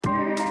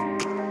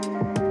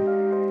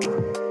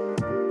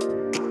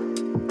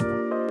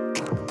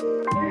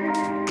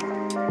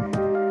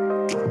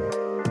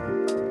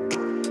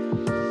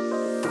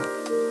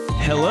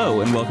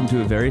Hello, and welcome to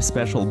a very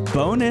special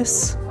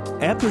bonus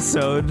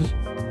episode,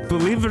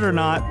 believe it or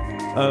not,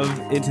 of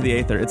Into the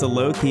Aether. It's a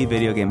low-key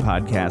video game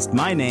podcast.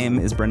 My name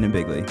is Brendan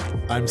Bigley.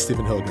 I'm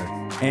Stephen Hilger.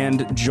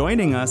 And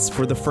joining us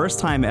for the first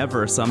time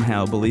ever,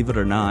 somehow, believe it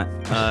or not,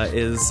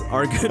 is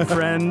our good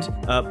friend,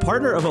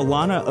 partner of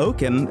Alana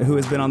Oken, who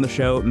has been on the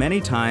show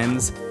many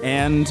times,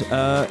 and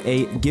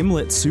a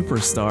Gimlet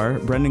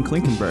superstar, Brendan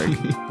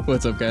Klinkenberg.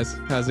 What's up, guys?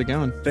 How's it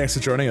going? Thanks for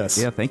joining us.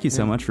 Yeah, thank you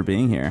so much for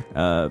being here.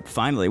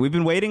 Finally, we've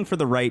been waiting for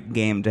the right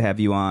game to have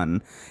you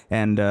on,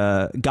 and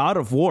God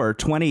of War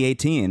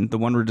 2018, the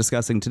one we're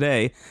discussing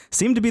today,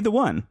 seemed to be the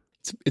one.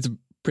 It's a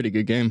pretty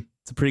good game.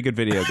 It's a pretty good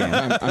video game.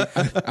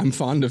 I'm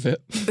fond of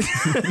it.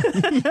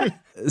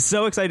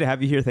 So excited to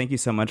have you here. Thank you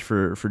so much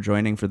for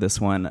joining for this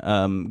one.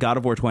 God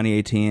of War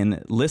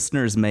 2018,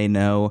 listeners may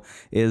know,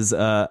 is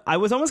I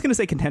was almost going to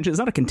say contentious. It's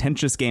not a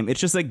contentious game.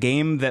 It's just a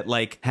game that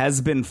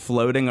has been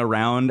floating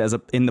around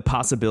in the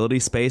possibility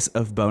space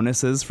of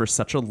bonuses for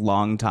such a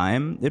long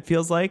time. It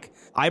feels like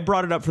I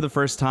brought it up for the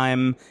first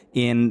time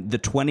in the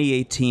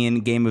 2018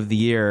 Game of the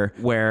Year,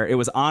 where it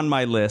was on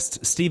my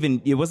list.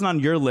 Steven, it wasn't on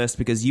your list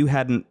because you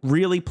hadn't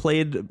really played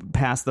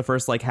past the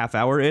first half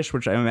hour ish,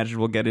 which I imagine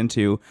we'll get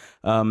into.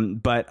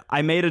 But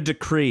I made a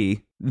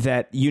decree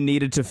that you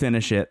needed to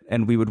finish it,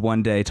 and we would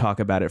one day talk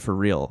about it for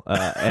real.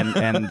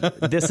 And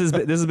this has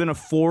been a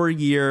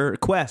 4-year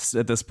quest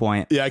at this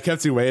point. Yeah, I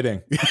kept you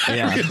waiting.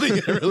 Yeah,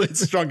 really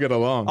strung it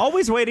along.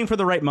 Always waiting for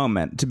the right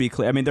moment. To be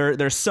clear, I mean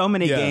there's so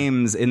many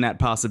games in that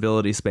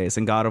possibility space,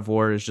 and God of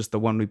War is just the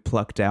one we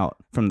plucked out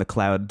from the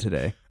cloud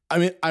today. I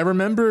mean, I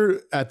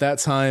remember at that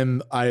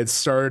time I had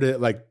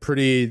started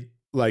it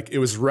it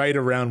was right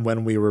around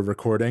when we were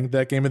recording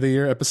that Game of the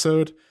Year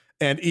episode.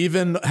 And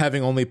even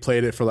having only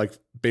played it for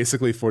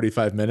basically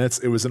 45 minutes,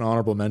 it was an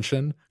honorable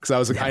mention. Because I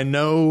was I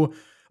know,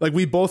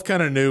 we both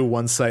kind of knew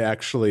once I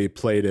actually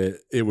played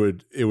it, it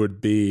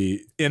would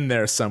be in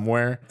there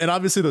somewhere. And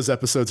obviously those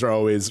episodes are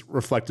always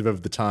reflective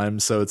of the time.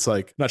 So it's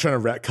not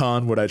trying to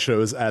retcon what I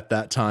chose at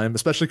that time,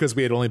 especially because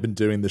we had only been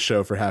doing the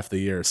show for half the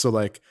year. So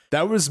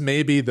that was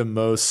maybe the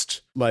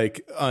most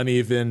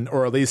uneven,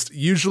 or at least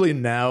usually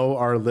now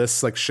our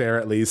lists share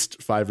at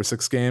least 5 or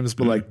 6 games.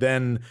 But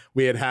then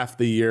we had half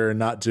the year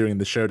not doing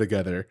the show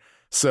together.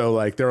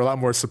 So there were a lot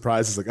more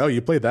surprises. Oh,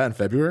 you played that in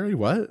February?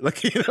 What?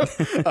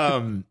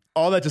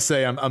 All that to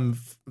say, I'm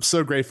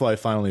so grateful I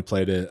finally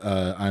played it.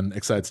 I'm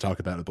excited to talk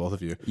about it with both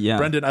of you. Yeah.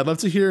 Brendan, I'd love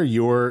to hear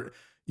you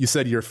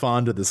said you're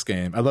fond of this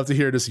game. I'd love to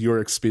hear just your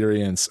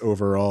experience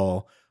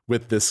overall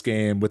with this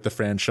game, with the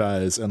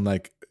franchise, and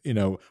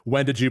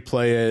when did you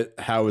play it?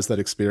 How was that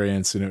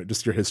experience?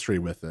 Just your history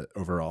with it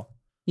overall.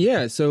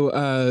 Yeah,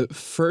 so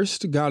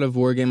first God of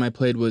War game I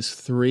played was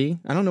 3.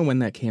 I don't know when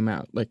that came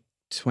out,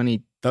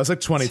 20. That was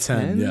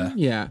 2010.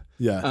 Yeah.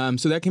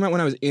 So that came out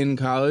when I was in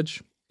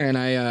college, and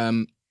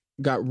I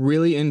got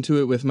really into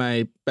it with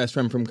my best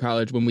friend from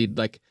college when we'd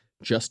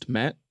just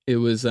met. It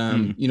was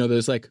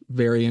those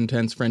very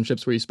intense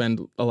friendships where you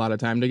spend a lot of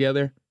time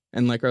together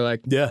and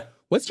yeah.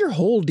 What's your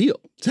whole deal?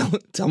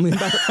 Tell me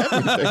about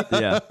everything.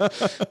 Yeah.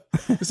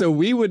 So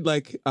we would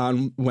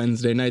on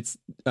Wednesday nights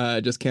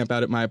just camp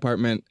out at my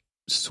apartment,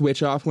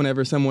 switch off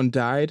whenever someone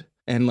died,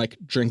 and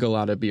drink a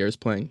lot of beers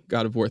playing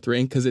God of War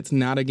 3, because it's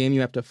not a game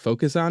you have to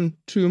focus on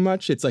too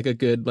much. It's a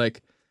good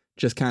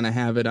just kind of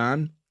have it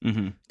on,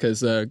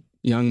 because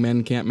young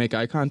men can't make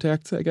eye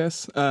contact, I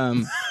guess.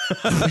 And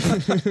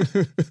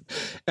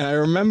I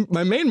remember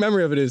my main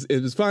memory of it is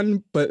it was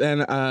fun, but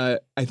then I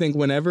think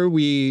whenever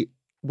we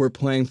were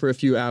playing for a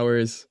few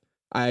hours,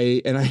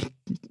 I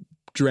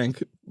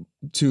drank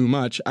too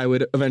much, I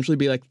would eventually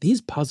be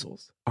these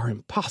puzzles are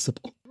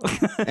impossible.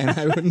 And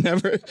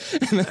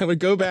I would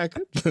go back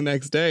the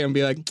next day and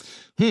be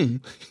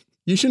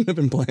you shouldn't have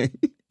been playing.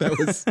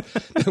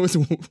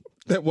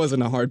 That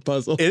wasn't a hard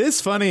puzzle. It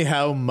is funny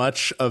how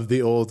much of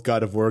the old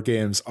God of War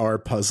games are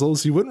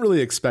puzzles. You wouldn't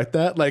really expect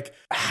that.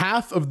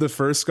 Half of the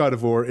first God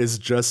of War is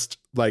just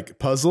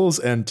puzzles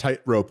and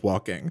tightrope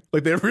walking.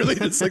 They really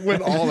just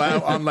went all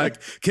out on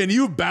can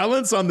you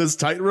balance on this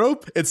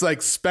tightrope? It's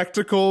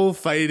spectacle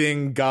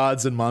fighting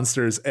gods and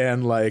monsters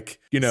and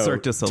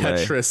Cirque du Soleil.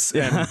 Tetris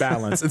and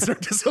balance. It's Cirque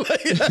du Soleil.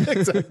 Yeah,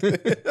 exactly.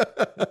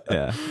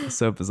 Yeah,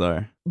 so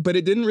bizarre. But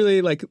it didn't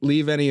really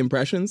leave any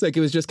impressions. It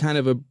was just kind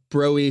of a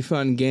bro-y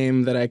fun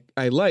game that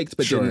I liked,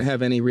 but didn't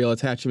have any real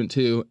attachment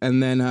to.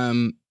 And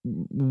then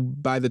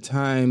by the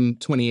time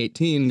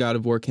 2018 God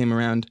of War came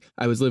around,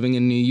 I was living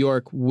in New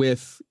York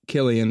with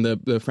Killian,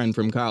 the friend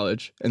from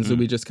college. And so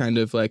we just kind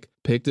of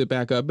picked it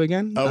back up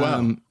again. Oh,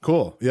 wow.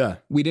 Cool. Yeah.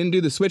 We didn't do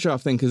the switch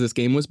off thing because this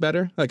game was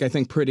better. I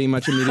think pretty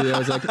much immediately I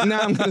was no,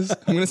 I'm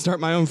gonna start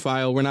my own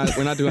file. We're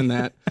not doing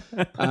that.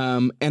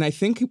 And I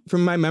think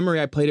from my memory,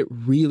 I played it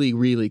really,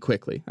 really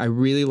quickly. I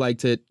really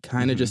liked it.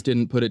 Kind of just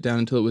didn't put it down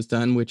until it was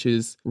done, which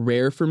is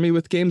rare for me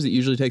with games. It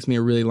usually takes me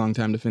a really long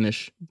time to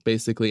finish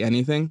basically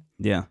anything.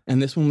 Yeah.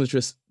 And this one was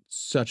just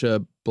such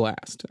a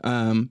blast.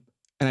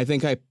 And I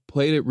think I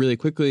played it really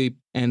quickly.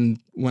 And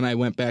when I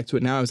went back to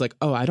it now, I was like,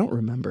 oh, I don't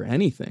remember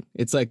anything.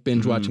 It's like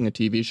binge watching a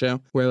TV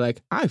show where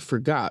like I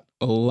forgot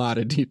a lot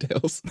of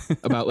details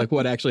about like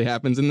what actually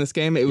happens in this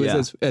game. It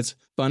was as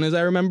fun as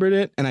I remembered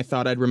it. And I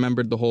thought I'd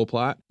remembered the whole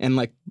plot. And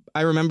like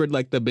I remembered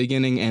like the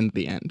beginning and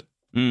the end.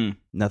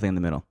 Nothing in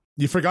the middle.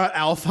 You forgot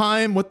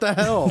Alfheim? What the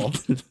hell?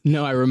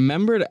 No, I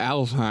remembered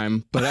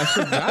Alfheim, but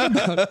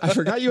I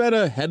forgot you had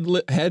a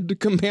head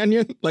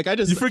companion. Like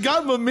You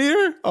forgot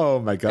Mimir? Oh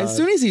my god. As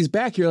soon as he's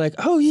back, you're like,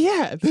 oh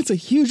yeah, that's a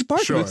huge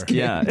part of this game.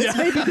 Yeah, it's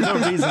maybe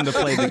no reason to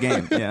play the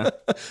game. Yeah.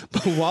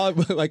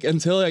 But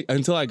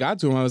until I got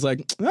to him, I was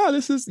like, oh,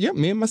 this is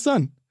me and my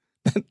son.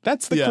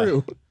 That's the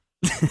crew.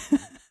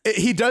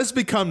 He does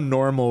become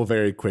normal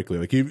very quickly.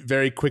 Like you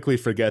very quickly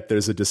forget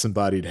there's a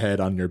disembodied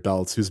head on your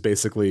belt who's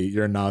basically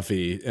your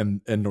Navi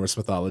in Norse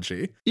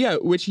mythology. Yeah,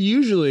 which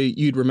usually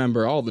you'd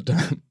remember all the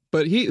time.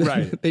 But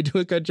they do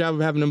a good job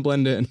of having him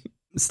blend in.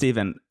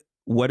 Steven,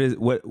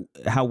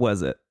 how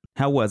was it?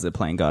 How was it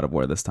playing God of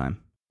War this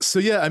time? So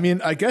yeah, I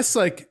mean, I guess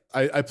like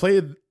I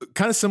played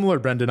kind of similar,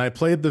 Brendan. I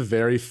played the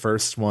very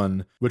first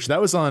one, which that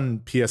was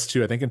on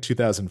PS2, I think in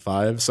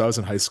 2005. So I was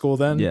in high school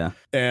then. Yeah.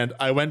 And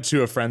I went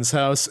to a friend's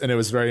house and it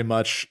was very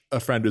much a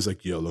friend who's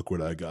like, yo, look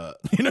what I got.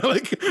 You know,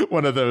 like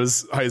one of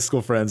those high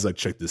school friends, like,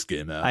 check this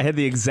game out. I had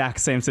the exact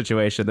same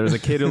situation. There was a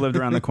kid who lived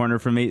around the corner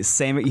from me.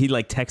 He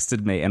like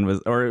texted me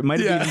and or it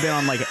might have even been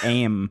on like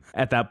AIM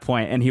at that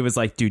point. And he was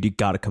like, dude, you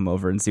got to come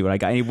over and see what I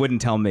got. And he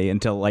wouldn't tell me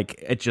until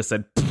like it just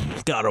said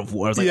God of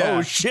War. I was like,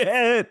 oh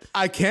shit.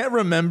 I can't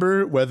remember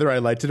whether I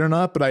liked it or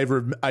not, but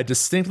I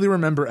distinctly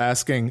remember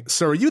asking,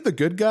 so are you the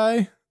good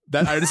guy?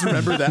 That I just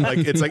remember that like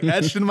it's like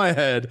etched in my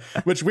head,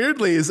 which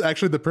weirdly is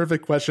actually the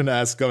perfect question to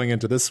ask going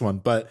into this one.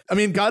 But I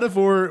mean, God of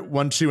War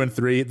 1, 2, and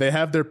 3, they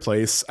have their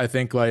place. I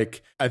think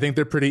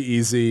they're pretty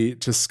easy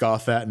to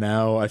scoff at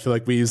now. I feel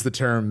like we use the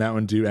term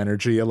Mountain Dew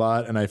energy a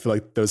lot, and I feel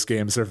like those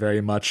games are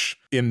very much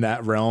in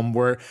that realm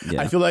where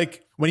I feel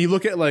like when you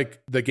look at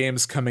like the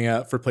games coming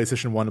out for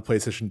PlayStation 1 and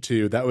PlayStation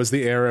 2, that was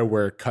the era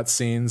where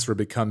cutscenes were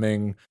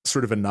becoming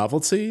sort of a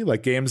novelty,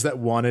 like games that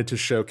wanted to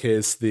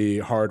showcase the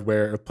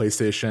hardware of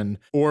PlayStation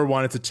or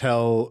wanted to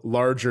tell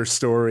larger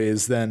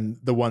stories than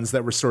the ones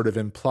that were sort of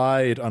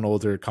implied on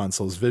older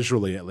consoles,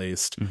 visually at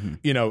least.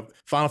 You know,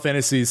 Final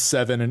Fantasy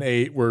 7 and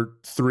 8 were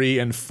 3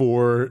 and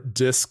 4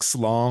 discs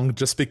long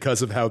just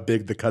because of how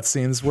big the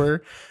cutscenes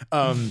were.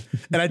 And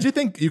I do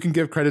think you can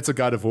give credit to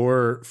God of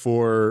War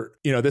for,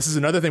 you know, this is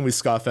another thing we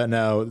scoff at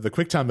now, the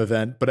QuickTime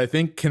event, but I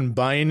think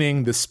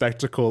combining the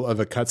spectacle of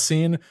a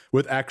cutscene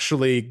with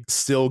actually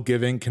still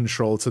giving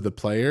control to the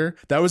player,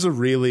 that was a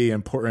really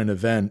important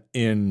event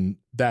in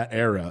that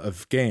era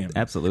of game.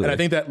 Absolutely. And I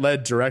think that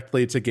led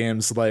directly to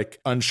games like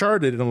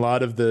Uncharted and a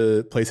lot of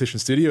the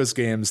PlayStation Studios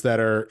games that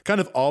are kind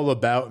of all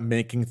about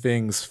making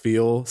things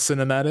feel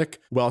cinematic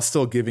while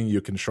still giving you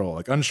control.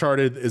 Like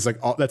Uncharted is like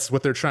that's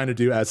what they're trying to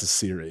do as a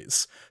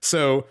series.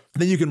 So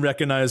then you can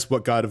recognize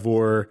what God of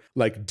War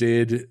like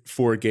did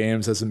for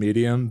games as a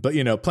medium, but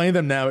you know, playing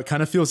them now, it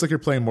kind of feels like you're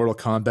playing Mortal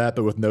Kombat,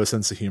 but with no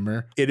sense of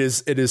humor. It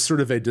is sort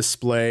of a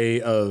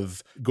display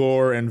of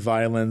gore and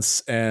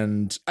violence,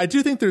 and I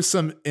do think there's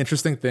some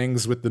interesting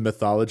things with the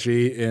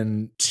mythology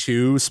in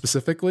 2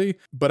 specifically,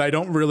 but I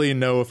don't really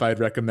know if I'd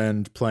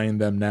recommend playing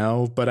them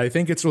now. But I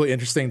think it's really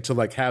interesting to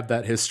like have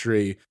that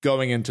history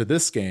going into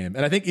this game.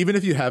 And I think even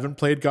if you haven't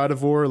played God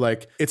of War,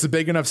 like it's a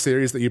big enough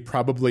series that you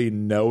probably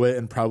know it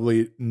and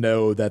probably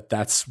know that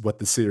that's what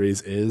the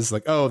series is.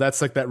 Like, oh,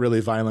 that's like that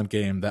really violent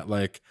game that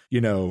like, you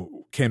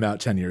know, came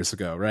out 10 years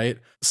ago, right?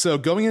 So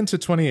going into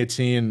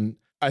 2018,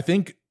 I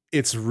think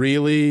it's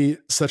really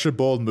such a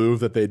bold move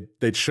that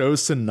they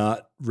chose to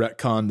not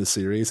retcon the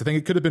series. I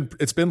think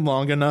it's been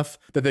long enough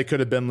that they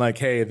could have been like,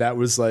 hey, that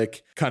was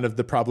like kind of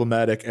the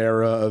problematic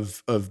era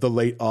of the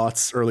late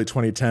aughts, early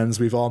 2010s.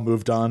 We've all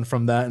moved on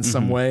from that in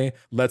some way.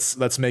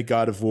 Let's make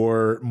God of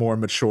War more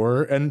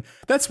mature. And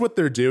that's what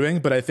they're doing.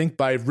 But I think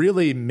by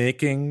really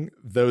making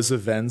those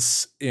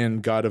events in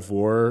God of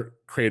War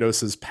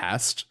Kratos's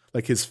past,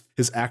 like his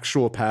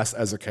actual past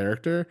as a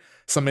character,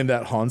 something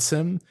that haunts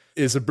him,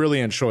 is a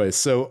brilliant choice.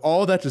 So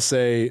all that to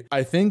say,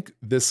 I think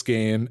this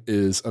game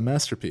is a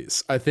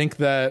masterpiece. I think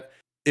that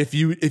if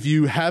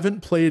you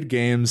haven't played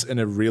games in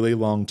a really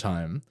long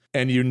time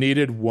and you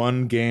needed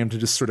one game to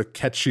just sort of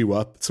catch you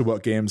up to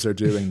what games are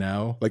doing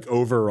now, like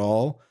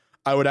overall,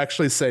 I would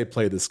actually say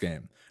play this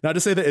game. Not to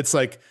say that it's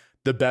like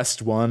the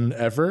best one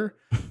ever,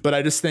 but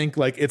I just think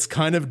like it's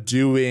kind of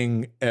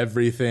doing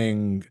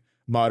everything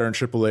modern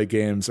AAA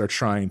games are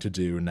trying to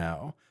do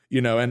now,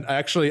 you know. And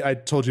actually, I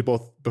told you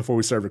both before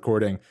we started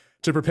recording,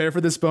 to prepare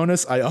for this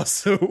bonus, I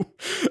also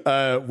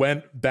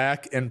went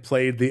back and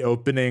played the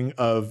opening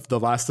of The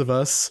Last of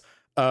Us,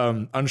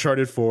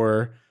 Uncharted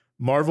 4,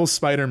 Marvel's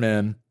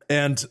Spider-Man,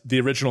 and the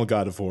original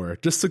God of War,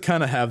 just to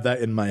kind of have that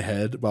in my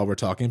head while we're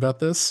talking about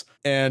this.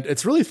 And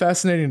it's really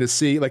fascinating to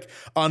see, like,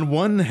 on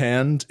one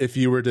hand, if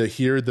you were to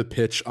hear the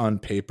pitch on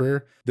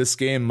paper, this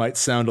game might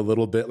sound a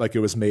little bit like it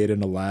was made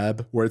in a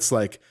lab, where it's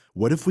like,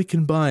 what if we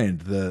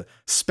combined the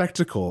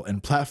spectacle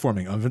and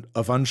platforming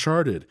of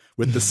Uncharted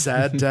with the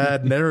sad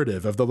dad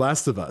narrative of The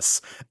Last of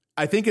Us?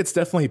 I think it's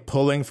definitely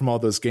pulling from all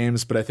those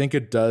games, but I think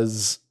it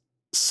does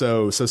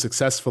so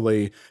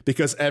successfully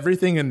because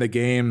everything in the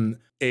game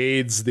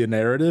aids the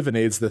narrative and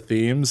aids the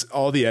themes.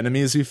 All the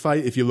enemies you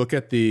fight, if you look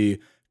at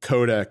the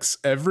codex,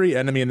 every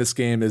enemy in this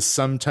game is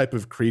some type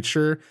of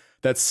creature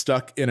that's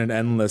stuck in an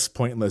endless,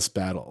 pointless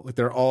battle. Like,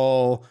 they're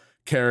all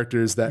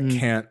characters that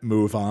can't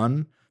move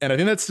on. And I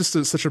think that's just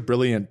such a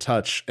brilliant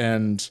touch.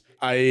 And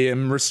I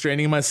am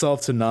restraining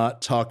myself to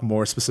not talk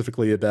more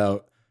specifically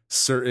about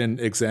certain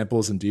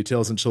examples and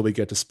details until we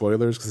get to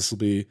spoilers, because this will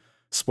be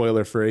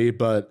spoiler free.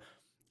 But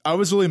I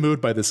was really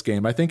moved by this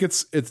game. I think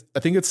it's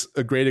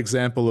a great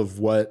example of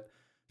what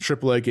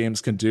AAA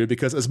games can do,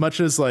 because as much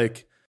as I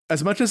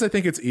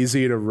think it's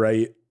easy to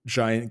write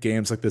giant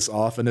games like this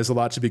off, and there's a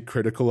lot to be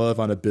critical of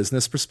on a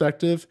business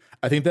perspective,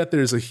 I think that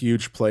there's a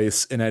huge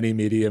place in any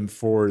medium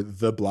for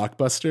the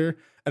blockbuster.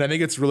 And I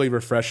think it's really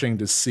refreshing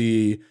to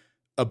see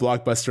a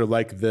blockbuster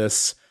like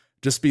this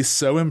just be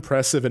so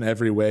impressive in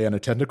every way on a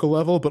technical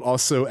level, but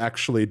also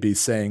actually be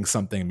saying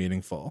something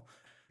meaningful.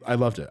 I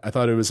loved it. I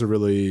thought it was a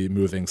really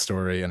moving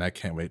story, and I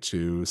can't wait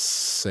to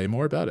say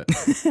more about it.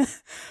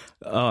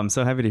 Oh, I'm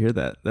so happy to hear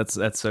that.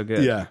 That's so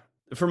good. Yeah.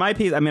 For my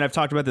piece, I mean, I've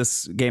talked about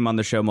this game on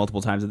the show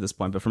multiple times at this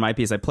point, but for my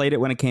piece, I played it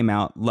when it came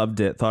out, loved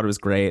it, thought it was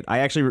great. I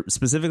actually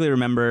specifically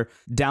remember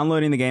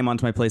downloading the game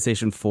onto my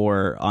PlayStation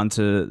 4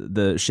 onto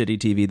the shitty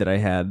TV that I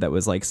had that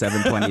was like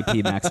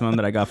 720p maximum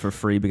that I got for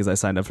free because I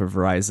signed up for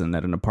Verizon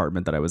at an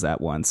apartment that I was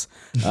at once.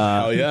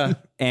 Oh, yeah.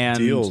 And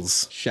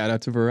deals. Shout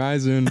out to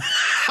Verizon.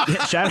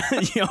 Yeah, shout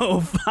out,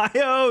 yo,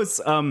 Fios.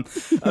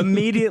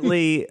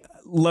 Immediately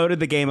loaded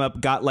the game up,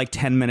 got like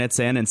 10 minutes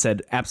in and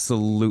said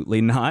absolutely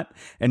not,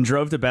 and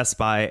drove to Best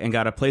Buy and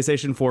got a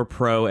PlayStation 4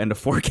 Pro and a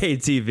 4K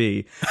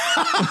TV.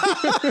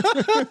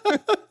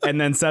 And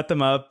then set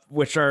them up,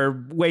 which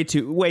are way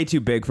too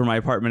big for my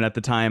apartment at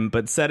the time,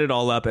 but set it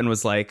all up and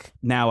was like,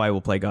 now I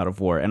will play God of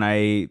War. And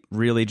I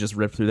really just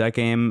ripped through that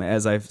game.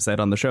 As I've said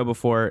on the show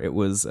before, it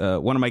was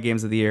one of my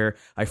games of the year.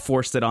 I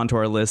forced it onto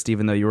our list,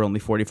 even though you were only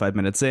 45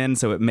 minutes in,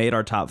 so it made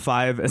our top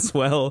 5 as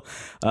well.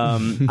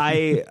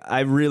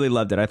 I really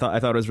loved it. I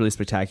thought it was really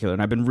spectacular,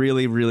 and I've been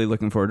really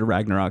looking forward to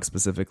Ragnarok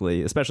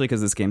specifically, especially because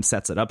this game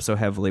sets it up so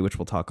heavily, which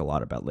we'll talk a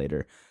lot about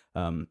later.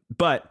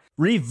 But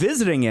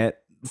revisiting it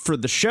for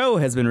the show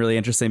has been really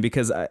interesting,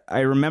 because I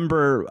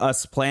remember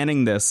us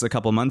planning this a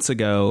couple months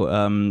ago.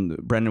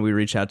 Brendan, we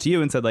reached out to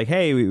you and said, like,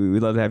 hey,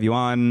 we'd love to have you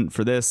on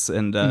for this,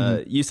 and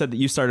you said that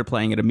you started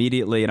playing it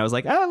immediately, and I was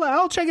like,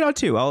 I'll check it out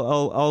too.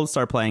 I'll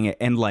start playing it,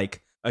 and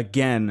like,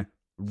 again,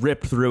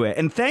 ripped through it.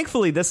 And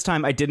thankfully this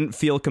time I didn't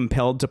feel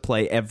compelled to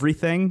play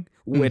everything,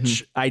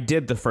 which I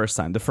did the first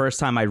time. The first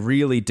time I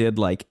really did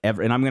like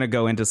and I'm going to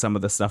go into some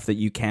of the stuff that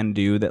you can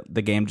do that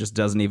the game just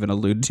doesn't even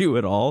allude to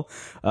at all.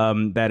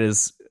 That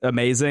is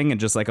amazing,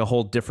 and just like a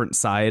whole different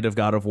side of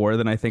God of War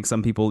than I think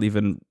some people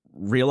even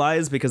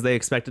realize, because they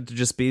expect it to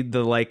just be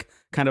the like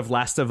kind of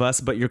Last of Us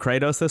but you're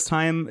Kratos this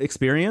time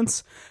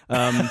experience.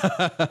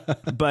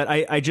 But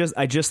I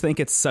just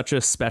think it's such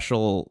a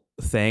special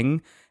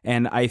thing,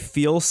 and I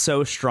feel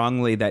so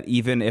strongly that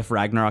even if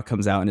Ragnarok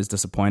comes out and is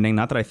disappointing,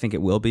 not that I think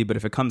it will be, but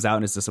if it comes out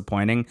and is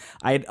disappointing,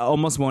 I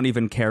almost won't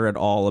even care at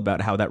all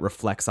about how that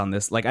reflects on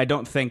this. Like, I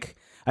don't think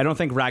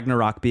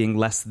Ragnarok being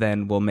less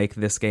than will make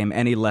this game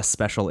any less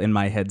special in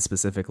my head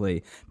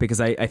specifically, because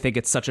I think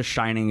it's such a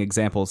shining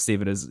example,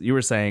 Steven, as you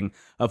were saying,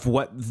 of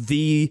what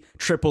the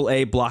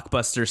AAA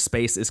blockbuster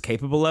space is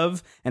capable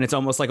of. And it's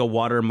almost like a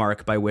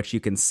watermark by which you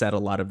can set a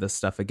lot of this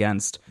stuff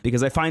against,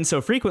 because I find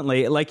so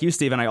frequently, like you,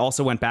 Steven, I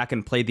also went back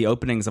and played the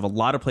openings of a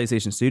lot of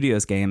PlayStation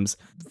Studios games.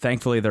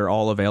 Thankfully, they're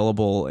all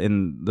available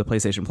in the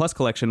PlayStation Plus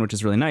collection, which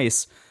is really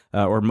nice,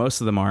 or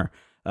most of them are.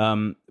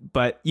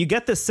 But you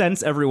get the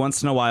sense every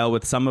once in a while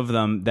with some of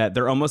them that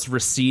they're almost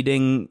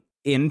receding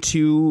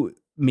into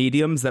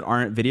mediums that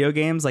aren't video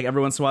games. Like,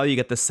 every once in a while you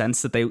get the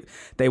sense that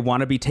they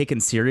want to be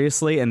taken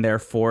seriously, and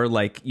therefore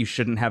like you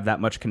shouldn't have that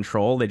much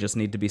control. They just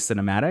need to be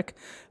cinematic.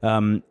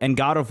 And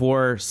God of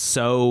War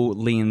so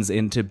leans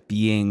into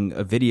being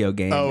a video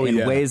game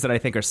in ways that I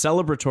think are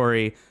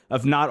celebratory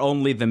of not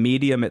only the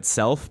medium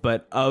itself,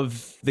 but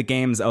of the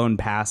game's own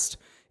past,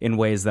 in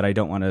ways that I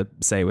don't want to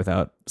say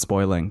without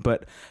spoiling.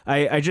 But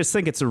I just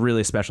think it's a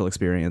really special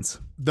experience.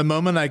 The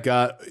moment I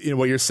got,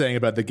 what you're saying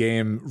about the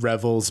game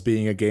Revels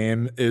being a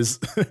game is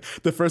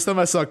the first time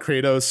I saw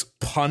Kratos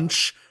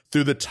punch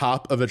through the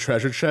top of a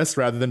treasure chest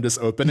rather than just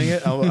opening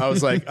it. I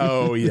was like,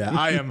 oh yeah,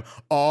 I am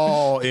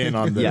all in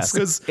on this. Yes,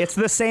 because it's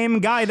the same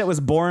guy that was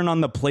born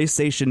on the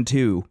PlayStation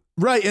 2.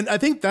 Right, and I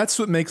think that's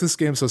what makes this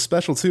game so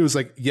special too, is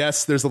like,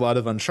 yes, there's a lot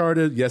of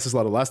Uncharted, yes, there's a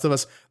lot of Last of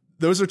Us.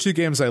 Those are two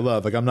games I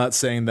love. Like, I'm not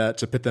saying that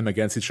to pit them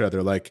against each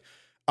other. Like,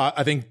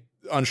 I think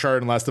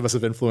Uncharted and Last of Us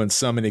have influenced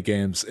so many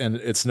games, and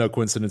it's no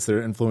coincidence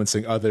they're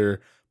influencing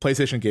other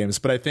PlayStation games.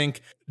 But I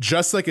think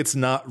just like it's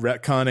not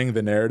retconning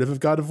the narrative of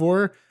God of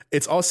War,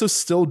 it's also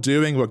still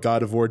doing what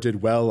God of War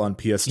did well on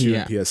PS2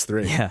 and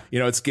PS3. Yeah. You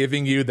know, it's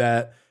giving you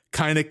that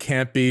kind of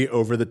campy,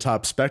 over the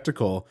top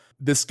spectacle.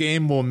 This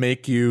game will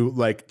make you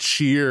like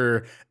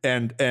cheer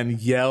and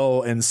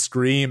yell and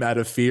scream out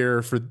of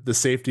fear for the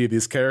safety of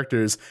these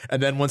characters.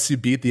 And then once you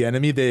beat the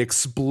enemy, they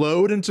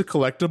explode into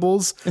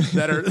collectibles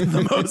that are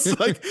the most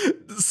like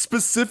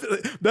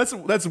specific. That's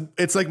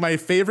it's like my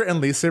favorite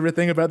and least favorite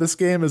thing about this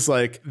game is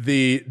like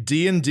the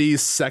D&D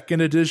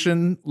 2nd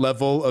edition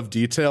level of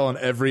detail on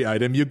every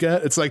item you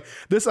get. It's like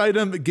this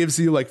item gives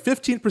you like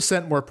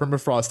 15% more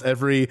permafrost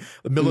every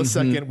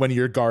millisecond when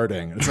you're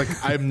guarding. It's like,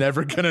 I'm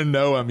never going to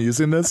know I'm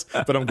using this,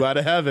 but I'm glad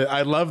I have it.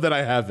 I love that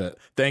I have it.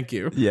 Thank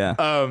you. Yeah.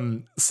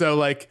 So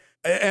like,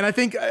 and I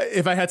think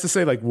if I had to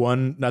say like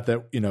one, not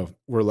that, you know,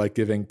 we're like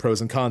giving pros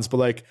and cons, but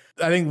like,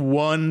 I think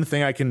one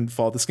thing I can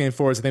fault this game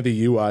for is I think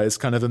the UI is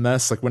kind of a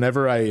mess. Like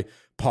whenever I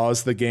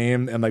pause the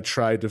game and like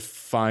try to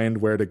find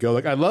where to go,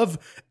 like I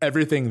love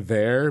everything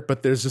there,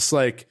 but there's just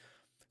like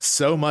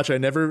so much. I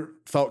never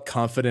felt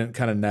confident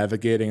kind of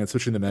navigating and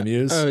switching the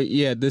menus. Oh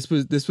yeah, this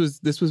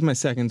was my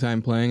second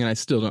time playing, and I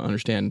still don't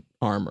understand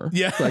armor.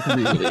 Yeah, like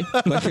really.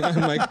 Like I'm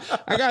like,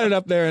 I got it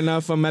up there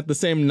enough. I'm at the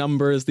same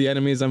number as the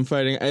enemies I'm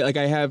fighting.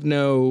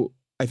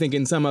 I think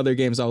in some other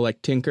games I'll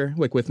like tinker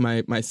like with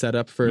my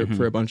setup for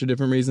a bunch of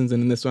different reasons,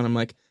 and in this one I'm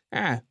like,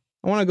 I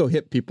want to go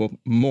hit people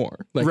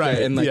more. Like, right.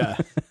 And like, yeah.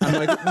 I'm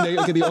like,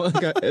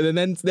 and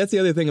then that's the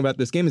other thing about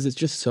this game is it's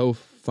just so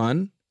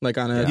fun. Like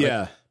on a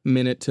like,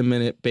 minute to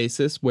minute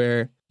basis,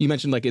 where you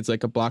mentioned like it's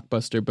like a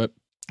blockbuster, but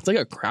it's like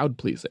a crowd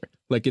pleaser.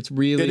 Like it's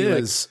really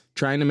like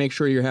trying to make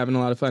sure you're having a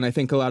lot of fun. I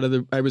think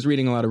I was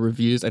reading a lot of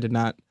reviews. I did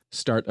not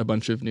start a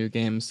bunch of new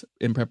games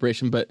in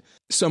preparation, but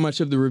so much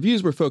of the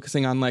reviews were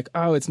focusing on like,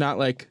 oh, it's not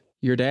like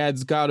your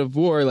dad's God of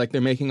War. Like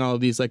they're making all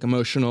of these like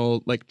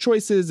emotional like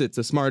choices. It's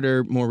a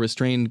smarter, more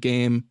restrained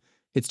game.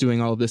 It's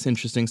doing all of this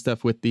interesting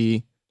stuff with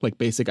the like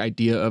basic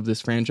idea of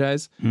this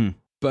franchise.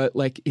 But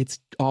like it's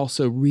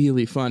also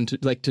really fun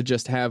to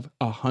just have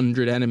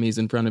 100 enemies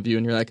in front of you,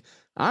 and you're like,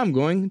 I'm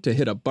going to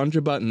hit a bunch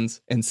of buttons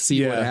and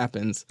see what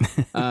happens.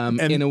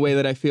 In a way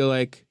that I feel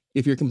like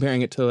if you're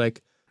comparing it to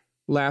like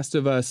Last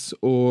of Us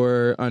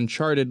or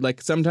Uncharted,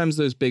 like sometimes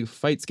those big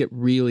fights get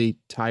really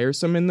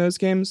tiresome in those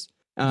games.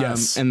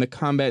 And the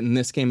combat in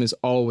this game is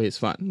always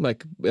fun.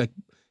 Like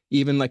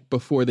even like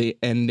before the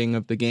ending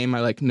of the game,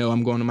 I like know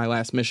I'm going to my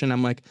last mission.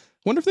 I'm like,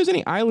 wonder if there's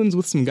any islands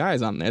with some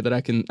guys on there that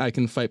I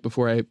can fight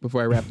before I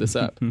wrap this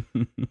up.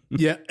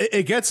 Yeah,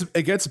 it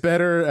gets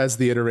better as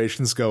the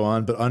iterations go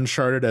on, but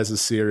Uncharted as a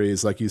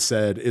series, like you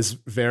said, is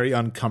very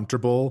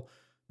uncomfortable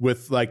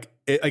with like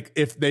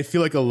if they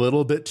feel like a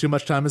little bit too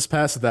much time has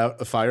passed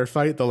without a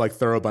firefight, they'll like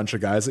throw a bunch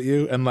of guys at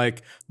you. And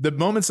like the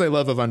moments I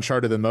love of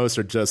Uncharted the most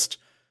are just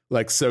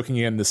like soaking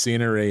in the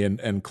scenery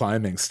and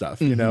climbing stuff,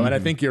 you know? And I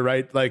think you're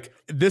right. Like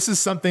this is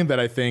something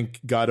that I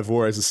think God of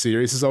War as a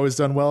series has always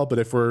done well. But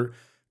if we're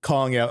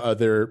calling out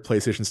other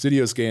PlayStation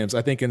Studios games,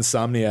 I think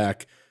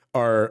Insomniac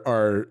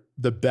are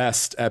the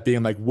best at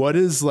being like, what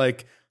is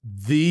like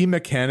the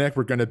mechanic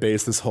we're going to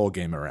base this whole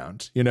game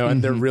around, you know?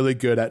 And they're really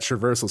good at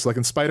traversal. So like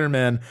in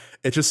Spider-Man,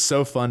 it's just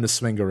so fun to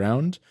swing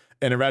around.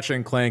 And in Ratchet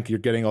and Clank, you're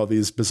getting all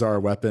these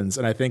bizarre weapons.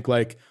 And I think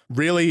like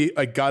really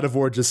like God of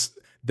War just,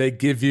 they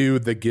give you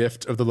the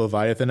gift of the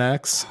Leviathan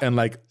axe, and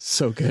like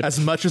so good. As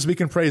much as we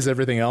can praise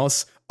everything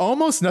else,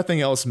 almost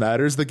nothing else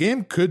matters. The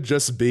game could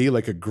just be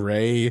like a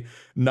gray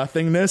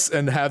nothingness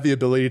and have the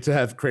ability to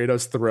have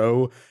Kratos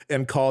throw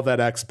and call that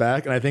axe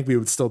back, and I think we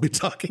would still be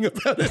talking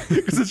about it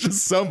because it's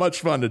just so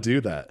much fun to do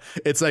that.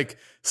 It's like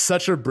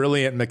such a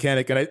brilliant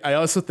mechanic, and I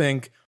also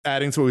think,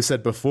 adding to what we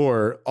said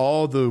before,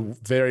 all the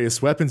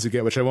various weapons you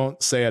get, which I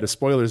won't say out of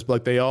spoilers, but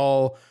like they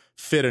all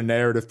fit a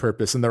narrative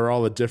purpose, and they're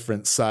all a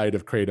different side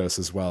of Kratos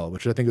as well,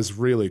 which I think is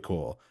really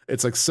cool.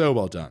 It's like so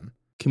well done.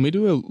 Can we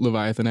do a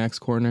Leviathan Axe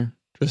corner?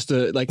 Just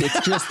to like, it's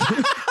just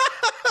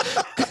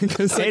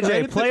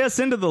AJ, play us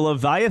into the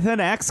Leviathan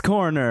Axe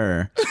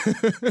corner.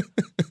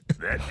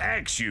 That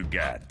axe you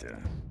gotta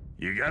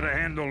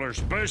handle her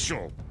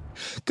special.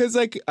 Because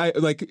like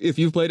if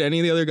you've played any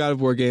of the other God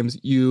of War games,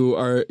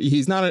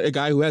 he's not a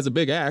guy who has a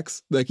big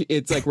axe. Like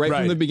it's like right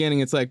from the beginning,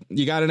 it's like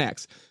you got an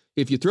axe.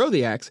 If you throw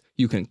the axe,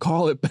 you can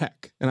call it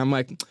back. And I'm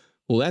like,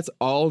 well, that's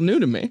all new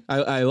to me.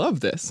 I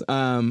love this.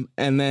 And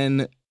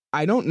then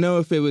I don't know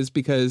if it was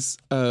because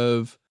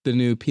of the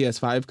new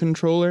PS5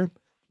 controller,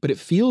 but it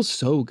feels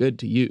so good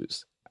to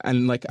use.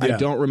 And like, I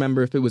don't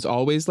remember if it was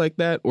always like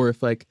that or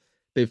if like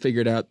they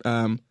figured out.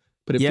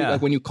 But it feels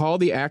like when you call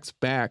the axe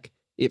back,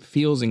 it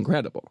feels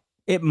incredible.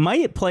 It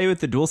might play with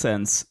the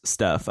DualSense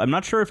stuff. I'm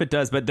not sure if it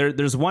does, but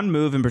there's one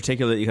move in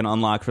particular that you can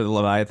unlock for the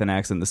Leviathan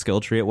Axe in the skill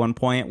tree at one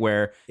point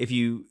where if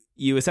you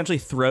you essentially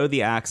throw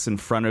the axe in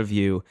front of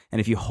you, and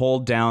if you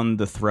hold down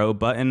the throw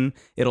button,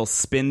 it'll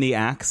spin the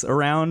axe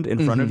around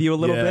in front of you a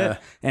little bit.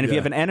 And if you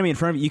have an enemy in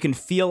front of you, you can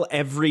feel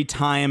every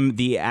time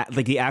the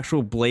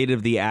actual blade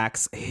of the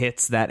axe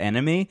hits that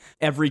enemy,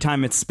 every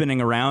time it's spinning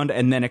around,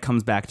 and then it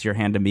comes back to your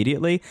hand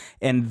immediately.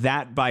 And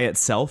that by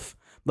itself,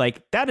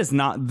 like, that is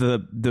not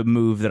the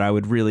move that I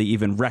would really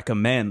even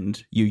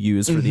recommend you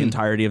use for the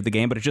entirety of the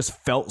game, but it just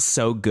felt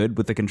so good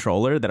with the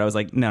controller that I was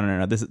like,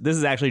 no. This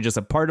is actually just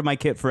a part of my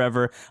kit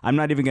forever. I'm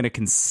not even going to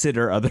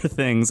consider other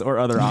things or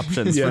other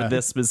options for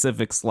this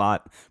specific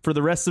slot for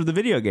the rest of the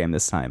video game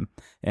this time.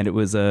 And it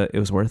was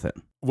worth it.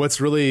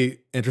 What's really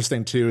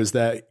interesting too is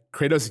that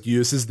Kratos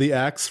uses the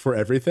axe for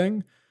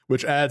everything,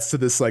 which adds to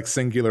this like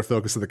singular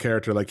focus of the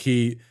character. Like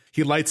he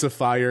lights a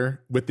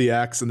fire with the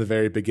axe in the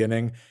very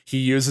beginning. He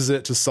uses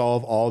it to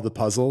solve all the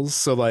puzzles.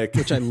 So like,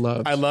 which I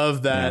love. I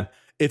love that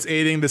it's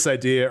aiding this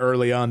idea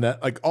early on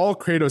that like all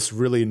Kratos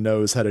really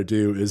knows how to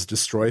do is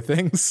destroy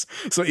things.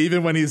 So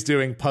even when he's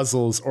doing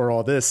puzzles or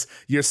all this,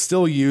 you're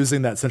still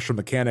using that central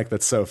mechanic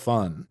that's so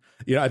fun.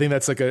 You know, I think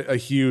that's like a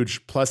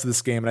huge plus of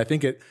this game. And I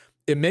think it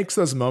makes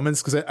those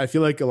moments, because I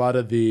feel like a lot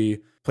of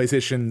the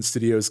PlayStation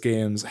Studios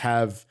games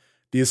have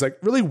these like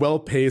really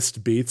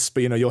well-paced beats,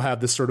 but you know, you'll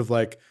have this sort of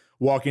like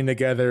walking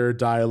together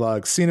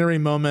dialogue scenery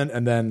moment,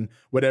 and then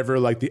whatever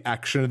like the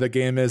action of the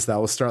game is, that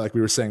will start, like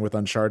we were saying with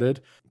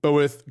Uncharted. But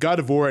with God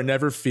of War, it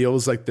never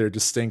feels like they're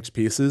distinct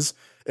pieces.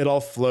 It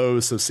all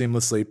flows so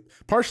seamlessly,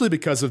 partially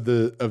because of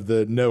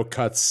the no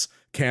cuts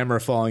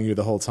camera following you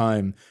the whole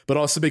time, but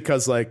also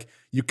because like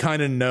you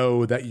kind of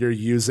know that you're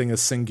using a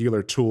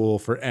singular tool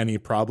for any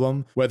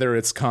problem, whether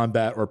it's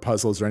combat or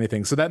puzzles or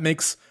anything. So that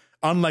makes,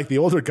 unlike the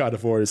older God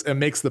of Wars, it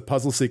makes the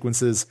puzzle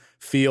sequences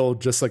feel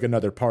just like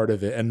another part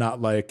of it and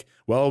not like,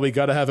 well, we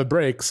got to have a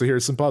break, so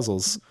here's some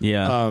puzzles.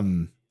 Yeah.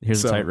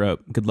 Here's a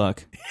tightrope. Good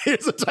luck.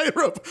 Here's a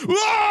tightrope.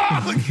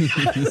 I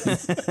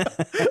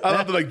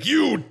love it. Like,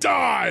 you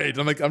died.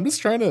 I'm like, I'm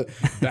just trying to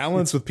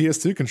balance with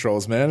PS2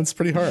 controls, man. It's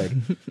pretty hard.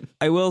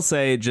 I will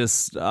say,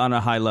 just on a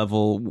high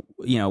level,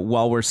 you know,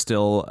 while we're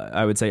still,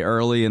 I would say,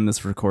 early in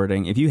this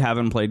recording, if you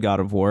haven't played God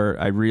of War,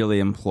 I really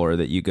implore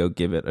that you go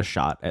give it a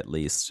shot at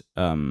least.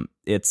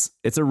 It's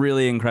a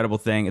really incredible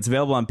thing. It's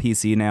available on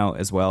PC now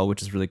as well,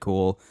 which is really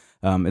cool.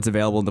 It's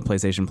available in the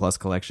PlayStation Plus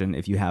collection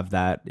if you have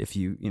that. If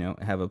you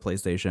have a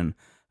PlayStation,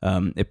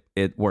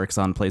 it works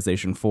on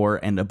PlayStation 4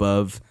 and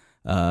above.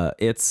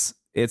 It's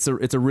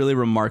a really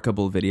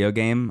remarkable video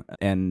game,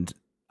 and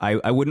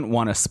I wouldn't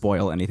want to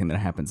spoil anything that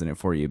happens in it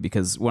for you,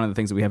 because one of the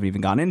things that we haven't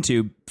even gone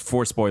into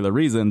for spoiler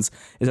reasons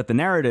is that the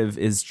narrative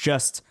is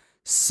just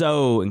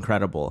so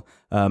incredible.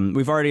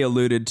 We've already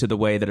alluded to the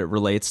way that it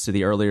relates to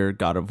the earlier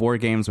God of War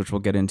games, which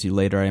we'll get into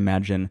later, I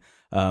imagine.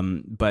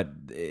 But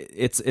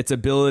its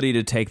ability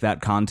to take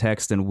that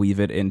context and weave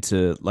it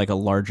into like a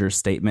larger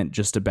statement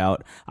just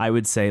about, I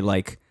would say,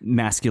 like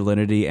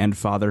masculinity and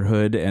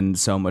fatherhood and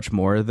so much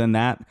more than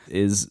that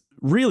is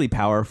really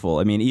powerful.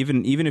 I mean,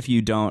 even if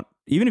you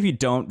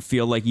don't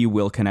feel like you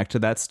will connect to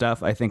that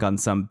stuff, I think on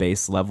some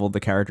base level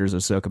the characters are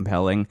so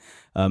compelling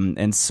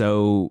and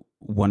so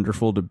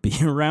wonderful to be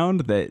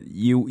around that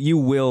you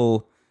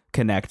will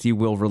connect, you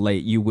will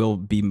relate, you will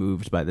be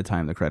moved by the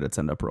time the credits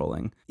end up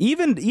rolling.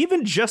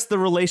 Even just the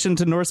relation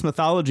to Norse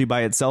mythology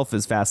by itself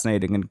is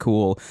fascinating and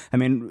cool. I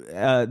mean,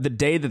 the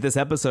day that this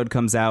episode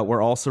comes out,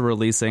 we're also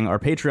releasing our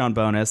Patreon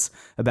bonus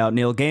about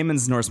Neil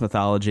Gaiman's Norse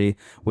mythology,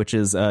 which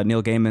is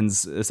Neil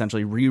Gaiman's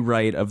essentially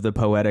rewrite of the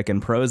poetic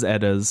and prose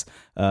Eddas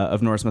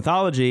of Norse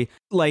mythology.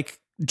 Like,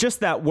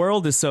 just that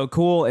world is so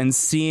cool, and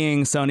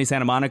seeing Sony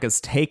Santa Monica's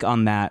take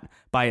on that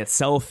by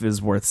itself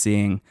is worth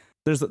seeing.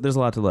 There's a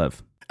lot to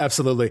love.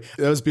 Absolutely.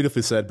 That was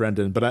beautifully said,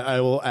 Brendan. But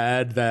I will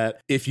add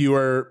that if you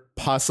are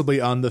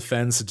possibly on the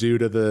fence due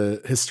to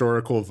the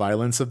historical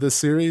violence of this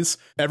series,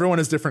 everyone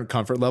has different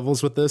comfort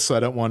levels with this, so I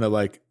don't want to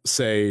like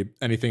say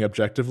anything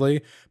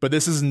objectively, but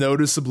this is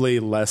noticeably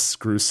less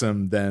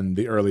gruesome than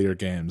the earlier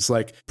games.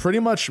 Like, pretty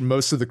much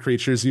most of the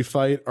creatures you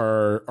fight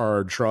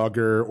are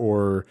Draugr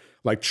or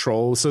like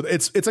trolls. So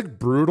it's like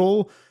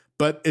brutal,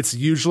 but it's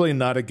usually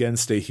not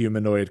against a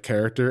humanoid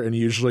character, and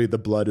usually the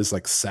blood is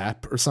like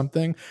sap or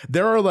something.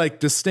 There are like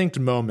distinct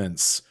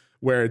moments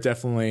where it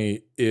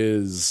definitely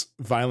is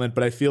violent,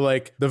 but I feel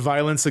like the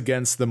violence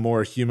against the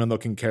more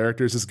human-looking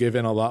characters is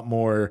given a lot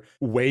more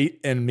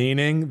weight and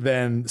meaning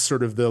than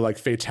sort of the like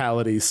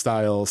fatality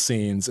style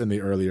scenes in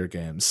the earlier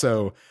games.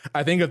 So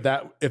I think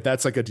if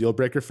that's like a deal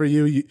breaker for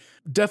you, you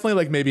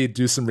definitely like maybe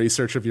do some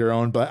research of your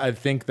own. But I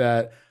think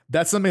that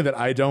that's something that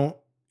I don't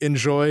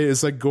enjoy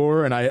is like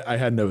gore, and I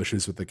had no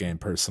issues with the game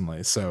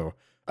personally, so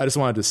I just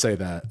wanted to say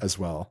that as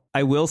well.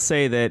 I will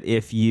say that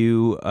if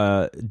you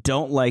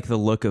don't like the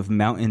look of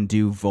Mountain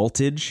Dew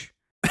voltage,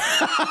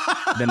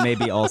 then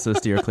maybe also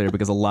steer clear,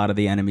 because a lot of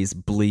the enemies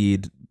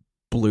bleed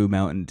blue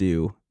Mountain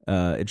Dew.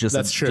 It's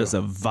just a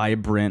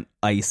vibrant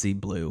icy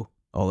blue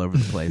all over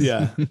the place.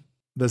 Yeah,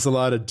 there's a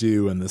lot of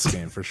dew in this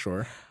game for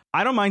sure.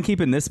 I don't mind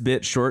keeping this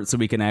bit short so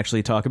we can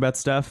actually talk about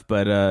stuff,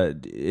 but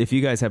if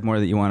you guys have more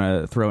that you want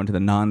to throw into the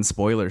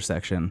non-spoiler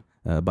section,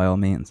 by all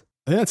means.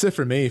 I think that's it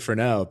for me for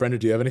now. Brenda,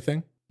 do you have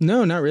anything?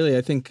 No, not really.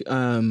 I think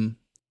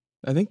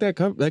that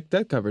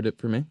covered it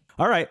for me.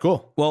 All right,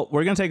 Cool. Well,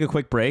 we're going to take a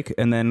quick break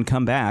and then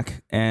come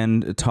back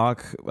and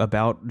talk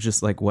about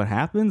just like what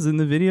happens in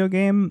the video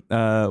game,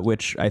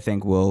 which I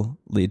think will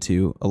lead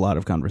to a lot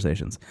of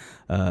conversations.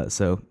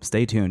 So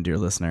stay tuned, dear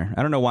listener.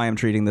 I don't know why I'm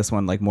treating this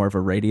one like more of a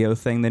radio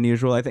thing than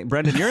usual. I think,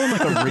 Brendan, you're in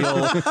like a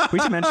real... We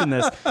should mention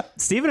this.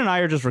 Steven and I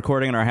are just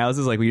recording in our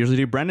houses like we usually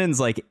do. Brendan's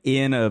like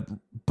in a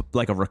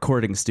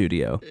recording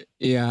studio.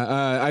 Yeah,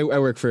 I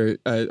work for...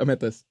 I'm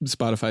at the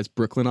Spotify's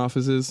Brooklyn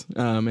offices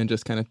and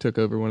just kind of took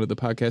over one of the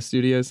podcast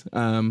studios.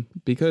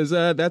 Because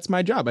that's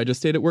my job. I just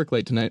stayed at work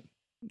late tonight.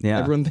 Yeah.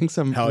 Everyone thinks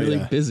I'm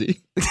really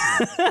busy.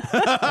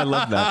 I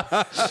love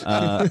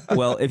that.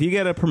 Well, if you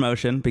get a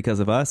promotion because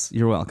of us,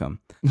 you're welcome.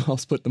 I'll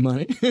split the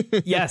money.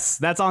 Yes,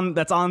 that's on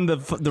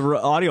the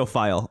audio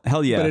file.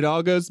 Hell yeah. But it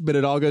all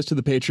goes to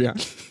the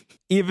Patreon.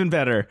 Even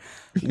better.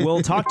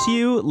 We'll talk to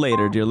you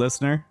later, dear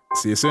listener.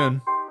 See you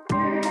soon.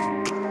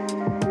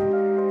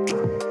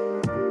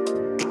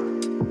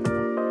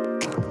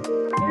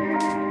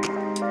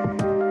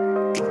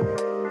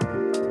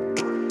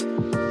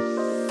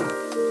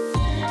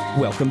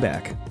 Welcome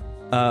back.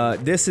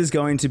 This is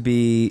going to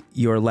be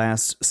your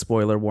last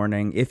spoiler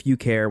warning. If you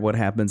care what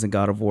happens in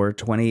God of War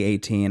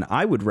 2018,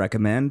 I would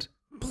recommend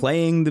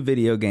playing the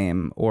video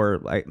game or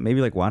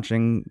maybe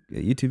watching a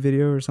YouTube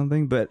video or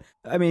something. But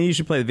I mean, you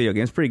should play the video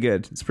game. It's pretty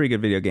good. It's a pretty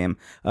good video game.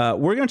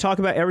 We're going to talk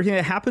about everything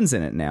that happens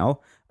in it now.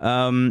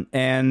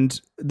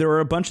 And there are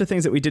a bunch of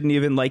things that we didn't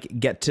even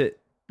get to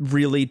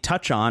really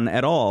touch on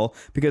at all,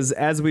 because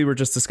as we were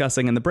just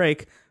discussing in the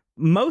break,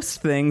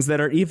 most things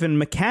that are even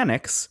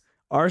mechanics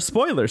are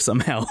spoilers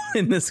somehow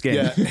in this game.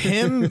 Yeah,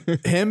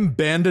 him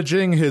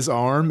bandaging his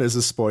arm is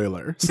a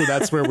spoiler. So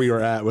that's where we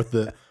were at with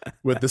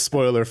the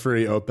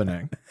spoiler-free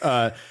opening.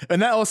 And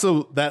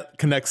that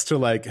connects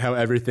to how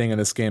everything in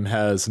this game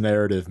has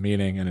narrative,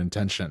 meaning, and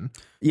intention.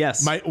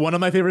 Yes. One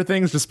of my favorite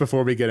things, just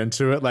before we get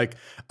into it,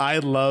 I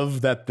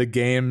love that the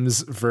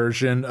game's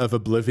version of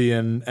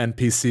Oblivion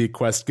NPC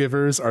quest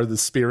givers are the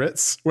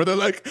spirits, where they're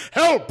like,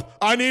 help,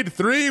 I need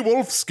 3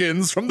 wolf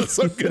skins from the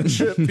sunken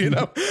ship,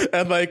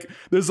 And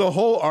there's a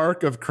whole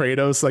arc of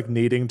Kratos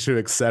needing to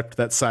accept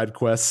that side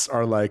quests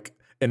are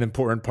an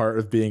important part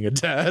of being a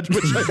dad,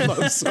 which I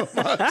love so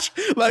much.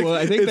 Well,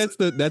 I think that's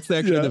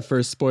the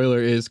first spoiler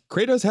is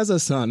Kratos has a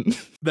son.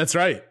 That's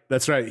right.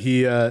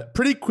 He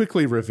pretty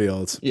quickly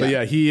revealed. Yeah. But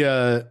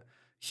yeah,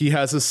 he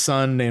has a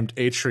son named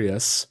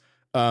Atreus,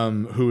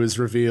 who is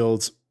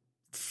revealed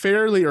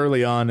fairly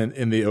early on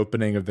in the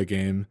opening of the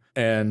game.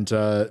 And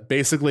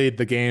basically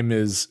the game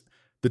is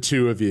the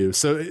two of you.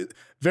 So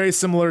very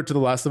similar to The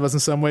Last of Us in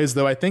some ways,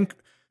 though I think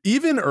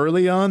even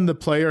early on, the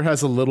player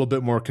has a little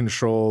bit more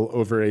control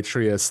over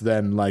Atreus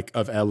than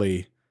of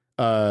Ellie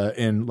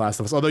in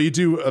Last of Us. Although you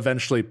do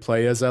eventually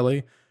play as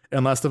Ellie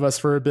in Last of Us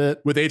for a bit.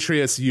 With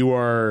Atreus, you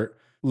are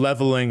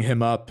leveling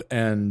him up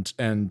and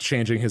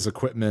changing his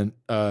equipment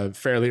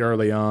fairly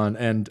early on.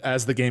 And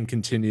as the game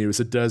continues,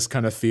 it does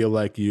kind of feel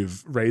like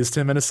you've raised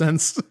him in a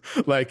sense.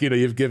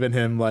 You've given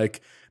him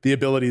the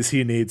abilities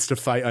he needs to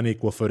fight on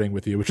equal footing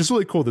with you, which is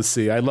really cool to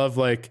see. I love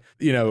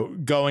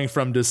going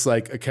from just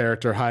a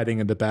character hiding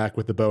in the back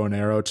with the bow and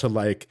arrow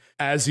to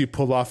as you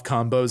pull off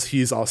combos,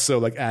 he's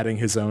also adding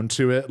his own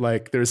to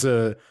it. There's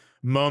a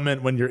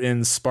moment when you're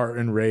in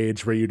Spartan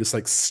Rage where you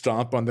just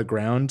stomp on the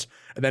ground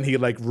and then he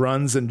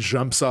runs and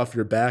jumps off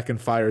your back and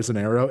fires an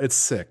arrow. It's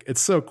sick.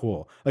 It's so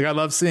cool. I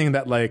love seeing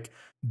that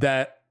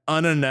that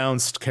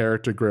unannounced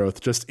character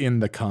growth just in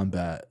the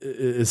combat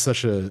is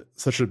such a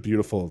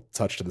beautiful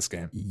touch to this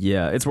game.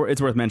 Yeah, it's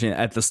worth mentioning.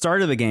 At the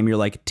start of the game,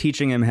 you're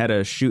teaching him how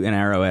to shoot an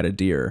arrow at a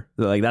deer.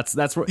 That's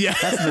that's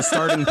the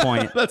starting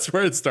point. That's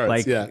where it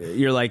starts.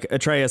 You're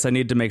Atreus, I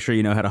need to make sure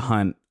you know how to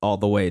hunt all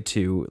the way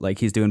to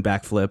he's doing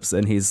backflips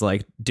and he's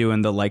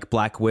doing the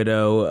Black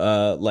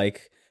Widow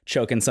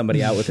choking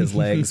somebody out with his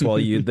legs while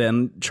you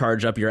then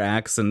charge up your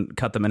axe and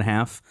cut them in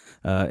half.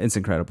 It's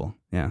incredible.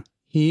 Yeah.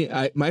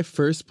 My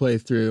first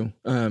playthrough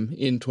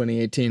in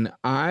 2018,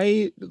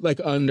 I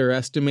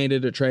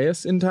underestimated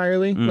Atreus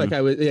entirely. I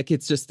was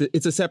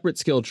it's a separate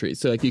skill tree,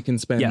 so you can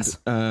spend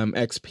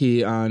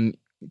XP on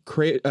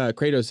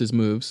Kratos's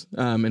moves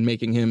and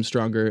making him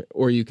stronger,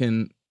 or you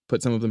can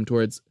put some of them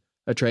towards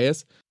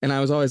Atreus. And I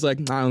was always I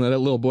don't know, that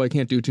little boy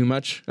can't do too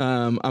much.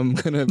 I'm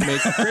gonna make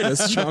Kratos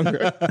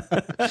stronger.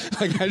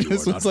 I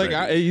just was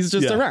he's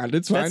just around.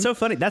 It's fine. That's so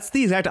funny. That's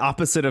the exact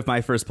opposite of my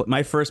first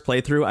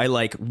playthrough.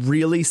 I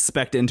really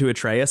spec'd into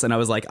Atreus, and I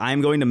was I'm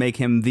going to make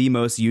him the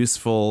most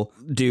useful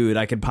dude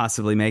I could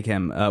possibly make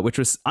him, which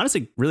was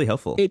honestly really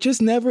helpful. It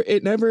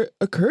never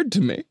occurred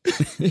to me.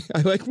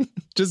 I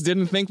just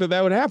didn't think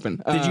that would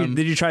happen.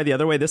 Did you try the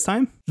other way this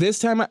time? This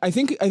time, I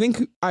think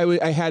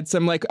I had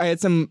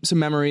some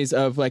memories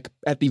of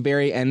at the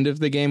very end of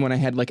the game when I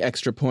had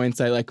extra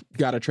points. I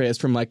got Atreus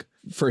from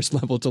first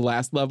level to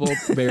last level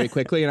very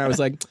quickly, and I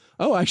was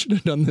oh, I should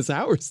have done this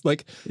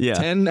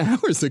 10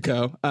 hours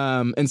ago.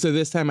 And so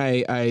this time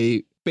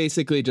I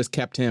basically just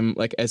kept him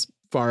as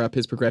far up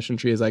his progression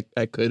tree as I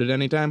could at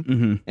any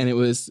time. And it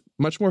was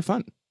much more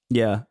fun.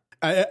 Yeah.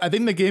 I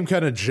think the game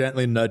kind of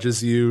gently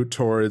nudges you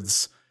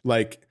towards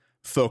like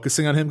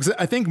focusing on him, because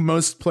I think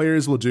most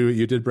players will do what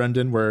you did,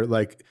 Brendan, where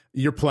like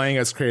you're playing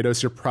as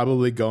Kratos, you're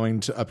probably going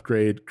to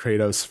upgrade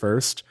Kratos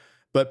first.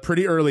 But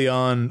pretty early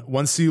on,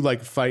 once you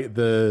like fight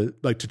the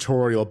like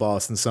tutorial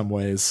boss in some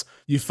ways,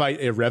 you fight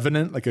a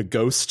revenant, like a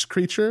ghost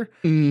creature.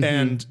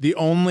 And the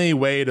only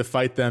way to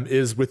fight them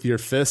is with your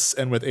fists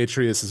and with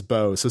Atreus's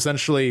bow. So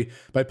essentially,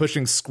 by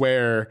pushing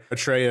square,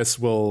 Atreus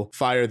will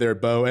fire their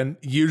bow. And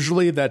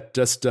usually that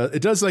just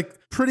does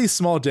like pretty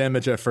small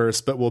damage at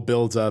first, but will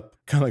build up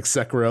kind of like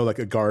Sekiro, like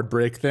a guard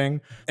break thing.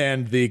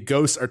 And the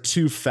ghosts are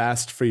too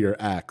fast for your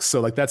axe.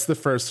 So like that's the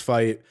first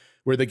fight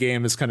where the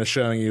game is kind of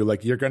showing you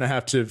like you're going to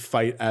have to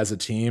fight as a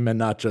team and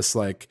not just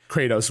like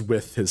Kratos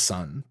with his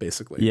son,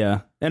 basically.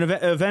 Yeah. And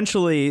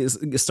eventually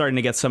starting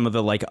to get some of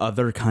the like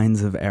other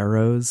kinds of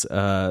arrows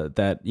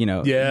that, you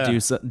know, do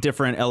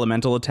different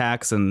elemental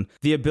attacks, and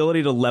the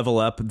ability to level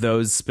up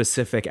those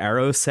specific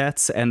arrow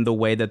sets and the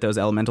way that those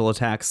elemental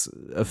attacks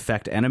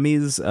affect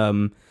enemies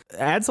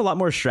adds a lot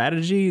more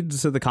strategy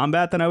to the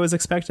combat than I was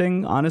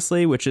expecting,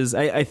 honestly, which is,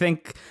 I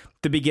think,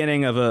 the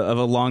beginning of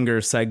a longer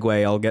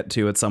segue I'll get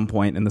to at some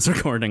point in this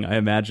recording, I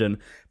imagine.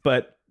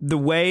 But the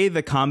way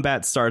the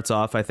combat starts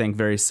off, I think,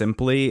 very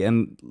simply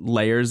and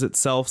layers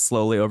itself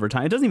slowly over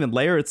time. It doesn't even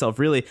layer itself,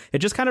 really. It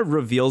just kind of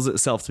reveals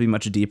itself to be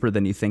much deeper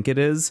than you think it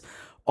is,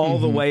 all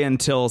the way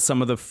until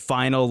some of the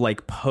final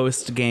like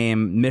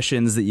post-game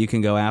missions that you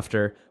can go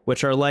after,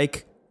 which are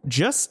like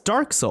just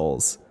Dark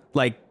Souls.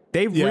 Like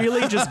they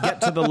really just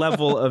get to the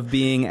level of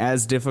being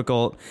as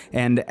difficult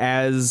and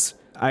as,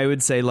 I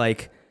would say,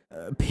 like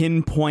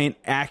pinpoint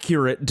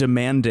accurate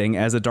demanding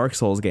as a Dark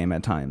Souls game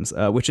at times,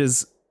 which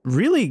is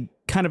really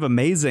kind of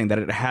amazing that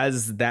it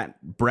has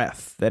that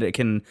breadth, that it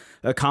can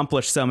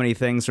accomplish so many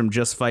things, from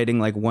just fighting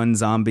like one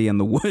zombie in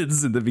the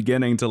woods in the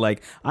beginning to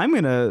like, I'm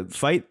gonna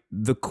fight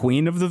the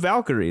Queen of the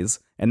Valkyries,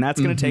 and that's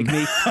gonna take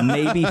me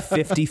maybe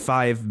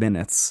 55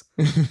 minutes.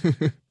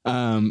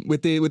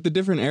 With the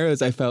different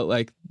arrows, I felt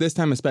like this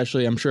time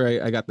especially, I'm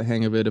sure I got the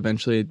hang of it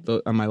eventually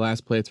on my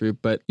last playthrough,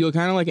 but you'll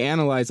kind of like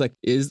analyze like,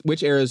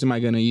 which arrows am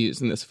I going to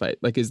use in this fight?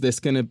 Like, is this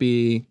going to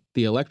be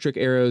the electric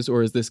arrows,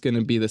 or is this going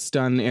to be the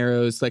stun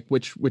arrows? Like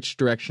which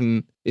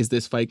direction is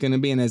this fight going to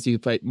be? And as you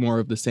fight more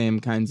of the same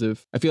kinds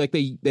of, I feel like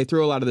they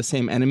throw a lot of the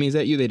same enemies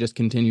at you. They just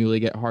continually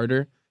get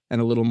harder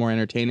and a little more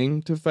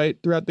entertaining to fight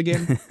throughout the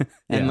game.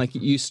 And like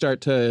you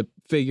start to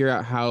figure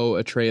out how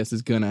Atreus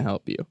is going to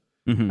help you.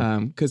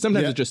 Because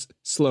sometimes it's just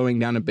slowing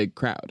down a big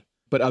crowd,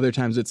 but other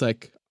times it's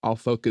like I'll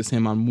focus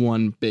him on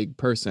one big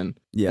person,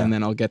 and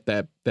then I'll get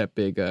that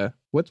big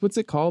what's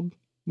it called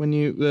when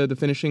you the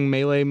finishing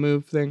melee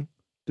move thing?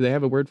 Do they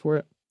have a word for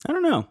it? I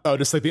don't know. Oh,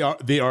 just like the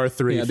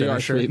R3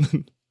 finisher. The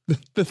R3.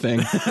 The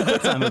thing.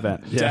 Time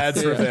event. Yeah.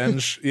 Dad's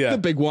Revenge. Yeah. The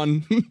big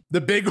one. The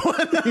big one.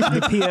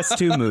 The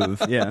PS2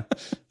 move. Yeah.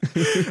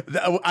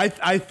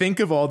 I think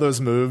of all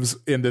those moves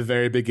in the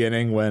very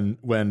beginning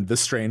when the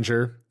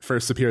stranger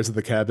first appears at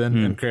the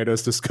cabin and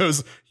Kratos just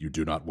goes, "You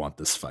do not want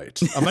this fight."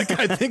 I'm like,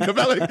 I think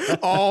about like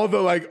all the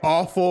like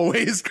awful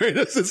ways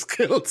Kratos has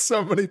killed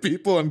so many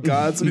people and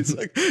gods, and he's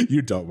like,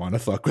 "You don't want to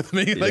fuck with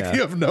me. Like you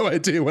have no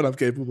idea what I'm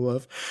capable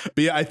of."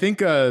 But yeah, I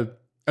think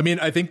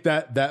I think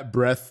that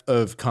breadth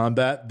of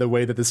combat, the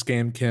way that this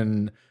game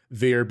can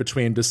veer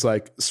between just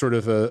like sort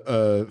of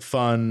a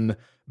fun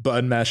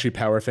button mashy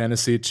power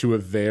fantasy to a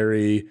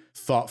very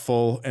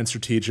thoughtful and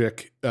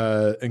strategic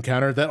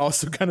encounter, that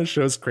also kind of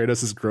shows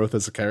Kratos' growth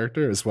as a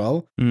character as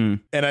well.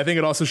 And I think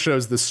it also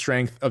shows the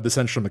strength of the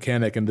central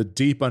mechanic and the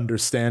deep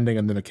understanding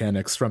of the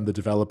mechanics from the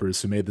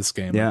developers who made this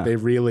game. Yeah. Like, they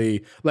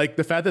really like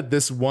the fact that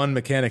this one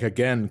mechanic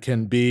again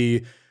can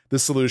be the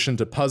solution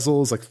to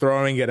puzzles, like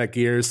throwing it at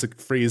gears to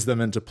freeze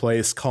them into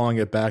place, calling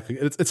it back.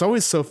 It's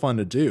always so fun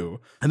to do.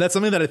 And that's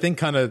something that I think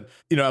kind of,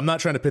 I'm not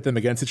trying to pit them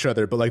against each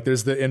other, but like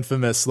there's the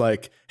infamous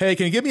like, hey,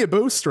 can you give me a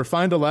boost or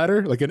find a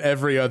ladder? Like in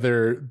every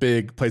other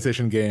big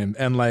PlayStation game.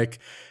 And like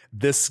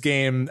this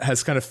game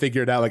has kind of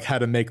figured out like how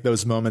to make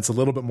those moments a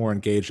little bit more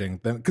engaging.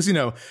 Because,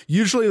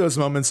 usually those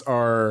moments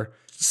are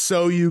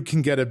so you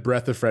can get a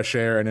breath of fresh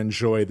air and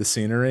enjoy the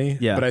scenery.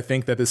 Yeah. But I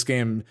think that this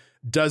game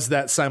does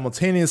that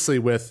simultaneously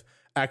with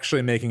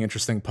actually making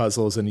interesting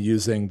puzzles and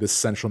using this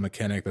central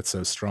mechanic that's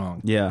so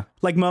strong. Yeah.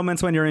 Like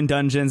moments when you're in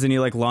dungeons and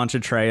you like launch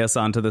Atreus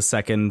onto the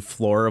second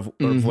floor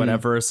of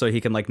whatever so he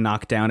can like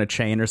knock down a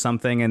chain or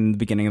something. And in the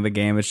beginning of the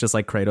game, it's just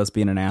like Kratos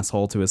being an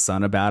asshole to his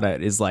son about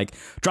it. Is like,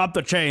 drop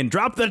the chain.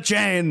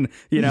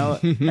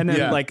 And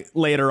then like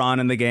later on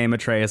in the game,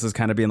 Atreus is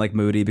kind of being like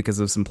moody because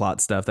of some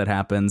plot stuff that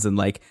happens. And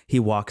like he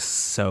walks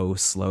so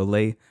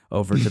slowly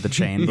over to the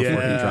chain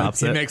before he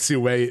drops it. He makes you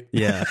wait.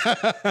 Yeah.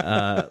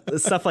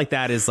 Stuff like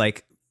that is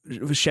like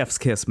chef's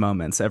kiss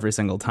moments every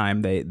single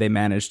time they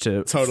manage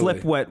to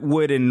flip what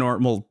would in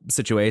normal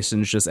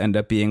situations just end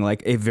up being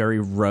like a very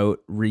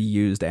rote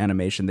reused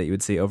animation that you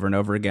would see over and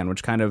over again,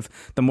 which kind of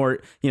the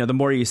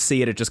more you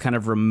see it just kind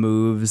of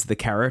removes the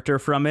character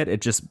from it. It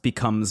just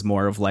becomes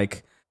more of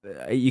like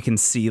you can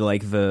see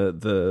like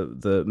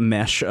the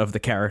mesh of the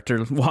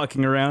character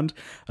walking around.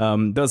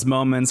 Those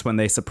moments when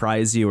they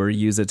surprise you or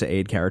use it to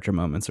aid character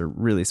moments are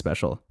really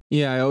special.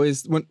 Yeah, I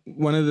always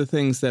one of the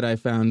things that I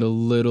found a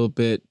little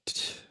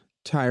bit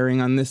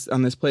tiring on this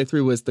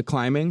playthrough was the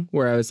climbing,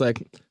 where I was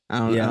like,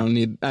 I don't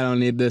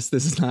need this.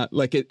 This is not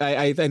like it.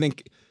 I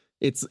think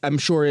I'm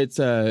sure it's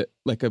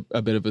like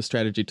a bit of a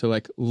strategy to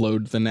like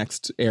load the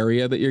next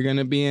area that you're going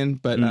to be in.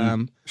 But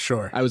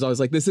sure. I was always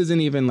like, this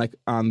isn't even like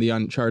on the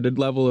Uncharted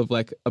level of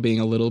like being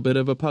a little bit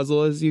of a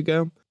puzzle as you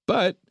go.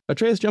 But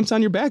Atreus jumps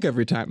on your back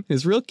every time.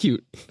 It's real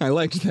cute. I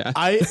liked that.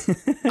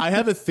 I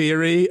have a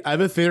theory. I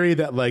have a theory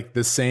that like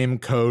the same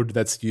code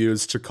that's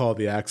used to call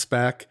the axe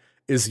back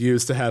is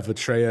used to have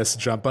Atreus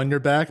jump on your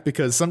back,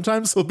 because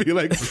sometimes he'll be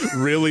like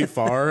really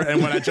far,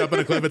 and when I jump on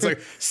a cliff, it's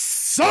like,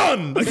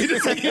 son! Like he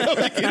just like,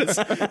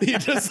 he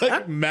just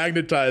like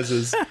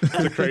magnetizes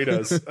to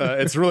Kratos.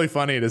 It's really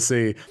funny to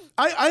see.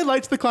 I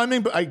liked the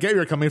climbing, but I get where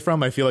you're coming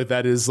from. I feel like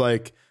that is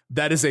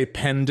a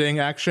pending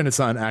action. It's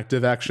not an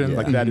active action. Yeah.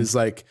 Like that is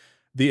like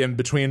the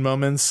in-between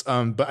moments.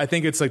 But I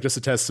think it's like just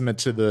a testament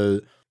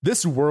to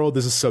this world.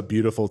 This is so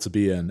beautiful to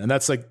be in. And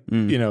that's like,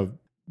 you know,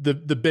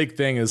 the big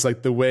thing is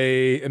like the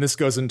way, and this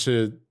goes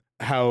into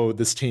how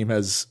this team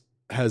has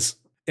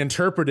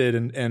interpreted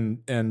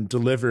and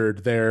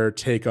delivered their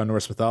take on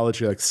Norse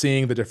mythology, like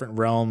seeing the different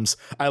realms.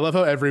 I love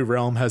how every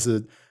realm has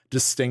a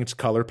distinct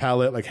color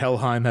palette. Like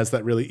Helheim has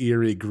that really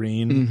eerie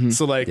green. Mm-hmm.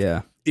 So like,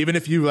 even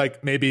if you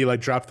like maybe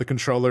like drop the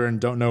controller and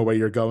don't know where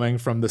you're going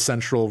from the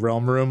central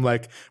realm room,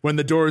 like when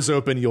the doors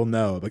open, you'll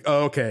know like,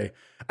 oh, okay,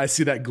 I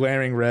see that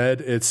glaring red.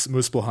 It's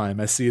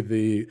Muspelheim. I see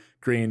the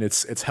green.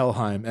 It's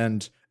Helheim.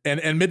 And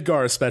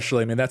Midgar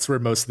especially, I mean, that's where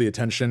most of the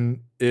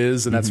attention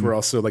is, and that's where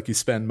also like you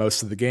spend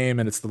most of the game,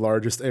 and it's the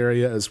largest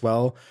area as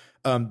well.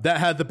 That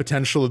had the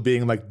potential of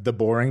being like the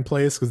boring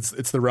place because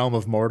it's the realm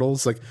of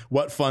mortals. Like,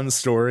 what fun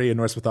story in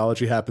Norse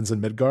mythology happens in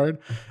Midgard?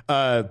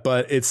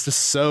 But it's just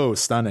so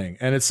stunning,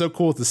 and it's so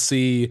cool to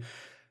see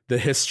the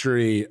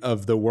history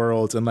of the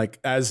world, and like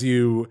as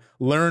you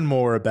learn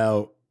more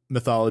about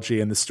mythology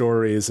and the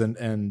stories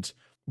and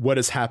what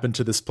has happened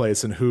to this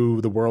place and who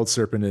the world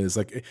serpent is,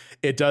 like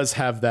it does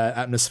have that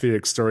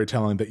atmospheric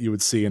storytelling that you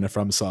would see in a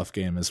FromSoft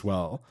game as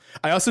well.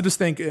 I also just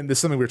think, and this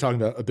is something we were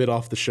talking about a bit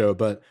off the show,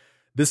 but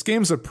this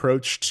game's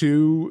approach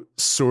to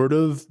sort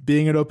of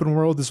being an open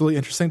world is really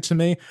interesting to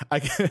me.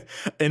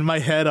 In my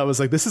head, I was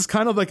like, this is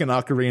kind of like an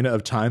Ocarina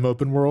of Time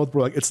open world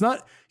where like it's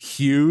not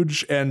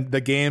huge and the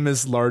game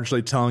is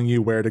largely telling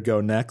you where to go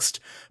next,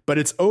 but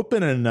it's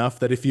open enough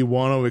that if you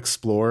want to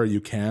explore,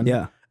 you can.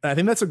 Yeah. And I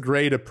think that's a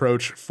great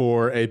approach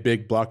for a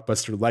big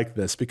blockbuster like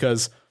this,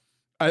 because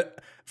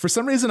for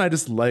some reason I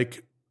just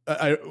like one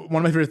of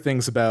my favorite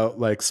things about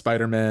like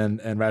Spider-Man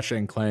and Ratchet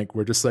and Clank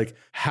were just like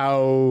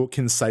how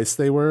concise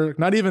they were.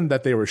 Not even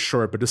that they were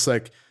short, but just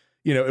like,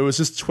 you know, it was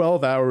just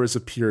 12 hours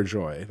of pure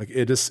joy. Like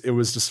it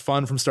was just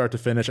fun from start to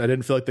finish. I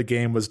didn't feel like the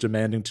game was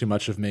demanding too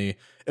much of me.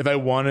 If I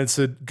wanted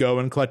to go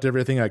and collect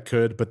everything, I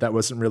could, but that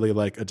wasn't really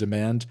like a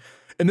demand.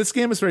 And this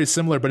game is very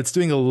similar, but it's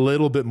doing a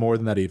little bit more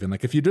than that even.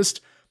 Like if you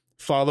just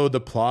follow the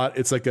plot,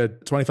 it's like a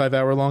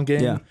 25-hour long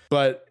game. Yeah.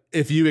 But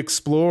if you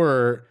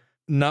explore,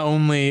 not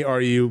only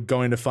are you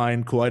going to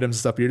find cool items and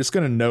stuff, but you're just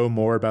going to know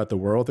more about the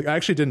world. Like I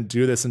actually didn't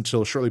do this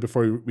until shortly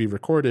before we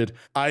recorded.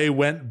 I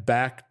went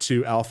back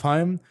to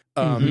Alfheim.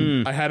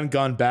 I hadn't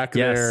gone back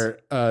there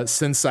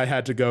since I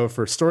had to go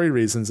for story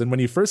reasons. And when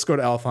you first go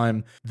to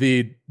Alfheim,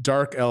 the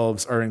dark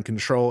elves are in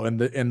control, and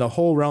the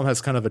whole realm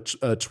has kind of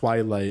a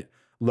Twilight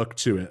look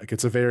to it. Like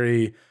it's a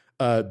very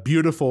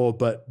beautiful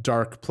but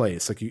dark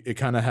place. Like it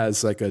kind of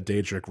has like a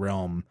Daedric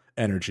realm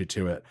energy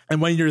to it.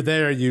 And when you're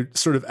there, you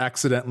sort of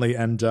accidentally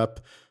end up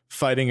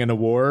fighting in a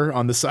war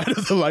on the side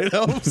of the Light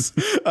Elves.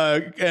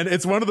 And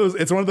it's one of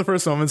the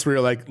first moments where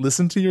you're like,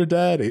 listen to your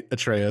dad,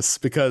 Atreus,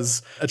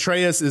 because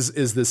Atreus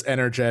is this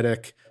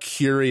energetic,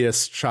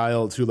 curious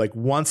child who like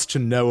wants to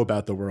know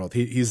about the world.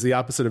 He's the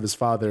opposite of his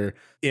father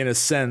in a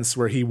sense,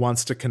 where he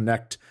wants to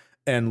connect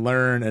and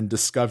learn and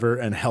discover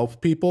and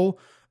help people.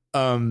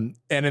 And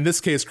in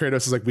this case,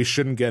 Kratos is like, we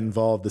shouldn't get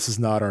involved. This is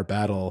not our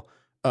battle.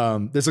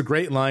 There's a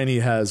great line he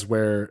has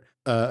where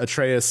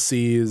Atreus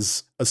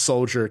sees a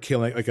soldier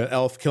killing, like an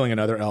elf killing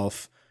another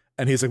elf,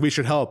 and he's like, we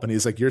should help. And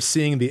he's like, you're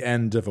seeing the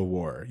end of a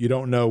war. You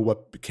don't know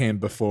what came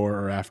before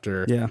or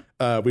after.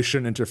 Yeah. We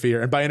shouldn't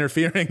interfere. And by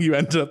interfering, you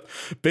end up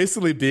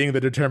basically being the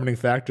determining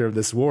factor of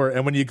this war.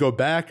 And when you go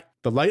back,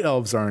 the Light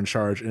Elves are in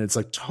charge, and it's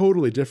like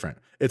totally different.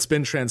 It's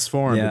been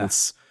transformed. Yeah. And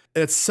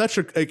it's such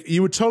a, like,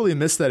 you would totally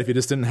miss that if you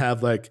just didn't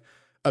have like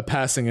a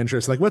passing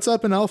interest, like what's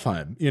up in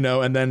Alfheim, you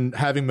know, and then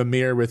having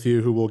Mimir with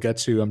you, who we'll get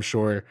to, I'm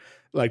sure,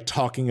 like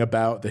talking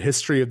about the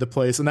history of the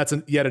place. And that's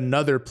yet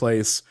another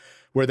place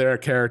where there are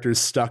characters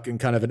stuck in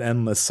kind of an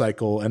endless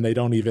cycle, and they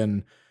don't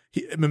even,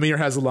 Mimir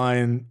has a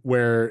line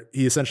where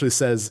he essentially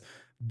says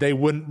they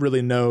wouldn't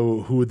really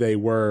know who they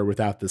were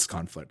without this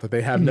conflict. Like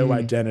they have no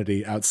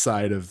identity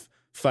outside of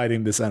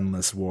fighting this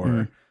endless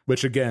war.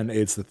 which again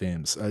aids the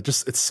themes.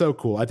 Just it's so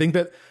cool. I think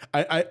that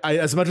I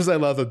as much as I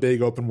love a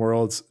big open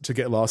world to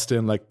get lost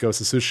in, like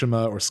Ghost of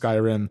Tsushima or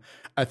Skyrim,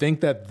 I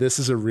think that this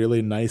is a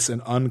really nice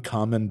and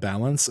uncommon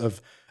balance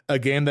of a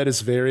game that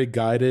is very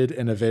guided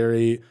in a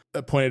very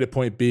point A to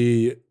point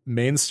B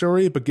main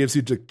story, but gives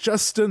you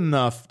just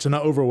enough to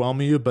not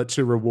overwhelm you, but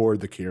to reward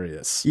the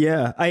curious.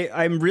 Yeah,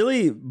 I'm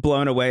really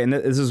blown away. And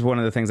this is one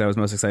of the things I was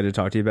most excited to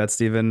talk to you about,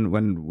 Stephen,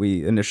 when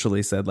we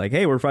initially said like,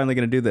 hey, we're finally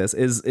going to do this,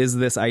 is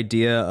this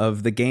idea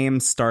of the game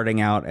starting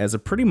out as a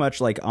pretty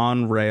much like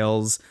on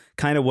rails,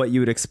 kind of what you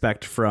would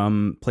expect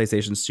from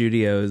PlayStation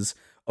Studios,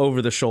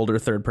 over the shoulder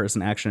third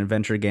person action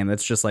adventure game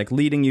that's just like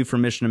leading you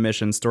from mission to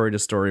mission, story to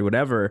story,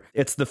 whatever.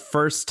 It's the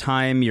first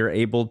time you're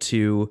able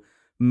to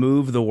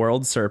move the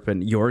world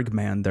serpent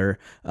Jorgmander,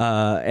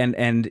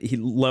 and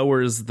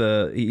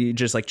he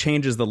just like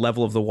changes the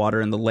level of the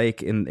water in the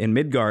lake in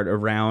Midgard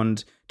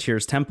around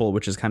Tyr's temple,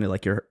 which is kind of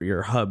like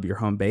your hub, your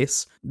home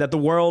base, that the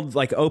world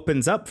like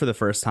opens up for the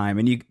first time.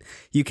 And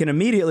you can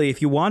immediately,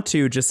 if you want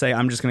to, just say,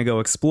 I'm just going to go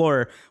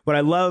explore. What I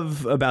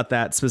love about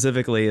that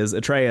specifically is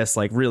Atreus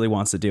like really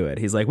wants to do it.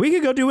 He's like, we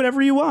could go do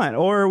whatever you want,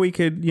 or we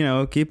could,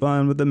 keep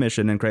on with the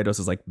mission. And Kratos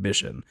is like,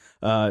 mission.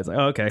 It's like,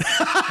 oh, okay.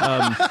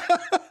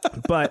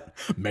 But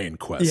main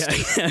quest.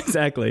 Yeah,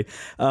 exactly.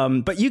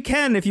 But you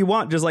can, if you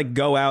want, just like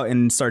go out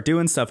and start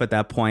doing stuff at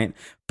that point.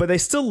 But they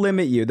still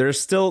limit you. There's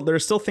still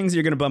things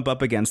you're going to bump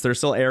up against. There's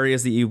still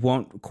areas that you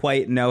won't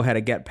quite know how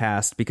to get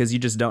past because you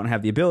just don't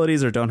have the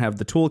abilities or don't have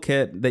the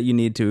toolkit that you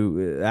need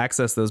to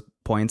access those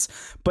points.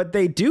 But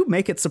they do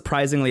make it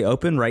surprisingly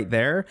open right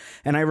there.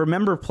 And I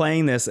remember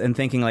playing this and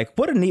thinking like,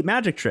 what a neat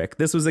magic trick.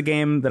 This was a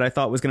game that I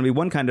thought was going to be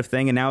one kind of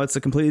thing, and now it's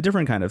a completely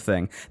different kind of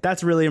thing.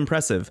 That's really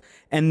impressive.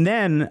 And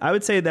then I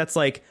would say that's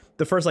like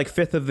the first like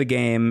fifth of the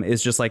game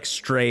is just like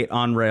straight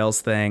on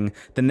rails thing.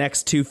 The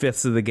next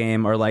 2/5 of the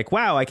game are like,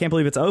 wow, I can't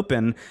believe it's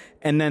open.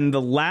 And then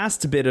the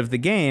last bit of the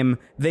game,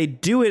 they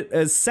do it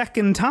a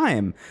second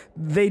time.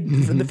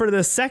 For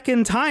the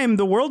second time,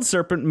 the world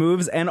serpent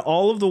moves and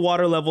all of the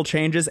water level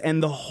changes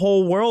and the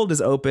whole world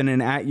is open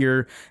and at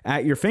your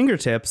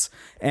fingertips.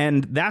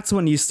 And that's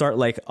when you start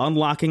like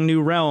unlocking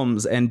new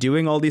realms and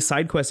doing all these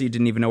side quests you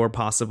didn't even know were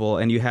possible.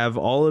 And you have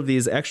all of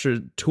these extra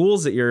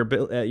tools in your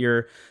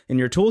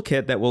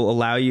toolkit that will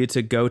allow you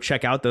to go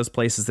check out those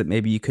places that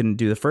maybe you couldn't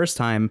do the first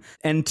time.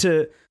 And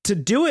to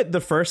do it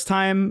the first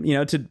time,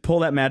 to pull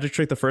that magic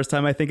trick the first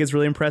time, I think is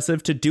really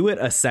impressive. To do it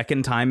a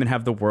second time and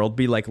have the world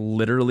be like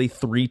literally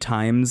 3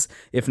 times,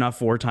 if not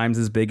 4 times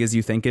as big as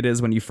you think it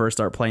is when you first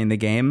start playing the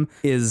game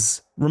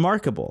is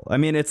remarkable. I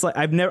mean, it's like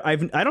I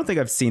don't think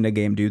I've seen a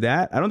game do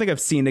that. I don't think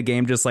I've seen a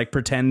game just like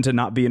pretend to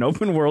not be an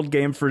open world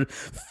game for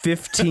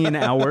 15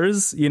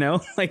 hours,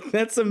 like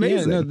that's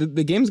amazing. Yeah, no,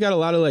 the game's got a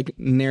lot of like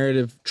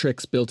narrative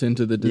tricks built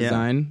into the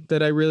design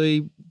that I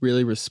really,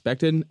 really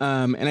respected.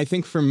 And I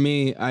think for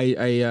me,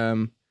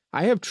 I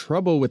have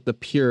trouble with the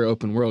pure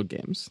open world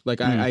games.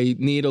 Like I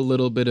need a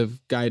little bit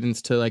of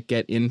guidance to like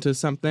get into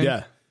something.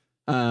 Yeah.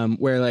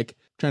 Where like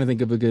trying to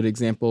think of a good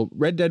example,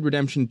 Red Dead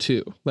Redemption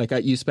 2. Like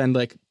you spend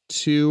like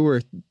 2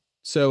 or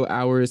so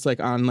hours like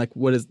on like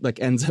what is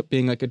like ends up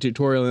being like a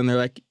tutorial, and they're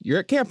like, you're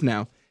at camp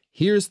now.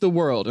 Here's the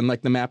world, and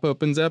like the map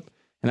opens up,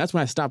 and that's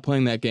when I stopped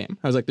playing that game.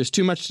 I was like, there's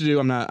too much to do.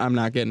 I'm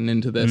not getting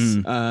into this.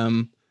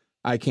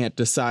 I can't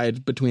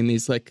decide between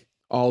these like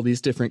all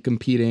these different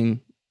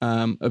competing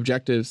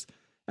objectives.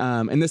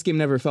 And this game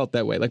never felt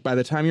that way. Like by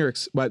the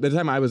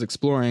time I was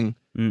exploring,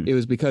 it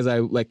was because I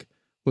like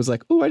was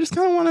like, oh, I just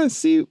kind of want to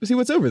see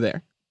what's over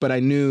there. But I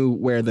knew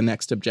where the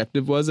next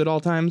objective was at all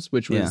times,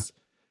 which was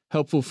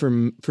helpful for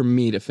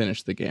me to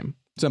finish the game.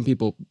 Some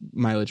people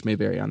mileage may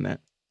vary on that.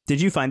 Did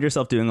you find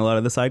yourself doing a lot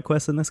of the side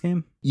quests in this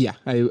game? Yeah,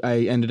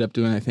 I ended up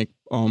doing, I think,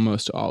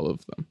 almost all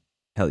of them.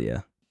 Hell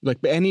yeah. Like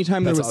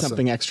anytime there was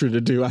something extra to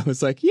do, I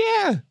was like,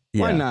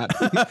 why not?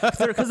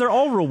 Because they're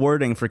all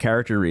rewarding for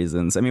character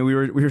reasons. I mean, we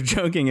were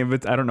joking,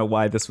 but I don't know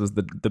why this was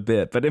the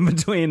bit, but in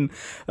between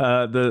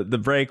the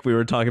break, we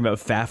were talking about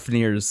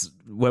Fafnir's,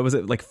 what was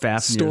it, like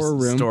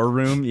Fafnir's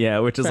storeroom? Yeah,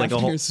 which is like a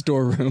whole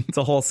storeroom. It's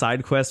a whole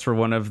side quest for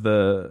one of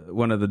the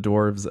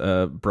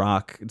dwarves.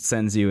 Brock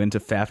sends you into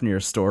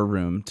Fafnir's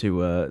storeroom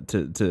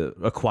to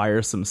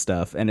acquire some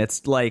stuff, and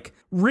it's like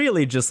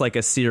really just like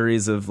a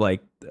series of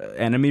like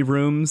enemy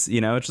rooms.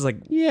 It's just like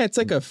it's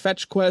like a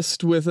fetch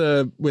quest with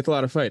a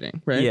lot of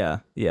fighting, right?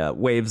 Yeah,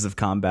 waves of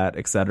combat,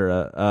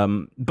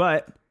 etc.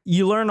 But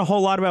you learn a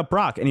whole lot about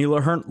Brock, and you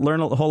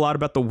learn a whole lot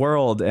about the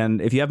world.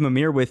 And if you have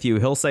Mimir with you,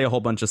 he'll say a whole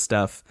bunch of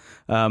stuff.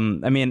 I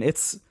mean,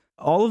 it's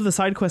all of the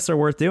side quests are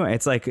worth doing.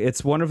 It's like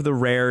it's one of the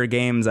rare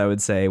games, I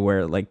would say,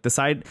 where like the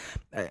side.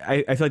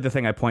 I feel like the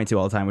thing I point to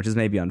all the time, which is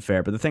maybe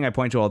unfair, but the thing I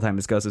point to all the time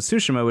is Ghost of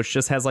Tsushima, which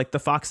just has like the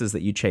foxes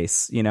that you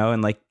chase,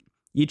 and like.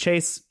 You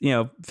chase,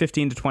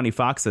 15 to 20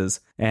 foxes,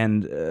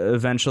 and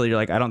eventually you're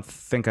like, I don't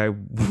think I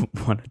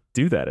want to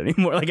do that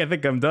anymore. Like, I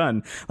think I'm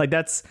done. Like,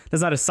 that's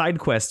not a side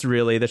quest,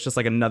 really. That's just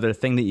like another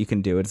thing that you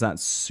can do. It's not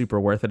super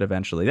worth it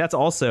eventually. That's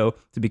also,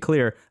 to be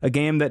clear, a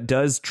game that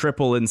does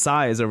triple in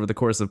size over the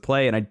course of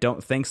play, and I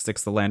don't think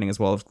sticks the landing as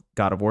well as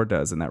God of War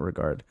does in that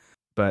regard.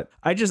 But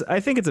I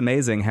think it's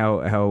amazing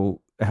how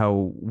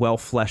well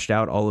fleshed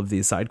out all of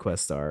these side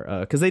quests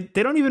are, because they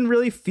don't even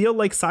really feel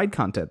like side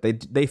content.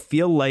 They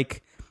feel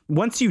like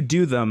once you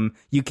do them,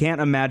 you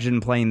can't imagine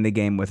playing the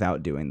game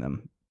without doing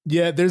them.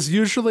 Yeah, there's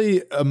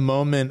usually a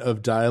moment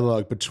of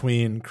dialogue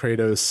between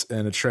Kratos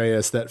and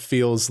Atreus that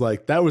feels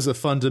like that was a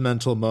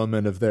fundamental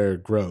moment of their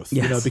growth.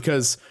 Yes. You know,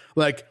 because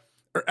like,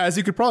 as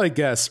you could probably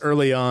guess,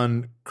 early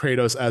on,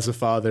 Kratos as a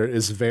father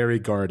is very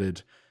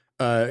guarded.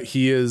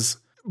 He is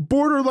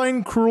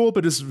borderline cruel,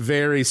 but is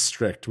very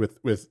strict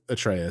with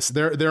Atreus.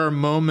 There are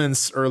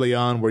moments early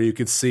on where you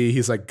could see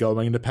he's like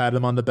going to pat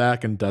him on the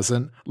back and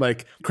doesn't.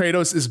 Like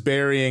Kratos is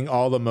burying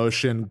all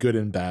emotion, good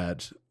and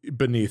bad,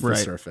 beneath the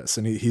surface,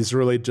 and he's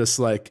really just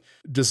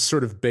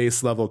sort of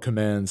base level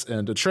commands.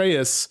 And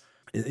Atreus,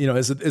 you know,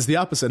 is the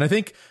opposite. And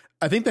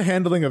I think the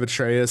handling of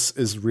Atreus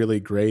is really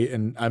great,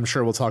 and I'm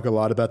sure we'll talk a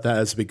lot about that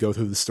as we go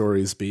through the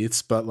story's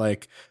beats. But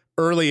like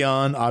early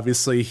on,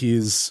 obviously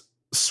he's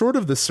sort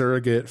of the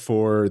surrogate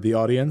for the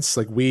audience.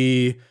 Like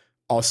we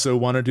also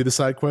want to do the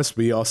side quest.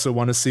 We also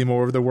want to see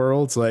more of the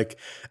world. Like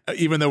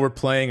even though we're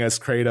playing as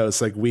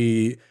Kratos, like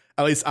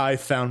at least I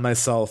found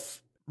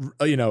myself,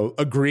 you know,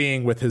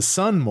 agreeing with his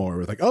son more.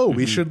 With like, oh,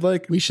 we should I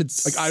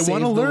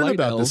want to learn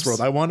about this world.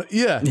 I want to,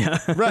 yeah.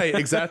 Right,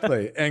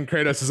 exactly. And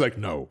Kratos is like,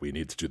 no, we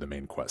need to do the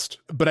main quest.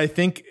 But I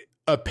think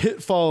a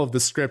pitfall of the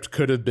script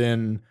could have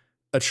been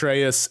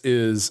Atreus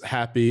is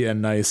happy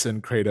and nice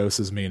and Kratos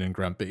is mean and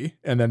grumpy,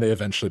 and then they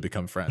eventually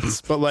become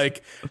friends. But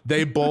like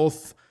they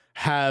both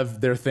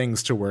have their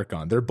things to work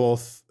on.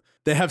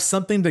 They have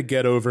something to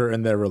get over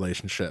in their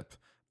relationship.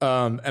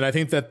 And I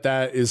think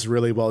that is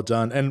really well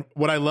done. And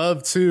what I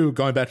love too,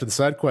 going back to the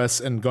side quests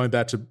and going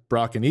back to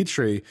Brock and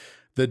Eitri,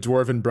 the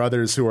dwarven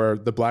brothers who are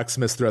the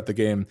blacksmiths throughout the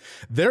game,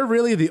 they're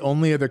really the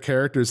only other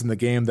characters in the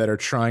game that are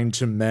trying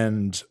to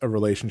mend a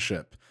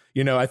relationship.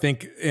 You know, I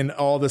think in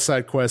all the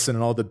side quests and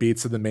in all the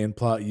beats of the main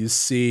plot, you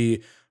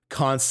see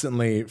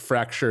constantly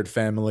fractured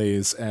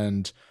families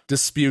and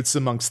disputes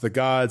amongst the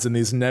gods and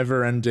these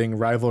never-ending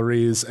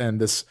rivalries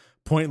and this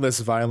pointless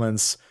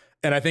violence.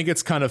 And I think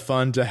it's kind of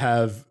fun to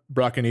have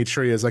Brock and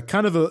Eitri as like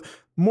kind of a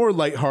more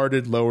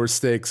lighthearted, lower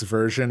stakes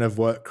version of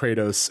what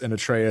Kratos and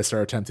Atreus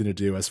are attempting to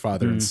do as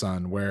father and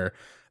son, where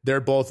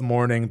they're both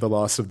mourning the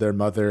loss of their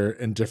mother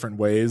in different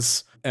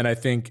ways. And I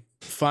think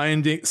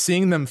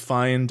seeing them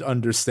find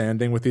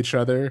understanding with each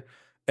other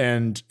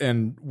and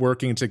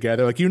working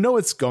together, like, you know,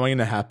 it's going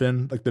to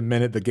happen. Like the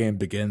minute the game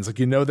begins, like,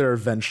 you know, they're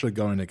eventually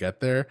going to get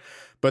there,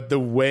 but the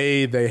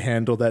way they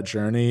handle that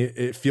journey,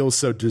 it feels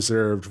so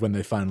deserved when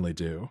they finally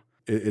do.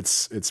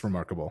 It's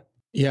remarkable.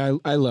 Yeah,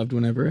 I loved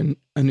whenever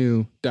a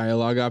new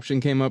dialogue option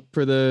came up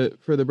for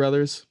the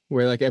brothers,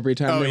 where like every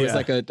time there was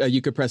like a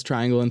you could press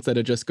triangle instead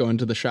of just going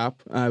to the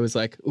shop. I was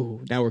like,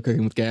 ooh, now we're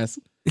cooking with gas.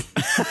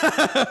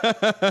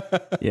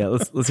 Yeah,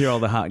 let's hear all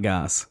the hot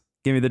goss.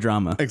 Give me the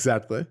drama.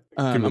 Exactly.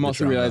 I'm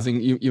also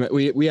realizing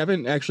we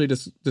haven't actually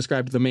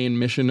described the main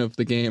mission of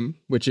the game,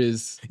 which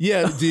is...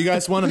 Yeah, do you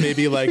guys want to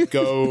maybe like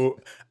go...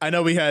 I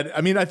know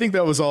I think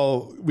that was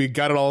all... We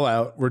got it all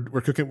out. We're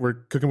cooking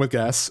with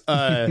gas.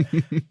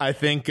 I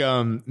think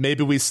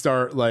maybe we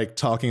start like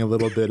talking a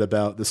little bit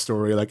about the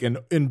story, like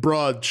in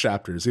broad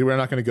chapters. We're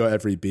not going to go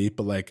every beat,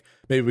 but like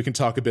maybe we can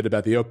talk a bit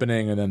about the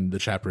opening and then the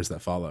chapters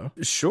that follow.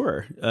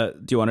 Sure.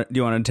 Do you want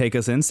to take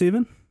us in,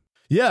 Steven?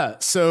 Yeah,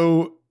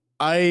 so...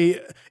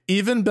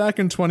 even back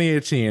in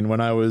 2018, when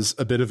I was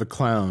a bit of a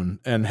clown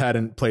and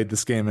hadn't played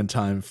this game in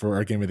time for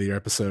our Game of the Year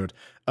episode,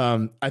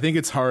 I think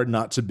it's hard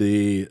not to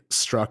be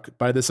struck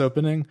by this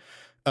opening.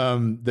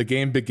 The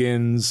game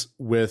begins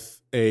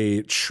with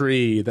a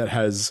tree that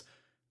has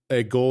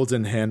a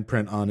golden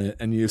handprint on it,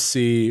 and you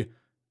see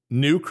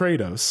new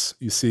Kratos.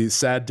 You see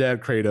sad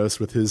dad Kratos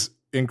with his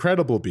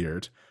incredible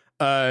beard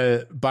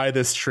by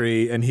this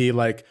tree, and he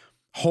like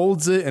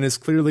holds it and is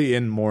clearly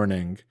in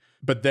mourning,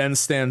 but then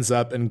stands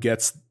up and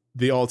gets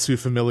the all too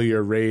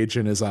familiar rage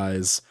in his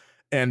eyes.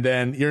 And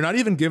then you're not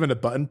even given a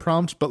button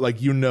prompt, but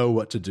like, you know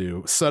what to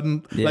do.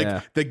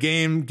 Like the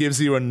game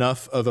gives you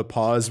enough of a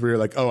pause where you're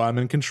like, oh, I'm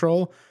in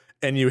control.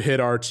 And you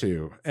hit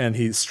R2 and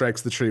he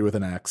strikes the tree with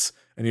an axe,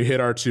 and you hit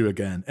R2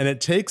 again. And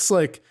it takes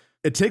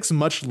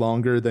much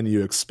longer than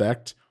you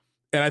expect.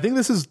 And I think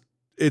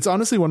it's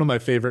honestly one of my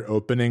favorite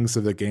openings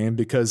of the game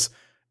because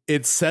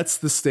it sets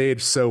the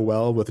stage so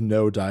well with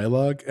no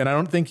dialogue. And I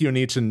don't think you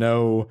need to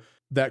know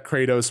that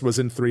Kratos was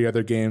in 3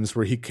 other games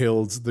where he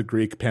killed the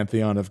Greek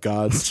pantheon of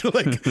gods to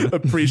like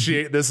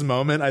appreciate this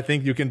moment. I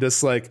think you can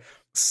just like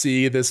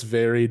see this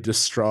very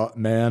distraught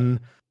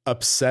man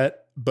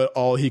upset, but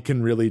all he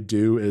can really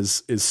do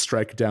is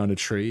strike down a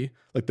tree.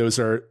 Like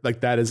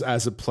that is,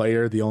 as a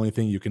player, the only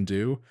thing you can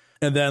do.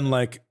 And then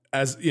like,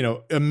 as you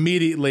know,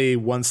 immediately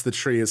once the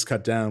tree is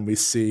cut down, we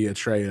see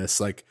Atreus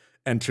like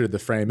enter the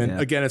frame. And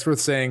again, it's worth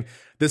saying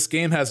this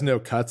game has no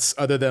cuts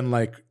other than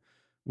like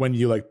when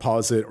you like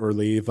pause it or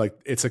leave. Like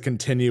it's a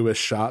continuous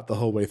shot the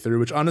whole way through,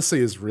 which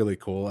honestly is really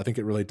cool. I think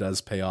it really does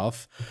pay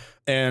off.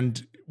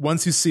 And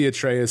once you see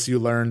Atreus, you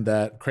learn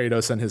that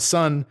Kratos and his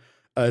son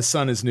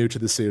is new to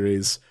the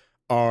series,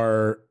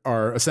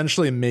 are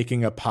essentially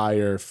making a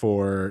pyre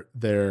for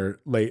their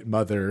late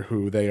mother,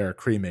 who they are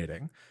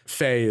cremating.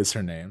 Faye is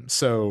her name.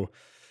 So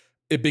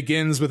it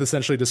begins with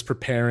essentially just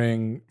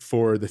preparing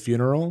for the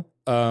funeral.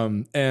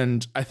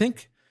 And I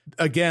think,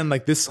 again,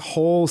 like this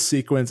whole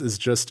sequence is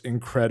just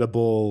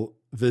incredible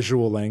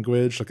visual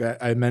language.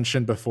 Like I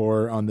mentioned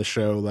before on the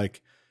show,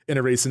 like in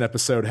a recent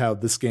episode, how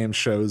this game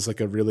shows like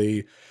a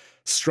really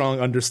strong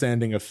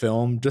understanding of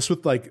film, just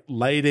with like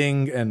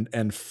lighting and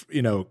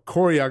you know,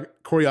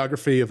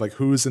 choreography of like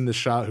who's in the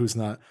shot, who's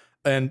not,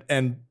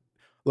 and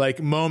like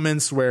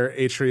moments where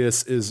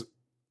Atreus is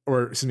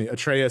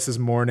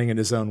mourning in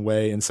his own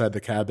way inside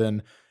the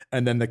cabin,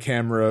 and then the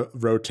camera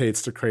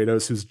rotates to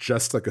Kratos, who's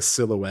just like a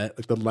silhouette,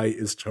 like the light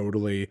is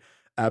totally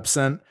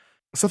absent.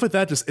 Stuff like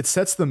that, just it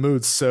sets the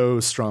mood so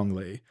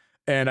strongly.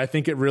 And I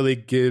think it really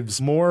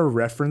gives more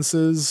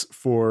references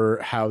for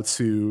how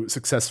to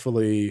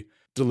successfully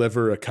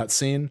deliver a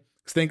cutscene.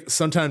 I think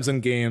sometimes in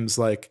games,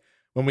 like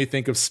when we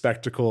think of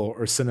spectacle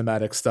or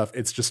cinematic stuff,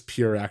 it's just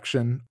pure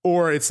action,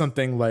 or it's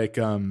something like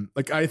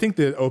I think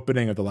the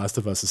opening of The Last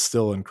of Us is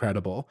still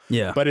incredible.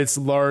 Yeah, but it's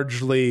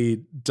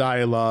largely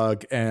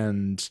dialogue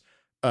and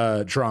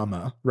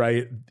drama,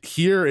 right?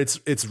 Here,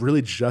 it's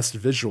really just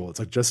visual. It's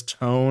like just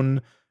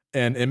tone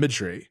and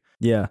imagery.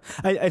 Yeah,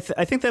 I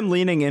think them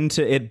leaning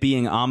into it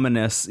being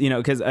ominous, you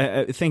know, because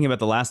thinking about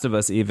The Last of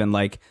Us, even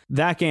like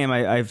that game,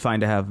 I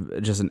find to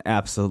have just an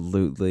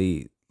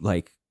absolutely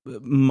like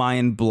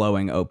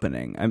mind-blowing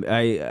opening.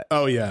 I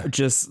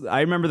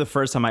remember the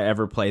first time I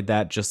ever played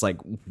that, just like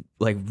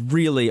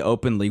really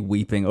openly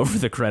weeping over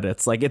the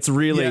credits. Like it's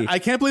really, I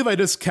can't believe I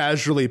just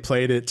casually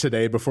played it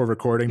today before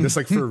recording, just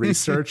like for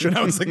research, and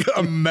I was like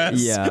a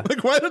mess. Yeah,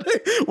 like why did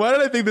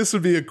I think this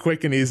would be a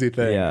quick and easy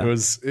thing? Yeah.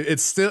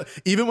 It's still,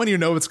 even when you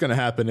know what's going to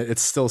happen,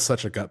 it's still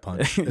such a gut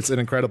punch. It's an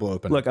incredible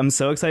opening. Look, I'm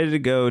so excited to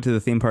go to the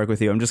theme park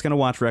with you. I'm just going to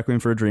watch Requiem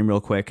for a Dream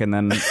real quick, and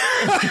then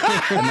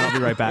I'll be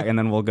right back, and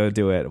then we'll go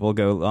do it. We'll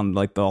go on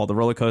like all the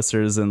roller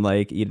coasters and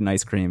like eat an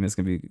ice cream. It's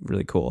gonna be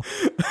really cool.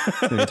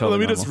 Let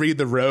me just read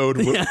the road.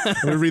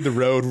 Let me read the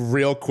road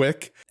real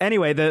quick.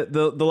 Anyway,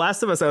 the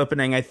Last of Us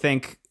opening, I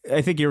think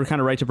you were kind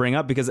of right to bring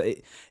up, because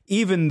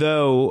even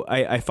though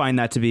I find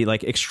that to be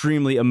like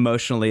extremely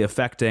emotionally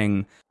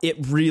affecting, it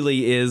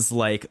really is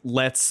like,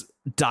 let's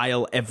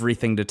dial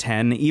everything to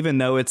 10, even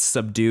though it's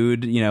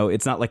subdued. You know,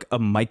 it's not like a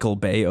Michael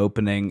Bay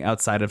opening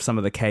outside of some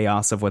of the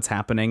chaos of what's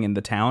happening in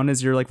the town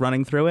as you're like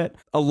running through it.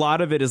 A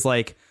lot of it is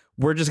like,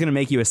 we're just going to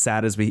make you as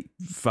sad as we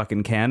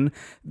fucking can.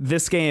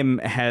 This game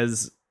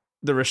has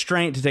the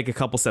restraint to take a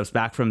couple steps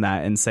back from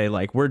that and say,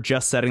 like, we're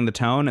just setting the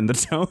tone, and the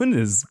tone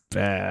is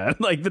bad.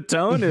 Like, the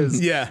tone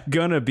is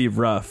gonna be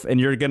rough, and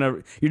you're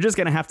just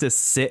gonna have to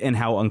sit in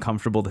how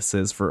uncomfortable this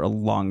is for a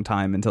long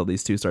time until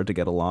these two start to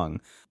get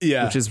along.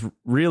 Yeah, which is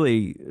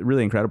really,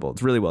 really incredible.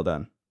 It's really well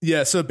done.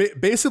 Yeah, so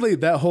basically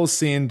that whole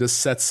scene just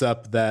sets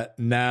up that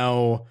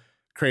now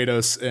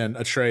Kratos and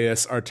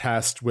Atreus are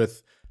tasked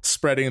with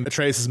spreading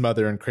Atreus'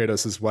 mother and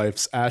Kratos'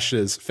 wife's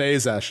ashes,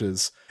 Faye's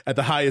ashes, at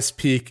the highest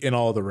peak in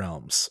all the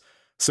realms.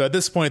 So at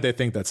this point, they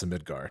think that's a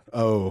Midgard.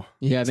 Oh,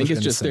 yeah, I think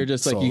it's just, they're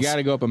just like, you got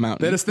to go up a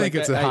mountain. They just think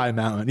it's a high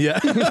mountain. Yeah.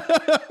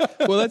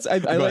 Well, I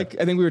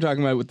think we were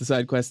talking about with the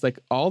side quest, like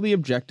all the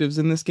objectives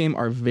in this game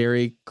are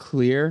very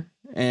clear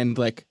and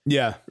like,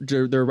 yeah,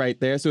 they're right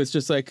there. So it's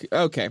just like,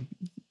 okay,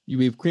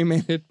 we've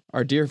cremated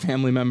our dear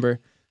family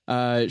member.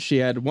 She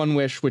had one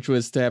wish, which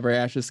was to have her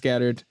ashes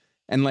scattered.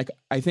 And like,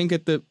 I think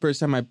at the first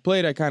time I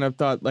played, I kind of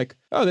thought like,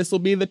 oh, this will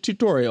be the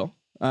tutorial.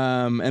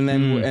 And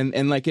then,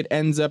 and like, it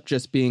ends up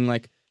just being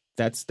like,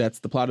 that's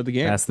the plot of the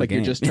game. That's the game.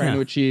 You're just trying to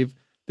achieve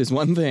this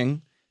one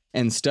thing,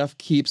 and stuff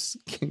keeps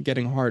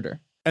getting harder.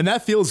 And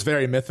that feels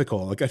very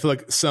mythical. Like, I feel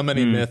like so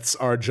many myths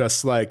are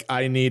just like,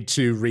 I need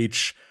to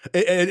reach.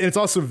 It's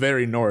also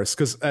very Norse,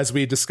 because as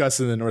we discussed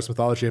in the Norse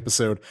mythology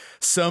episode,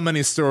 so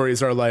many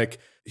stories are like,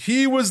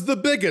 he was the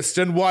biggest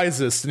and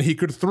wisest, and he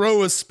could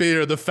throw a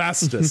spear the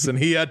fastest, and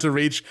he had to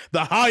reach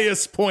the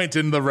highest point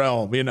in the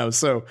realm, you know?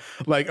 So,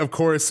 like, of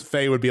course,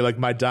 Faye would be like,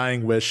 my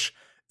dying wish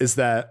is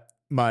that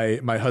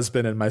my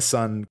husband and my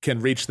son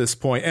can reach this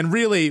point. And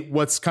really,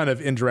 what's kind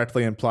of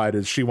indirectly implied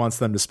is she wants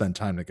them to spend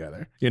time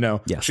together, you know?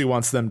 Yes. She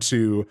wants them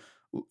to,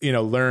 you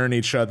know, learn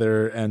each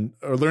other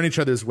or learn each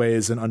other's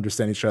ways and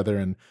understand each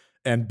other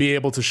and be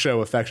able to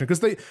show affection.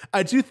 Because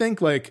I do think,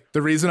 like,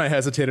 the reason I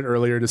hesitated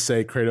earlier to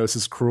say Kratos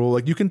is cruel,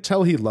 like, you can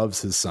tell he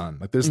loves his son.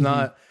 Like, there's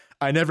not,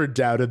 I never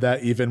doubted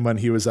that, even when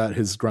he was at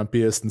his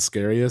grumpiest and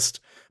scariest.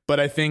 But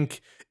I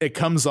think it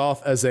comes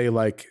off as a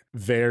like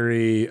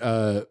very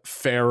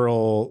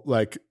feral,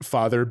 like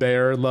father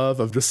bear love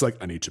of just like,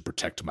 I need to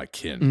protect my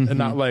kin, and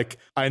not like,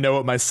 I know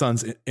what my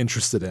son's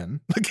interested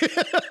in.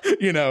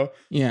 You know?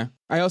 Yeah.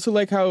 I also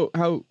like how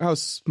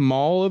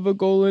small of a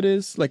goal it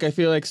is. Like, I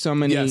feel like so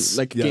many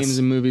games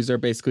and movies are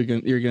basically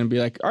you're going to be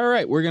like, all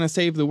right, we're going to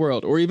save the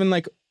world. Or even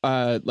like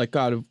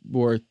God of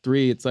War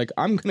 3, it's like,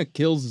 I'm going to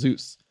kill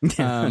Zeus. Like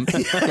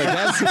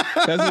that's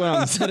what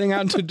I'm setting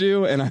out to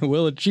do, and I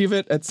will achieve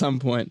it at some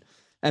point.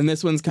 And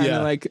this one's kind of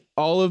Yeah. like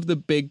all of the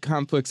big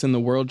conflicts and the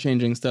world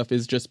changing stuff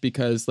is just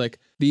because like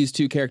these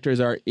two characters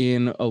are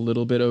in a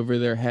little bit over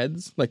their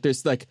heads. Like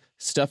there's like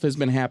stuff has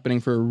been happening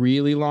for a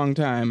really long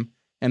time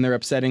and they're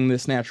upsetting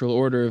this natural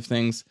order of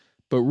things.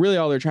 But really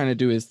all they're trying to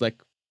do is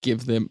like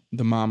give the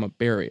mom a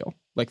burial.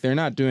 Like they're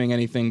not doing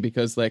anything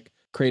because like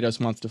Kratos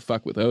wants to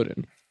fuck with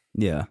Odin.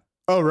 Yeah.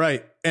 Oh,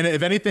 right. And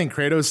if anything,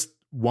 Kratos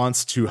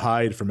wants to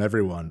hide from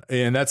everyone.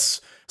 And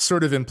that's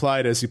sort of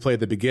implied as you play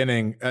at the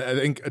beginning. I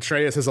think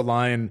Atreus has a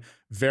line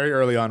very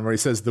early on where he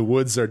says the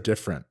woods are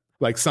different.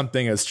 Like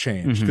something has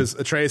changed because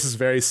Atreus is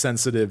very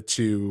sensitive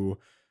to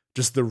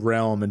just the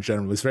realm in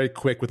general. He's very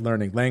quick with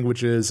learning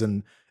languages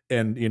and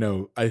you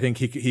know, I think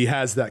he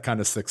has that kind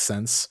of sixth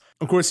sense.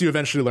 Of course, you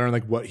eventually learn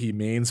like what he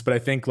means, but I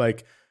think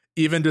like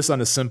even just on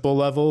a simple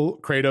level,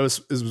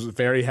 Kratos is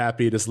very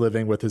happy just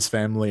living with his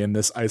family in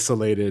this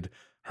isolated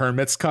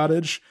hermit's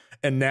cottage.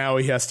 And now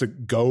he has to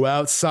go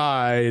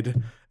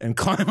outside and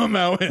climb a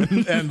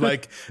mountain and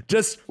like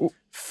just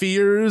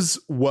fears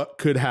what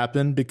could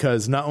happen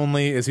because not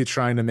only is he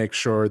trying to make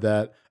sure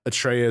that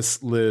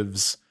Atreus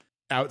lives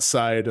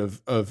outside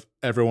of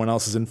everyone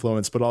else's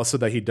influence, but also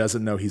that he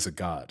doesn't know he's a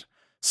god.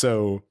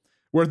 So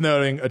worth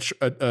noting,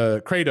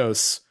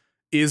 Kratos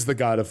is the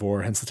god of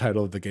war, hence the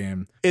title of the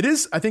game. It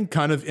is, I think,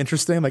 kind of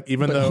interesting, like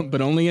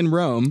But only in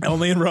Rome.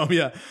 Only in Rome,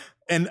 yeah.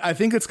 And I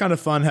think it's kind of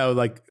fun how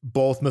like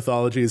both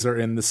mythologies are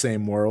in the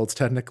same world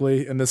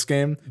technically in this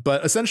game.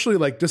 But essentially,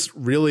 like just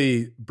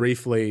really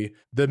briefly,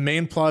 the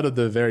main plot of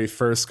the very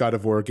first God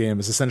of War game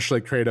is essentially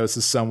Kratos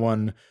is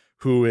someone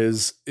who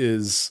is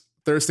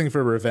thirsting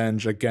for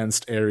revenge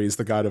against Ares,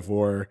 the god of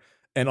war.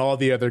 And all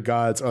the other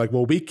gods are like,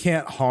 well, we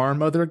can't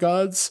harm other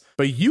gods,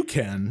 but you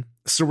can.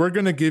 So we're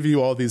going to give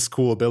you all these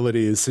cool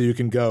abilities so you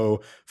can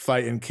go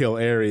fight and kill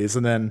Ares.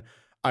 And then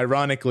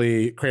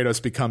ironically,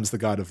 Kratos becomes the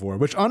god of war,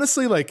 which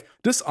honestly, like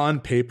just on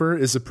paper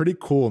is a pretty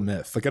cool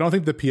myth. Like, I don't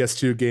think the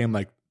PS2 game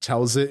like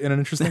tells it in an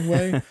interesting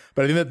way,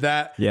 but I think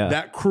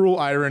that cruel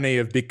irony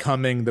of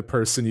becoming the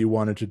person you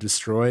wanted to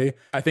destroy,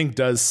 I think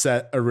does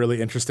set a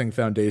really interesting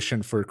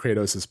foundation for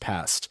Kratos's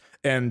past.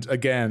 And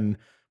again,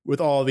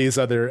 with all these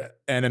other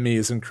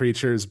enemies and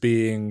creatures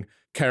being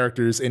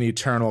characters in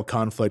eternal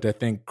conflict, I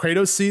think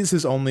Kratos sees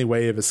his only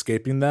way of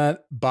escaping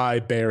that by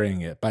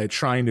burying it, by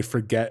trying to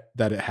forget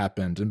that it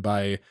happened, and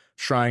by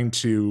trying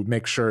to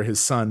make sure his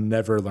son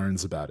never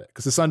learns about it,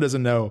 because his son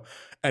doesn't know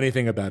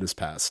anything about his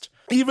past.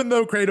 Even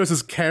though Kratos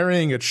is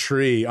carrying a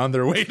tree on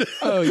their way to,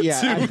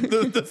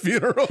 the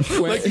funeral,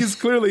 like he's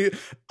clearly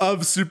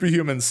of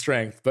superhuman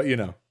strength. But you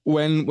know,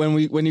 when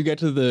you get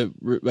to the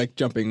like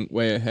jumping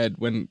way ahead,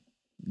 when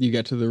you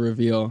get to the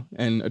reveal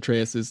and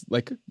Atreus is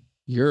like,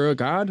 "You're a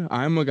god,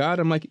 I'm a god."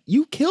 I'm like,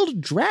 "You killed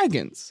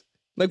dragons.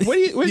 Like, what do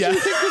you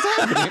think was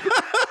happening?"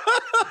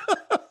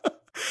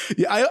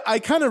 Yeah, I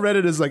kind of read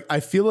it as like,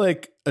 I feel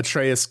like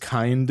Atreus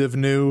kind of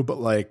knew, but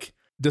like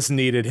just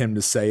needed him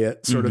to say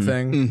it, sort of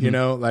thing. You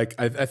know, like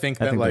I think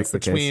that like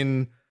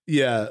between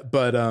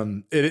but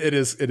it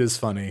is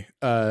funny.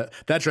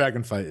 That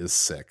dragon fight is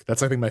sick.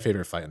 That's I think my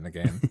favorite fight in the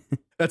game.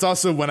 That's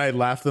also when I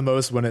laughed the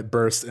most, when it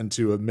burst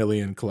into a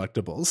million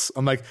collectibles.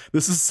 I'm like,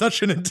 this is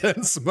such an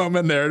intense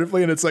moment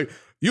narratively, and it's like,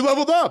 you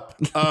leveled up.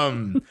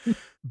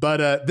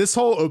 But this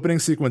whole opening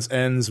sequence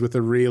ends with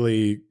a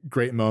really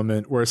great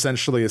moment where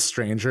essentially a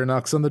stranger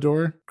knocks on the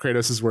door.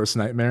 Kratos' worst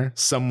nightmare.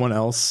 Someone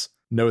else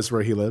knows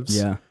where he lives.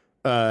 Yeah.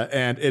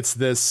 And it's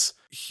this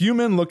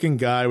human-looking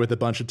guy with a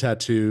bunch of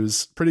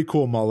tattoos, pretty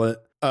cool mullet,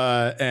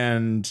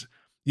 and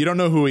you don't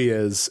know who he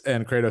is.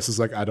 And Kratos is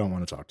like, "I don't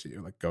want to talk to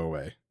you. Like, go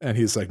away." And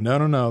he's like, no.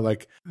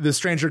 Like, the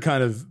stranger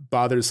kind of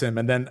bothers him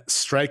and then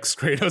strikes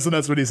Kratos, and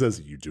that's when he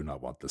says, "You do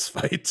not want this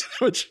fight."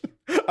 Which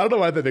I don't know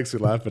why that makes me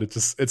laugh, but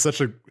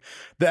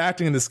the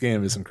acting in this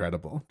game is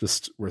incredible.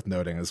 Just worth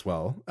noting as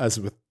well, as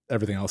with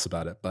everything else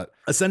about it. But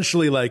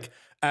essentially, like,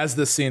 as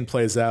this scene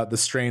plays out, the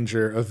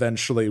stranger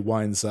eventually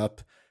winds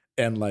up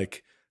and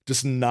like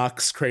just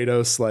knocks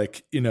Kratos,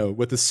 like, you know,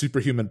 with a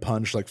superhuman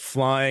punch, like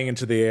flying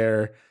into the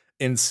air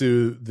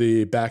into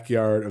the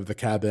backyard of the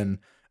cabin.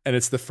 And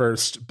it's the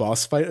first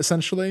boss fight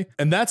essentially.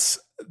 And that's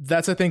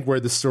I think where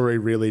the story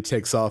really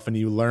takes off and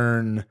you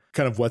learn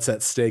kind of what's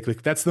at stake.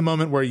 Like, that's the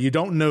moment where you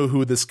don't know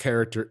who this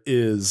character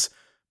is,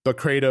 but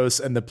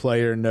Kratos and the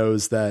player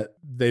knows that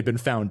they've been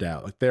found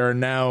out. Like, there's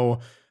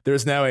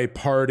now a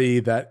party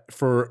that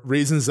for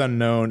reasons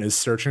unknown is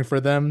searching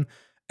for them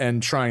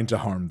and trying to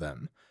harm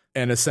them.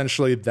 And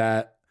essentially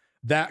that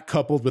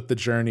coupled with the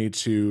journey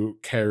to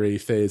carry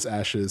Faye's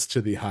ashes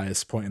to the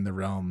highest point in the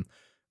realm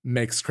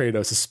makes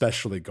Kratos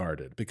especially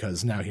guarded,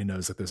 because now he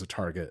knows that there's a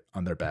target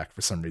on their back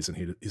for some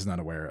reason he's not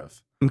aware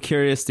of. I'm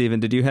curious, Stephen,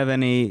 did you have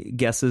any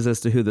guesses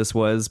as to who this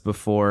was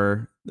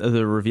before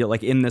the reveal?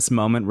 Like, in this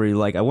moment where you're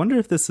like, I wonder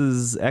if this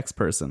is X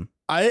person?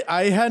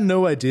 I had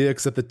no idea,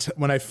 because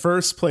when I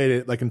first played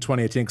it, like in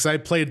 2018, because I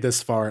played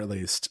this far at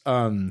least,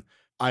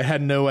 I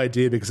had no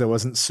idea because I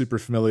wasn't super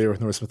familiar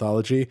with Norse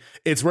mythology.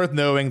 It's worth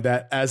knowing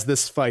that as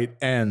this fight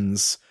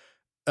ends,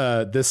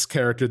 this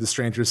character, the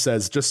stranger,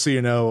 says, "Just so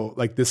you know,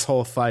 like, this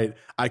whole fight,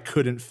 I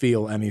couldn't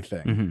feel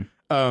anything."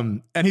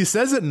 And he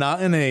says it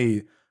not in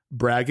a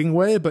bragging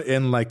way, but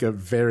in like a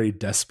very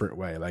desperate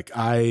way.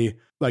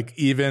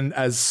 Even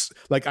as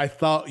like, I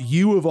thought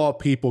you of all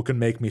people could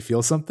make me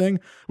feel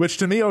something, which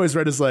to me always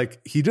read as like,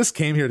 he just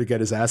came here to get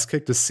his ass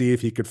kicked to see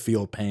if he could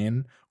feel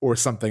pain or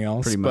something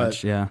else. Pretty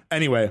much, yeah.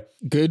 Anyway.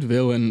 Good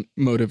villain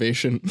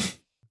motivation.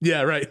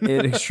 Yeah, right.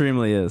 It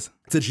extremely is.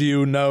 Did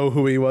you know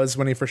who he was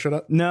when he first showed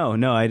up? No,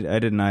 I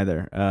didn't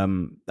either.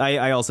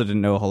 I also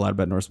didn't know a whole lot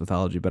about Norse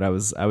mythology, but I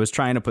was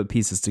trying to put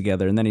pieces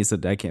together, and then he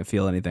said, "I can't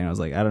feel anything." I was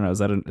like, I don't know, is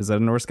that a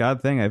Norse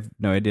god thing? I have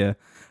no idea.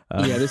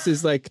 Yeah, this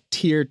is like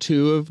tier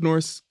 2 of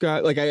Norse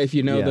god. Like, if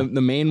you know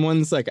the main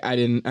ones, like I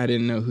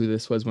didn't know who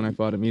this was when I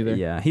fought him either.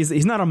 Yeah,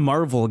 he's not a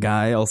Marvel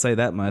guy. I'll say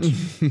that much.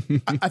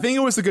 I think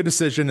it was a good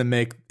decision to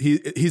make.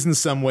 He's in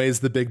some ways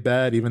the big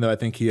bad, even though I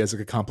think he has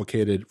like a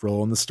complicated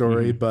role in the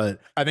story. Mm-hmm.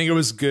 But I think it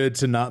was good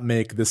to not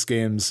make this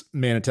game's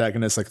main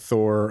antagonist like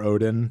Thor or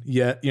Odin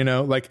yet. You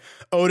know, like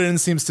Odin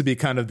seems to be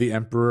kind of the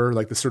emperor,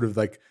 like the sort of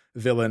like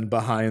villain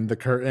behind the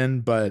curtain,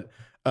 but.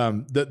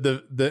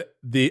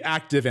 The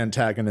active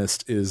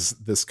antagonist is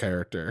this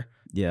character.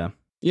 Yeah.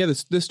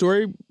 The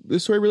story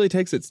really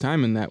takes its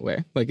time in that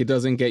way. Like, it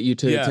doesn't get you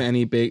to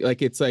any big,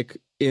 like, it's like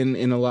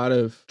in a lot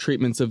of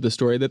treatments of the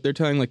story that they're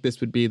telling, like this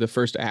would be the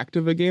first act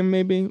of a game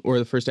maybe, or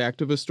the first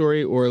act of a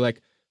story, or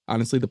like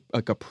honestly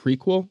like a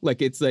prequel.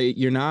 Like, it's like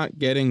you're not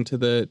getting to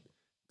the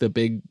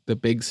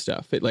big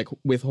stuff. It like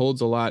withholds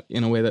a lot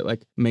in a way that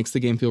like makes the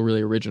game feel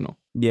really original.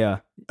 Yeah.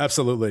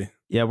 Absolutely.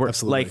 Yeah, we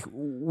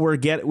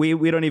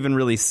don't even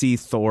really see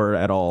Thor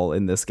at all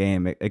in this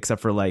game, except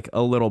for like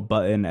a little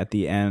button at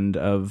the end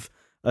of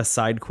a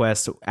side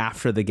quest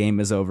after the game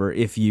is over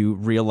if you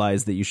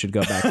realize that you should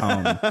go back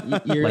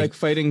home. You're like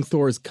fighting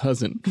Thor's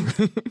cousin.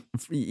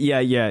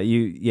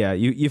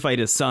 You fight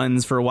his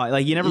sons for a while.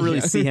 Like, you never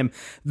really see him.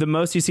 The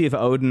most you see of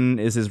Odin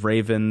is his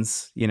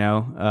ravens, you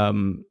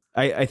know.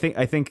 I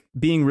think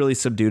being really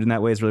subdued in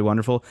that way is really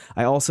wonderful.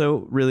 I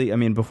also really, I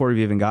mean, before we've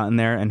even gotten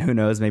there, and who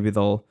knows, maybe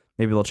they'll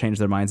change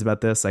their minds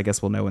about this. I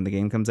guess we'll know when the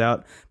game comes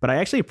out. But I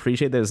actually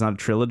appreciate that it's not a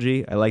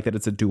trilogy. I like that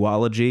it's a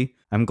duology.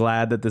 I'm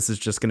glad that this is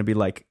just going to be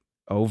like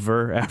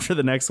over after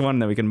the next one,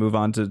 and then we can move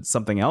on to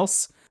something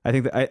else. I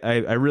think that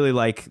I really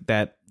like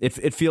that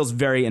it feels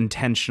very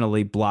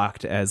intentionally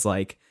blocked as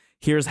like,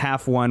 here's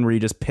half one where you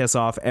just piss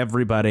off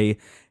everybody,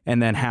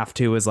 and then half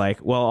two is like,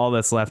 well, all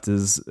that's left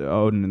is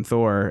Odin and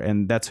Thor,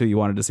 and that's who you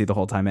wanted to see the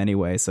whole time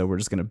anyway, so we're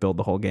just going to build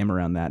the whole game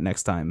around that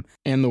next time.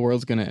 And the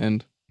world's going to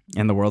end.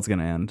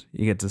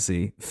 You get to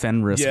see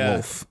Fenris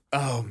Wolf.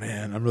 Oh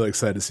man, I'm really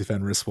excited to see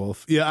Fenris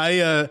Wolf.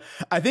 Yeah,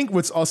 I think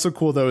what's also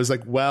cool though is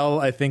like, well,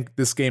 I think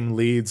this game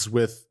leads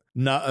with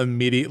not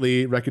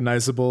immediately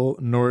recognizable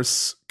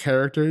Norse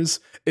characters.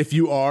 If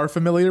you are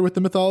familiar with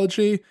the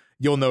mythology,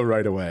 you'll know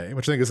right away,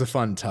 which I think is a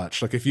fun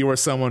touch. Like, if you are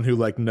someone who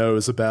like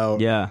knows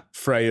about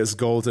Freya's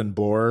golden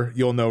boar,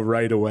 you'll know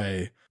right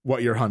away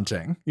what you're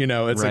hunting. You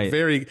know, it's like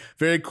very,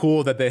 very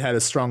cool that they had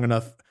a strong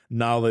enough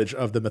knowledge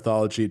of the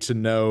mythology to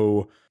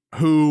know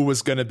who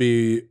was going to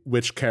be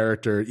which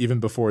character even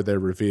before they're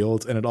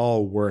revealed, and it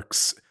all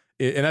works.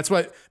 And that's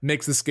what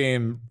makes this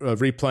game,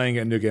 replaying it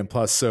in New Game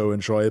Plus, so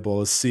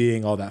enjoyable, is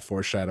seeing all that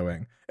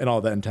foreshadowing and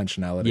all that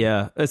intentionality.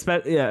 Yeah,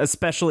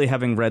 especially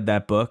having read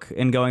that book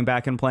and going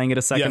back and playing it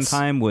a second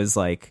time was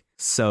like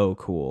so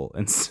cool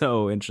and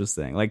so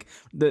interesting. Like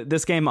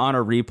this game on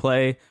a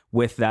replay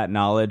with that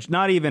knowledge,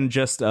 not even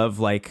just of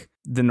like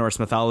the Norse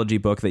mythology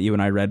book that you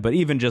and I read, but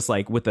even just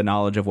like with the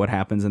knowledge of what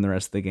happens in the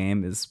rest of the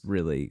game is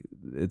really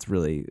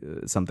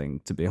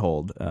something to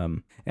behold.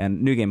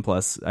 And New Game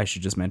Plus, I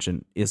should just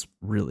mention, is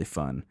really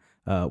fun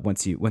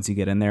once you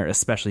get in there,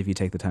 especially if you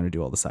take the time to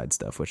do all the side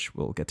stuff, which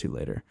we'll get to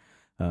later.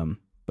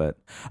 But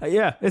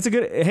it's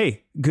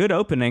a good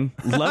opening.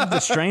 Love the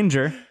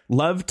stranger.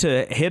 Love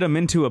to hit him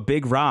into a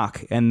big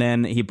rock, and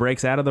then he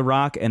breaks out of the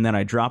rock, and then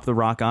I drop the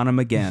rock on him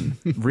again.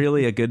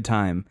 Really a good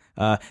time.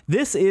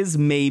 This is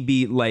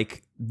maybe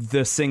like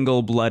the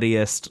single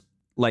bloodiest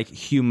like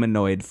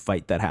humanoid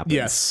fight that happens.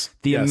 Yes.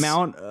 The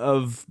amount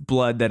of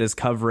blood that is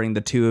covering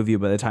the two of you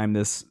by the time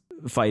this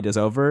fight is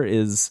over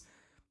is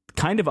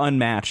kind of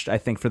unmatched, I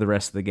think, for the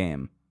rest of the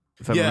game,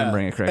 if I'm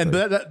remembering it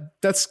correctly. And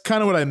that's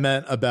kind of what I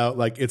meant about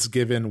like it's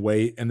given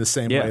weight in the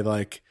same way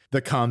like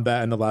the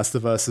combat in The Last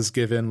of Us is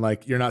given,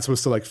 like, you're not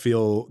supposed to like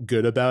feel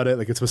good about it,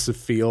 like it's supposed to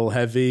feel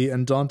heavy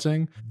and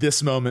daunting.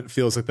 This moment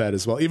feels like that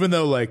as well, even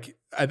though like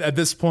at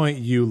this point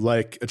you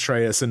like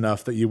Atreus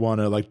enough that you want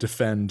to like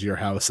defend your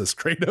house as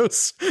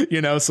Kratos,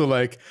 you know? So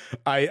like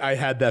I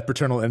had that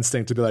paternal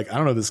instinct to be like, I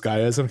don't know who this guy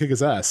is, I'm gonna kick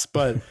his ass.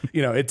 But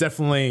you know, it's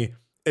definitely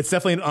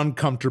an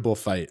uncomfortable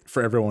fight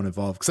for everyone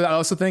involved, because I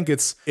also think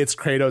it's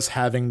Kratos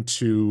having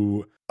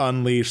to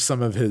unleash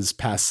some of his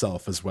past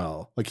self as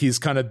well. Like he's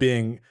kind of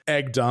being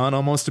egged on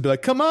almost to be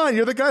like, come on,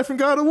 you're the guy from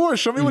God of War,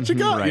 show me what you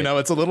got. Right. You know,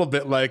 it's a little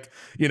bit like,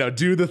 you know,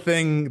 do the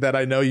thing that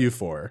I know you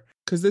for.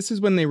 Because this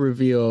is when they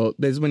reveal,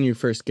 this is when you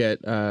first get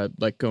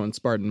like going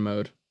Spartan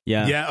mode.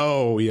 Yeah. Yeah.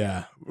 Oh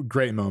yeah.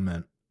 Great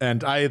moment.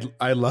 And I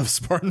love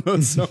Spartan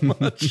mode so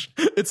much.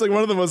 It's like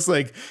one of the most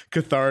like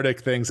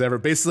cathartic things ever.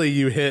 Basically,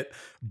 you hit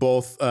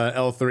both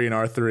L3 and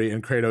R3,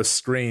 and Kratos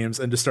screams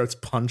and just starts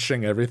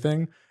punching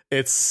everything.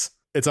 It's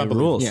unbelievable.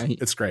 rules. Yeah,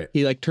 It's great.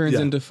 He like turns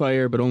Yeah. into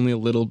fire, but only a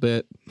little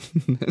bit.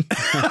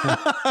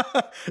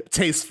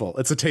 Tasteful.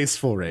 It's a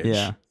tasteful rage.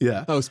 Yeah.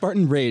 Yeah. Oh,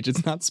 Spartan Rage.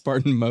 It's not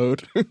Spartan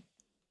mode.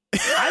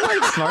 I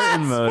like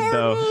Spartan mode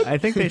though. I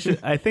think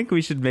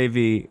we should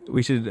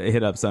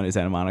hit up Sony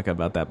Santa Monica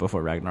about that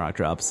before Ragnarok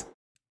drops.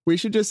 We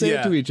should just say it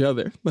Yeah. to each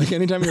other. Like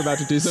anytime you're about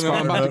to do something,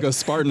 I'm about to go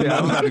Spartan I'm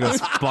mode. about to go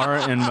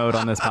Spartan mode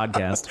on this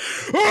podcast.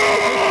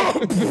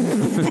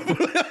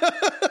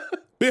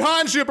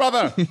 Behind you,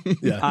 brother.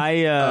 Yeah.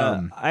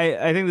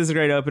 I think this is a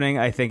great opening.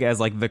 I think as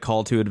like the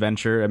call to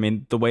adventure. I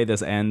mean, the way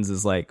this ends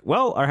is like,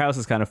 well, our house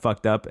is kind of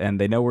fucked up, and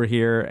they know we're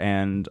here,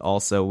 and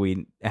also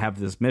we have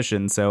this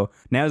mission. So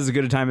now is as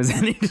good a time as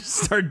any to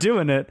start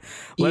doing it.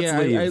 Let's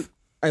leave.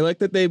 I like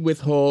that they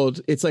withhold.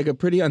 It's like a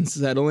pretty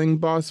unsettling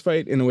boss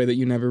fight in a way that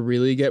you never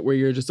really get, where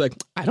you're just like,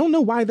 I don't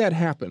know why that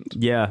happened.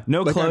 Yeah,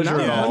 no Like, closure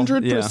I'm at all.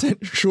 not Yeah.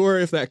 100% sure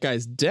if that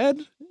guy's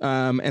dead.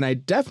 And I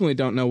definitely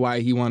don't know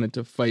why he wanted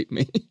to fight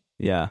me.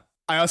 Yeah.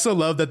 I also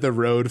love that the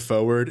road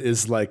forward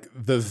is like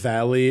the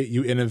valley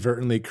you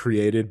inadvertently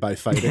created by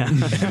fighting.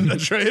 And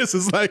Atreus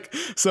is like,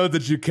 so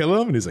did you kill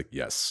him? And he's like,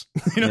 yes.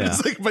 You know, Yeah.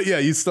 it's like, but yeah,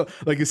 you still,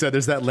 like you said,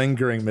 there's that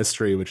lingering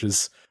mystery, which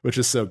is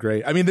so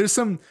great. I mean, there's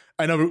some,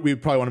 I know we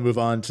probably want to move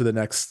on to the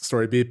next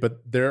story beat, but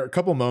there are a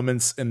couple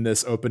moments in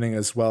this opening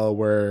as well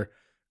where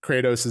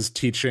Kratos is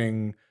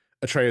teaching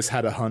Atreus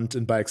how to hunt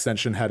and by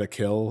extension how to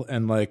kill.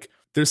 And like,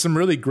 there's some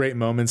really great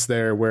moments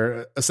there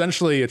where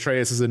essentially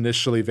Atreus is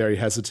initially very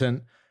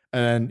hesitant,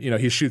 and, you know,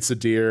 he shoots a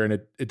deer and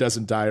it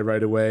doesn't die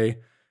right away.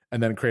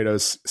 And then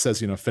Kratos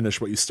says, you know,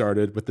 finish what you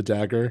started with the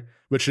dagger,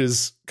 which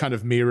is kind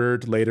of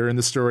mirrored later in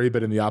the story,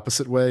 but in the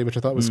opposite way, which I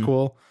thought was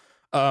cool.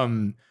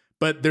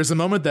 But there's a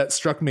moment that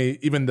struck me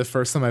even the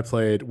first time I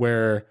played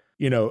where,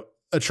 you know,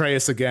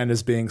 Atreus again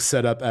is being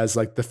set up as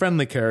like the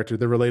friendly character,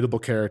 the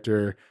relatable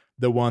character,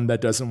 the one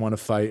that doesn't want to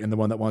fight and the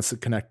one that wants to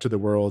connect to the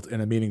world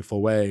in a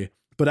meaningful way.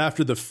 But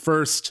after the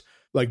first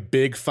like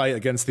big fight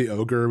against the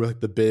ogre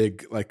with the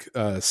big like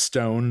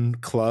stone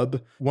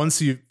club,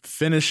 once you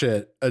finish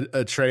it,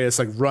 Atreus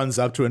like runs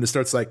up to it and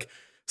starts like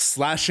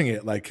slashing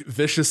it like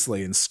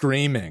viciously and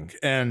screaming.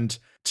 And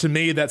to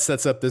me, that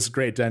sets up this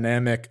great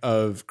dynamic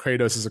of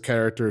Kratos as a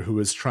character who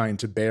is trying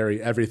to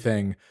bury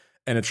everything,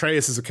 and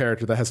Atreus is a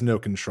character that has no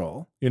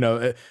control. You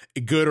know,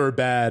 good or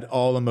bad,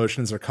 all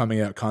emotions are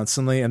coming out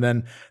constantly. And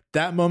then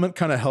that moment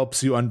kind of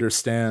helps you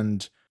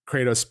understand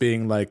Kratos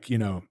being like, you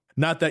know,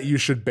 not that you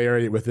should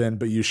bury it within,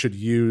 but you should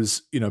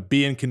use, you know,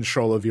 be in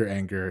control of your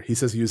anger. He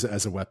says use it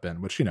as a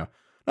weapon, which, you know,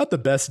 not the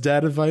best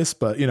dad advice,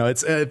 but, you know,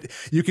 it's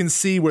you can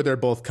see where they're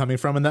both coming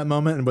from in that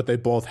moment and what they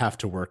both have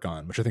to work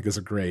on, which I think is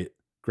a great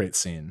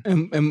scene.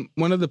 And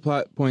one of the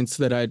plot points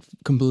that I'd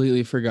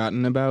completely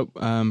forgotten about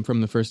from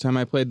the first time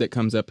I played that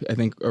comes up, I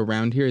think,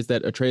 around here is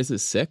that Atreus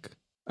is sick.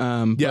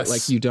 Yes. But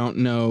like you don't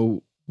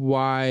know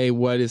why,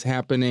 what is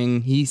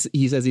happening. He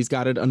says he's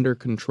got it under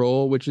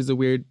control, which is a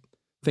weird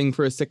thing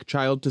for a sick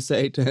child to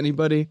say to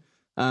anybody.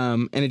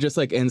 And it just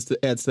like adds to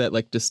that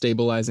like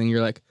destabilizing.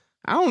 You're like,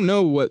 I don't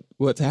know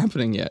what's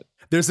happening yet.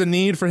 There's a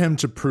need for him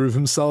to prove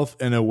himself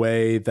in a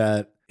way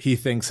that he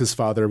thinks his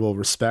father will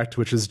respect,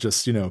 which is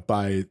just, you know,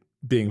 by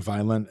being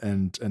violent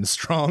and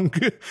strong.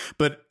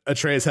 But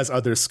Atreus has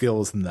other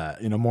skills than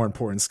that, you know, more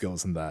important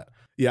skills than that.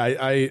 Yeah,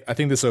 I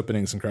think this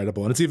opening is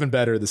incredible. And it's even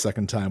better the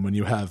second time when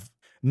you have,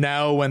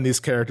 now when these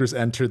characters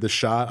enter the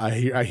shot,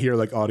 I hear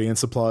like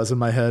audience applause in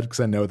my head because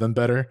I know them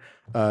better.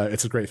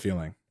 It's a great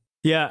feeling.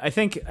 Yeah, I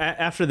think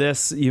after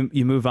this,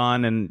 you move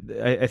on, and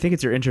I think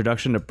it's your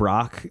introduction to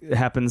Brock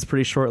happens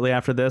pretty shortly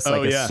after this.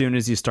 Like as soon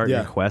as you start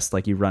your quest,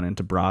 like you run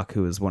into Brock,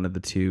 who is one of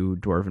the two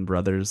dwarven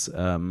brothers,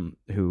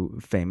 who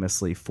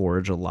famously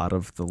forge a lot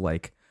of the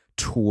like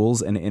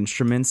tools and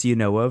instruments you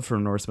know of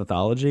from Norse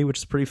mythology, which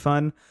is pretty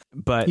fun.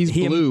 But He's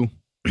blue.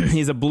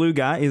 He's a blue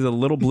guy. He's a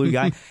little blue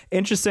guy.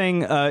 Interesting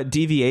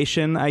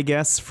deviation, I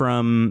guess,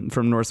 from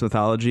Norse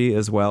mythology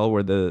as well,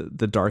 where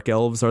the dark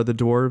elves are the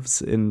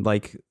dwarves in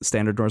like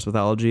standard Norse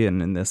mythology,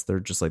 and in this they're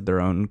just like their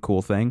own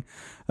cool thing.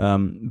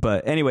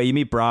 But anyway, you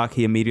meet Brock.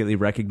 He immediately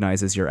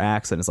recognizes your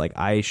axe and is like,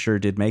 "I sure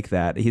did make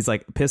that." He's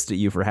like pissed at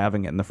you for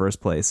having it in the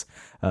first place,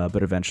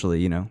 but eventually,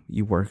 you know,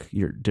 you work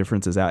your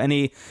differences out, and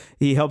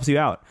he helps you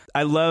out.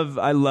 I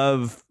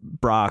love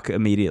Brock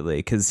immediately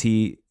because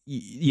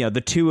you know,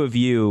 the two of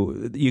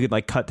you could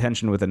like cut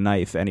tension with a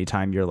knife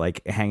anytime you're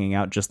like hanging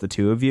out, just the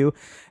two of you.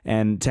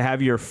 And to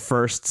have your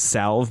first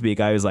salve be a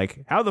guy who's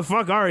like, "How the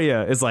fuck are you?"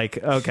 is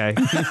like, okay.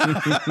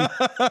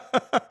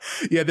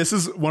 Yeah, this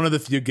is one of the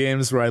few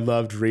games where I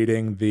loved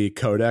reading the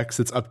codex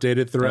that's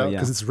updated throughout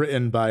because it's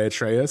written by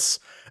Atreus.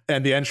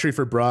 And the entry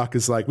for Brock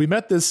is like, "We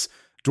met this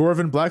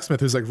dwarven blacksmith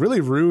who's like really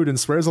rude and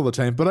swears all the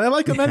time, but I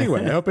like him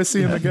anyway. I hope I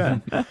see him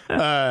again."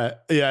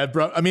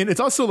 I mean,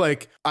 it's also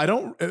like,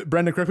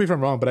 Brendan, correct me if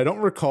I'm wrong, but I don't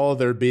recall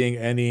there being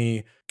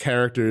any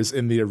characters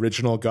in the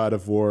original God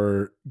of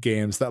War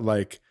games that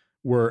like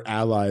were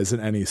allies in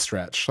any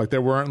stretch. Like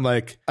there weren't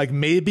like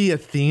maybe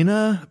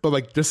Athena, but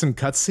like just in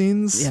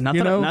cutscenes. Yeah,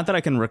 not that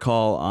I can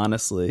recall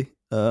honestly.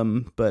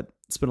 But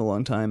it's been a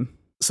long time.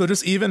 So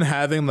just even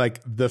having like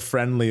the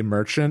friendly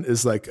merchant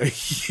is like a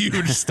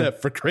huge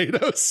step for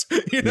Kratos,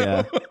 you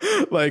know?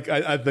 Yeah. Like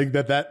I think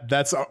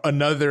that's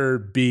another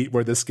beat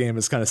where this game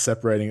is kind of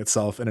separating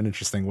itself in an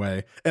interesting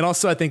way. And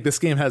also I think this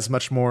game has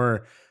much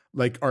more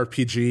like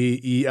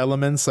RPG-y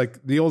elements.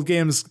 Like the old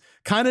games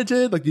kind of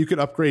did, like you could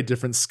upgrade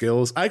different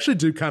skills. I actually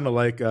do kind of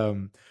like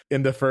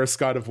in the first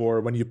God of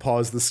War when you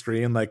pause the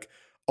screen, like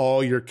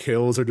all your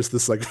kills are just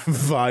this like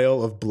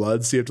vial of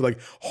blood. So you have to like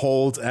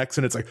hold X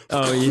and it's like,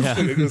 oh yeah,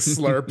 and it just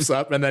slurps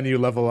up and then you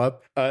level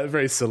up.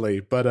 Very silly.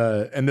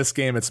 But in this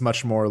game, it's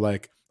much more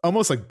like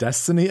almost like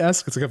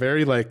Destiny-esque. It's like a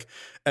very like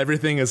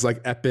everything is like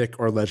epic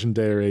or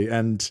legendary.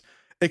 And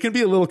it can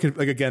be a little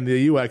like, again,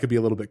 the UI could be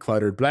a little bit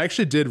cluttered, but I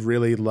actually did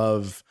really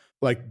love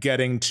like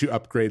getting to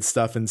upgrade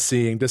stuff and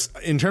seeing just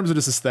in terms of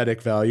just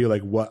aesthetic value,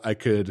 like what I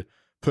could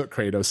put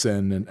Kratos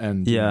in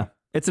and yeah. You know.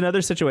 It's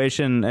another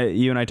situation,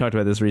 you and I talked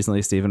about this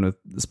recently, Stephen, with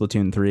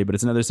Splatoon 3, but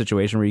it's another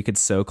situation where you could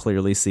so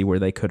clearly see where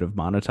they could have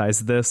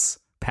monetized this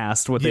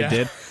past what they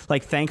did.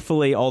 Like,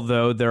 thankfully,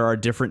 although there are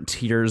different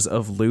tiers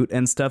of loot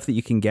and stuff that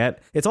you can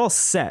get, it's all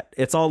set.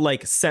 It's all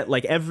like set,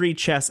 like every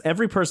chest,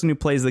 every person who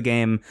plays the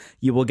game,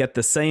 you will get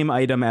the same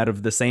item out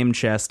of the same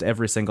chest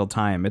every single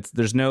time.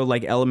 There's no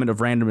like element of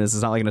randomness.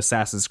 It's not like an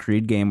Assassin's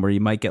Creed game where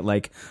you might get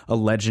like a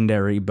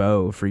legendary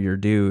bow for your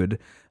dude.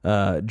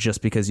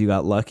 Just because you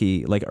got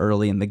lucky like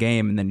early in the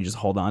game and then you just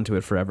hold on to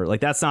it forever. Like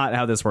that's not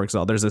how this works at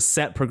all. There's a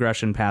set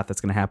progression path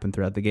that's going to happen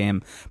throughout the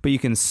game, but you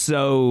can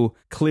so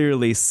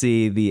clearly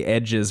see the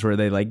edges where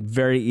they like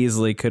very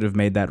easily could have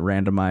made that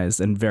randomized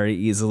and very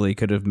easily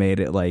could have made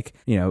it like,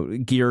 you know,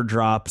 gear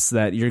drops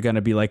that you're going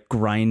to be like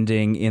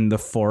grinding in the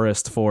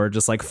forest for,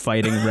 just like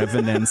fighting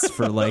revenants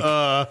for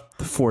like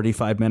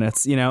 45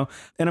 minutes, you know?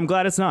 And I'm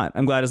glad it's not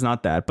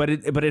that, but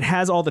it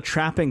has all the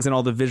trappings and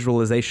all the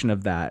visualization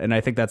of that. And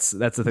I think that's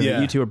the thing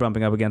that you two are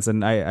bumping up against.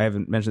 And I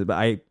haven't mentioned it, but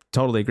I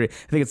totally agree.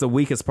 I think it's the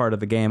weakest part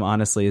of the game,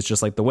 honestly, is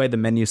just like the way the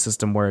menu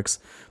system works.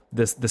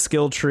 The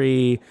skill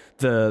tree,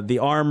 the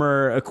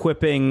armor,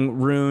 equipping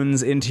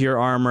runes into your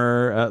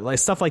armor, like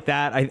stuff like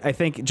that. I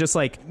think just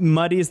like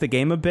muddies the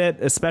game a bit,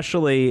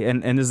 especially,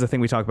 and this is the thing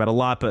we talk about a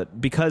lot,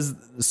 but because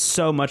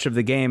so much of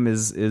the game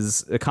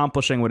is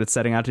accomplishing what it's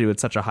setting out to do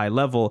at such a high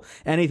level,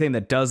 anything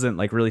that doesn't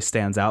like really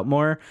stands out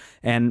more.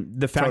 And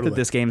the fact that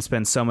this game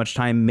spends so much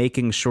time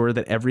making sure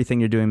that everything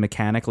you're doing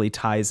mechanically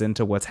ties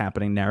into what's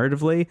happening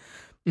narratively,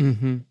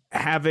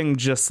 having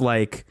just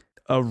like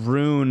a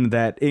rune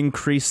that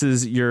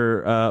increases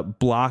your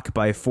block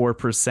by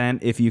 4%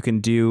 if you can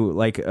do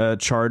like a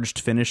charged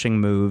finishing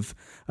move,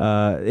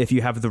 if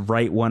you have the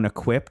right one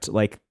equipped,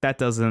 like that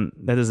doesn't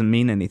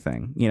mean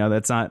anything, you know.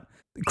 That's not,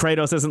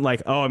 Kratos isn't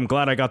like, oh, I'm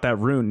glad I got that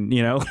rune,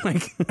 you know.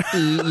 Like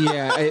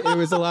it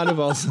was a lot of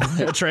also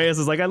Atreus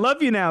is like, I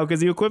love you now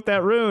because you equipped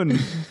that rune.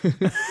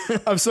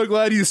 I'm so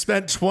glad you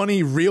spent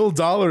 $20 real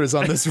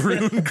on this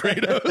rune,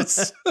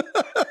 Kratos.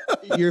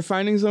 You're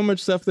finding so much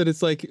stuff that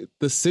it's like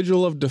the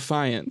sigil of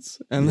defiance.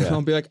 And then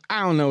I'll be like,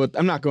 I don't know what,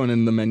 I'm not going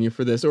in the menu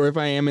for this. Or if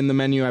I am in the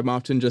menu, I'm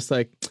often just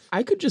like,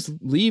 I could just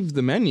leave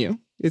the menu.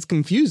 It's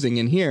confusing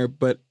in here,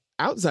 but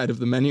outside of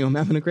the menu, I'm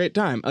having a great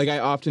time. Like I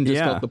often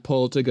just felt the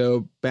pull to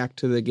go back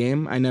to the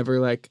game. I never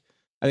like,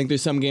 I think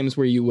there's some games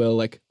where you will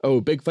like,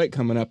 oh, big fight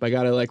coming up. I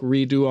got to like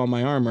redo all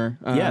my armor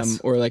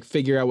or like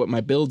figure out what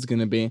my build's going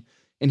to be.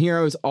 And here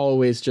I was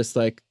always just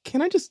like,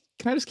 can I just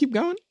keep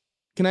going?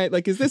 Can I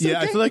like, is this okay?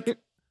 I feel like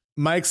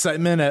my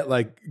excitement at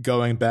like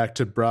going back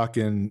to Brock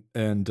and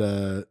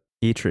Eitri.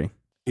 Brock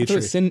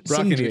and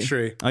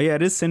Eitri. Oh yeah,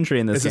 it is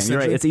Sindri in this game. You're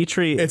right. It's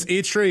Eitri. It's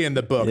Eitri in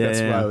the book.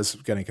 That's why I was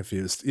getting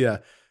confused. Yeah.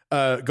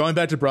 Going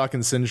back to Brock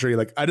and Sindri,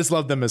 like I just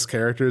love them as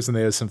characters and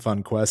they have some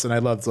fun quests. And I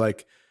loved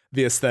like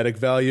the aesthetic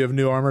value of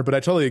new armor, but I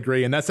totally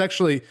agree. And that's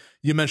actually,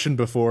 you mentioned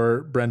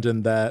before,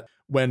 Brendan, that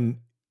when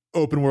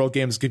open world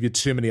games give you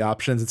too many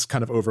options, it's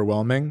kind of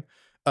overwhelming.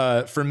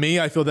 For me,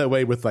 I feel that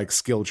way with like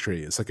skill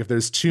trees. Like if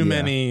there's too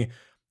many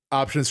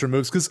options for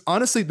moves, because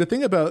honestly the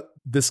thing about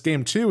this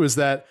game too is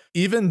that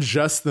even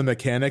just the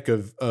mechanic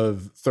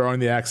of throwing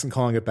the axe and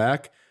calling it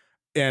back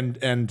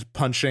and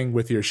punching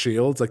with your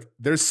shields, like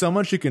there's so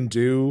much you can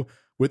do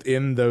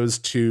within those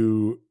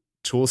two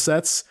tool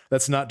sets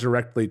that's not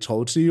directly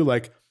told to you,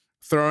 like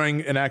throwing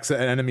an axe at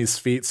an enemy's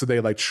feet so they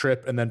like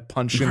trip and then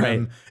punching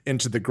them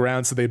into the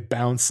ground so they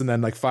bounce and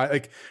then like fight.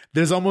 Like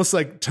there's almost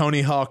like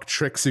Tony Hawk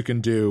tricks you can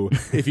do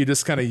if you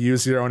just kind of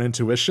use your own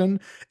intuition.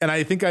 And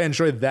I think I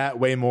enjoyed that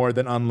way more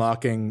than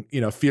unlocking,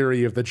 you know,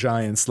 Fury of the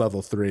Giants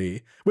level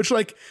 3, which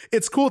like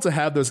it's cool to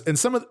have those. And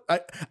some of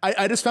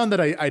I just found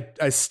that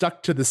I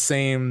stuck to the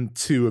same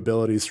two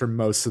abilities for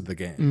most of the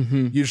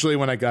game. Usually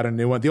when I got a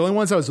new one, the only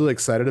ones I was really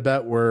excited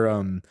about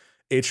were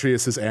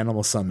Atreus's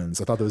animal summons.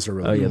 I thought those were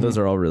really cool. Those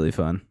are all really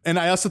fun. And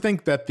I also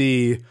think that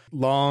the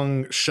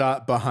long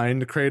shot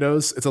behind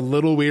Kratos, it's a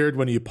little weird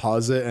when you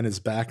pause it and his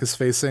back is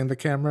facing the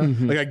camera.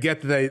 Like I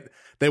get that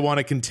they want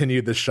to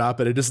continue the shot,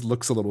 but it just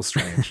looks a little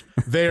strange.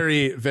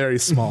 Very, very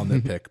small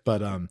nitpick,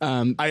 but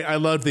I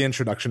loved the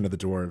introduction to the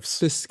dwarves.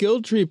 The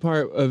skill tree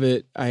part of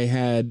it, I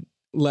had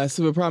less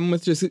of a problem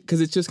with, just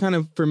because it's just kind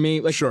of, for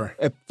me, like, Sure.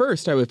 At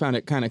first I would found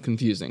it kind of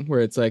confusing, where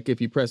it's like, if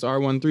you press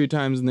R1 3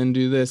 times and then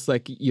do this,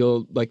 like,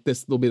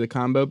 this will be the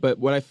combo. But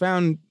what I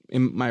found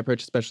in my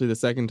approach, especially the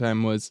second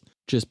time, was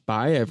just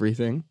buy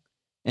everything,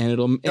 and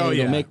it'll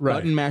make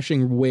button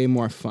mashing way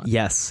more fun.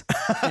 Yes.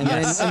 And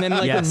then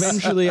like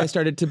eventually I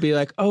started to be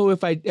like, oh,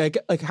 if I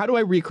like how do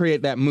I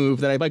recreate that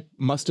move that I like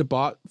must have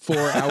bought 4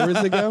 hours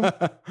ago?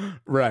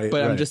 Right.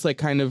 But I'm just like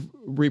kind of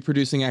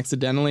reproducing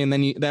accidentally. And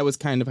then that was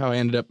kind of how I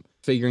ended up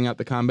figuring out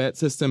the combat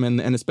system, and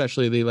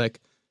especially the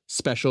like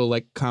special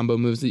like combo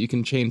moves that you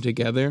can chain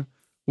together,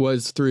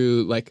 was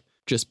through like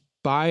just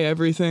buy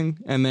everything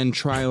and then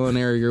trial and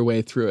error your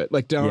way through it.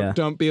 Like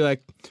don't be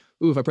like,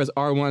 ooh, if I press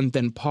R1,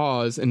 then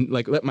pause and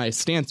like let my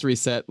stance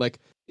reset, like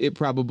it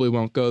probably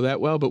won't go that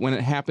well. But when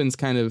it happens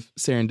kind of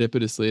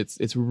serendipitously,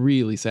 it's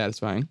really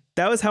satisfying.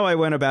 That was how I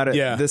went about it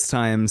this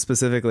time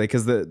specifically,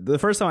 because the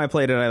first time I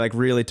played it, I like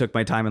really took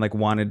my time and like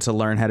wanted to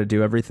learn how to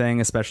do everything,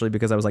 especially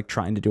because I was like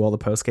trying to do all the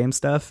post game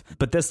stuff.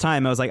 But this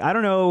time I was like, I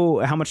don't know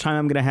how much time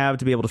I'm gonna have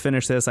to be able to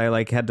finish this. I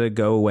like had to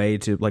go away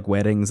to like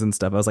weddings and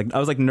stuff. I was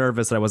like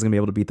nervous that I wasn't gonna be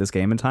able to beat this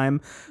game in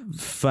time.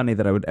 Funny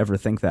that I would ever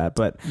think that,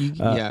 but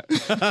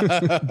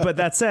but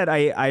that said,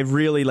 I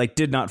really like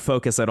did not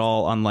focus at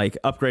all on like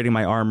upgrading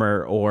my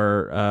armor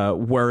or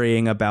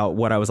worrying about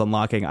what I was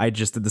unlocking. I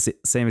just did the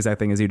same exact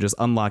thing as you, just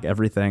unlock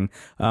everything.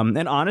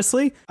 And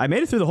honestly, I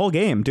made it through the whole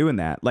game doing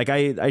that. Like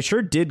I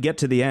sure did get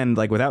to the end,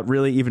 like without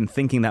really even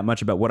thinking that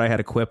much about what I had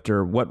equipped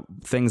or what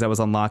things I was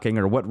unlocking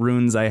or what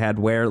runes I had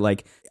where.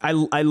 Like I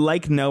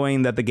like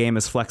knowing that the game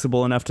is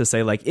flexible enough to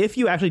say like, if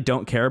you actually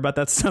don't care about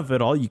that stuff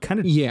at all, you kind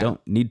of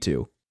don't need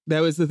to.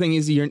 That was the thing,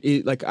 is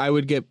like I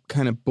would get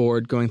kind of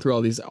bored going through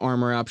all these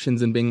armor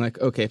options and being like,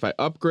 okay, if I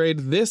upgrade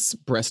this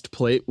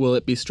breastplate, will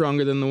it be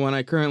stronger than the one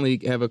I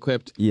currently have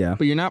equipped? Yeah.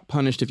 But you're not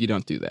punished if you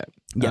don't do that.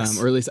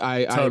 Yes. Or at least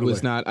I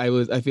was not.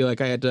 I feel like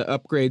I had to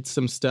upgrade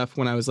some stuff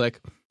when I was like,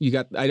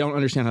 I don't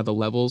understand how the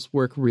levels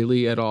work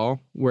really at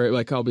all, where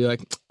like I'll be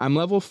like, I'm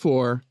level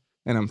 4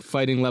 and I'm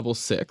fighting level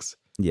 6.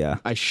 Yeah.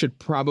 I should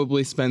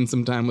probably spend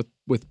some time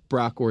with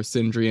Brock or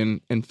Sindri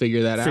and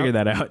figure that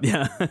out.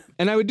 Yeah.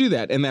 And I would do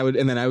that, and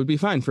then I would be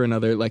fine for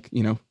another, like,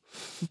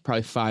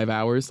 probably 5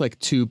 hours, like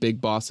 2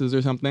 big bosses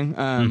or something.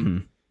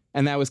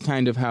 And that was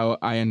kind of how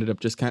I ended up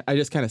I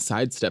just kind of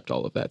sidestepped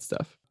all of that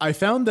stuff. I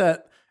found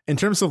that in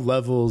terms of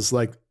levels,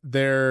 like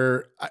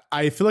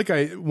I feel like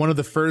one of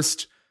the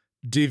first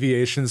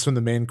deviations from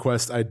the main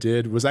quest I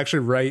did was actually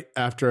right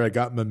after I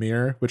got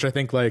Mimir, which I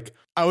think like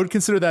I would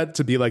consider that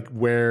to be like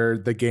where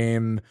the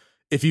game,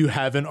 if you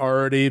haven't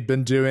already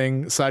been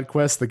doing side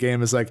quests, the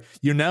game is like,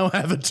 you now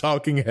have a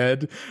talking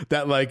head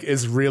that like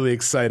is really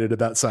excited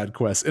about side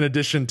quests, in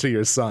addition to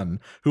your son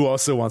who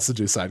also wants to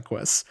do side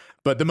quests.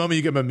 But the moment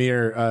you get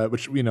Mimir,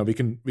 which we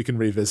can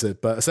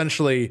revisit, but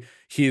essentially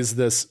he's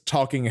this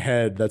talking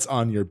head that's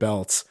on your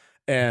belt,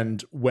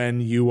 and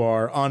when you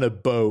are on a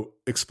boat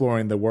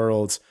exploring the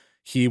world,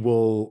 he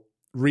will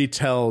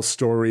retell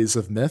stories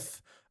of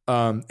myth.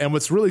 And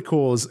what's really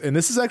cool is, and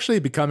this is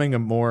actually becoming a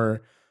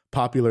more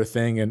popular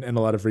thing in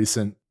a lot of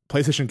recent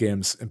PlayStation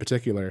games in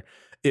particular,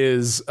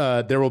 is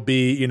there will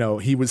be,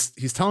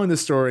 he's telling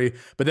this story,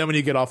 but then when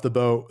you get off the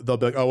boat, they'll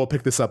be like, oh, we'll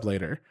pick this up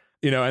later.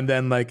 And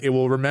then like it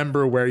will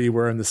remember where you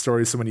were in the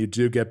story. So when you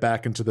do get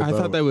back into the boat. I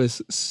thought that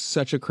was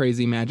such a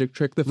crazy magic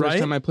trick the first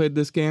time I played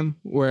this game,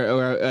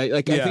 where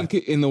I think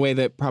in the way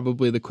that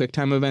probably the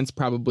QuickTime events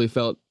probably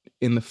felt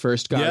in the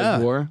first God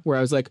of War, where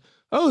I was like,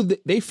 oh,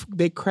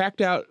 they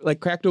cracked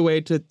a way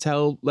to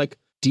tell like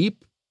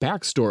deep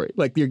backstory.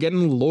 Like you're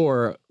getting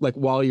lore like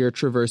while you're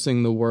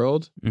traversing the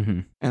world.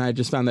 And I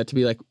just found that to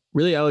be like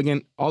really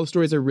elegant. All the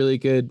stories are really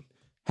good.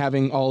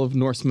 Having all of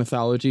Norse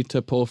mythology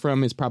to pull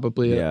from is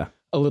probably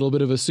a little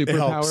bit of a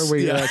superpower where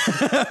you're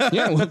like,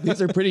 well,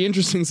 these are pretty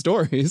interesting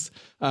stories.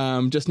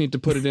 Just need to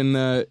put it in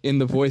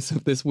the voice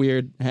of this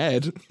weird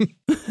head.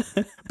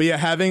 But yeah,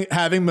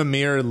 having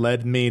Mimir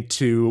led me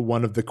to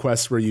one of the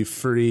quests where you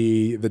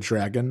free the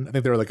dragon. I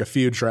think there are like a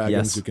few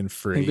dragons you can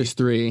free. I think there's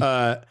 3.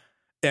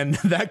 And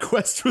that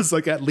quest was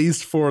like at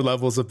least 4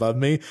 levels above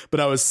me, but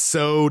I was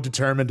so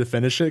determined to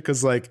finish it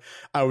because like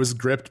I was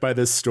gripped by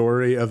this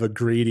story of a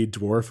greedy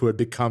dwarf who had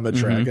become a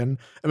dragon.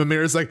 And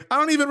Mimir's like, I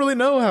don't even really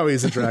know how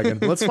he's a dragon,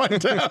 but let's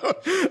find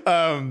out.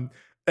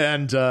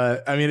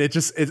 I mean,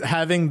 it's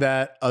having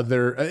that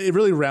it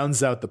really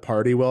rounds out the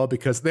party well,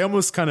 because they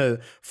almost kind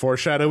of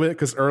foreshadow it,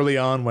 because early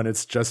on when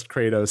it's just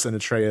Kratos and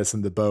Atreus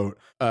in the boat,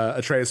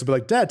 Atreus will be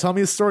like, Dad, tell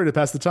me a story to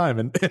pass the time.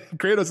 And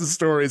Kratos'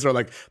 stories are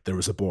like, there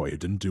was a boy who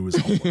didn't do his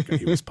homework and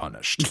he was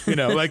punished.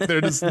 Like they're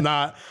just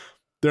not,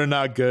 they're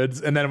not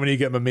good. And then when you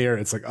get Mimir,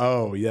 it's like,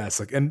 oh yes.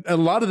 Like, and a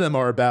lot of them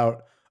are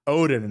about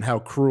Odin and how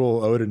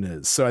cruel Odin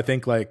is. So I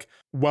think like,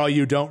 while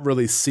you don't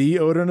really see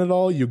Odin at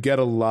all, you get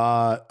a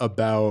lot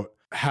about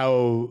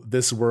how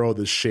this world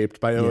is shaped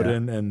by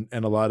Odin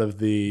and a lot of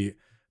the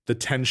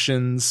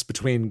tensions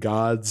between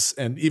gods.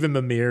 And even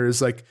Mimir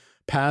is like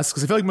past,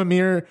 because I feel like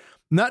Mimir,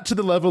 not to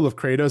the level of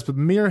Kratos, but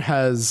Mimir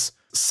has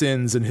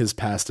sins in his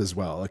past as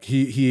well. Like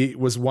he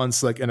was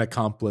once like an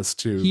accomplice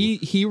to.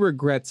 He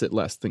regrets it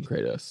less than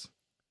Kratos.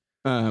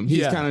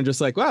 He's kind of just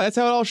like, wow, that's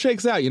how it all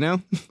shakes out, you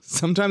know?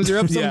 Sometimes you're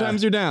up,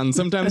 sometimes you're down.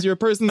 Sometimes you're a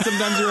person,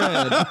 sometimes you're a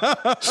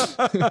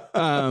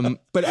head.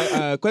 But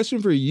a question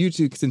for you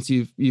two, since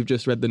you've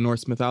just read the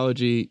Norse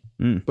mythology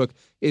book,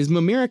 is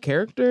Mimir a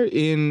character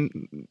in?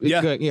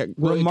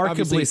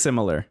 Remarkably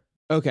similar.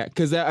 Okay,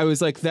 because I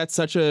was like, that's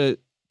such a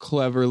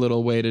clever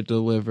little way to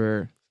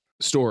deliver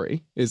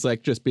story. Is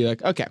like just be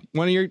like, okay,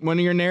 one of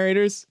your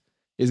narrators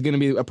is going to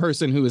be a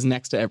person who is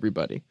next to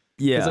everybody.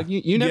 Yeah, it's like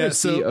you never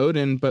see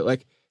Odin, but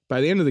like. By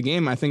the end of the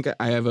game, I think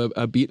I have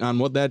a beat on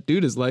what that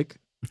dude is like.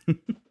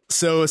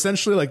 So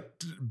essentially, like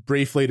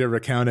briefly to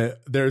recount it,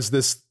 there's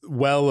this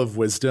well of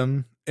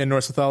wisdom in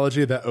Norse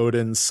mythology that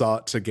Odin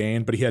sought to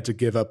gain, but he had to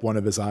give up one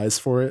of his eyes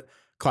for it.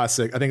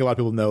 Classic. I think a lot of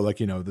people know, like,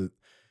 you know,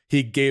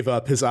 he gave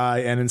up his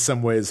eye and in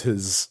some ways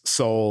his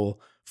soul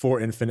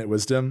for infinite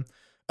wisdom.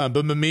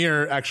 But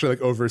Mimir actually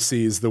like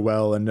oversees the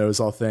well and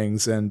knows all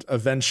things, and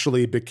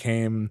eventually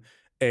became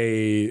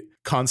a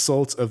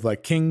consult of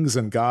like kings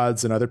and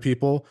gods and other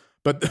people.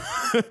 But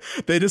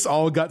they just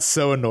all got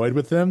so annoyed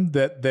with him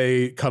that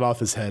they cut off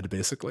his head,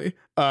 basically.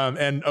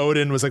 And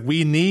Odin was like,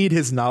 we need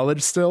his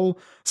knowledge still,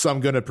 so I'm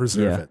going to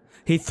preserve it.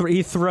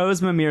 He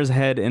throws Mimir's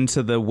head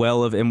into the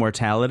well of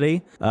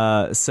immortality.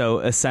 So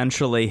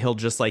essentially, he'll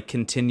just like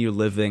continue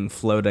living,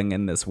 floating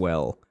in this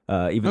well,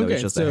 even though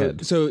he's just a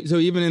head. So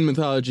even in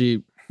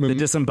mythology... The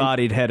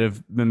disembodied head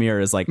of Mimir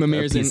is like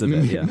Mimir's a piece of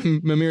it. Yeah.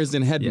 Mimir's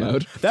in head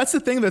mode. That's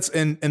the thing that's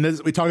and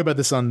this, we talk about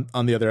this on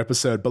the other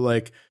episode, but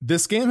like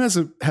this game has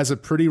a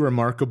pretty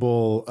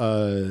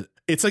remarkable.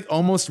 It's like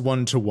almost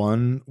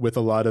 1-to-1 with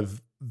a lot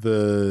of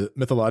the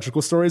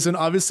mythological stories, and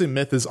obviously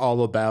myth is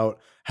all about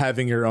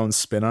having your own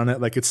spin on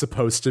it. Like it's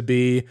supposed to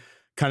be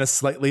kind of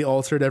slightly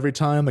altered every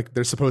time. Like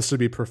they're supposed to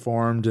be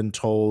performed and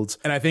told.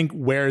 And I think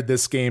where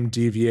this game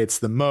deviates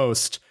the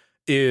most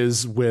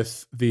is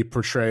with the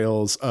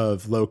portrayals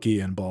of Loki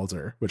and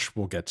Balder, which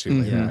we'll get to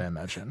later, I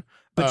imagine.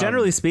 But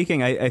generally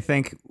speaking, I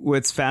think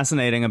what's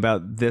fascinating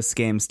about this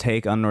game's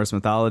take on Norse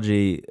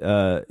mythology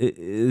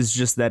is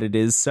just that it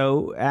is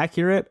so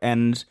accurate,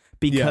 and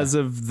because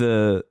of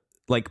the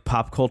like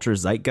pop culture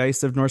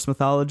zeitgeist of Norse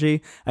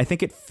mythology, I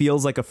think it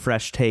feels like a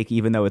fresh take,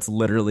 even though it's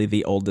literally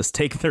the oldest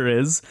take there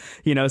is.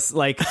 You know,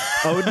 like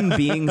Odin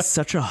being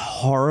such a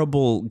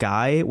horrible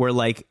guy where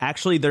like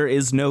actually there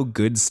is no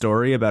good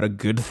story about a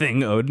good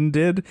thing Odin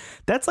did.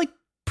 That's like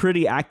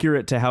pretty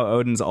accurate to how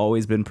Odin's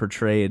always been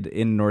portrayed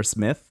in Norse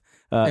myth.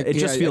 It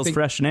just feels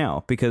fresh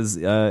now because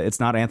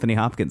it's not Anthony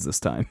Hopkins this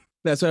time.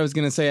 That's what I was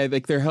going to say. I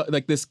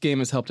think this game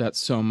has helped out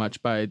so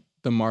much by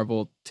the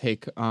Marvel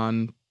take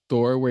on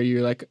Thor, where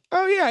you're like,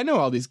 oh yeah, I know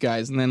all these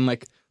guys, and then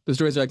like the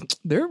stories are like,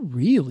 they're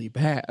really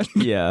bad.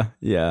 Yeah.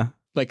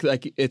 Like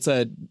it's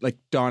a like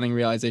dawning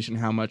realization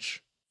how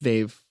much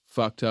they've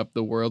fucked up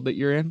the world that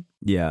you're in.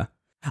 Yeah.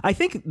 I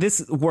think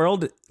this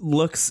world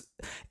looks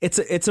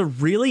it's a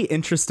really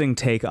interesting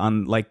take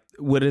on like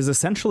what is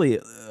essentially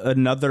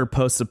another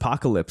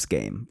post-apocalypse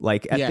game.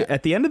 Like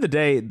at the end of the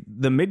day,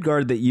 the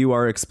Midgard that you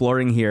are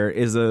exploring here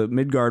is a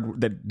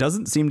Midgard that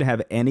doesn't seem to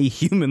have any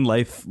human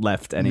life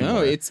left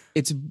anymore. No,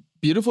 it's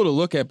beautiful to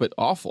look at, but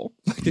awful.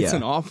 Like it's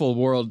an awful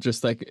world.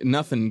 Just like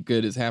nothing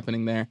good is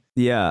happening there.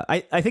 Yeah,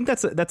 I think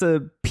that's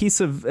a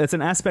piece of it's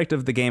an aspect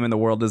of the game and the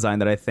world design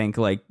that I think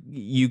like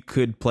you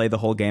could play the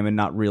whole game and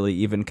not really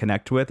even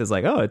connect with. Is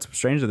like, oh, it's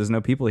strange that there's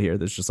no people here.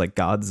 There's just like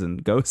gods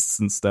and ghosts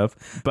and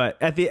stuff. But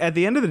at the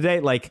end of the day,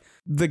 like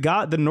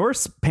the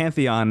Norse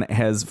pantheon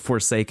has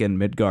forsaken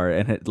Midgard,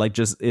 and it like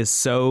just is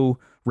so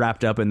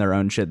wrapped up in their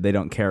own shit they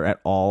don't care at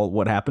all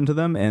what happened to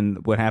them,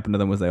 and what happened to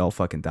them was they all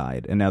fucking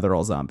died, and now they're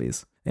all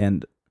zombies.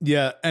 And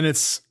and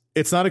it's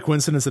not a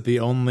coincidence that the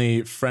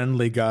only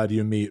friendly god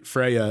you meet,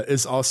 Freya,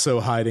 is also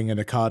hiding in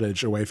a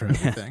cottage away from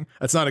everything.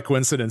 It's not a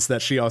coincidence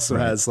that she also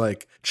has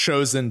like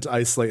chosen to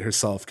isolate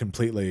herself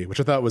completely,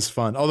 which I thought was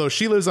fun. Although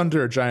she lives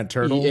under a giant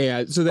turtle,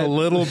 so that a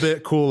little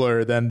bit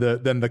cooler than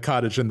the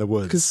cottage in the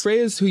woods. Because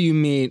Freya's who you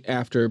meet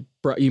after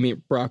you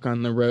meet Brock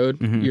on the road.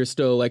 Mm-hmm. You're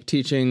still like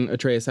teaching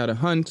Atreus how to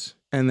hunt,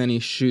 and then he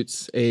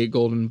shoots a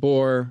golden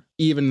boar.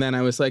 Even then,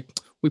 I was like,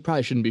 we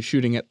probably shouldn't be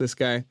shooting at this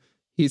guy.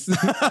 He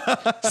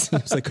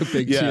seems like a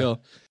big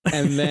deal.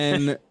 And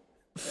then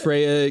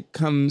Freya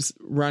comes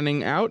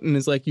running out and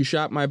is like, you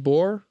shot my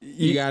boar.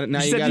 You got it.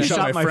 Now you got to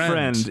shot my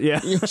friend.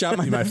 Yeah. You shot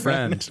my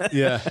friend.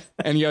 Yeah.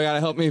 And you got to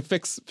help me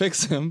fix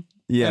him.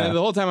 Yeah. And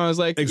the whole time I was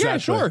like, yeah,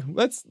 sure.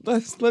 Let's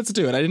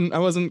do it. I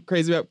wasn't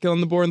crazy about killing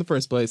the boar in the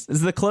first place. This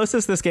is the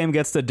closest this game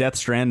gets to Death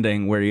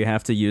Stranding, where you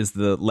have to use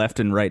the left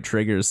and right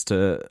triggers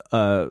to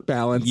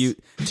balance.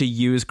 To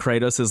use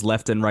Kratos'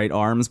 left and right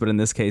arms, but in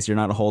this case you're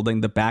not holding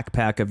the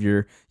backpack of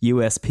your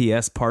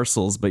USPS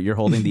parcels, but you're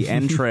holding the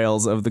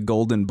entrails of the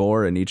golden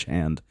boar in each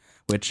hand,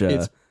 which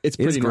it's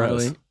pretty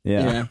gross. gnarly.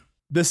 Yeah.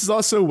 This is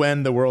also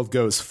when the world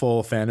goes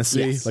full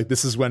fantasy. Yes. Like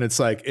this is when it's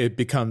like it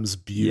becomes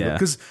beautiful. Yeah.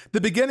 Because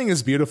the beginning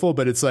is beautiful,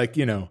 but it's like,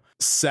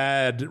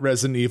 sad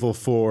Resident Evil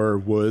 4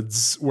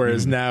 woods.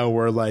 Whereas now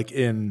we're like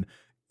in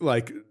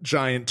like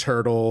giant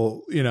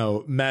turtle,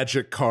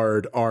 magic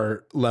card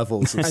art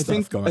levels of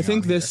stuff going on. I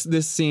think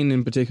this scene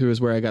in particular is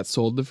where I got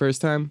sold the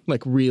first time,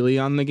 like really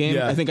on the game.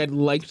 Yeah. I think I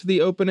liked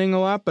the opening a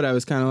lot, but I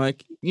was kind of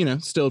like,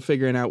 still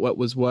figuring out what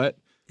was what.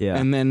 Yeah.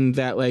 And then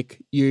that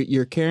like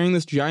you're carrying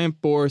this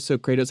giant boar, so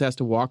Kratos has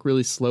to walk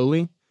really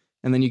slowly,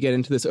 and then you get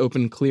into this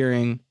open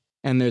clearing,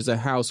 and there's a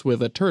house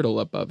with a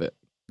turtle above it,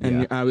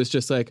 and I was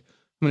just like,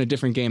 I'm in a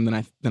different game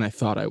than I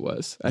thought I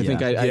was. I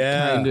think I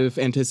kind of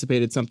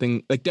anticipated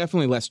something like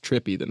definitely less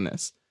trippy than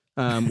this,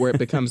 where it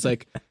becomes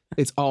like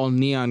it's all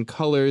neon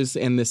colors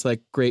and this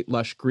like great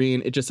lush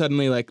green. It just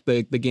suddenly like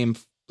the game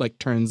like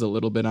turns a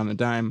little bit on a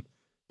dime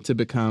to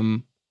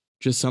become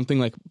just something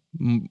like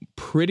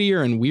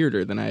prettier and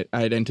weirder than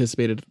I'd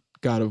anticipated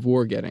God of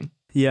War getting.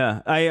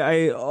 Yeah,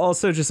 I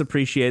also just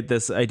appreciate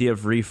this idea of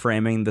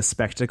reframing the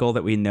spectacle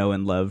that we know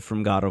and love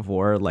from God of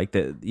War. Like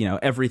that,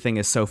 everything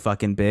is so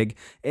fucking big.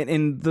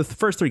 In the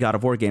first 3 God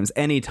of War games,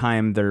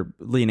 anytime they're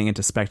leaning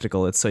into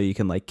spectacle, it's so you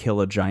can like kill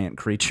a giant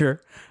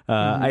creature.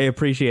 I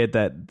appreciate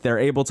that they're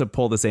able to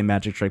pull the same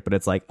magic trick, but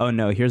it's like, oh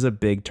no, here's a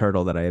big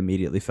turtle that I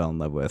immediately fell in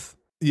love with.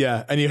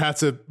 Yeah, and you have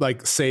to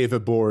like save a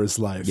boar's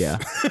life. Yeah.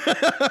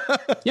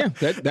 Yeah,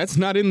 that's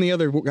not in the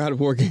other God of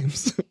War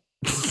games.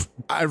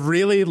 I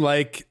really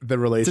like the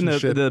relationship.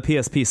 It's in the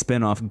PSP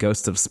spin-off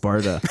Ghosts of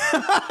Sparta.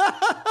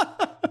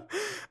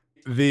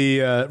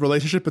 The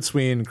relationship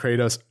between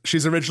Kratos,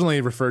 she's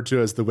originally referred to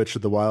as the Witch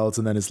of the Wilds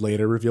and then is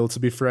later revealed to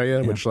be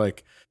Freya, which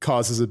like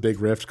causes a big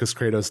rift because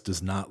Kratos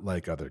does not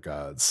like other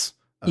gods.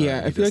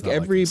 I feel like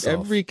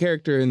every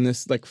character in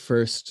this like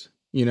first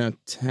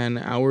 10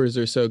 hours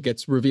or so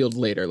gets revealed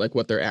later, like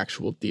what their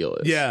actual deal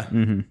is. Yeah,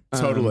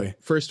 totally.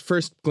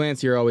 First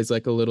glance, you're always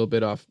like a little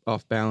bit off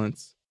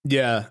balance.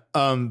 Yeah.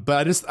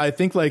 But I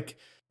think like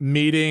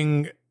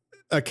meeting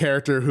a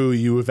character who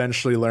you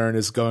eventually learn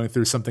is going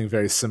through something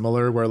very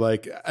similar where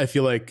like, I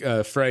feel like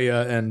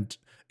Freya, and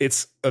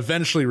it's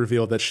eventually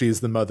revealed that she's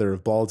the mother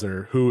of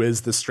Baldur, who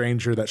is the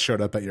stranger that showed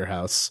up at your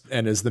house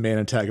and is the main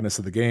antagonist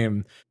of the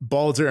game.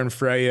 Baldur and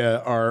Freya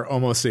are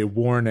almost a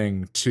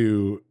warning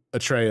to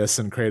Atreus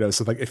and Kratos.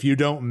 So like, if you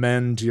don't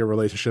mend your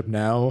relationship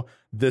now,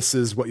 this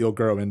is what you'll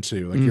grow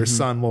into. Like your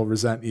son will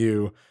resent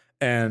you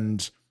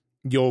and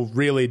you'll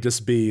really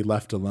just be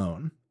left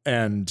alone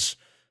and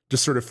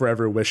just sort of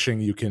forever wishing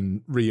you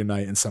can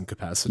reunite in some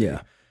capacity.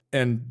 Yeah.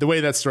 And the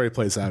way that story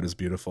plays out is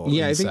beautiful.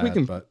 Yeah, and I think sad, we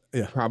can but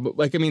yeah. probably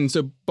like, I mean,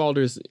 so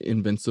Baldur's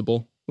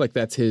invincible. Like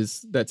that's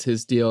his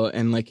deal.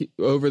 And like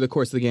over the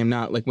course of the game,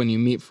 not like when you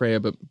meet Freya,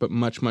 but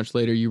much, much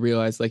later, you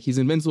realize like he's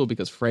invincible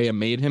because Freya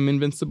made him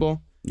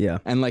invincible. Yeah.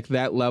 And like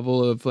that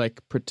level of like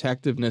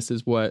protectiveness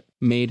is what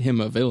made him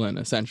a villain,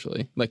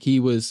 essentially. Like he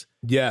was,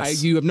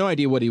 Yes. you have no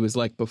idea what he was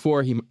like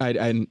before.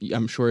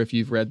 I'm sure if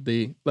you've read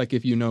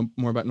if you know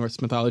more about Norse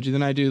mythology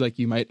than I do, like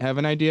you might have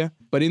an idea.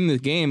 But in the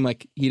game,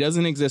 like he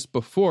doesn't exist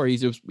before.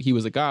 He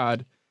was a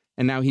god.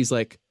 And now he's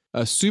like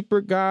a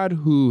super god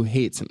who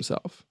hates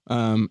himself.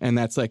 And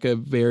that's like a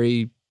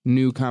very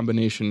new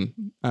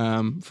combination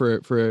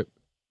for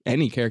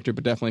any character,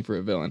 but definitely for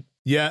a villain.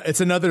 Yeah, it's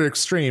another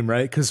extreme,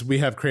 right? Because we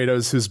have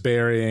Kratos who's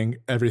burying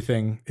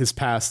everything, his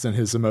past and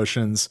his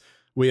emotions.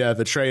 We have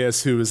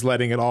Atreus who is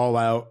letting it all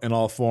out in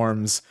all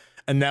forms.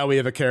 And now we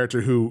have a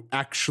character who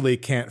actually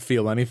can't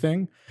feel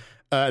anything.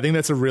 I think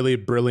that's a really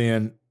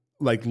brilliant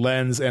like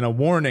lens and a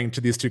warning to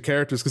these two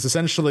characters, because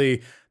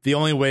essentially the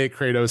only way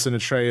Kratos and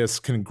Atreus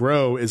can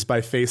grow is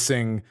by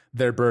facing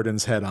their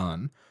burdens head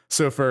on.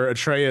 So for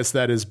Atreus,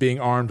 that is being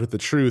armed with the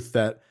truth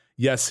that,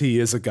 yes, he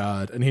is a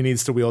god and he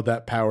needs to wield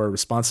that power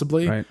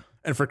responsibly. Right.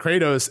 And for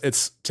Kratos,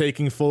 it's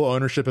taking full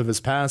ownership of his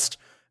past,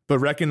 but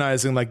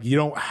recognizing like you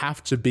don't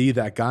have to be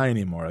that guy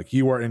anymore. Like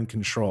you are in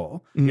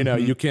control. You know,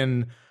 you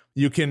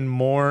can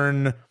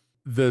mourn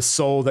the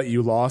soul that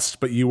you lost,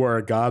 but you are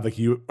a god. Like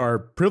you are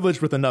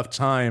privileged with enough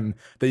time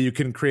that you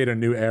can create a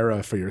new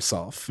era for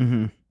yourself.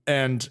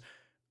 And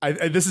I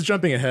this is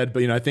jumping ahead, but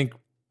you know,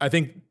 I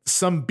think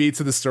some beats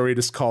of the story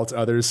just call to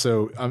others.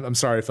 So I'm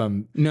sorry if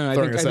I'm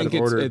throwing us out of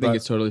order. I think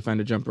it's totally fine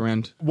to jump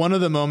around. One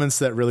of the moments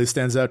that really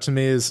stands out to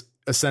me is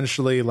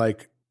essentially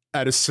like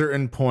at a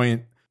certain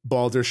point,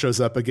 Baldur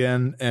shows up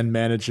again and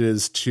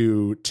manages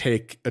to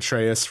take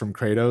Atreus from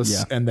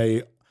Kratos, and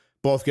they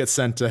both get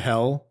sent to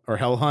Hell or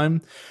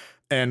Helheim,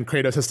 and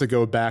Kratos has to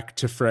go back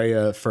to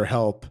Freya for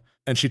help.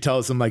 And she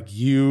tells him like,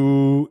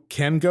 you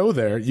can go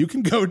there, you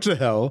can go to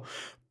Hell,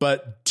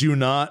 but do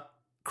not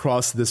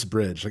cross this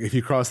bridge. Like if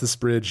you cross this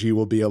bridge, you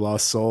will be a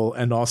lost soul,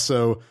 and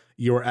also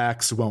your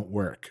axe won't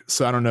work.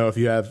 So I don't know if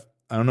you have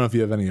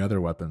any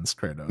other weapons,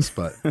 Kratos,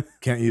 but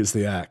can't use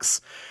the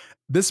axe.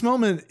 This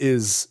moment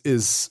is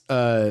as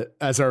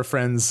our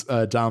friends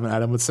Dom and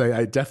Adam would say,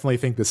 I definitely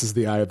think this is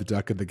the eye of the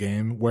duck of the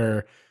game,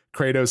 where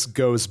Kratos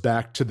goes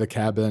back to the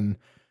cabin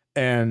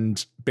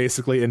And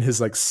basically in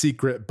his like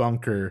secret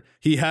bunker,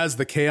 he has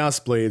the Chaos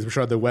Blades, which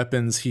are the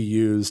weapons he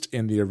used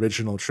in the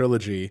original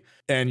trilogy.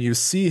 And you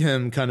see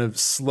him kind of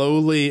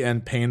slowly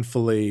and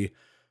painfully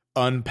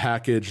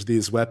unpackage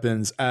these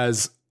weapons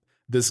as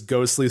this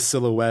ghostly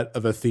silhouette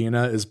of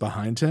Athena is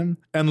behind him.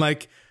 And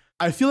like,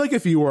 I feel like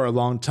if you were a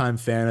longtime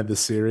fan of the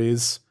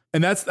series,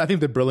 and that's, I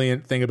think the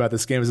brilliant thing about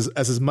this game is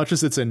as much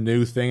as it's a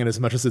new thing and as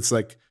much as it's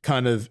like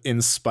kind of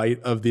in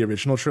spite of the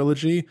original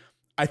trilogy,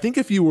 I think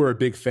if you were a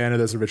big fan of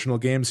those original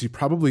games, you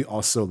probably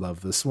also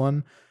love this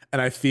one.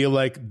 And I feel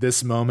like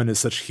this moment is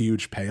such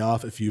huge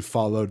payoff if you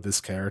followed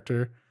this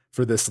character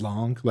for this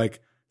long.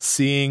 Like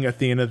seeing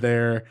Athena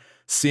there,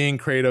 seeing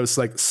Kratos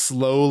like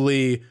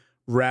slowly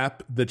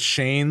wrap the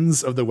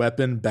chains of the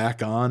weapon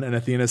back on, and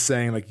Athena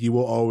saying like, you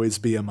will always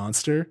be a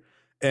monster.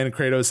 And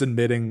Kratos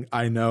admitting,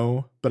 I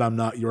know, but I'm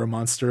not your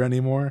monster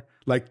anymore.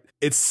 Like,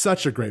 it's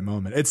such a great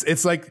moment.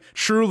 It's like,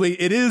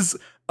 truly, it is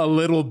a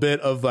little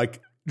bit of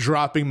like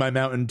dropping my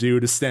Mountain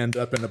Dew to stand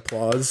up and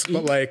applause,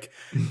 but like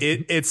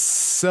it's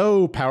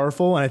so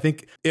powerful. And I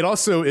think it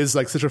also is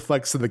like such a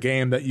flex to the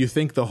game that you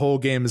think the whole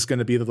game is going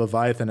to be the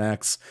Leviathan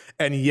axe,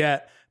 and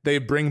yet they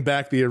bring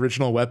back the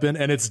original weapon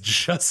and it's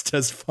just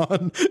as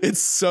fun. It's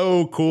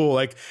so cool.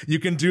 Like you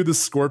can do the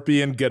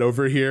scorpion get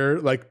over here,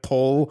 like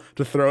pull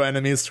to throw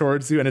enemies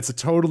towards you. And it's a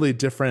totally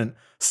different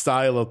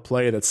style of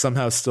play that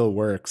somehow still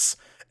works.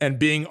 And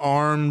being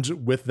armed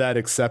with that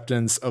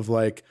acceptance of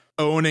like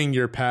owning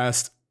your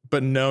past,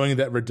 but knowing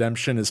that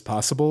redemption is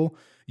possible,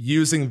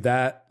 using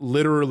that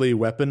literally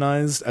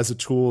weaponized as a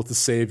tool to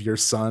save your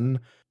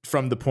son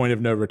from the point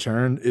of no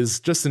return is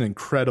just an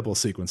incredible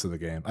sequence of the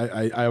game.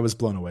 I was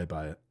blown away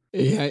by it.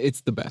 Yeah,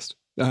 it's the best.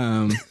 It's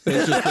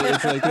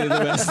like the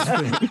best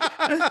thing.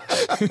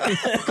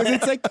 'Cause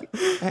it's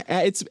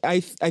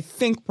like I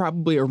think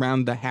probably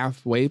around the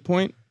halfway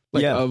point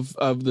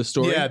of the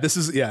story. Yeah, this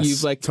is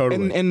You've like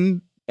totally.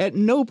 And at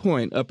no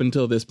point up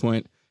until this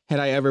point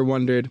had I ever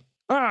wondered,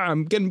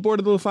 I'm getting bored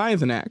of the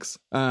Leviathan axe.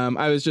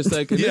 I was just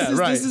like,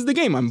 this is the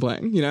game I'm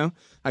playing. You know,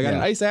 I got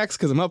an ice axe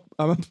because I'm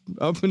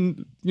up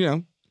in, you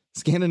know,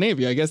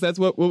 Scandinavia. I guess that's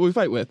what we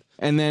fight with.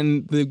 And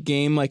then the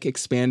game like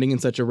expanding in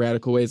such a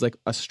radical way is like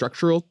a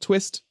structural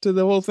twist to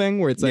the whole thing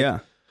where it's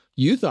like,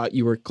 you thought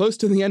you were close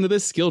to the end of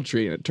this skill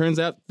tree, and it turns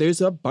out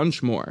there's a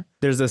bunch more.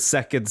 There's a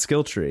second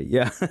skill tree.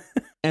 Yeah.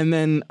 And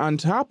then on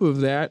top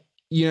of that,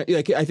 you know,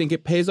 like I think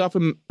it pays off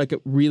like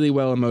really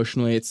well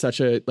emotionally. It's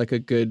such a like a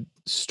good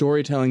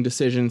storytelling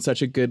decision,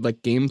 such a good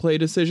like gameplay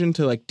decision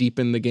to like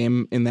deepen the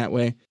game in that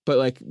way. But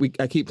like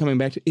I keep coming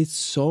back to, it's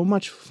so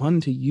much fun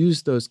to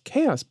use those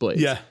Chaos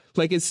Blades. Yeah.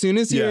 Like as soon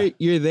as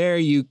you're there,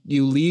 you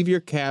leave your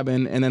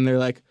cabin, and then they're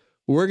like,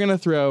 we're gonna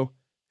throw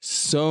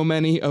so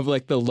many of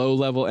like the low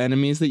level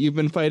enemies that you've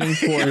been fighting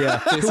for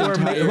this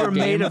who are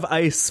made of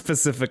ice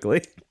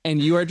specifically,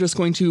 and you are just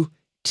going to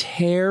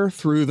tear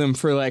through them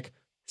for like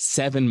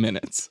 7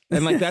 minutes,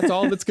 and like that's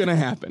all that's gonna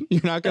happen.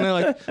 You're not gonna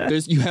like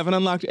you haven't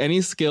unlocked any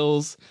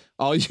skills.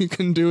 All you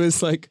can do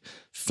is like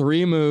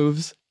 3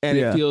 moves, and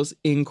it feels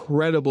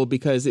incredible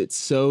because it's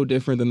so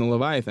different than the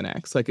Leviathan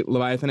axe. Like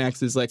Leviathan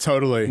axe is like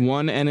totally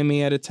one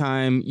enemy at a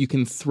time. You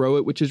can throw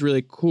it, which is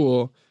really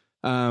cool,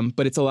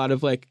 but it's a lot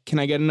of like, can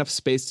I get enough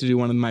space to do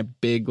one of my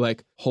big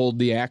like hold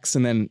the axe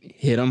and then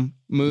hit them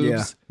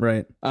moves? Yeah,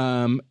 right.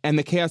 And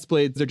the Chaos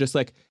Blades are just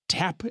like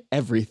tap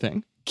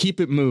everything, keep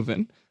it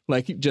moving.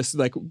 Like just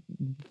like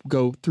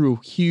go through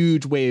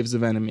huge waves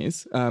of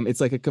enemies. It's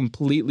like a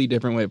completely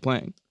different way of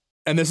playing.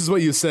 And this is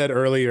what you said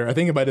earlier. I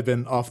think it might have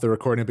been off the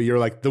recording, but you're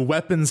like, the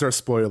weapons are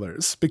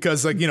spoilers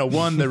because like, you know,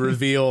 one, the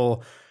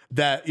reveal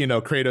that, you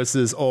know,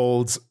 Kratos'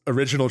 old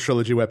original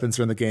trilogy weapons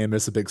are in the game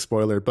is a big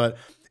spoiler, but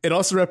it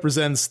also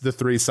represents the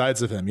 3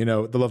 sides of him. You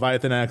know, the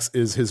Leviathan axe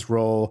is his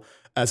role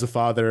as a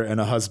father and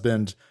a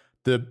husband.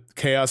 The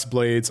Chaos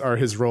Blades are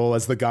his role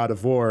as the god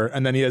of war.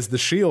 And then he has the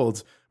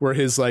shield, where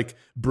his like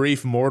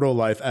brief mortal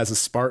life as a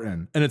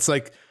Spartan. And it's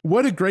like,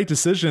 what a great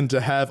decision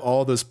to have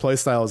all those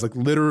playstyles like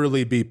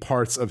literally be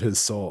parts of his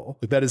soul.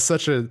 Like that is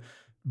such a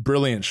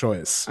brilliant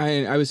choice.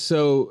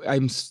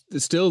 I'm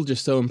still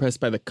just so impressed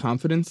by the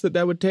confidence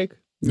that would take.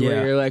 Yeah.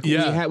 Where you're like,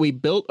 we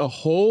built a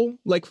whole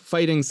like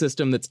fighting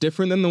system that's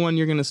different than the one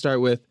you're going to start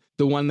with.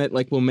 The one that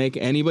like will make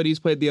anybody who's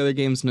played the other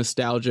games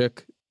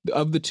nostalgic.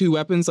 Of the 2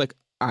 weapons, like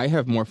I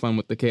have more fun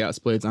with the Chaos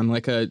Blades on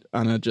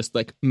a just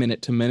like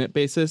minute to minute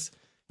basis.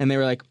 And they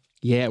were like,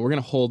 yeah, we're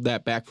going to hold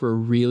that back for a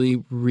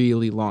really,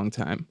 really long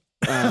time.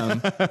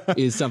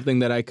 Is something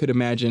that I could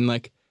imagine.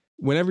 Like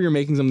whenever you're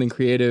making something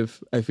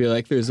creative, I feel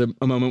like there's a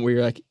moment where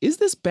you're like, is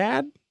this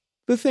bad?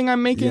 The thing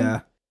I'm making?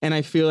 Yeah. And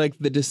I feel like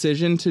the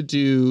decision to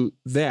do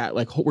that,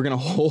 like we're going to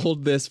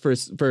hold this for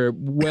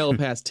well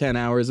past 10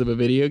 hours of a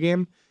video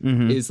game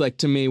is like,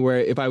 to me, where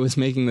if I was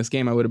making this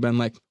game, I would have been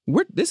like,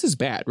 this is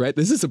bad, right?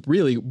 This is a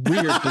really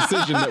weird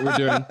decision that we're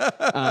doing.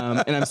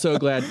 And I'm so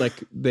glad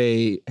like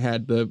they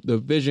had the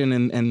vision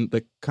and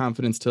the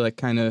confidence to like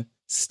kind of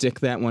stick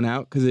that one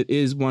out. Cause it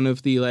is one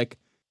of the like,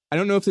 I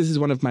don't know if this is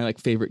one of my like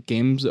favorite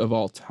games of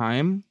all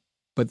time,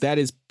 but that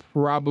is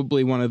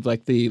probably one of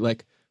like the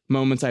like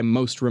moments I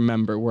most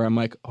remember where I'm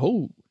like,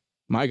 oh,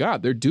 my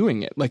God, they're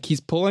doing it. Like, he's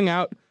pulling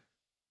out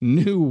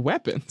new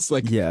weapons.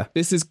 Like,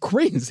 this is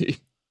crazy.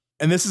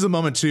 And this is a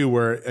moment too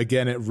where,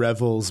 again, it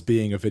revels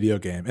being a video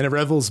game, and it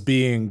revels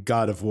being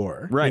God of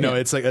War. Right. You know,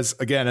 it's like,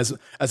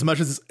 as much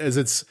as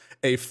it's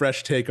a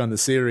fresh take on the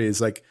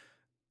series, like,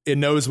 it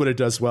knows what it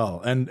does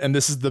well. And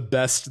this is the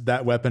best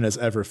that weapon has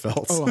ever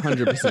felt. Oh,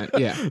 100%.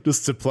 Yeah.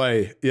 Just to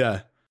play.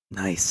 Yeah.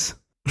 Nice.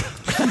 10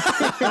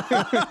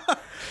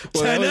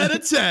 out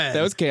of 10.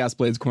 That was Chaos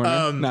Blade's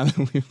corner.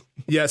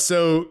 Yeah.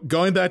 So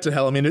going back to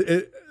Hell, I mean,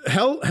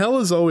 Hell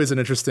is always an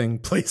interesting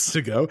place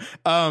to go.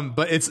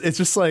 But it's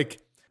just like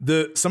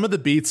some of the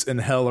beats in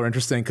Hell are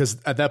interesting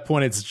because at that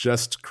point it's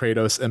just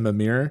Kratos and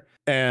Mimir.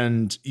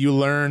 And you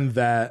learn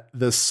that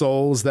the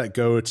souls that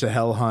go to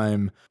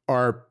Helheim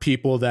are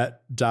people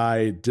that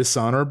die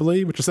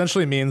dishonorably, which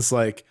essentially means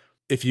like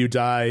if you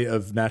die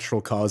of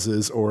natural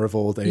causes or of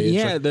old age.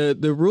 Yeah,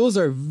 like, the rules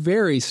are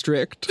very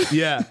strict.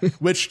 Yeah,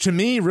 which to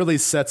me really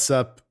sets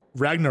up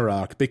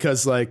Ragnarok,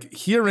 because like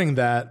hearing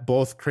that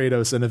both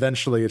Kratos and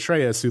eventually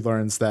Atreus, who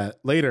learns that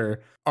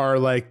later, are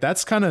like,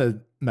 that's kind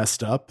of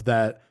messed up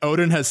that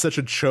Odin has such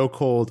a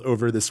chokehold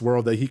over this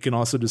world that he can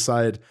also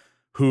decide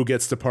who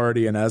gets to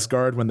party in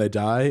Asgard when they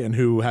die and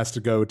who has to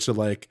go to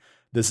like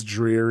this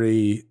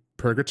dreary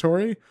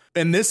purgatory.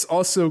 And this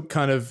also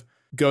kind of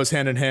goes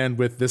hand in hand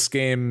with this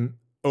game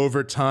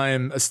over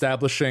time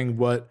establishing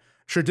what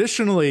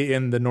traditionally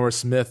in the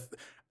Norse myth,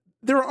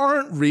 there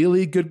aren't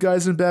really good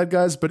guys and bad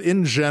guys, but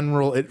in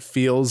general, it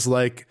feels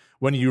like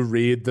when you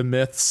read the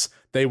myths,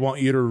 they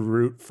want you to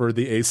root for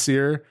the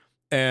Aesir,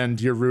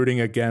 and you're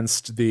rooting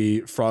against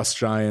the frost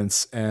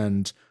giants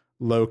and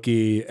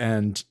Loki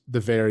and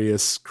the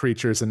various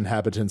creatures and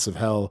inhabitants of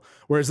Hell.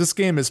 Whereas this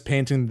game is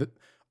painting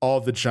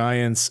all the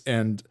giants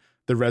and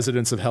the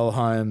residents of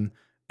Helheim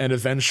and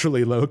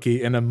eventually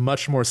Loki in a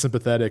much more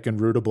sympathetic and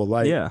rootable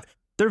light. Yeah.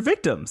 They're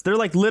victims. They're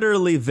like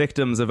literally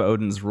victims of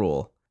Odin's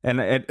rule. And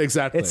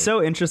exactly. It's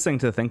so interesting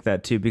to think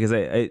that too, because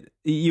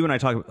you and I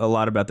talk a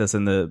lot about this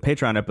in the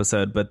Patreon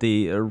episode, but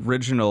the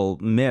original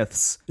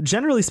myths,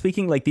 generally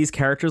speaking, like these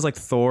characters like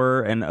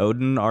Thor and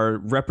Odin are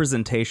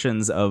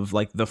representations of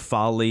like the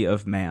folly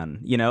of man.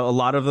 You know, a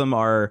lot of them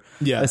are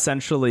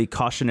essentially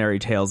cautionary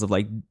tales of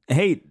like,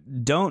 hey,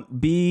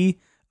 don't be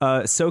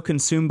so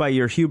consumed by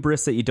your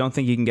hubris that you don't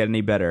think you can get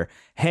any better.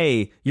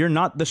 Hey, you're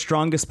not the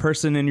strongest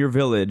person in your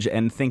village,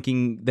 and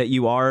thinking that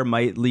you are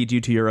might lead you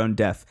to your own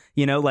death.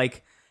 You know,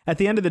 like, at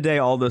the end of the day,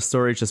 all those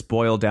stories just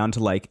boil down to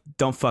like,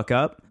 don't fuck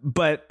up.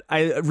 But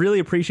I really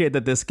appreciate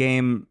that this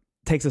game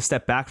takes a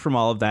step back from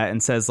all of that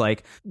and says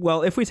like,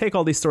 well, if we take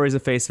all these stories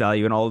at face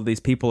value and all of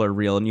these people are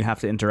real and you have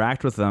to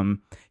interact with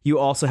them, you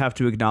also have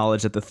to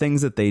acknowledge that the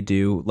things that they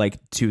do, like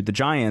to the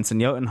giants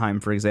in Jotunheim,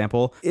 for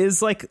example,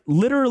 is like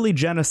literally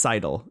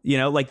genocidal. You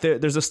know, like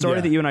there's a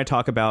story that you and I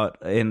talk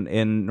about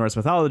in Norse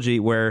mythology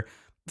where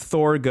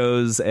Thor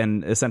goes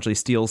and essentially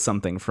steals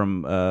something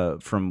from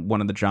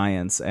one of the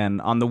giants,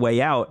 and on the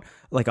way out,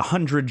 like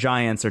 100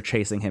 giants are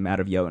chasing him out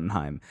of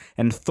Jotunheim,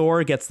 and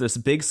Thor gets this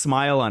big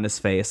smile on his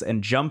face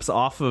and jumps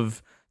off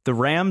of the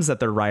rams that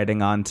they're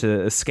riding on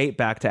to escape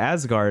back to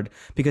Asgard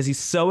because he's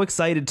so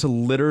excited to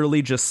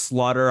literally just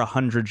slaughter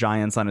 100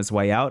 giants on his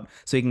way out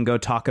so he can go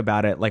talk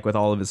about it like with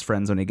all of his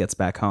friends when he gets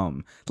back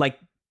home. Like,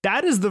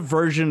 that is the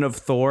version of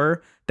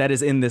Thor that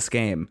is in this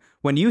game.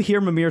 When you hear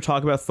Mimir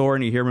talk about Thor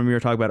and you hear Mimir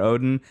talk about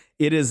Odin,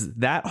 it is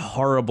that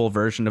horrible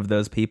version of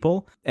those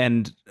people.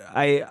 And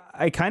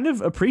I kind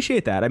of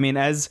appreciate that. I mean,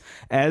 as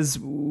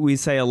we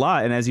say a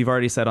lot, and as you've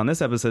already said on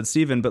this episode,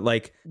 Stephen, but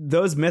like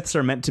those myths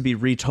are meant to be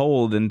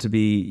retold and to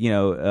be, you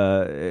know,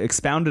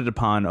 expounded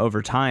upon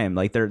over time.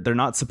 Like they're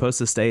not supposed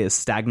to stay as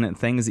stagnant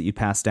things that you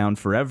pass down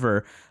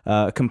forever,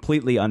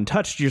 completely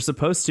untouched. You're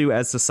supposed to,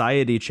 as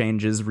society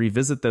changes,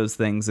 revisit those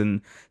things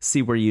and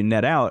see where you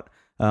net out.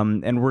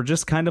 And we're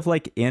just kind of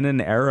like in an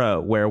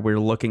era where we're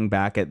looking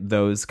back at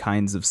those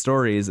kinds of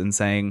stories and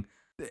saying,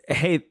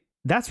 hey,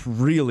 that's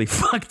really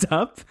fucked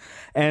up.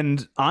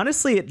 And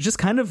honestly, it just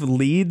kind of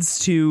leads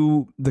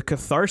to the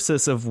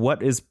catharsis of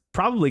what is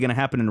probably going to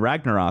happen in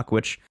Ragnarok,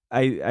 which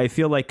I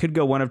feel like could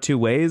go one of two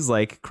ways.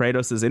 Like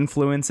Kratos'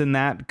 influence in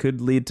that could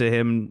lead to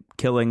him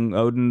killing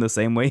Odin the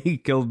same way he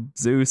killed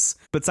Zeus.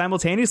 But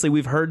simultaneously,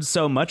 we've heard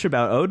so much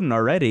about Odin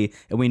already,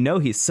 and we know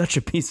he's such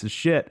a piece of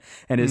shit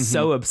and is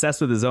so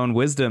obsessed with his own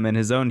wisdom and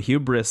his own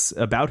hubris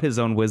about his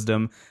own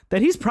wisdom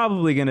that he's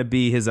probably going to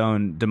be his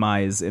own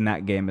demise in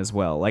that game as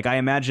well. Like, I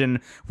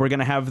imagine we're going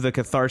to have the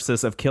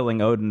catharsis of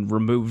killing Odin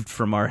removed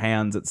from our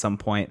hands at some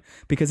point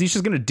because he's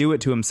just going to do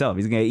it to himself.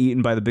 He's going to get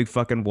eaten by the big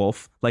fucking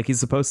wolf like he's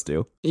supposed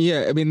to.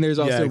 Yeah, I mean, there's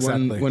also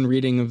one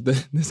reading of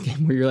this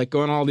game where you're like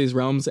going all these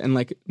realms and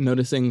like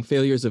noticing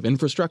failures of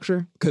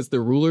infrastructure because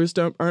the rulers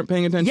aren't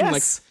paying attention. Yes.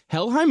 Like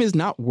Helheim is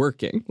not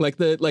working.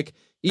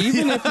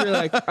 Even if you're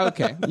like,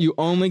 okay, you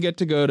only get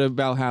to go to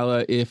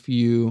Valhalla if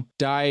you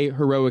die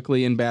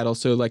heroically in battle.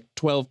 So like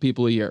 12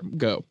 people a year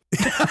go.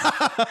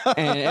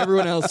 And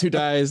everyone else who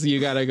dies,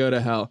 you got to go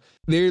to hell.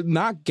 They're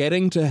not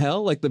getting to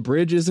hell. Like the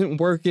bridge isn't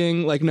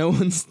working. Like no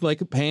one's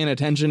like paying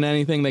attention to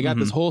anything. They got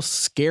this whole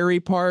scary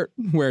part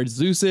where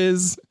Zeus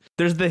is.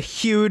 There's the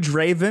huge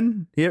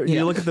raven.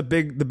 You look at the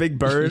big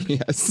bird.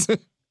 Yes.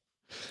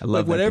 I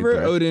love that whatever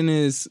big bird. Odin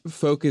is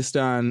focused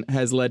on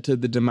has led to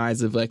the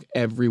demise of like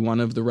every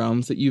one of the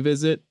realms that you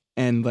visit.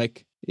 And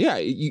like, yeah,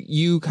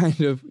 you kind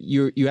of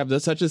you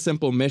have such a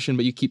simple mission,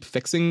 but you keep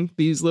fixing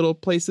these little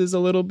places a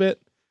little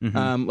bit.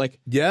 Mm-hmm.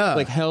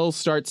 Like hell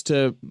starts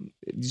to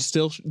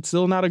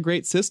still not a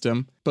great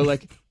system, but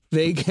like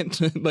they get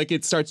to, like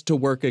it starts to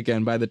work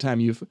again by the time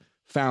you've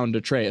found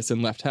Atreus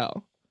and left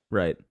hell.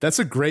 Right. That's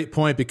a great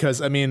point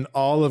because, I mean,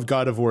 all of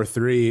God of War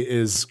 3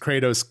 is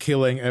Kratos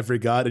killing every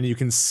god, and you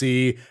can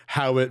see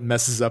how it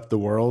messes up the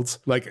world.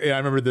 Like, I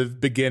remember the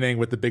beginning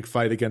with the big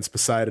fight against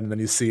Poseidon, and then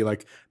you see,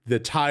 like, the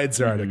tides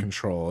are out of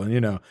control, and,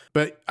 you know.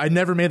 But I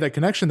never made that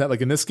connection that,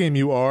 like, in this game,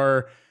 you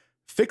are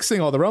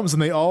fixing all the realms,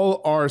 and they all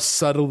are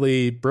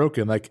subtly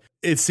broken. Like,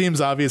 it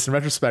seems obvious in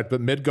retrospect, but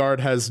Midgard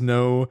has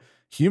no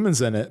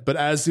humans in it. But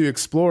as you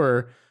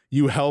explore,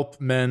 you help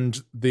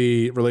mend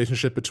the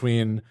relationship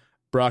between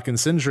Brock and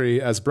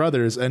Sindri as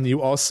brothers, and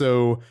you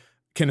also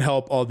can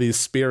help all these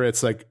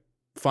spirits like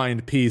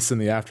find peace in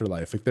the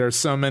afterlife. Like there are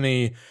so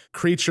many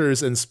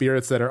creatures and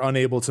spirits that are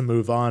unable to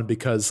move on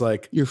because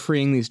like you're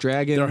freeing these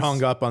dragons. They're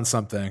hung up on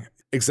something.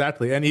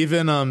 Exactly. And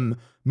even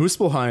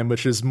Muspelheim,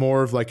 which is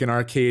more of like an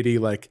arcadey,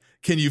 like,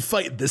 can you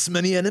fight this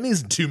many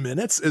enemies in 2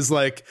 minutes, is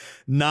like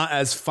not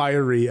as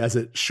fiery as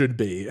it should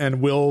be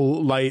and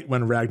will light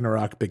when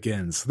Ragnarok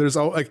begins. There's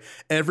all like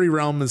every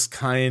realm is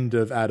kind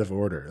of out of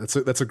order.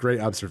 That's a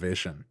great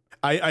observation.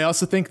 I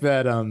also think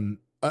that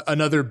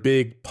another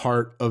big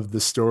part of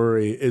the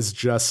story is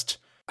just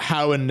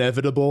how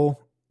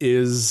inevitable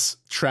is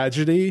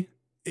tragedy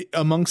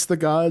amongst the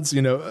gods.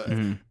 You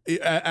know,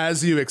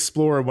 as you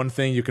explore, one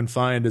thing you can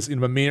find is, you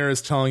know, Mimir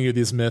is telling you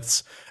these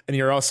myths, and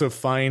you're also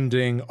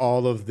finding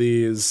all of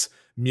these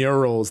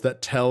murals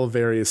that tell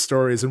various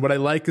stories. And what I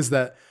like is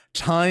that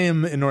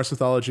time in Norse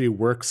mythology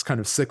works kind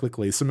of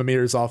cyclically. So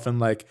Mimir is often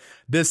like,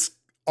 this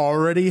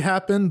already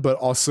happened, but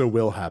also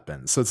will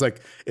happen. So it's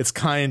like, it's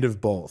kind of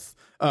both,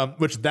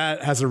 which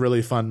that has a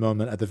really fun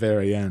moment at the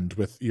very end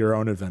with your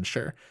own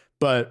adventure.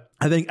 But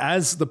I think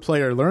as the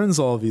player learns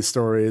all of these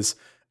stories,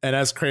 and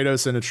as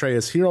Kratos and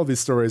Atreus hear all these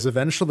stories,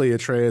 eventually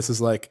Atreus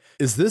is like,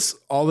 is this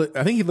all that,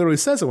 I think he literally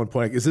says at one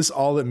point, is this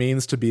all it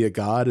means to be a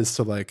god, is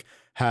to like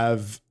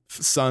have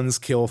sons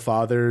kill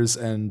fathers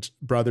and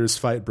brothers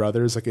fight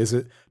brothers? Like, does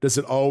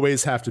it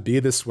always have to be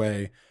this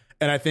way?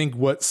 And I think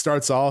what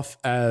starts off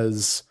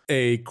as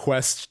a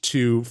quest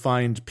to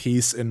find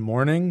peace in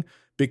mourning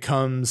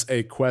becomes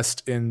a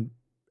quest in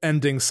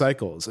ending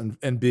cycles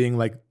and being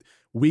like,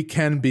 we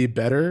can be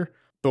better,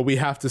 but we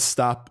have to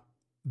stop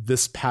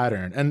this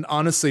pattern. And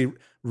honestly,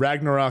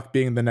 Ragnarok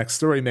being the next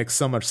story makes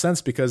so much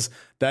sense because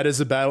that is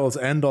a battle to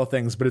end all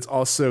things, but it's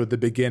also the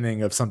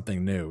beginning of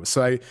something new.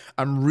 So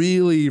I'm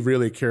really,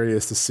 really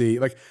curious to see,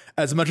 like,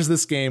 as much as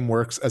this game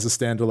works as a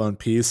standalone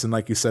piece, and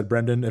like you said,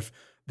 Brendan, if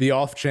the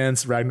off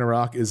chance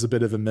Ragnarok is a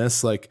bit of a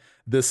miss, like,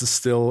 this is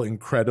still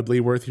incredibly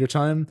worth your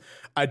time.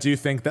 I do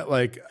think that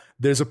like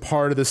there's a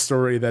part of the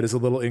story that is a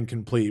little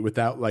incomplete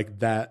without like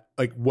that,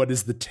 like, what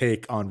is the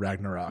take on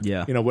Ragnarok?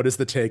 Yeah. You know, what is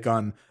the take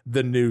on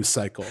the new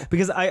cycle?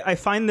 Because I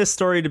find this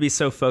story to be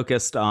so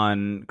focused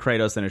on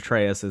Kratos and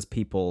Atreus as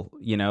people,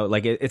 you know,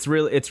 like it's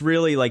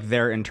really like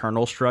their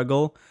internal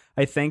struggle,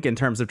 I think, in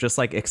terms of just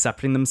like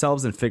accepting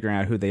themselves and figuring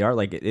out who they are.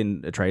 Like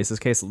in Atreus's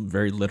case,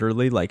 very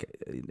literally, like,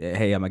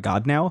 hey, I'm a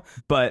god now.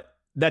 But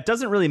that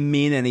doesn't really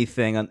mean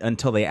anything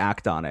until they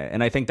act on it.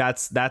 And I think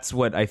that's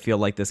what I feel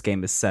like this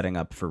game is setting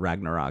up for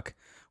Ragnarok.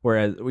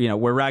 Whereas, you know,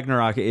 where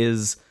Ragnarok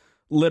is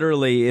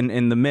literally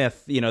in the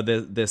myth, you know,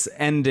 this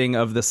ending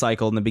of the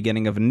cycle and the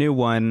beginning of a new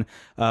one,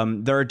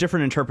 there are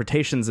different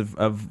interpretations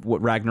of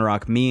what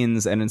Ragnarok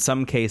means. And in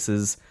some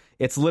cases,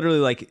 it's literally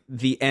like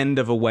the end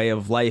of a way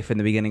of life and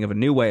the beginning of a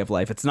new way of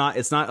life. It's not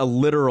a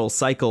literal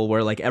cycle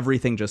where like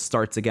everything just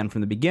starts again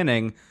from the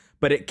beginning,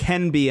 but it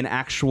can be an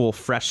actual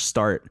fresh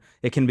start.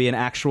 It can be an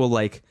actual,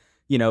 like,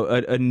 you know,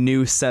 a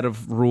new set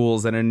of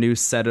rules and a new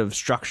set of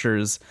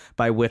structures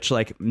by which,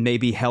 like,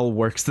 maybe hell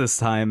works this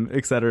time,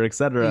 et cetera,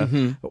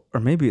 or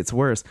maybe it's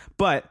worse.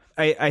 But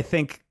I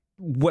think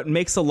what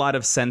makes a lot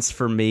of sense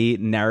for me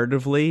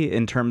narratively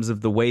in terms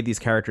of the way these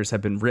characters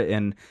have been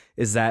written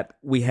is that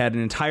we had an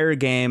entire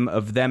game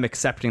of them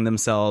accepting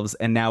themselves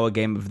and now a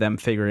game of them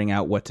figuring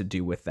out what to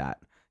do with that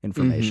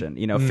information,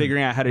 you know,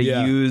 figuring out how to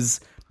use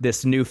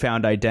this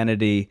newfound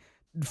identity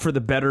for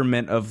the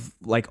betterment of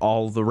like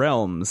all the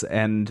realms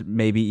and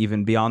maybe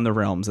even beyond the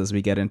realms as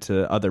we get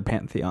into other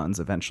pantheons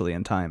eventually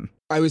in time.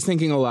 I was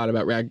thinking a lot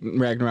about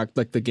Ragnarok,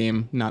 like the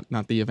game, not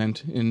the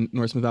event in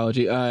Norse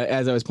mythology,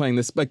 as I was playing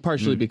this, like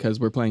partially because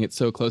we're playing it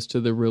so close to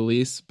the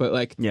release. But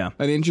like an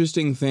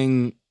interesting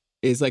thing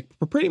is like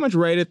pretty much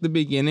right at the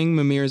beginning,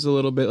 Mimir's a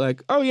little bit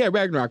like, oh yeah,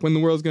 Ragnarok, when the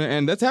world's going to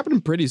end. That's happening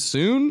pretty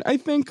soon, I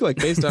think, like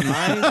based on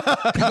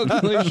my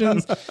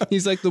calculations.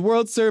 He's like, the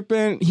world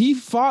serpent, he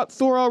fought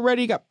Thor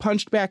already, got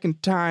punched back in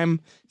time.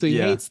 So he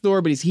hates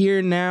Thor, but he's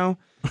here now.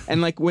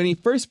 And like when he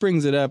first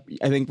brings it up,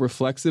 I think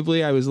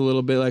reflexively, I was a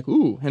little bit like,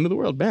 ooh, end of the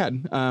world,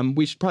 bad.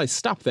 We should probably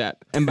stop that.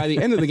 And by the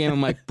end of the game,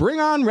 I'm like, bring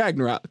on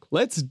Ragnarok.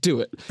 Let's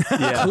do it.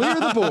 Yeah. Clear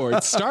the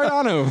board. Start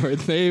on over.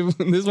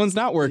 This one's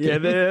not working. Yeah,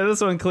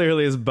 this one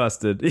clearly is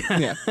busted.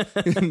 Yeah.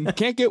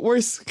 Can't get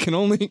worse. Can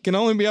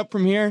only be up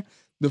from here.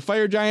 The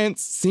fire giant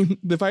seems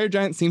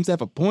to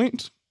have a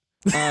point.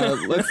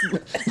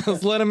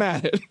 Let's let him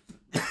at it.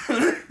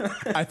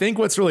 I think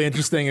what's really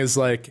interesting is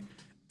like,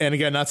 and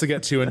again, not to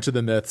get too into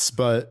the myths,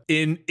 but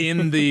in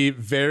the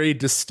very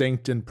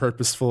distinct and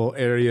purposeful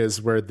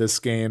areas where this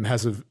game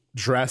has a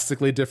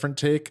drastically different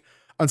take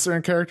on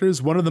certain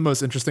characters, one of the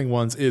most interesting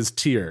ones is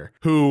Tyr,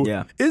 who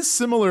is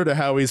similar to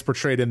how he's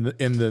portrayed in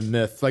the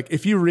myth. Like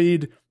if you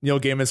read Neil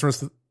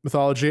Gaiman's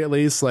mythology, at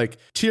least, like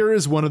Tyr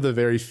is one of the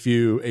very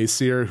few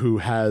Aesir who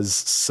has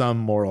some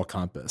moral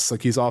compass.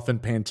 Like he's often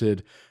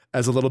painted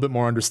as a little bit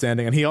more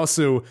understanding, and he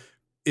also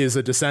is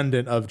a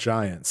descendant of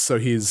giants, so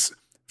he's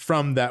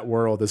from that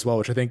world as well,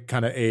 which I think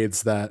kind of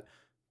aids that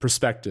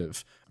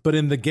perspective. But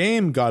in the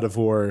game God of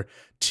War,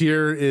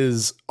 Tyr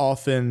is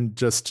often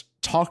just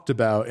talked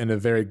about in a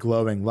very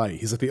glowing light.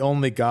 He's like the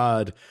only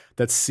god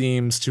that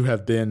seems to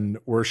have been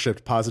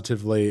worshipped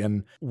positively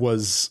and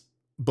was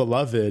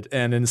beloved,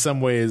 and in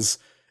some ways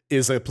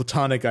is a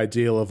platonic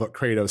ideal of what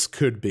Kratos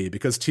could be,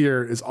 because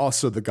Tyr is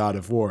also the god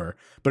of war.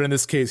 But in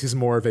this case, he's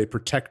more of a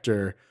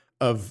protector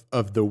of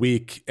the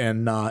weak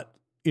and not,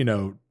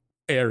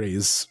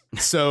 Ares.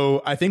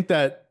 So I think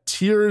that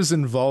Tyr's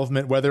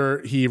involvement,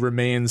 whether he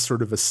remains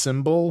sort of a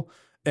symbol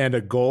and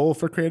a goal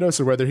for Kratos,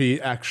 or whether he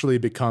actually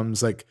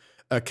becomes like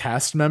a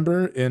cast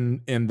member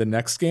in the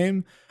next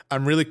game,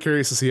 I'm really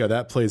curious to see how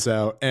that plays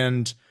out.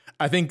 And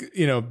I think,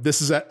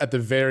 this is at the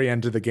very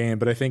end of the game,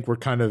 but I think we're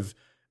kind of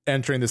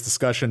entering this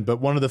discussion.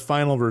 But one of the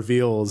final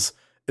reveals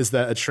is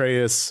that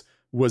Atreus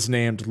was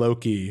named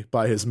Loki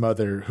by his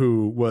mother,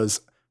 who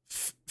was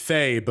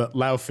Faye, but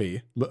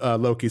Laufey,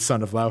 Loki,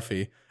 son of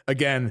Laufey.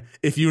 Again,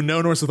 if you know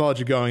Norse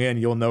mythology going in,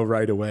 you'll know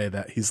right away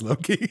that he's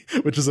Loki,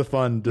 which is a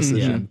fun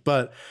decision. Yeah.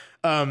 But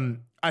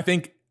I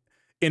think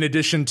in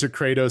addition to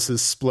Kratos'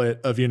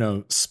 split of,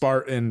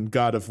 Spartan,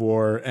 God of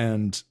War,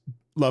 and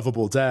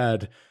lovable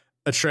dad,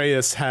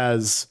 Atreus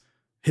has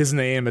his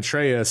name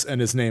Atreus and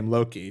his name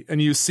Loki.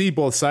 And you see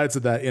both sides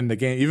of that in the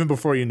game. Even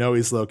before you know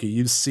he's Loki,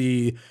 you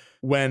see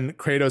when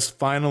Kratos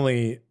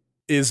finally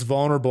is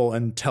vulnerable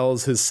and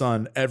tells his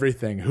son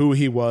everything, who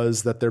he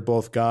was, that they're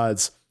both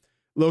gods.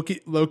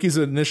 Loki's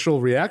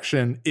initial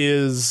reaction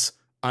is,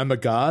 I'm a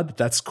god?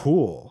 That's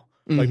cool.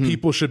 Like,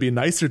 people should be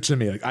nicer to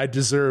me. Like, I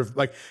deserve,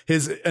 like,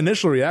 his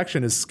initial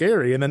reaction is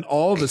scary. And then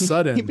all of a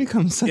sudden, he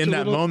becomes such in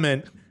that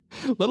moment,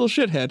 little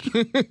shithead.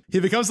 He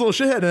becomes a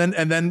little shithead.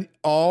 And then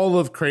all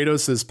of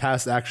Kratos's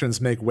past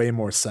actions make way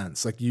more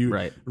sense. Like,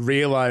 you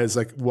realize,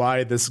 like,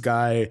 why this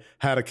guy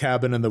had a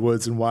cabin in the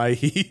woods and why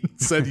he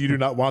said you do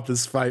not want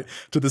this fight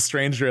to the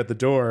stranger at the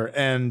door.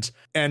 And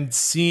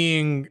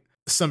seeing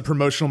some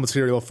promotional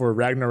material for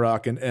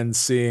Ragnarok and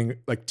seeing,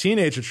 like,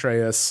 teenage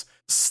Atreus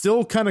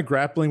still kind of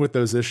grappling with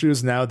those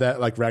issues now that,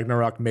 like,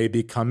 Ragnarok may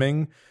be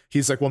coming.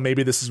 He's like, well,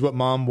 maybe this is what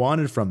mom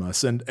wanted from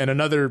us. And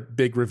another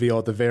big reveal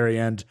at the very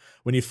end,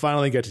 when you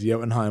finally get to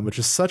Jotunheim, which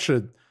is such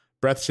a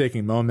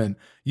breathtaking moment,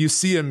 you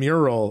see a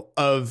mural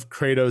of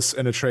Kratos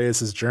and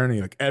Atreus'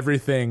 journey. Like,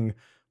 everything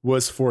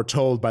was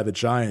foretold by the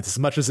giants. As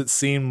much as it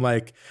seemed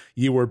like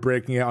you were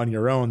breaking out on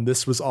your own,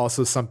 this was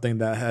also something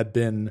that had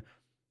been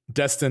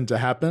destined to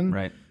happen.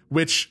 Right.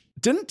 Which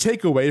didn't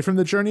take away from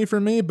the journey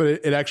for me, but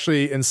it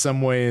actually in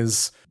some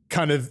ways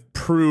kind of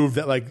proved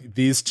that, like,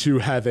 these two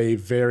have a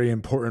very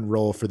important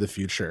role for the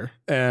future.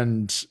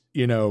 And,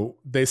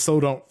 they still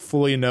don't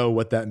fully know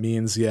what that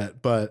means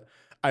yet. But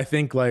I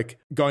think, like,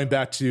 going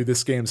back to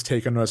this game's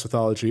take on Norse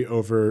mythology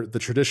over the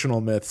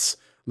traditional myths,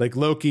 like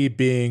Loki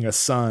being a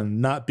son,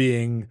 not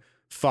being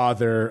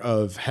father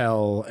of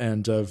Hel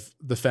and of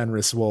the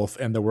Fenris wolf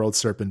and the world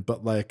serpent,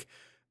 but like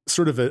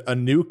sort of a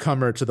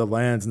newcomer to the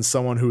lands and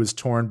someone who is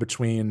torn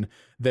between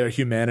their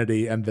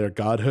humanity and their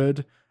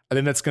godhood. I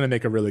think that's going to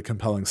make a really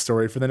compelling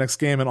story for the next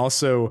game, and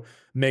also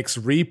makes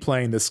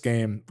replaying this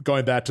game,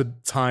 going back to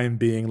time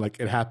being like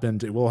it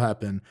happened, it will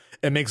happen,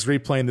 it makes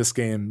replaying this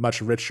game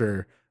much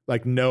richer,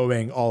 like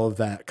knowing all of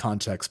that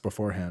context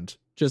beforehand.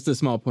 Just a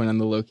small point on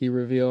the Loki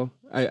reveal.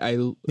 I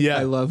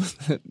love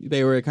that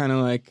they were kind of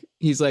like,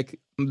 he's like,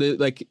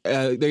 they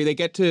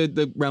get to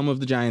the realm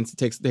of the giants. It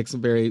takes a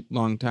very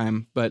long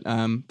time, but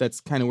that's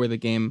kind of where the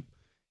game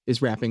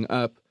is wrapping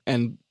up.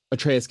 And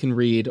Atreus can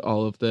read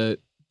all of the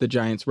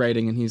giants'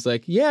 writing, and he's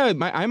like, "Yeah,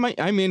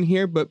 I'm in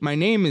here, but my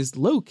name is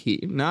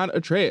Loki, not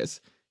Atreus."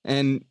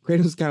 And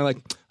Kratos is kind of like,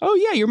 "Oh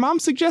yeah, your mom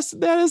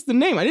suggested that as the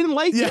name. I didn't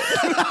like it.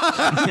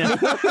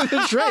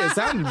 Atreus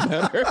sounded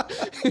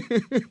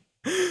better."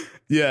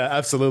 Yeah,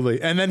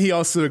 absolutely. And then he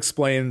also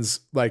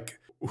explains like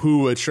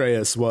who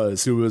Atreus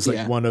was, who was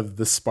like one of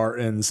the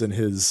Spartans in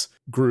his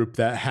group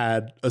that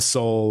had a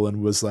soul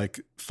and was like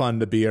fun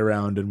to be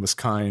around and was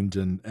kind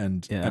and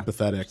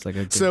empathetic. Like a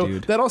good so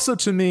dude. That also,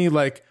 to me,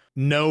 like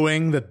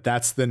knowing that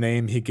that's the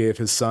name he gave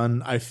his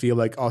son, I feel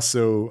like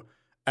also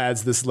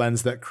adds this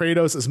lens that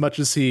Kratos, as much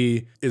as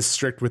he is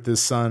strict with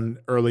his son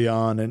early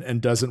on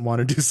and doesn't want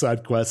to do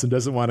side quests and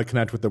doesn't want to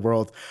connect with the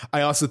world,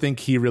 I also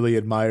think he really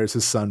admires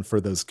his son for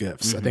those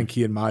gifts. I think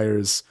he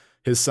admires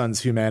his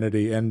son's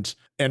humanity and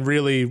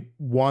really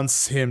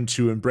wants him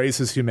to embrace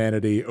his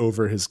humanity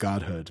over his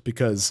godhood,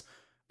 because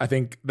I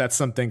think that's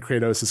something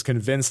Kratos is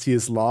convinced he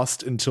has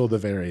lost until the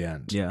very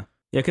end. Yeah.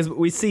 Yeah, because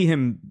we see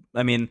him,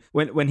 I mean,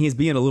 when he's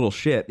being a little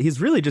shit, he's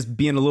really just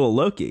being a little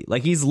Loki.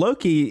 Like, he's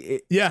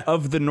Loki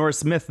of the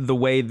Norse myth the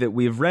way that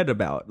we've read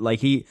about. Like,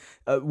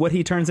 what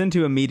he turns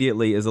into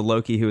immediately is a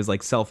Loki who is,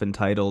 like,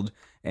 self-entitled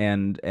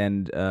and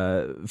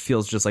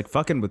feels just like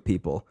fucking with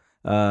people,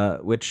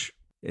 which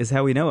is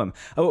how we know him.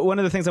 One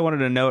of the things I wanted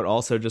to note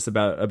also just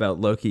about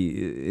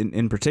Loki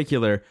in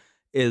particular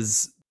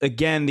is,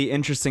 again, the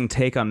interesting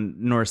take on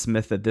Norse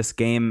myth that this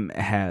game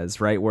has,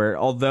 right? Where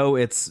although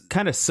it's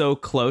kind of so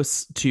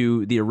close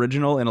to the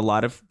original in a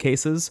lot of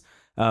cases,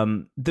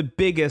 the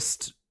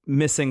biggest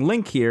missing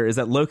link here is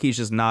that Loki's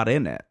just not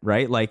in it,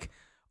 right? Like,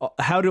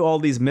 how do all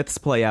these myths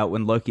play out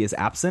when Loki is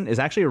absent is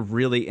actually a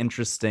really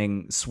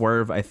interesting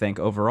swerve, I think,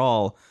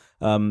 overall.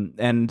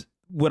 And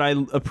what I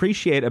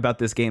appreciate about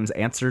this game's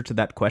answer to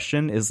that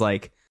question is,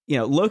 like, you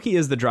know, Loki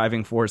is the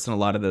driving force in a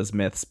lot of those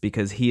myths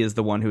because he is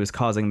the one who is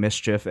causing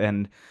mischief,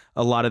 and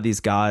a lot of these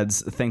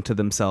gods think to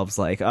themselves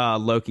like,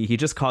 Loki, he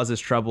just causes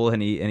trouble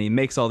and he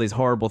makes all these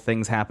horrible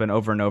things happen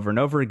over and over and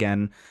over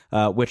again,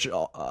 which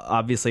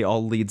obviously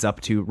all leads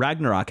up to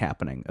Ragnarok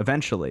happening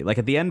eventually. Like,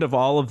 at the end of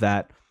all of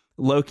that,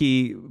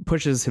 Loki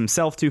pushes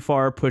himself too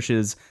far,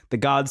 pushes the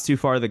gods too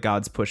far, the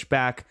gods push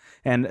back,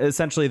 and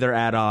essentially they're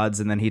at odds,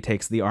 and then he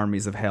takes the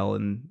armies of hell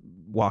and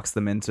walks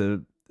them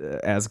into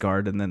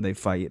Asgard, and then they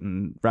fight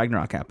and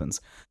Ragnarok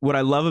happens. What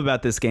I love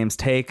about this game's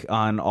take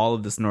on all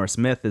of this Norse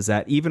myth is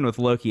that even with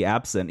Loki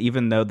absent,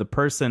 even though the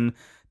person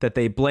that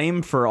they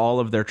blame for all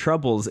of their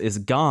troubles is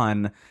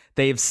gone,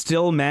 they've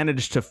still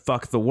managed to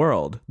fuck the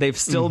world. They've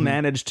still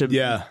managed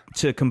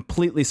to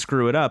completely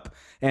screw it up.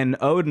 And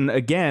Odin,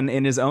 again,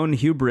 in his own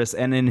hubris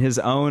and in his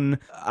own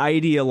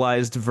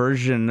idealized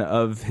version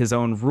of his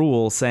own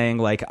rule, saying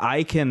like,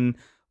 I can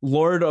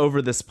lord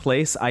over this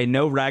place, I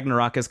know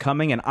Ragnarok is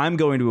coming and I'm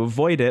going to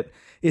avoid it,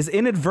 is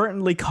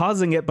inadvertently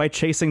causing it by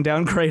chasing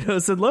down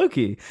Kratos and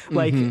Loki.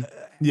 Like,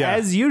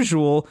 as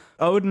usual,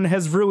 Odin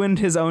has ruined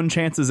his own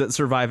chances at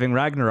surviving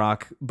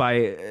Ragnarok by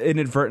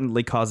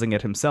inadvertently causing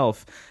it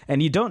himself.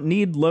 And you don't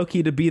need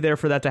Loki to be there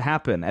for that to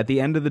happen. At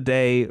the end of the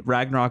day,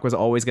 Ragnarok was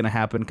always going to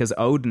happen because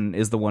Odin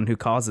is the one who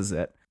causes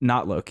it,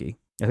 not Loki.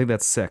 I think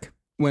that's sick.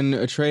 When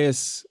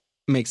Atreus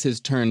makes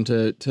his turn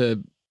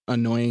to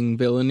annoying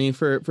villainy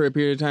for a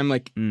period of time,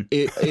 like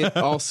it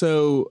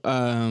also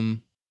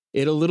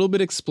it a little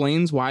bit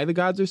explains why the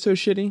gods are so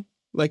shitty.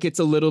 Like, it's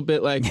a little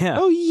bit like,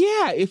 oh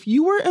yeah, if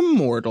you were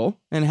immortal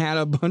and had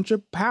a bunch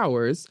of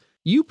powers,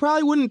 you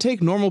probably wouldn't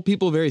take normal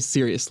people very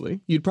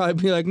seriously. You'd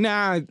probably be like,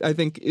 nah, I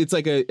think it's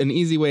like an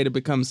easy way to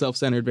become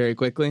self-centered very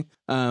quickly,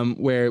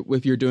 where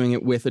if you're doing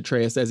it with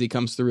Atreus as he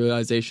comes to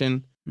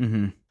realization.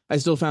 I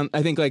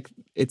think like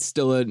it's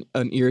still an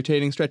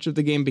irritating stretch of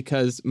the game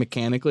because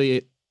mechanically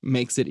it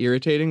makes it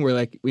irritating, where,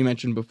 like we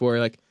mentioned before,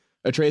 like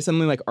Atreus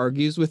suddenly like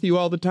argues with you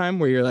all the time,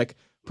 where you're like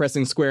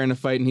pressing square in a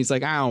fight and he's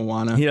like, I don't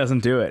wanna. He doesn't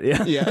do it.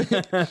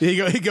 Yeah.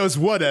 He goes,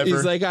 whatever.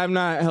 He's like, I'm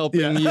not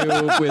helping you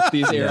with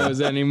these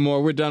arrows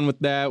anymore. We're done with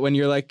that. When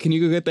you're like, can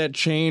you go get that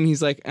chain?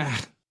 He's like,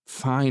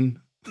 fine.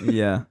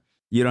 Yeah.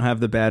 You don't have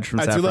the badge from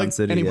Saffron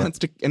City.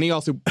 And he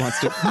also wants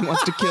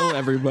to kill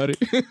everybody.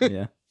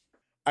 Yeah.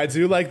 I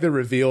do like the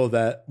reveal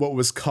that what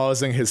was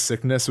causing his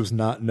sickness was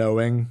not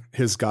knowing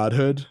his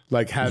godhood.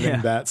 Like,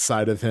 having that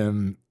side of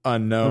him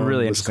unknown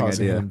really was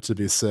causing him to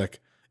be sick.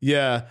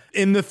 Yeah.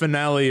 In the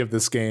finale of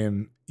this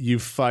game, you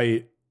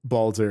fight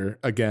Baldur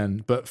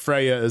again, but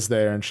Freya is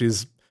there and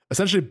she's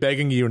essentially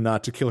begging you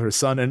not to kill her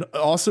son, and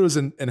also is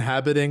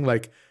inhabiting,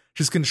 like,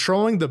 she's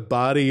controlling the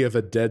body of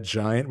a dead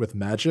giant with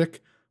magic,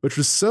 which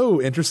was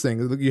so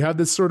interesting. You have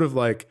this sort of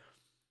like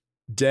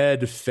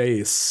dead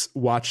face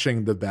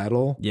watching the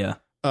battle. Yeah.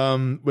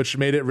 Which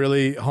made it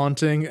really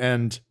haunting.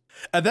 And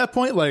at that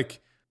point,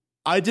 like,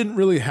 I didn't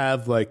really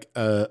have like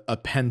a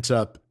pent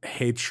up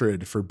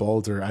hatred for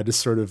Baldur. I just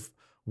sort of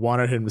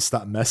wanted him to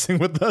stop messing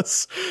with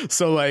us.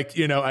 So, like,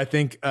 you know, I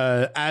think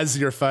as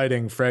you're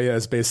fighting, Freya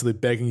is basically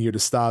begging you to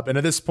stop. And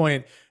at this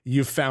point,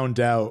 you found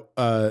out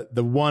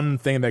the one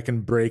thing that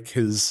can break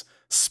his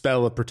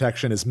spell of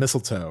protection is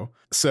mistletoe.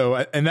 So,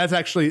 and that's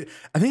actually,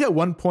 I think at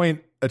one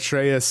point,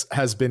 Atreus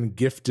has been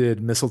gifted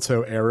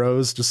mistletoe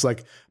arrows just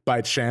like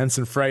by chance,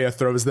 and Freya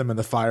throws them in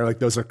the fire like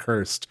those are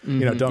cursed.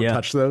 You know, don't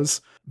touch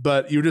those.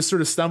 But you just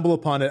sort of stumble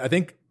upon it, I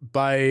think,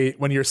 by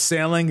when you're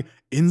sailing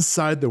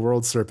inside the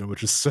World Serpent,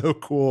 which is so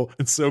cool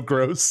and so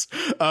gross.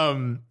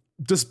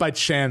 Just by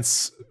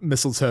chance,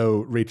 mistletoe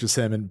reaches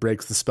him and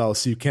breaks the spell,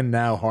 so you can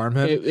now harm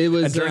him. It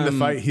was and during the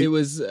fight, it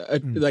was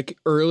like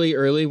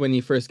early when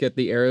you first get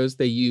the arrows,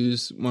 they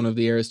use one of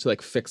the arrows to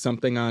like fix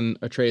something on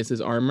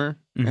Atreus's armor,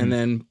 and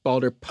then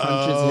Baldur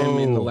punches him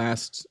in the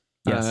last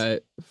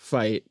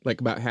fight,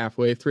 like about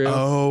halfway through.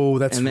 Oh,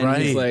 that's and then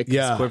right. He's like,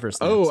 yeah. Quiver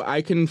snaps. oh,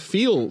 I can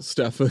feel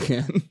stuff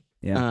again.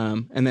 Yeah.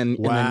 And then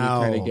we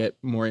Wow. kind of get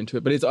more into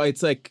it. But it's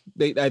like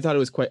I thought it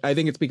was quite. I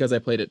think it's because I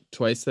played it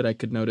twice that I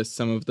could notice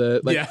some of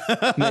the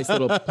nice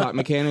little plot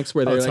mechanics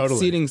where they're like totally.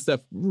 seeding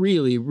stuff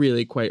really,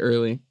 really quite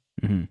early.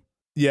 Mm-hmm.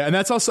 Yeah, and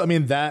that's also, I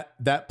mean,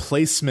 that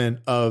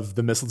placement of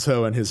the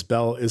mistletoe and his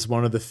belt is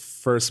one of the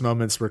first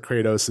moments where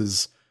Kratos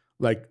is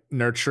like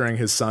nurturing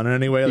his son in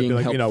any way. Being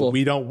Like, helpful.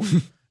 we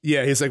don't.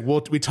 Yeah, he's like,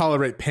 we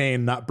tolerate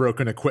pain, not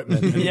broken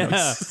equipment. And,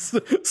 Yeah.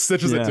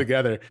 stitches Yeah. it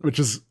together, which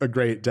is a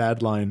great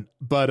dad line.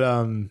 But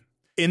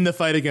in the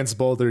fight against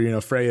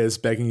Baldur, Freya is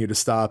begging you to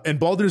stop, and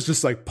Baldur's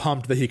just like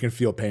pumped that he can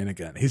feel pain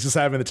again. He's just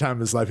having the time of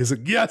his life. He's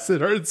like, yes,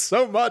 it hurts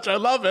so much, I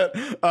love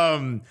it.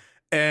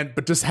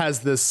 But just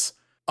has this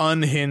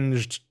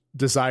unhinged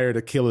desire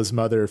to kill his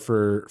mother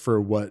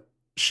for what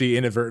she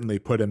inadvertently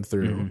put him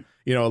through.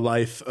 A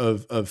life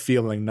of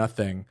feeling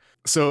nothing.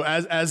 So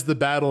as the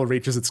battle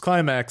reaches its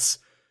climax,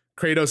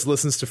 Kratos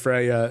listens to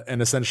Freya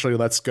and essentially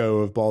lets go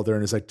of Baldur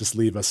and is like, just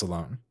leave us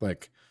alone.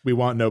 Like, we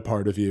want no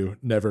part of you,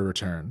 never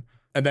return.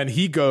 And then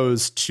he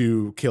goes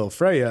to kill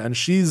Freya, and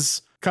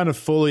she's kind of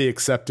fully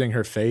accepting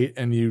her fate,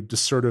 and you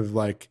just sort of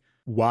like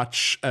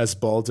watch as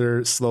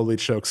Baldur slowly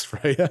chokes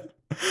Freya.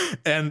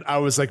 And I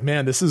was like,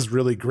 man, this is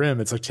really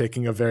grim. It's like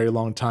taking a very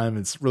long time.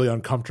 It's really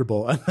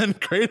uncomfortable. And then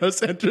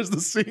Kratos enters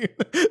the scene.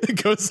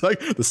 It goes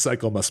like, the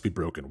cycle must be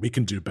broken. We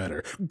can do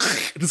better.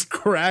 It just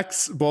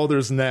cracks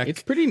Baldur's neck.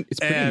 It's pretty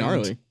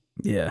gnarly.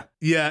 Yeah.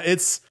 Yeah,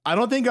 I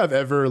don't think I've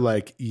ever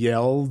like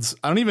yelled.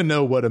 I don't even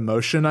know what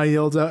emotion I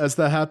yelled out as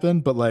that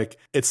happened, but like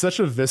it's such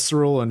a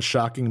visceral and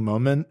shocking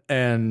moment.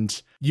 And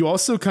you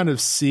also kind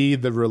of see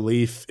the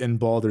relief in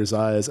Baldur's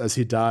eyes as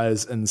he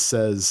dies and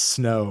says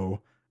snow.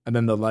 And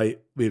then the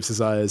light leaves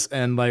his eyes.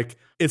 And like,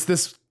 it's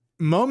this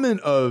moment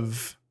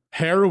of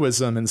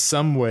heroism in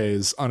some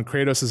ways on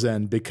Kratos'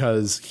 end,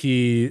 because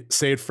he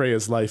saved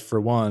Freya's life for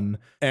one.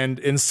 And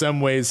in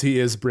some ways he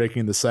is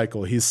breaking the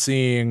cycle. He's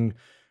seeing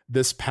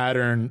this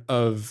pattern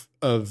of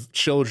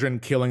children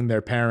killing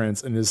their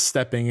parents and is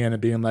stepping in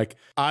and being like,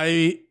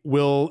 I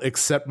will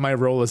accept my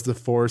role as the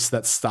force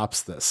that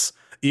stops this.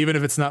 Even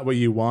if it's not what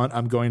you want,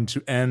 I'm going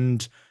to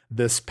end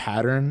this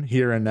pattern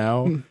here and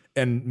now.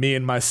 And me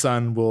and my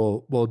son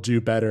will do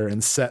better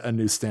and set a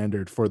new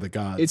standard for the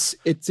gods.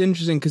 It's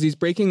interesting because he's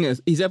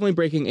definitely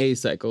breaking a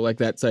cycle, like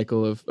that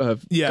cycle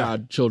of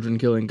God children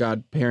killing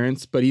God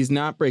parents, but he's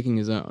not breaking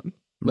his own.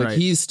 Like Right.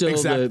 he's still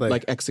Exactly. the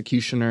like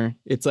executioner.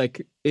 It's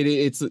like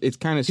it's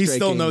kind of He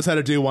striking. still knows how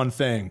to do one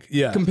thing.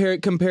 Yeah.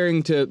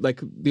 Comparing to like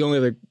the only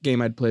other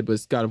game I'd played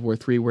was God of War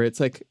 3, where it's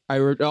like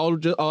all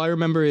I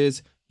remember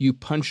is you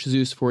punch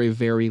Zeus for a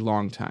very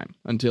long time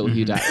until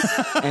he dies.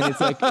 And it's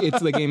like,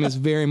 the game is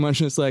very much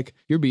just like,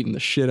 you're beating the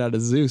shit out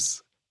of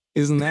Zeus.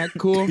 Isn't that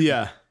cool?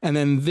 Yeah. And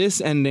then this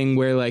ending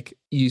where like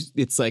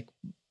it's like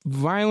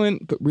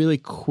violent, but really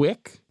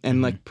quick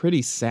and like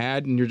pretty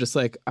sad. And you're just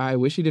like, I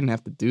wish he didn't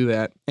have to do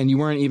that. And you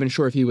weren't even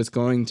sure if he was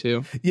going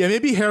to. Yeah.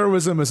 Maybe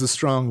heroism is a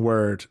strong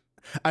word.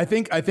 I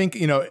think,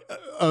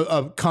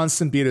 a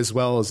constant beat as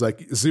well is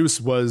like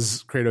Zeus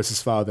was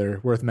Kratos'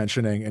 father, worth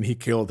mentioning, and he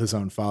killed his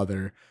own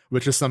father,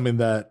 which is something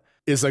that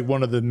is like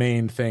one of the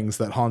main things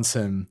that haunts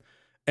him.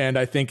 And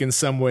I think in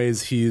some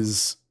ways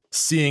he's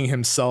seeing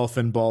himself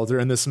in Baldur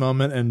in this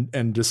moment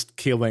and just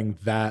killing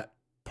that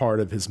part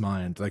of his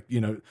mind. Like,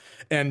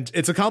 and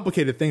it's a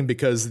complicated thing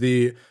because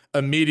the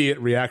immediate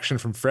reaction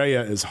from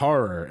Freya is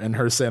horror and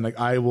her saying like,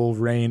 I will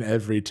rain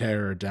every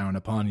terror down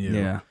upon you.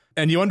 Yeah.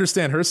 And you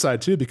understand her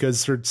side too,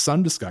 because her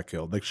son just got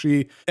killed. Like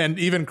and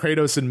even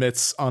Kratos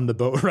admits on the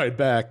boat ride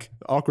back,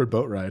 awkward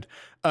boat ride,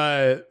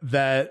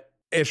 that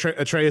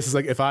Atreus is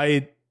like, if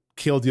I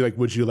killed you, like,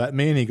 would you let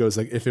me? And he goes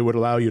like, if it would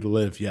allow you to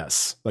live,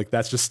 yes. Like,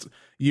 that's just,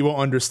 you won't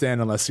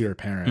understand unless you're a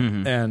parent.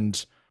 Mm-hmm.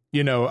 And,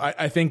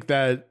 I think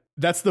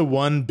that's the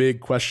one big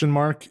question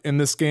mark in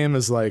this game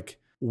is like,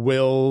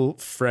 will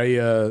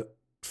Freya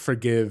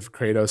forgive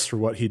Kratos for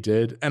what he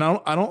did? And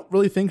I don't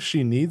really think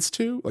she needs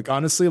to. Like,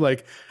 honestly,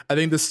 like, I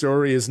think the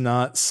story is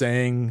not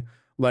saying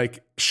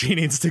like she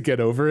needs to get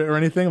over it or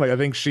anything. Like, I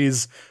think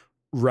she's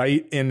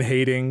right in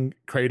hating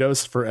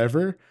Kratos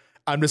forever.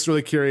 I'm just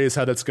really curious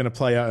how that's going to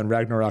play out in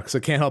Ragnarok, because I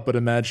can't help but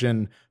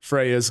imagine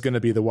Freya's going to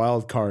be the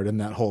wild card in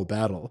that whole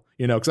battle.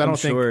 Because I don't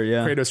think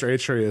Kratos or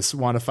Atreus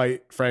want to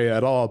fight Freya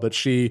at all, but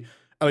she,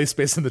 at least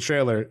based on the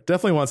trailer,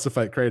 definitely wants to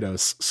fight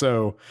Kratos.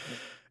 So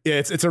yeah,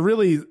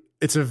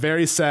 it's a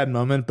very sad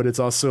moment, but it's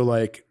also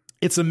like,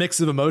 it's a mix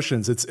of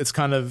emotions. It's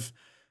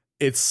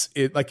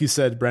like you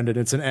said, Brendan,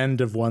 it's an end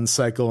of one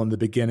cycle and the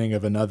beginning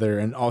of another,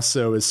 and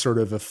also is sort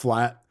of a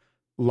flat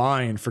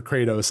line for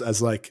Kratos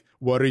as like,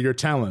 what are your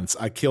talents?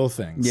 I kill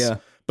things. Yeah.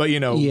 But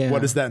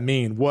what does that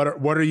mean? What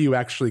are you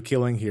actually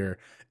killing here?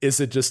 Is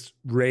it just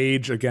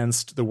rage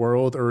against the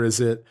world, or is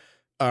it,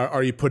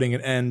 are you putting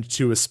an end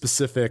to a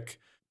specific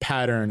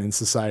pattern in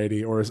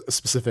society or a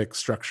specific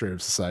structure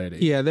of society?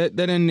 Yeah,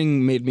 that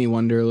ending made me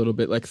wonder a little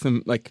bit,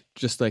 like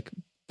just like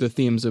the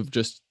themes of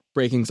just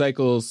breaking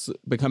cycles,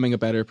 becoming a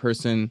better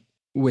person,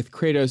 with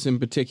Kratos in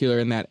particular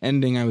in that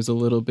ending, I was a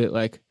little bit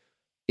like,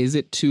 is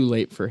it too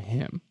late for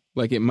him?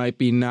 Like, it might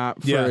be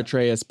not for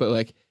Atreus, but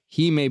like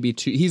he may be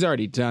he's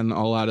already done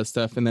a lot of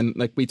stuff. And then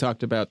like we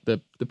talked about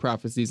the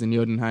prophecies in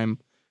Jotunheim,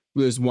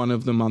 there's one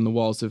of them on the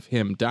walls of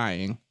him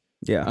dying.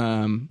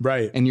 Yeah.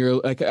 Right. And you're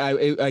like,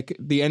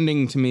 the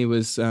ending to me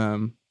was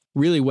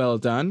really well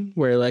done,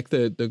 where like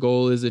the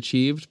goal is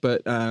achieved,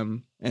 but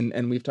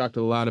and we've talked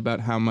a lot about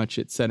how much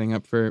it's setting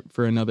up for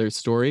another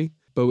story.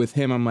 But with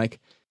him, I'm like,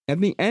 at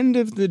the end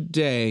of the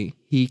day,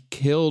 he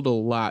killed a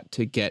lot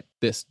to get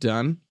this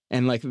done,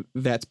 and like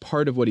that's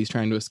part of what he's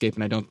trying to escape.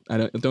 And I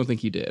don't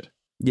think he did.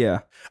 Yeah.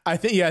 I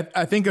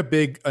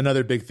think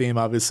another big theme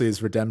obviously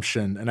is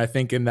redemption, and I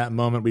think in that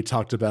moment we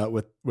talked about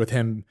with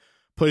him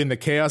putting the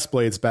Chaos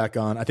Blades back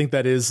on, I think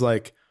that is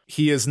like,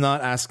 he is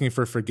not asking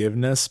for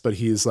forgiveness, but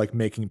he's like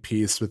making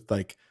peace with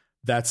like,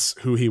 that's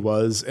who he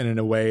was, and in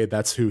a way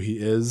that's who he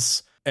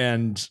is.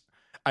 And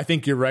I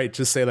think you're right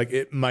to say like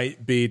it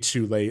might be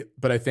too late,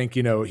 but I think,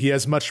 you know, he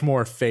has much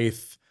more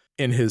faith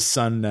in his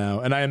son now,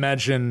 and I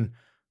imagine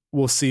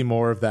we'll see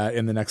more of that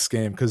in the next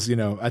game, because, you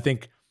know, I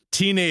think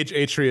teenage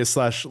Atreus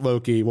 /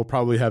 Loki will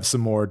probably have some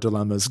more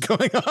dilemmas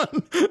going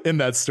on in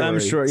that story.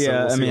 I'm sure.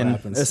 Yeah. So I mean,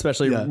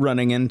 especially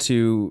running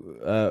into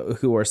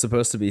who are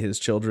supposed to be his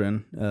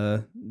children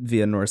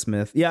via Norse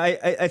myth. Yeah.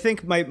 I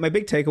think my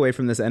big takeaway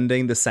from this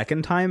ending the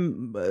second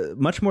time,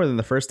 much more than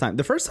the first time.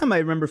 The first time I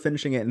remember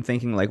finishing it and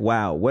thinking like,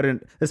 wow,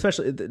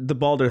 especially the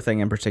Baldur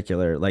thing in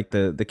particular, like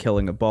the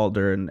killing of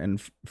Baldur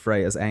and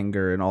Freya's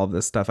anger and all of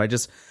this stuff. I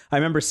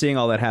remember seeing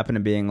all that happen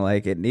and being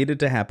like, it needed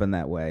to happen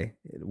that way.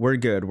 We're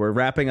good. We're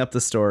wrapping up the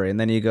story. And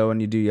then you go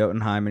and you do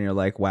Jotunheim and you're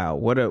like, wow,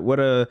 what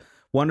a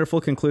wonderful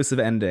conclusive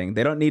ending.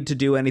 They don't need to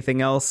do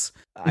anything else.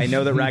 I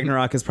know that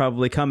Ragnarok is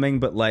probably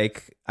coming, but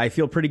like, I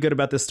feel pretty good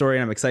about this story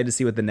and I'm excited to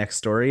see what the next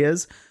story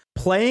is.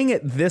 Playing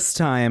it this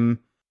time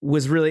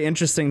was really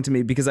interesting to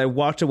me because I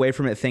walked away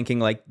from it thinking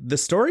like the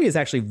story is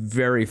actually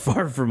very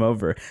far from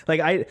over.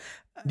 Like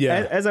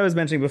as I was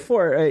mentioning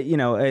before,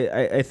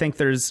 I think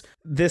there's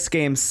this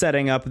game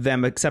setting up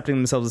them accepting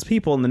themselves as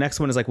people. And the next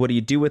one is like, what do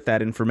you do with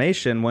that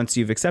information once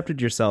you've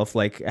accepted yourself?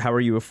 Like, how are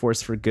you a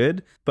force for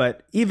good?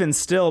 But even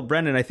still,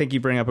 Brendan, I think you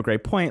bring up a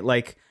great point.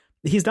 Like,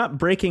 he's not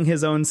breaking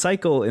his own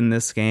cycle in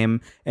this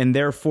game. And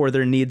therefore,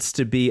 there needs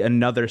to be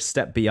another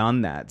step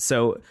beyond that.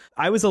 So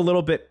I was a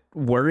little bit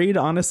worried,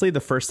 honestly,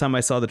 the first time I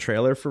saw the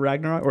trailer for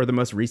Ragnarok, or the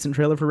most recent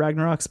trailer for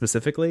Ragnarok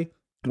specifically,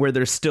 where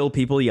there's still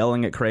people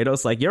yelling at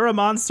Kratos like, you're a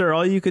monster,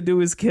 all you could do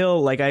is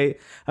kill. Like I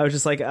was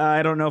just like,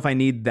 I don't know if I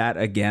need that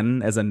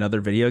again as another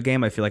video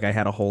game. I feel like I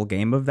had a whole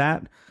game of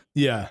that.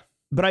 Yeah.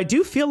 But I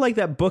do feel like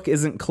that book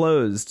isn't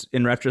closed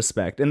in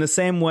retrospect. In the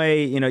same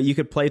way, you know, you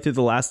could play through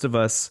The Last of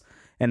Us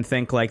and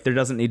think like there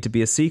doesn't need to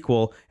be a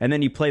sequel. And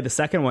then you play the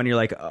second one, you're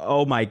like,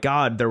 oh my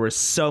God, there was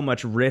so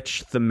much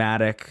rich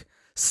thematic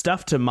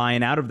stuff to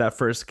mine out of that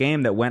first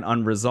game that went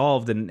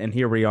unresolved. And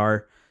here we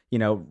are, you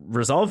know,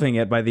 resolving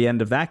it by the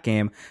end of that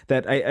game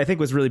that I think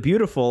was really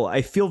beautiful.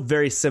 I feel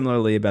very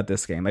similarly about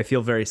this game. I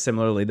feel very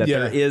similarly that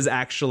there is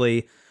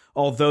actually,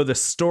 although the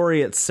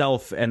story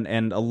itself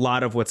and a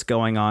lot of what's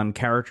going on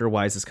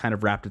character-wise has kind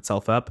of wrapped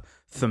itself up,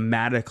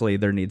 thematically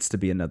there needs to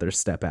be another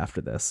step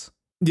after this.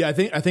 Yeah, I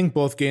think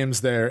both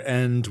games there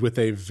end with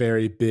a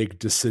very big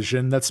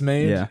decision that's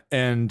made. Yeah.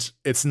 And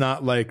it's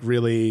not like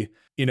really,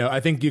 you know, I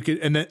think you could,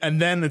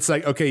 and then it's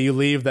like, okay, you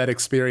leave that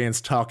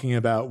experience talking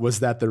about, was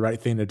that the right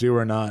thing to do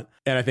or not?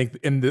 And I think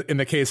in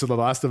the case of The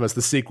Last of Us,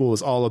 the sequel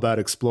is all about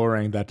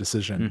exploring that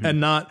decision and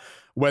not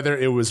whether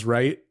it was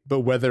right, but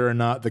whether or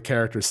not the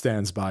character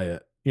stands by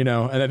it, you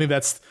know? And I think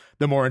that's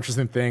the more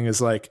interesting thing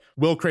is like,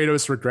 will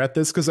Kratos regret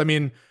this? Because I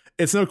mean,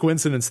 it's no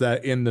coincidence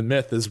that in the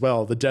myth as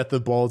well, the death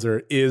of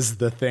Baldur is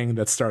the thing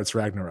that starts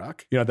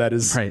Ragnarok. You know, that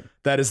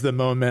is the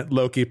moment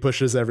Loki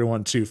pushes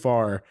everyone too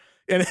far.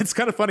 And it's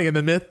kind of funny in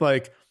the myth,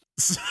 like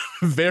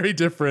very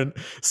different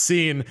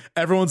scene.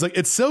 Everyone's like,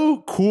 it's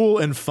so cool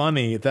and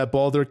funny that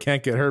Baldur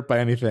can't get hurt by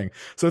anything.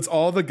 So it's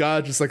all the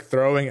gods just like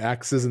throwing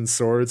axes and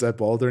swords at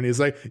Baldur. And he's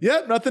like,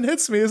 yeah, nothing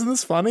hits me. Isn't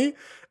this funny?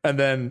 And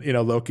then, you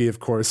know, Loki, of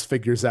course,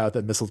 figures out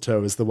that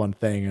mistletoe is the one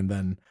thing. And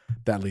then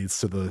that leads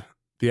to the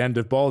end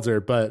of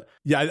Baldur. But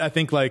yeah, I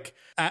think like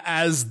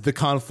as the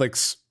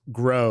conflicts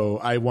grow,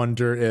 I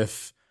wonder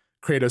if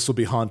Kratos will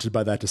be haunted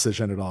by that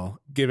decision at all,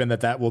 given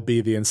that will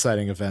be the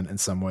inciting event in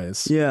some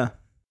ways. Yeah.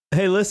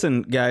 Hey,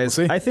 listen, guys,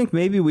 I think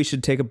maybe we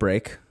should take a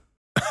break.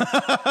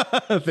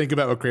 Think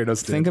about what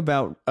Kratos did. Think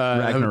about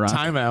Ragnarok.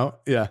 Time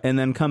out. Yeah. And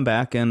then come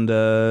back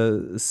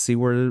and see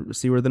where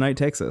the night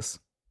takes us.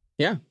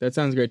 Yeah, that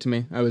sounds great to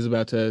me. I was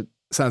about to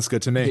sounds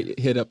good to me.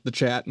 Hit up the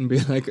chat and be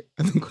like,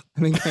 I think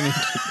I need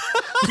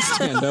to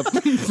stand up.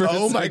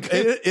 Oh my God.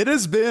 It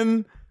has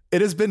been I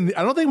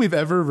don't think we've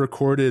ever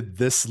recorded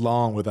this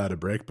long without a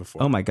break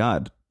before. Oh my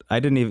God. I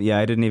didn't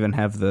even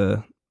have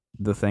the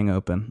thing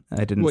open.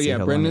 I didn't see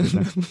how long it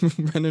was.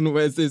 Brendan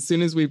was, as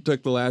soon as we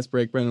took the last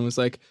break, Brendan was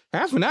like,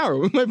 half an hour,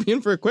 we might be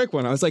in for a quick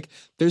one. I was like,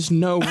 there's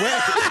no way.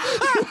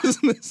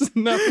 There's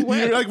no way.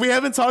 You're like, we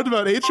haven't talked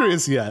about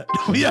Atreus yet.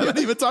 We haven't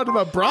even talked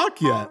about Brock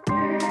yet.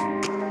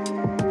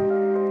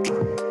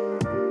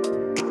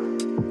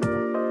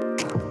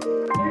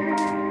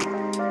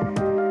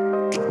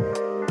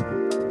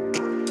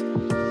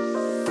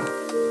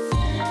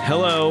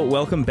 Hello,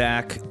 welcome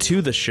back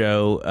to the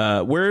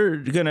show. We're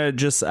gonna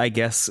just, I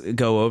guess,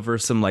 go over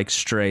some like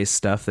stray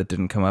stuff that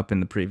didn't come up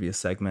in the previous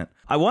segment.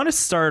 I want to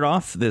start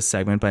off this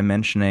segment by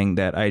mentioning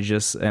that I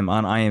just am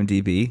on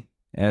IMDb,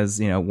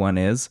 as you know, one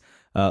is.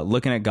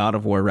 Looking at God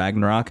of War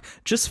Ragnarok,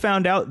 just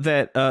found out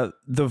that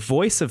the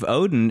voice of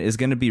Odin is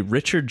going to be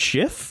Richard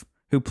Schiff,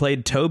 who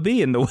played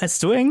Toby in The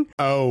West Wing.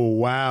 Oh,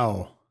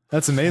 wow.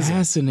 That's amazing.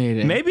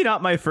 Fascinating. Maybe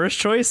not my first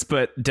choice,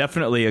 but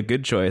definitely a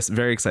good choice.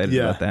 Very excited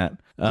about that.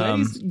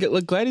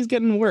 Glad he's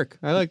getting work.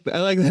 I like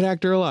that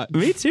actor a lot.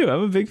 Me too.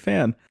 I'm a big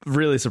fan.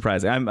 Really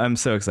surprising. I'm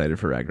so excited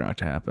for Ragnarok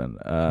to happen.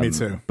 Me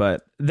too.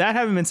 But that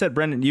having been said,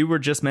 Brendan, you were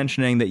just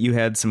mentioning that you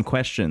had some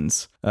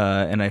questions,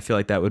 and I feel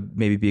like that would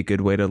maybe be a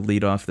good way to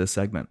lead off this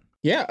segment.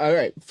 Yeah. All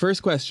right.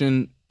 First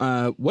question.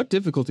 What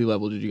difficulty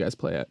level did you guys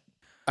play at?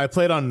 I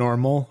played on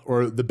normal,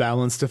 or the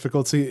balanced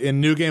difficulty.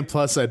 In New Game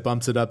Plus, I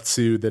bumped it up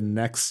to the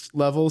next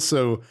level,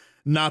 so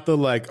not the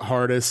like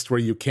hardest where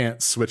you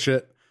can't switch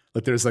it.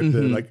 Like there's like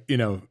the like, you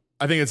know,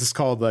 I think it's just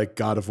called like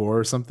God of War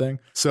or something.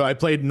 So I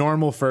played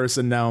normal first,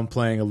 and now I'm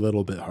playing a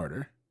little bit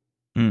harder.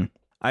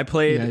 I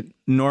played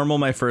normal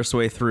my first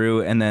way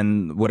through, and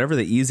then whatever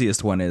the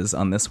easiest one is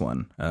on this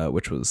one,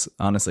 which was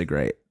honestly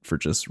great for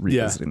just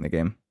revisiting the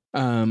game.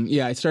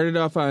 I started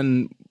off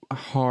on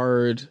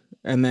hard,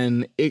 and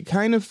then it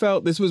kind of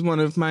felt, this was one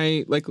of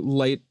my like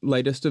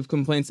lightest of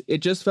complaints. It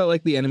just felt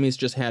like the enemies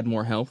just had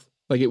more health.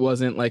 Like it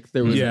wasn't like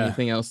there was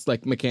anything else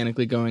like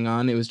mechanically going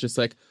on. It was just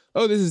like,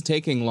 oh, this is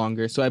taking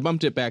longer. So I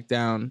bumped it back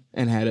down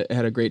and had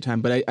a great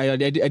time. But I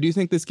do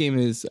think this game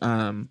is,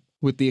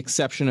 with the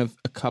exception of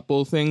a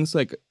couple things,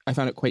 like I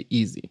found it quite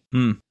easy.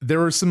 There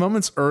were some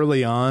moments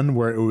early on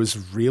where it was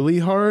really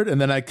hard,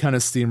 and then I kind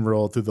of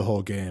steamrolled through the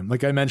whole game.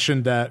 Like I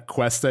mentioned that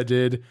quest I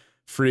did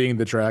freeing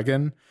the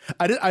dragon.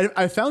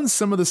 I found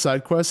some of the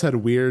side quests had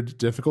weird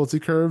difficulty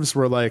curves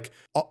where like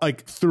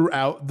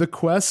throughout the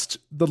quest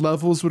the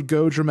levels would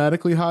go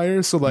dramatically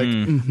higher. So like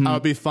I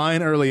would be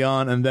fine early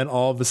on, and then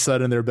all of a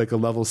sudden there'd be like a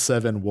level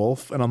 7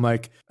 wolf, and I'm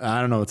like, I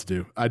don't know what to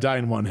do. I die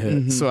in one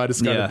hit, so I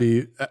just gotta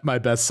be at my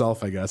best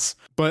self, I guess.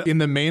 But in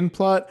the main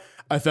plot,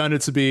 I found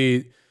it to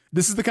be,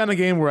 this is the kind of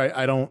game where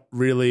I don't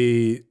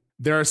really,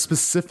 there are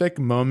specific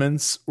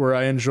moments where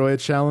I enjoy a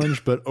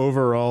challenge, but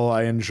overall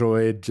I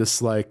enjoyed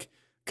just like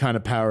kind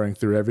of powering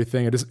through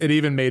everything. It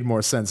even made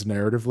more sense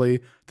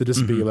narratively to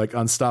just be like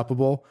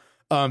unstoppable.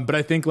 But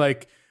I think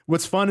like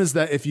what's fun is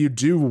that if you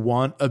do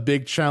want a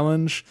big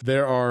challenge,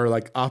 there are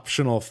like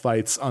optional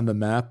fights on the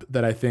map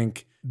that I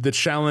think the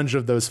challenge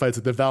of those fights,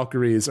 like the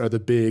Valkyries are the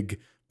big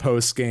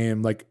post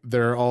game, like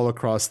they're all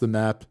across the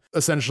map,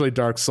 essentially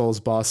Dark Souls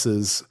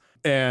bosses.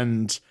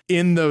 And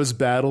in those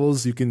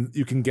battles, you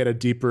can get a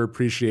deeper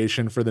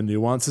appreciation for the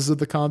nuances of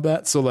the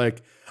combat. So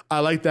like, I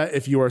like that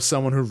if you are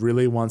someone who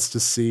really wants to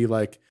see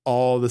like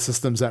all the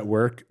systems at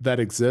work that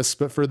exist,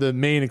 but for the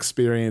main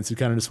experience, you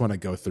kind of just want to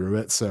go through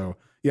it. So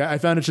yeah, I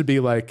found it to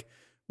be like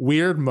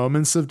weird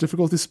moments of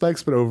difficulty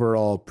spikes, but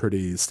overall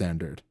pretty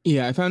standard.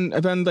 Yeah, I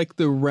found like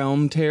the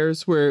realm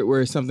tears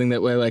were something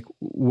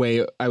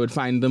that I would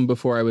find them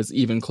before I was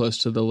even close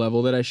to the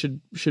level that I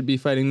should be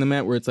fighting them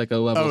at, where it's like a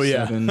level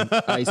 7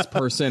 ice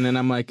person, and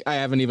I'm like, I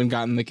haven't even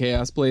gotten the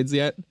Chaos Blades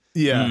yet.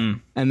 Yeah.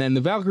 And then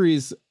the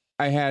Valkyries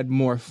I had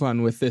more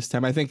fun with this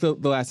time. I think the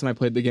last time I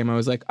played the game, I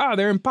was like,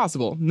 they're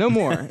impossible, no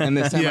more. And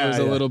this time I was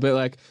a little bit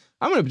like,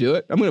 I'm gonna do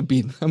it. I'm gonna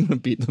beat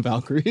the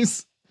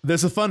Valkyries.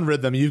 There's a fun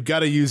rhythm. You've got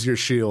to use your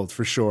shield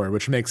for sure,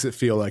 which makes it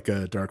feel like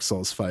a Dark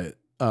Souls fight.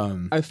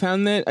 I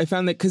found that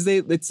because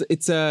it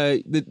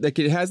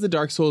has the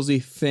Dark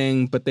Soulsy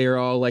thing, but they are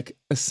all like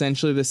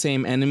essentially the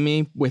same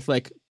enemy with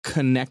like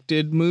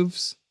connected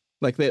moves.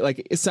 Like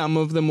some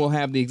of them will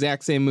have the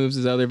exact same moves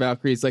as other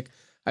Valkyries. Like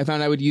I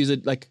found I would use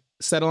it like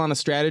settle on a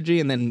strategy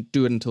and then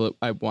do it until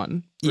I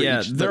won.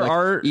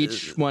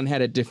 Each one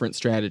had a different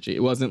strategy.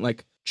 It wasn't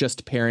like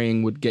just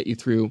parrying would get you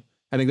through.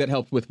 I think that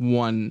helped with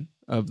one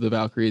of the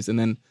Valkyries, and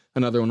then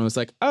another one was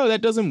like,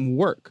 that doesn't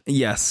work.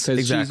 Yes, because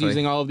exactly. she's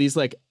using all of these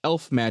like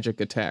elf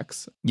magic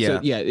attacks. Yeah,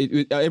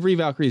 so, every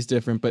Valkyrie is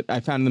different, but I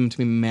found them to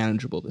be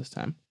manageable this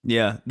time.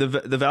 Yeah, the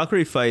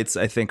Valkyrie fights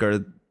I think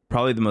are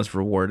probably the most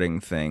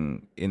rewarding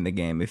thing in the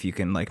game if you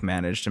can like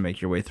manage to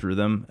make your way through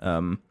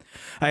them.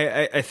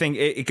 I think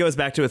it goes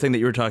back to a thing that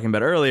you were talking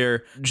about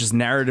earlier, just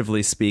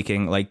narratively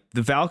speaking, like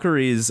the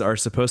Valkyries are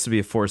supposed to be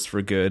a force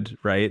for good,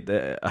 right?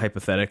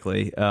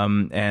 Hypothetically.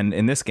 And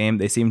in this game,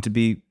 they seem to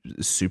be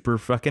super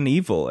fucking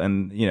evil.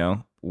 And, you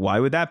know, why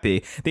would that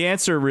be? The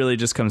answer really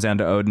just comes down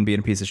to Odin being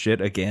a piece of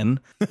shit again,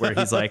 where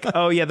he's like,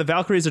 oh yeah, the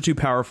Valkyries are too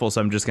powerful, so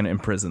I'm just going to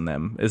imprison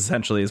them,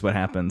 essentially is what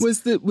happens.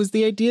 Was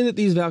the idea that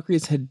these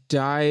Valkyries had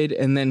died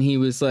and then he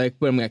was like,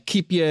 but I'm going to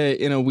keep you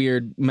in a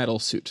weird metal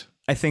suit?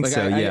 I think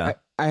so, yeah.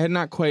 I had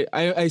not quite.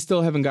 I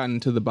still haven't gotten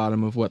to the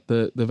bottom of what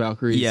the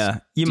Valkyries.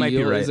 Yeah, you might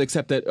be right.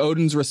 Except that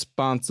Odin's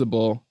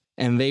responsible,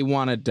 and they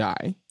want to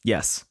die.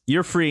 Yes,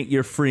 you're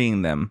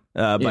freeing them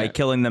by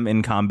killing them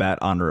in combat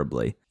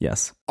honorably.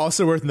 Yes.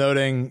 Also worth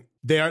noting,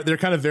 they're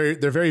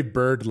very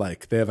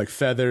bird-like. They have like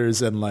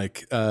feathers and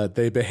like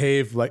they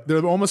behave like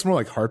they're almost more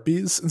like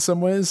harpies in some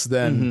ways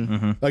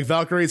than like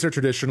Valkyries are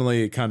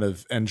traditionally kind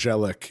of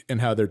angelic in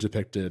how they're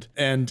depicted.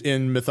 And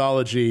in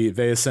mythology,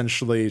 they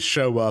essentially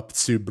show up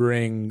to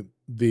bring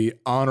the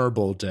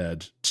honorable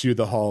dead to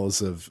the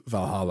halls of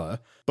Valhalla.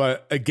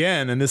 But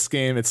again, in this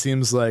game, it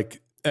seems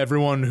like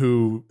everyone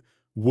who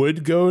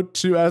would go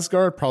to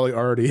Asgard probably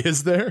already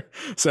is there.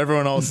 So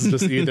everyone else is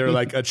just either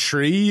like a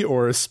tree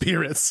or a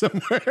spirit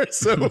somewhere.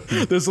 So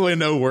there's really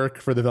no work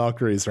for the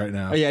Valkyries right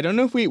now. Oh, yeah, I don't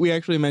know if we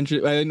actually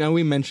mentioned, I know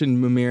we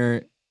mentioned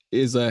Mimir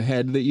is a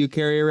head that you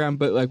carry around,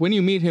 but like when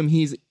you meet him,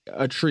 he's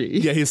a tree.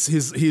 Yeah,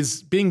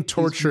 he's being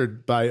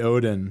tortured by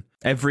Odin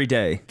every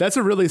day. That's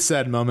a really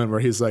sad moment where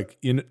he's like,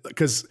 you know,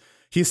 because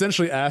he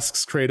essentially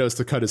asks Kratos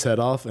to cut his head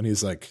off, and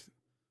he's like,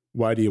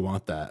 why do you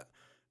want that?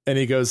 And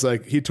he goes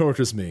like, he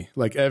tortures me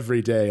like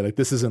every day. Like,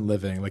 this isn't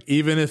living. Like,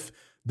 even if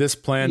this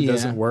plan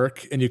doesn't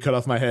work and you cut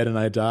off my head and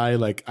I die,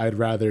 like, I'd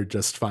rather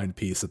just find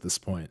peace at this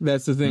point.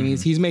 That's the thing.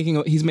 He's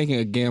making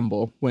a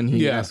gamble when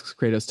he asks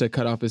Kratos to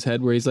cut off his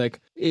head, where he's like,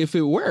 if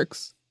it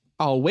works,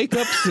 I'll wake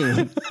up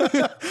soon.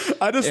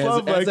 I just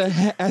love like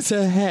as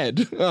a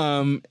head.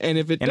 And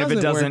if it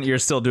doesn't, you're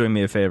still doing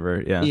me a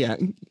favor. Yeah. Yeah.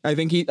 I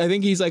think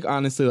he's like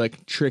honestly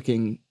like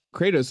tricking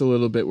Kratos a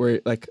little bit,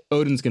 where like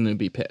Odin's going to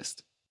be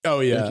pissed. Oh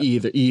yeah,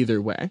 like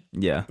either way.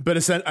 Yeah,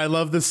 but I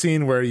love the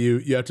scene where you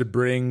have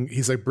to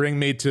he's like, bring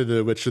me to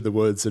the Witch of the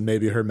Woods, and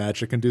maybe her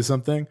magic can do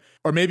something,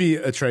 or maybe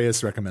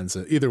Atreus recommends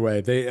it. Either way,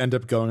 they end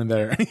up going in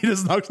there, and he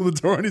just knocks on the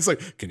door, and he's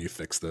like, "Can you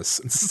fix this?"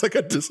 And it's like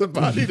a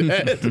disembodied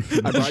head.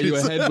 I brought you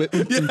a head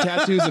with some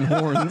tattoos and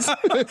horns.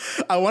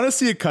 I want to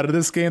see a cut of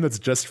this game that's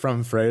just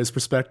from Freya's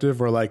perspective,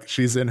 where like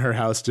she's in her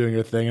house doing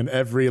her thing, and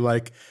every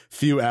like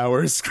few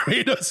hours,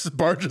 Kratos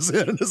barges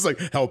in and is like,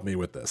 "Help me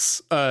with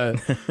this."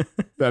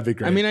 That'd be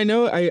great. I mean, I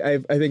know I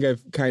think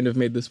I've kind of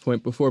made this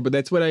point before, but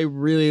that's what I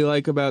really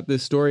like about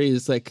this story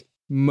is like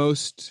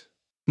most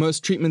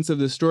treatments of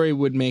the story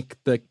would make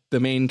the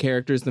main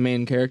characters,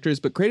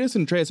 but Kratos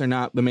and Atreus are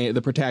not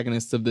the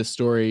protagonists of this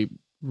story,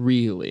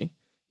 really.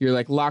 You're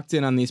like locked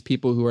in on these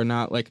people who are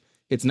not like,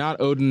 it's not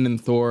Odin and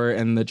Thor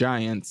and the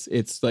giants.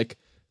 It's like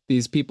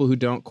these people who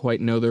don't quite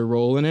know their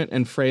role in it.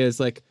 And Freya's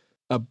like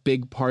a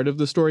big part of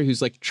the story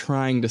who's like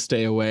trying to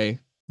stay away.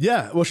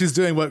 Yeah, well, she's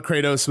doing what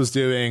Kratos was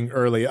doing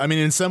early. I mean,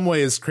 in some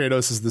ways,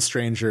 Kratos is the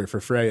stranger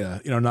for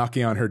Freya, you know,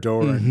 knocking on her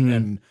door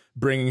and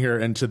bringing her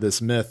into this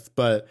myth.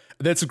 But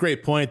that's a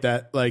great point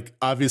that, like,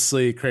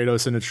 obviously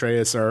Kratos and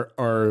Atreus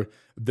are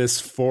this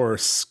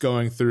force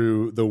going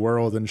through the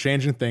world and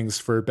changing things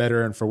for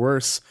better and for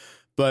worse.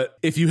 But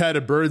if you had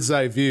a bird's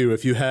eye view,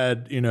 if you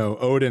had, you know,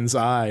 Odin's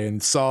eye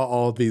and saw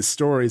all these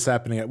stories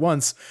happening at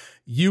once,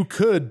 you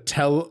could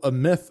tell a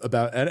myth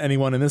about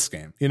anyone in this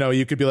game. You know,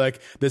 you could be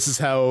like, this is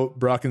how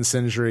Brock and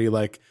Sindri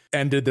like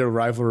ended their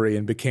rivalry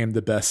and became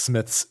the best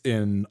smiths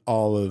in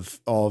all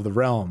of the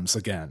realms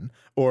again.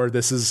 Or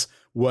this is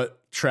what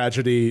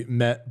tragedy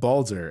met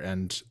Baldur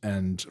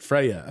and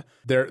Freya.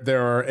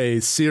 There are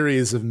a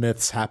series of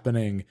myths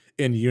happening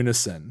in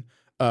unison,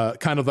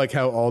 kind of like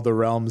how all the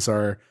realms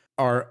are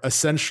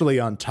essentially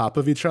on top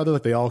of each other.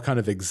 Like they all kind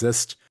of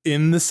exist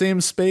in the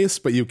same space,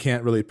 but you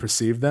can't really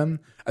perceive them.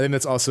 I think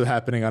that's also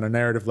happening on a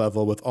narrative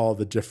level with all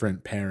the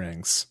different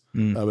pairings,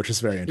 which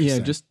is very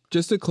interesting. Yeah,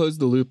 just to close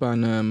the loop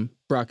on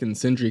Brock and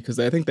Sindri, because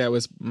I think that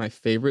was my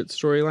favorite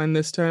storyline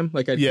this time.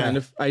 Like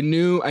I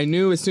knew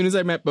as soon as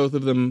I met both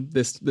of them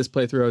this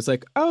playthrough, I was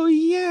like, oh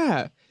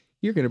yeah,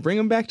 you're going to bring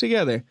them back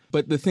together.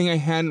 But the thing I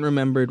hadn't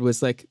remembered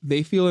was like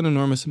they feel an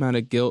enormous amount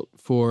of guilt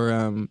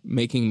for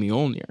making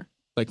Mjolnir.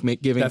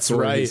 Like giving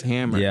Thor his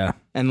hammer. Yeah.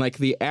 And like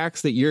the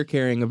axe that you're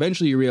carrying,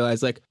 eventually you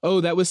realize like,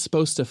 oh, that was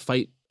supposed to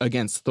fight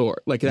against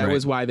Thor. Like that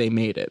was why they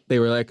made it. They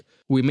were like,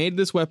 we made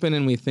this weapon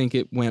and we think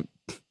it went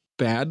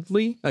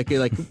badly. Like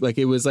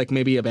it was like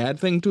maybe a bad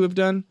thing to have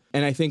done.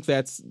 And I think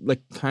that's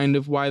like kind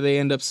of why they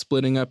end up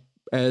splitting up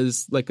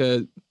as like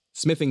a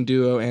smithing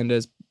duo and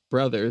as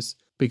brothers,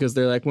 because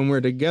they're like, when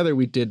we're together,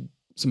 we did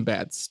some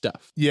bad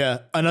stuff. Yeah.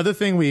 Another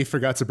thing we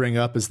forgot to bring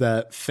up is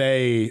that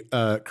Faye,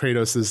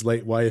 Kratos'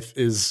 late wife,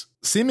 is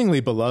seemingly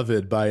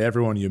beloved by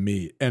everyone you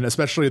meet, and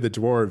especially the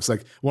dwarves.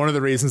 Like one of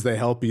the reasons they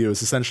help you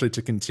is essentially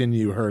to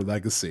continue her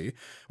legacy,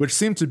 which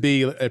seemed to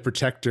be a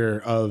protector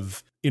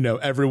of, you know,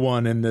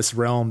 everyone in this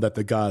realm that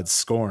the gods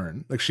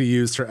scorn. Like she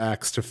used her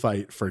axe to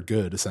fight for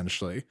good,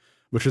 essentially,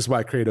 which is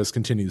why Kratos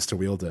continues to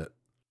wield it.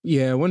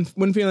 Yeah. One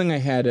feeling I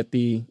had at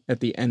the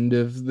end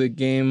of the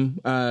game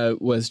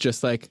was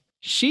just like,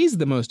 she's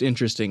the most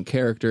interesting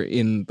character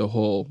in the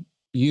whole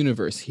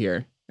universe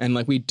here. And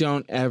like, we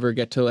don't ever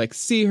get to like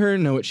see her,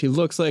 know what she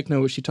looks like,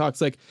 know what she talks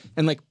like.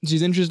 And like,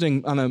 she's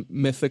interesting on a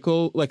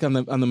mythical, like on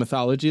the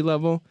mythology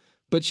level,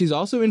 but she's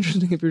also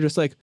interesting if you're just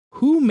like,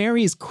 who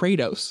marries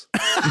Kratos?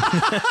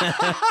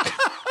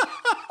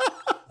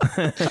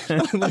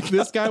 Like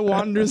this guy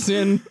wanders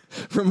in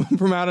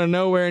from out of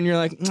nowhere and you're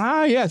like,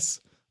 yes,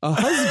 a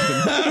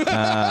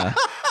husband.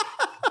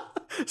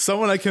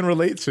 Someone I can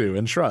relate to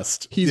and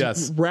trust.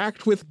 He's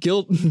racked with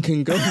guilt and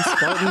can go in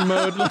Spartan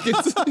mode. Like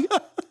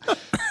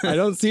I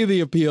don't see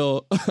the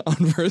appeal on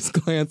first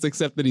glance,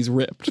 except that he's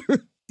ripped.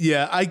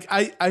 Yeah,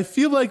 I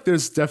feel like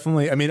there's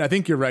definitely, I mean, I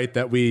think you're right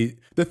that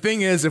the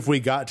thing is, if we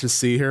got to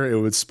see her, it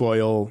would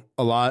spoil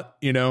a lot,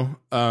 you know?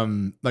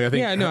 Like I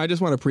think. Yeah, no, I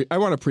just want I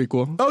want a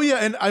prequel. Oh yeah,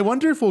 and I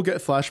wonder if we'll get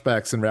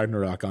flashbacks in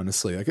Ragnarok,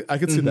 honestly. I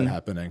could see that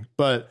happening.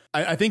 But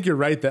I think you're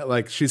right that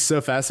like she's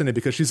so fascinating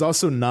because she's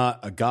also not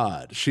a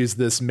god. She's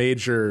this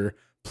major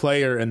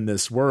player in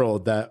this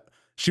world that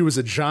she was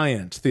a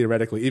giant,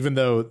 theoretically, even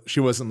though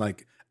she wasn't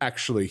like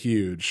actually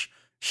huge.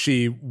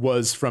 She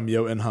was from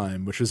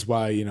Jotunheim, which is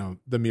why, you know,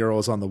 the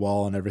murals on the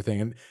wall and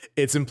everything. And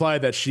it's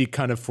implied that she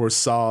kind of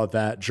foresaw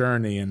that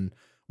journey. And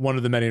one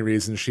of the many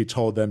reasons she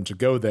told them to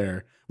go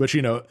there, which,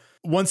 you know,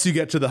 once you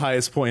get to the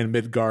highest point in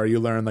Midgard, you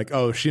learn like,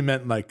 oh, she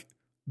meant like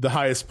the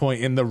highest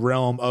point in the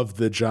realm of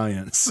the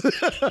giants,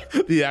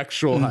 the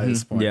actual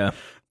highest point. Yeah.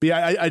 But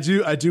yeah, I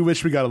do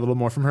wish we got a little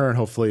more from her, and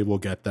hopefully we'll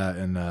get that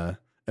in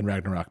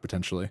Ragnarok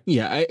potentially.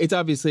 Yeah, it's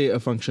obviously a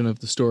function of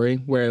the story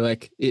where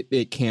like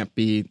it can't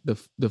be the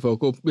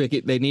focal.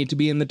 Like they need to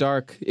be in the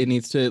dark. It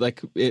needs to like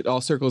it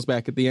all circles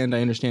back at the end. I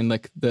understand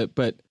like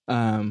but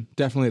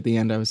definitely at the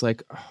end I was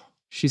like, oh,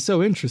 she's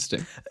so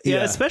interesting.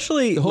 Yeah,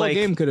 especially the whole like,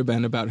 game could have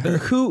been about her.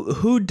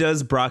 Who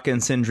does Brock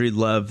and Sindri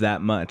love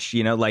that much?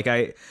 You know, like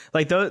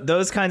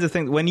those kinds of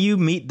things. When you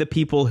meet the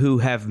people who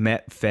have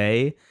met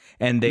Faye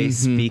and they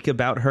speak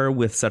about her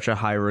with such a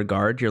high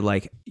regard, you're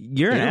like,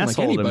 you're an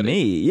asshole to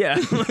me. Yeah.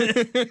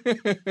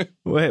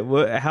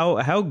 Wait,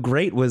 how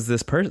great was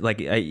this person? Like,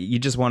 you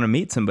just want to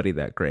meet somebody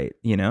that great,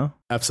 you know?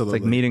 Absolutely.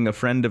 It's like meeting a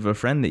friend of a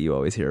friend that you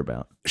always hear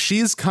about.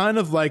 She's kind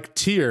of like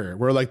Tyr,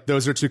 where like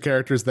those are two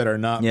characters that are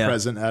not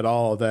present at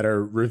all, that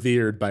are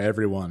revered by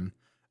everyone.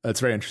 That's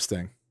very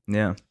interesting.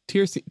 Yeah.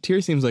 Tyr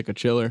seems like a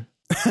chiller.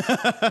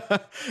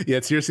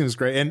 Yeah, Tyr seems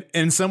great. And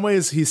in some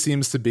ways, he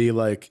seems to be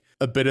like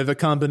a bit of a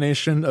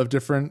combination of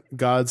different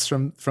gods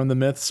from the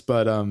myths.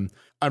 But I'm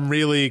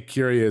really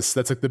curious.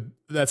 That's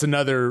that's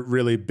another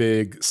really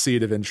big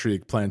seed of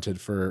intrigue planted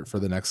for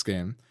the next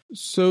game.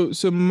 So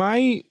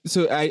I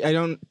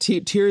don't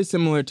Tyr is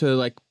similar to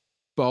like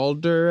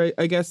Baldur,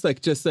 I guess,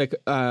 like just like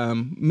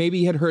maybe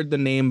he had heard the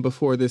name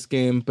before this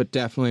game, but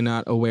definitely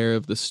not aware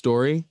of the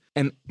story.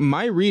 And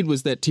my read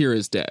was that Tyr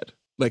is dead,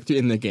 like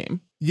in the game.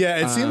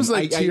 Yeah, it seems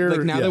like Tyr.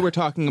 Like now that we're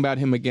talking about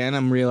him again,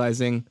 I'm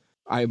realizing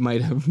I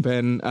might have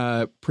been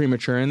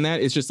premature in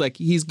that. It's just like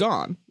he's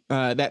gone.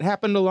 That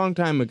happened a long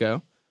time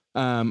ago.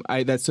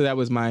 That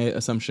was my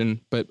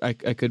assumption, but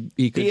he could.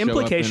 The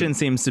implication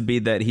seems to be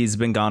that he's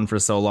been gone for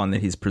so long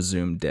that he's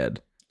presumed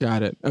dead.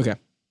 Got it. Okay,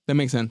 that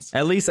makes sense.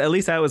 At least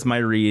that was my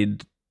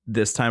read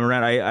this time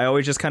around. I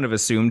always just kind of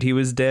assumed he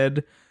was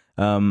dead.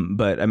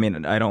 But I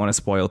mean, I don't want to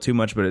spoil too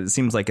much, but it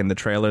seems like in the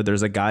trailer,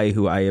 there's a guy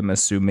who I am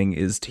assuming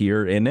is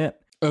Tyr in it.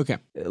 Okay.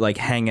 Like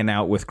hanging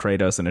out with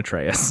Kratos and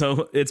Atreus.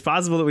 So it's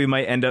possible that we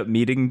might end up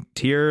meeting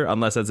Tyr,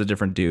 unless that's a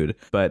different dude.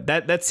 But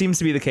that seems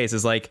to be the case.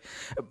 Is like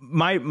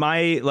my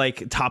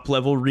like top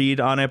level read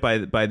on it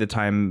by the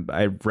time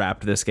I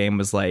wrapped this game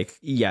was like,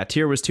 yeah,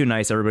 Tyr was too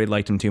nice. Everybody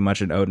liked him too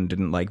much, and Odin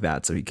didn't like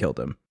that, so he killed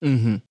him.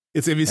 Mm-hmm.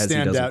 It's if you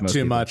stand out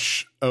too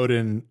much,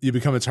 Odin, you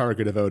become a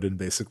target of Odin,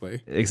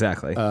 basically.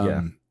 Exactly.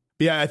 Yeah.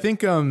 Yeah, I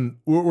think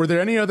were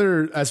there any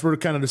other, as we're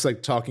kind of just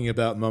like talking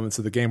about moments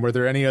of the game, were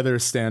there any other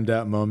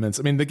standout moments?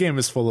 I mean, the game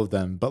is full of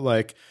them, but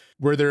like,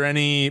 were there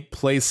any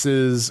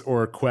places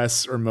or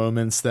quests or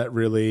moments that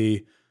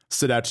really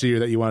stood out to you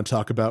that you want to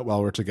talk about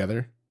while we're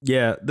together?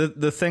 Yeah,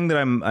 the thing that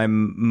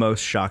I'm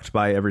most shocked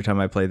by every time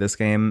I play this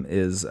game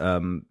is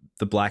the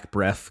black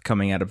breath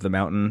coming out of the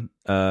mountain.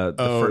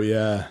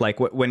 Yeah.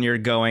 Like when you're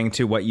going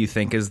to what you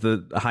think is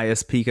the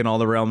highest peak in all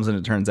the realms, and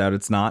it turns out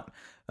it's not.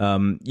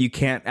 You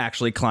can't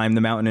actually climb the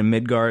mountain in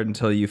Midgard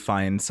until you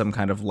find some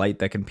kind of light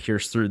that can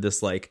pierce through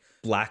this like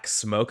black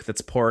smoke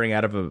that's pouring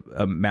out of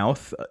a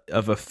mouth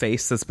of a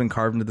face that's been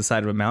carved into the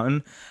side of a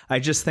mountain. I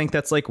just think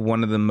that's like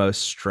one of the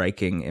most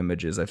striking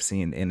images I've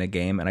seen in a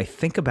game, and I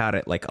think about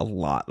it like a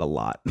lot.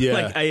 Yeah.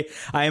 Like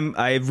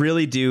I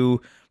really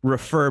do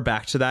refer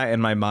back to that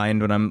in my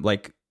mind when I'm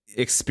like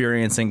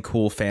experiencing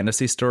cool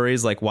fantasy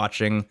stories, like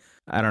watching,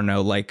 I don't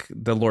know, like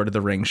the Lord of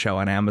the Rings show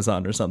on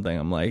Amazon or something.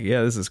 I'm like,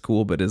 yeah, this is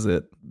cool, but is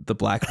it the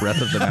black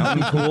breath of the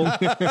mountain cool?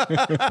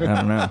 I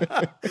don't know.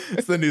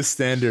 It's the new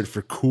standard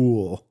for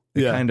cool.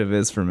 It kind of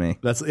is for me.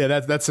 That's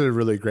a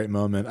really great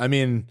moment. I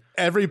mean,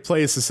 every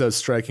place is so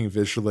striking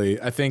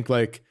visually. I think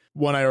like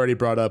one I already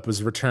brought up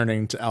was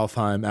returning to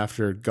Alfheim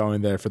after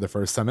going there for the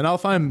first time. And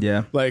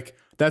Alfheim, like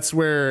that's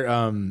where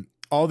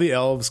all the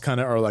elves kind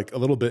of are like a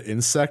little bit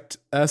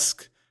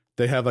insect-esque.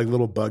 They have like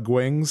little bug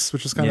wings,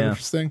 which is kind of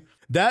interesting.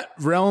 That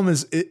realm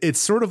it's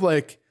sort of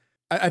like,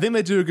 I think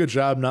they do a good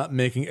job not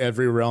making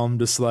every realm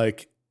just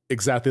like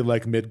exactly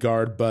like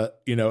Midgard,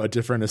 but you know, a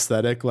different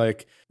aesthetic.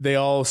 Like they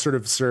all sort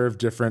of serve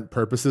different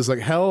purposes. Like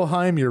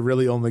Helheim, you're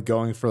really only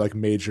going for like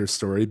major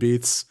story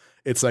beats.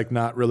 It's like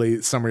not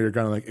really somewhere you're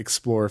going to like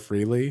explore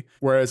freely.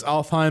 Whereas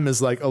Alfheim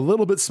is like a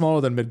little bit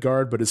smaller than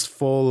Midgard, but is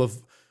full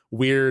of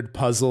weird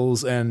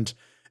puzzles, and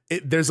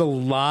there's a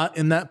lot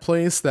in that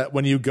place that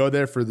when you go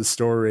there for the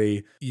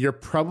story, you're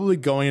probably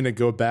going to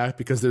go back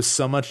because there's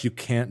so much you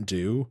can't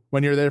do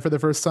when you're there for the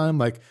first time.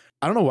 Like,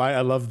 I don't know why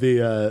I love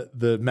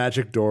the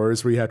magic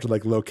doors where you have to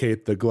like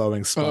locate the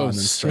glowing spawn and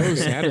stuff. So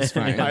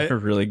satisfying. They're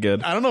really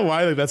good. I don't know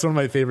why, like, that's one of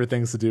my favorite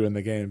things to do in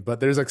the game, but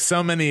there's like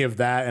so many of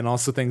that and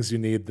also things you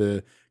need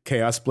the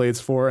chaos blades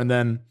for. And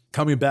then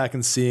coming back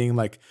and seeing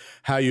like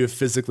how you have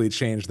physically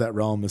changed that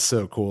realm is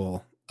so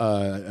cool.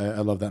 I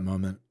love that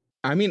moment.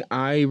 I mean,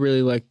 I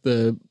really like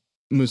the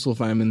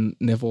Muspelheim and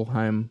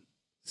Niflheim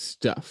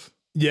stuff.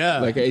 Yeah.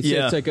 Like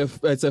it's like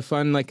it's a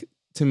fun, like,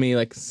 to me,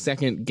 like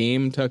second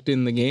game tucked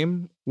in the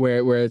game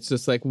where it's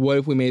just like, what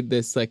if we made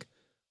this like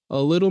a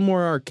little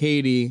more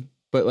arcadey,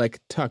 but like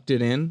tucked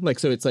it in, like,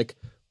 so it's like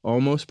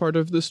almost part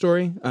of the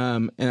story.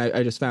 And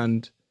I just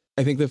found,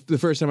 I think the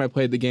first time I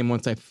played the game,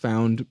 once I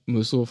found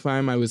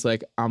Muspelheim, I was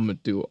like, I'm gonna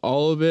do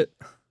all of it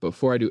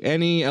before I do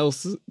anything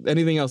else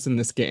in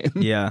this game.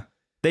 Yeah.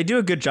 They do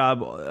a good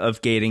job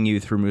of gating you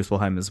through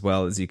Muspelheim as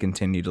well as you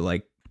continue to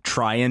like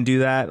try and do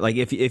that. Like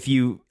if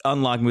you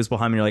unlock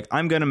Muspelheim and you're like,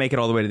 I'm going to make it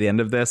all the way to the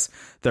end of this,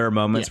 there are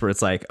moments where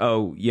it's like,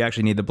 oh, you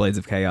actually need the Blades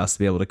of Chaos to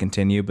be able to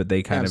continue, but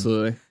they kind of,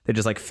 they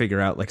just like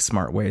figure out like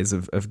smart ways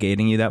of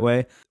gating you that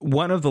way.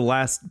 One of the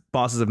last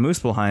bosses of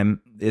Muspelheim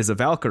is a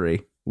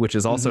Valkyrie, which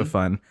is also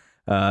fun.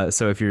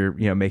 So if you're,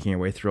 making your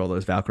way through all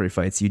those Valkyrie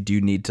fights, you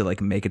do need to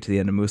like make it to the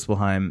end of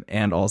Muspelheim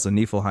and also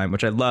Niflheim,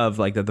 which I love,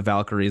 like that the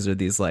Valkyries are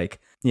these like,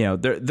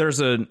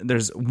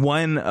 there's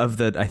one of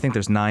the, I think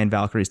there's 9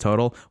 Valkyries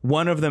total.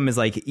 One of them is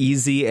like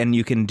easy and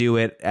you can do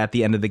it at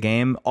the end of the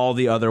game. All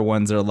the other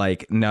ones are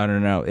like,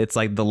 no. It's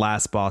like the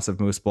last boss of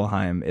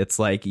Muspelheim. It's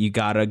like, you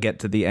gotta get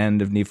to the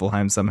end of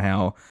Niflheim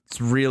somehow.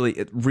 It's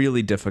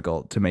really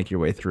difficult to make your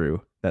way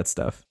through that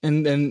stuff.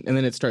 And then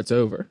it starts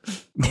over.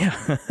 Yeah.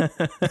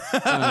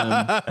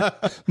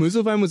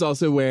 Muspelheim was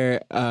also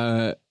where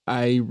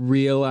I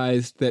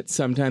realized that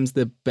sometimes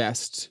the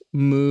best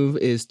move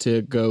is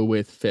to go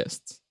with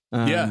fists.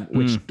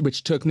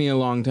 Which took me a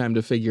long time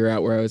to figure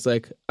out, where I was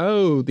like,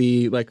 oh,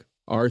 the like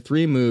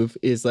R3 move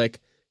is like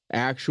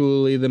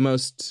actually the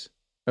most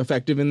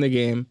effective in the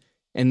game.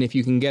 And if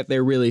you can get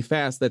there really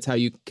fast, that's how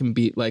you can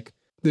beat like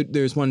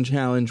there's one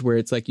challenge where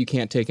it's like you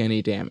can't take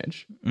any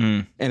damage.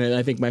 And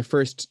I think my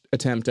first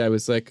attempt, I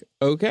was like,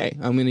 okay,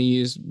 I'm going to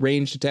use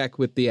ranged attack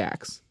with the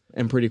axe.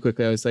 And pretty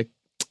quickly I was like,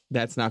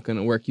 that's not going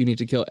to work. You need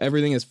to kill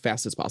everything as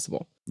fast as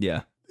possible.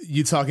 Yeah.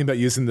 You talking about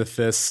using the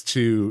fists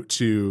to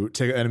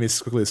take enemies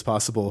as quickly as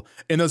possible.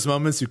 In those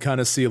moments, you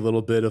kind of see a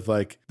little bit of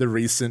like the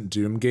recent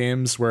Doom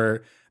games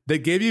where they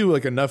gave you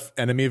like enough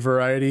enemy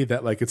variety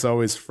that like it's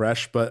always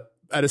fresh. But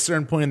at a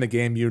certain point in the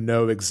game,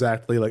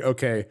 exactly like,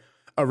 okay,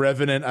 a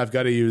Revenant, I've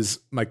got to use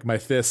like my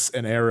fists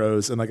and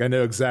arrows, and like I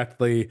know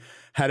exactly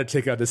how to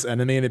take out this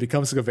enemy, and it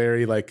becomes like a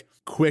very like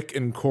quick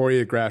and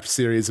choreographed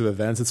series of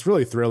events. It's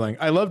really thrilling.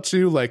 I love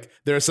too, like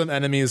there are some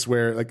enemies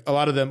where like a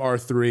lot of them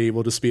R3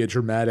 will just be a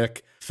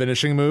dramatic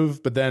finishing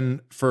move, but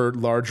then for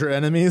larger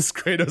enemies,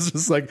 Kratos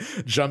just like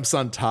jumps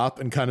on top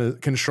and kind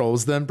of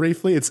controls them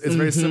briefly. It's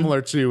very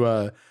similar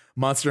to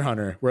Monster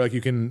Hunter, where like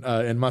you can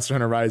in Monster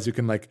Hunter Rise, you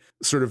can like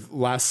sort of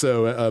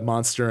lasso a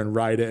monster and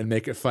ride it and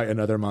make it fight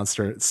another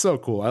monster. It's so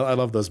cool. I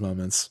love those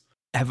moments.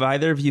 Have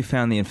either of you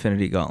found the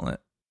Infinity Gauntlet?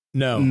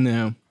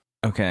 No.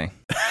 Okay.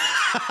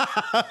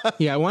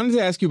 Yeah, I wanted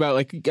to ask you about,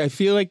 like, I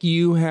feel like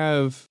you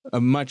have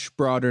a much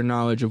broader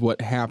knowledge of what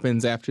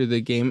happens after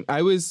the game.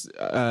 I was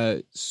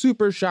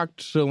super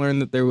shocked to learn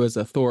that there was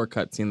a Thor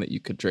cutscene that you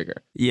could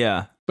trigger.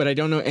 Yeah. But I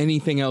don't know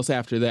anything else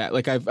after that.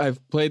 Like I've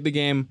played the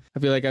game. I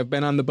feel like I've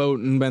been on the boat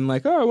and been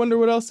like, oh, I wonder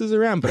what else is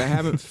around, but I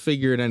haven't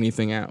figured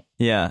anything out.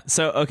 Yeah.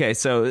 So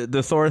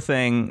the Thor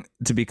thing,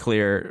 to be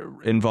clear,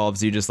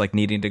 involves you just like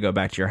needing to go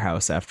back to your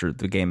house after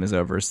the game is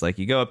over. So like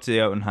you go up to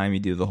Jotunheim, you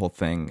do the whole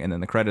thing, and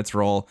then the credits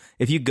roll.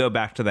 If you go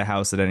back to the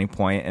house at any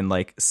point and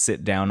like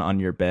sit down on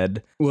your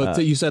bed, well,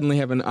 so you suddenly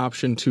have an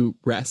option to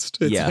rest.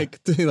 It's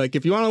like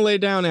if you want to lay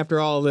down after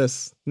all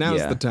this,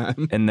 now's the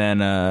time. And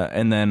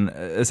then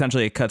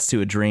essentially it cuts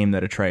to a dream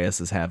that Atreus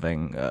is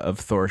having of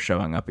Thor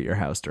showing up at your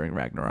house during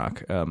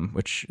Ragnarok,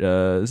 which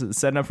is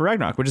setting up for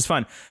Ragnarok, which is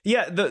fun.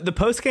 Yeah, the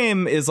post game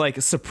is like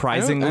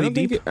surprisingly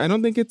deep. I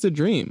don't think it's a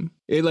dream.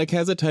 It like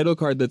has a title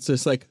card that's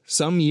just like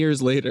some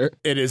years later.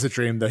 It is a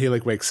dream that he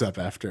like wakes up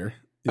after.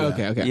 Yeah.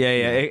 Okay. Yeah.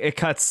 It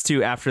cuts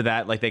to after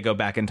that, like they go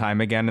back in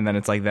time again, and then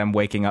it's like them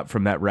waking up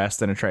from that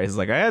rest, and Atreus is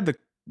like, I had the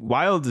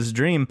wildest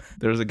dream.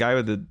 There's a guy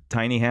with a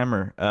tiny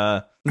hammer.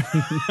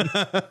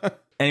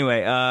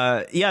 Anyway,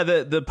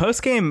 the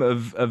post game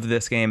of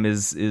this game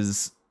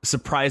is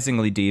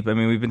surprisingly deep. I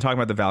mean, we've been talking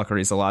about the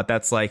Valkyries a lot.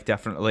 That's like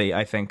definitely,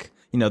 I think,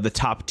 the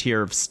top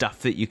tier of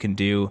stuff that you can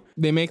do.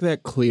 They make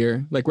that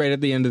clear, like right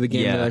at the end of the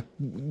game. Yeah. Like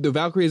the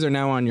Valkyries are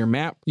now on your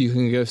map. You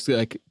can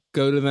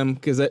go to them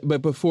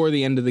but before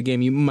the end of the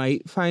game, you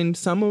might find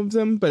some of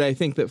them. But I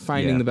think that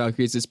finding the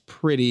Valkyries is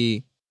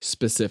pretty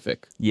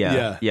specific.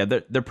 Yeah.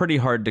 They're pretty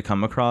hard to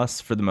come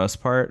across for the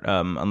most part,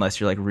 unless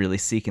you're like really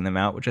seeking them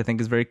out, which I think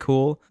is very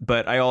cool.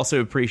 But I also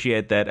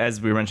appreciate that,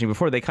 as we were mentioning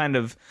before, they kind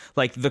of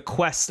like the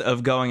quest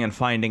of going and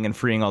finding and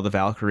freeing all the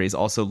Valkyries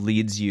also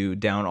leads you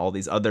down all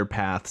these other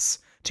paths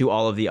to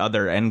all of the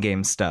other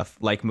endgame stuff,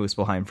 like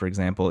Muspelheim, for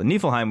example, and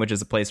Niflheim, which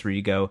is a place where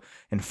you go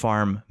and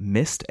farm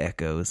mist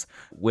echoes,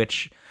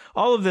 which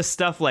all of this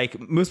stuff, like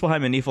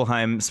Muspelheim and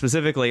Niflheim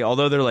specifically,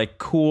 although they're like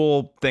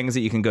cool things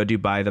that you can go do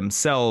by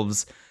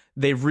themselves,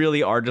 they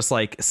really are just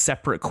like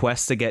separate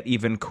quests to get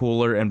even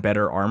cooler and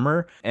better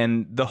armor.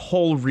 And the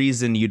whole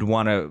reason you'd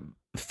want to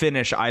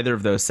finish either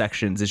of those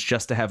sections is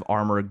just to have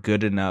armor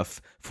good enough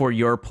for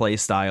your play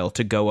style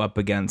to go up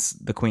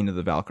against the Queen of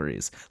the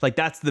Valkyries. Like,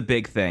 that's the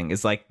big thing,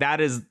 is like that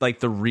is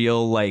like the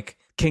real like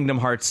Kingdom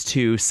Hearts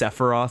 2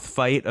 Sephiroth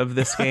fight of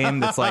this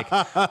game. That's like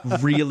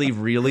really,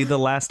 really the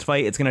last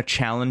fight. It's going to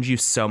challenge you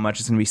so much.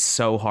 It's going to be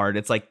so hard.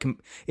 It's like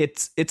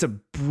it's a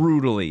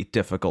brutally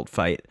difficult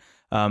fight.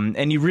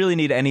 And you really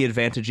need any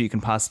advantage you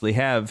can possibly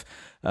have.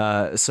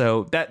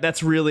 So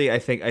that's really, I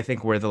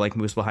think where the like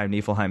Muspelheim,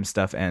 Niflheim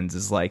stuff ends,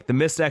 is like the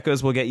Mist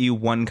Echoes will get you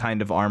one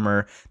kind of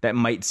armor that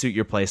might suit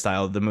your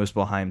playstyle. The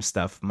Muspelheim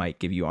stuff might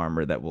give you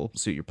armor that will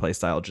suit your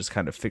playstyle. Just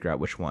kind of figure out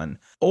which one.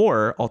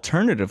 Or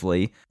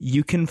alternatively,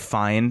 you can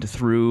find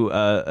through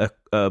a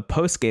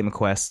post-game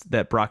quest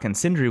that Brock and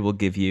Sindri will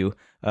give you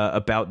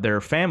about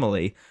their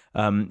family.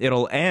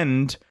 It'll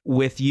end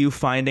with you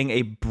finding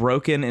a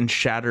broken and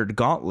shattered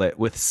gauntlet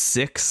with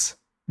 6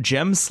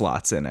 gem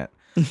slots in it.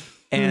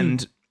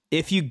 And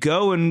if you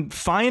go and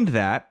find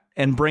that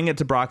and bring it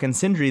to Brock and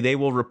Sindri, they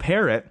will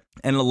repair it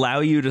and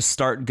allow you to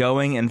start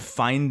going and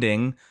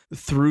finding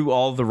through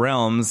all the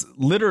realms,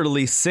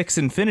 literally 6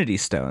 Infinity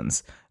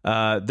Stones.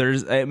 They're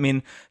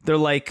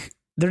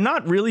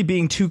not really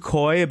being too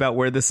coy about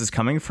where this is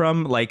coming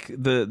from. Like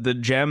the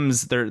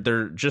gems,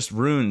 they're just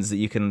runes that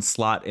you can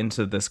slot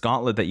into this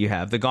gauntlet that you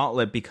have. The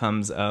gauntlet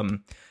becomes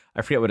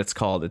I forget what it's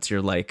called. It's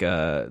your like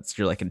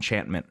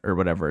enchantment or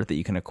whatever that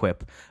you can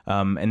equip.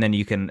 And then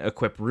you can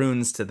equip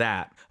runes to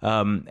that.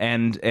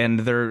 And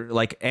they're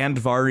like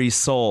Andvari's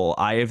Soul,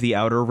 Eye of the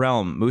Outer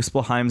Realm,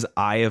 Muspelheim's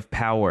Eye of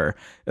Power,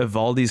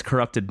 Ivaldi's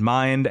Corrupted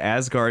Mind,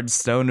 Asgard's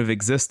Stone of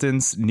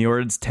Existence,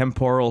 Njord's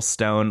Temporal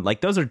Stone.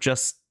 Like those are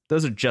just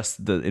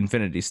the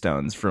Infinity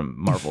Stones from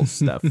Marvel's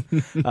stuff.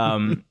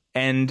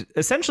 And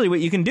essentially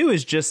what you can do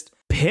is just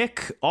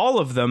pick all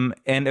of them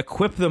and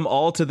equip them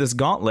all to this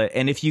gauntlet.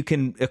 And if you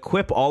can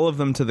equip all of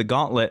them to the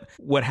gauntlet,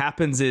 what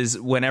happens is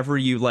whenever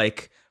you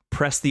like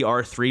press the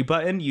R3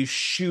 button, you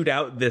shoot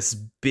out this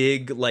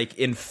big like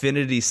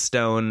Infinity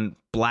Stone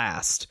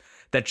blast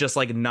that just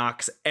like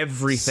knocks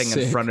everything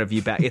in front of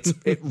you back. It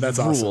That's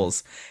rules.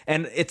 awesome.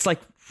 And it's like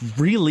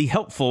really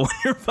helpful when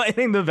you're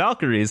fighting the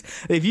Valkyries.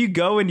 If you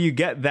go and you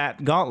get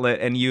that gauntlet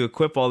and you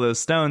equip all those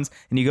stones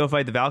and you go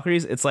fight the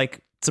Valkyries, it's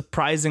like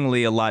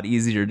surprisingly a lot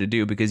easier to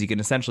do because you can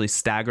essentially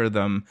stagger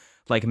them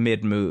like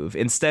mid-move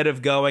instead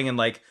of going and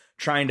like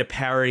trying to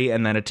parry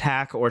and then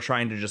attack or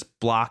trying to just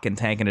block and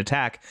tank and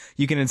attack.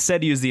 You can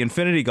instead use the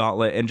Infinity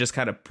Gauntlet and just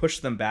kind of push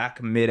them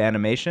back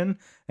mid-animation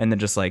and then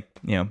just like,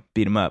 you know,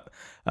 beat them up.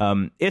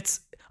 It's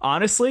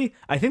honestly,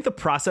 I think the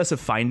process of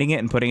finding it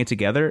and putting it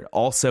together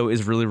also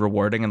is really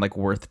rewarding and like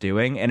worth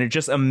doing. And it's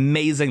just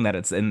amazing that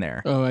it's in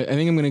there. Oh, I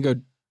think I'm going to go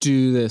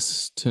do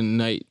this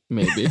tonight,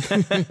 maybe.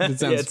 It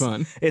sounds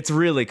fun. It's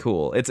really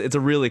cool. It's a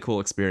really cool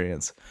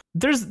experience.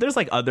 There's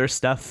like other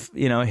stuff,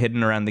 you know,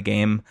 hidden around the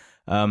game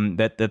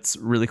that's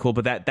really cool.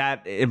 But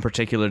that in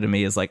particular to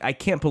me is like, I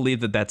can't believe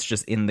that that's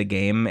just in the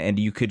game and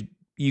you could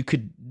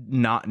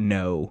not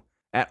know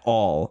at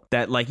all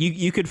that like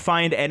you could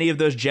find any of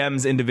those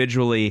gems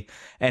individually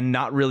and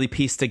not really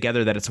piece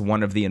together that it's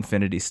one of the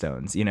Infinity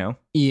Stones, you know?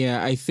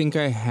 Yeah, I think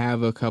I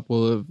have a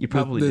couple of you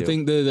probably the do.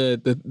 thing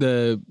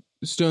the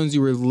stones you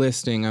were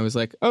listing. I was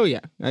like, oh yeah,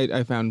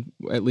 I found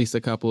at least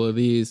a couple of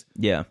these.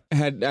 Yeah.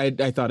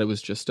 I thought it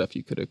was just stuff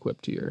you could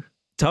equip to your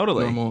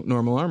totally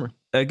normal armor.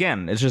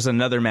 Again, it's just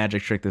another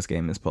magic trick this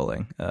game is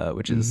pulling,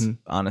 which is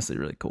honestly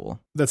really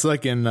cool. That's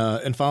like in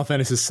Final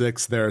Fantasy VI,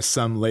 there are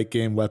some late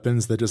game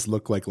weapons that just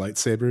look like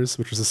lightsabers,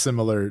 which is a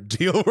similar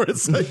deal where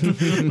it's like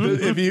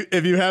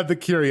if you have the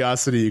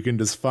curiosity, you can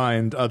just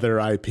find other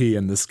IP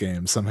in this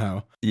game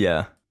somehow.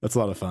 Yeah, that's a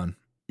lot of fun.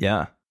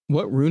 Yeah.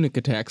 What runic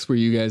attacks were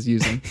you guys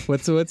using?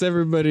 What's the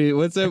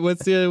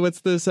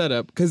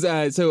setup?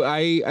 Because so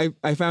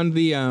I found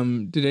the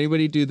did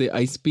anybody do the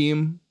ice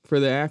beam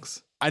for the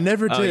axe? I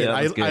never did.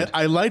 Yeah,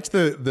 I liked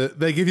the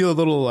they give you a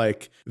little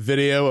like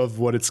video of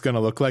what it's going to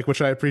look like,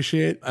 which I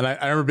appreciate. And I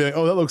remember being like,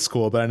 oh, that looks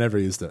cool, but I never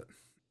used it.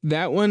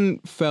 That one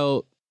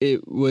felt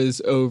it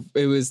was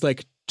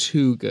like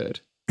too good.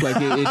 Like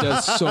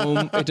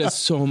it does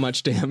so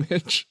much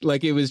damage.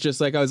 Like it was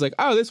just like, I was like,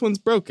 oh, this one's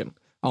broken.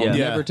 I'll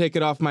never take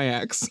it off my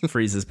axe.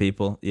 Freezes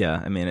people.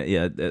 Yeah, I mean,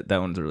 that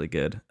one's really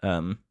good.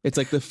 It's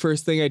like the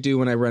first thing I do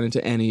when I run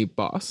into any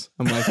boss.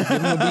 I'm like, give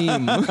him a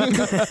beam.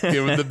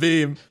 Give him the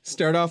beam.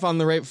 Start off on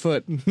the right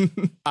foot.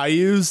 I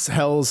use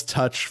Hell's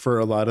Touch for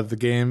a lot of the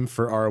game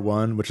for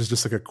R1, which is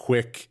just like a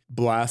quick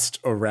blast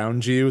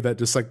around you that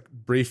just like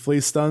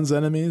briefly stuns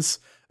enemies.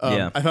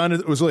 I found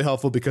it was really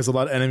helpful because a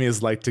lot of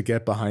enemies like to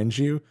get behind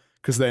you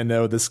because they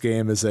know this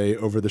game is a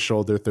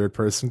over-the-shoulder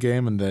third-person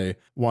game and they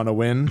want to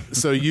win.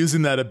 So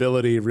using that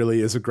ability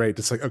really is a great,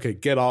 just like, okay,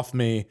 get off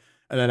me,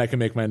 and then I can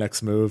make my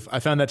next move. I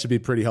found that to be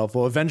pretty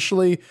helpful.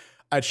 Eventually,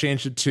 I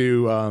changed it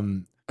to,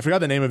 I forgot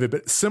the name of it,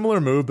 but similar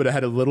move, but it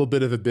had a little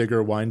bit of a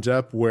bigger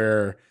wind-up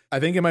where I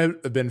think it might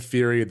have been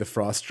Fury of the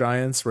Frost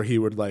Giants, where he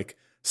would like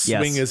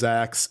swing his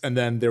axe, and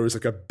then there was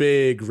like a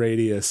big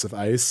radius of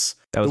ice.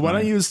 That was the one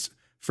mine. I used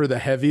for the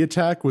heavy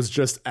attack was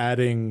just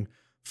adding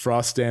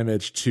frost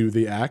damage to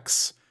the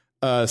axe.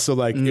 So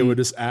like it would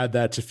just add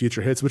that to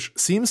future hits, which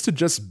seems to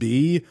just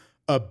be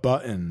a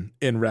button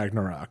in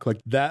Ragnarok.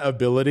 Like that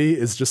ability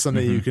is just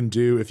something you can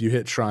do if you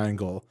hit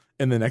triangle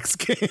in the next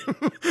game,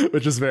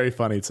 which is very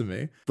funny to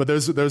me. But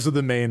those are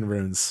the main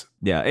runes.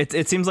 Yeah,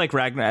 it seems like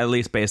Ragnarok, at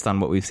least based on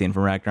what we've seen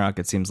from Ragnarok,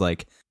 it seems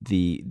like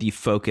the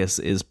focus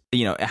is,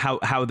 you know,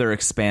 how they're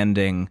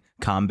expanding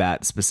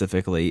combat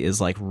specifically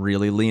is like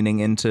really leaning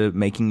into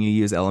making you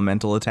use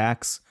elemental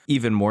attacks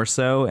even more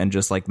so, and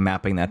just like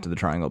mapping that to the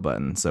triangle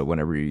button. So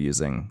whenever you're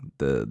using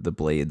the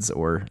blades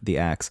or the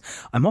axe,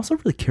 I'm also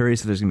really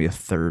curious if there's gonna be a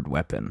third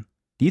weapon.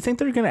 Do you think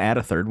they're gonna add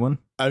a third one?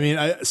 I mean,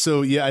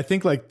 I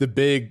think like the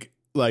big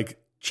like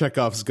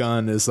Chekhov's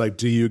gun is like,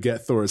 do you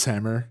get Thor's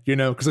hammer? You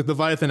know, because like the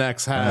Leviathan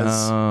Axe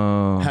has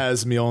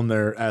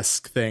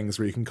Mjolnir-esque things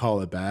where you can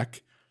call it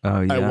back. Oh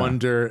yeah. I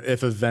wonder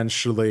if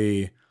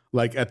eventually,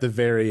 like at the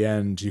very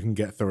end, you can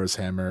get Thor's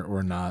hammer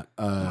or not.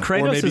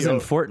 Kratos or maybe, is in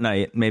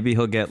Fortnite. Maybe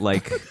he'll get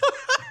like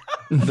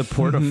the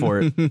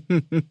Portafort.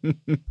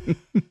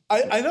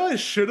 I know I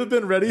should have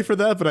been ready for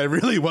that, but I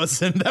really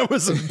wasn't. That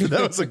was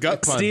a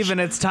gut punch. Steven,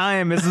 it's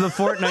time. This is the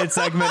Fortnite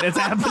segment. It's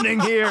happening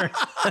here.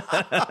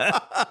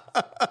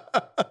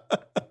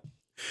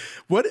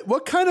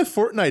 What kind of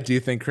Fortnite do you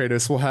think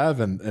Kratos will have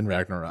in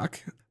Ragnarok?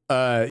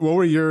 What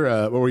were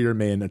your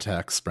main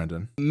attacks,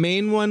 Brendan?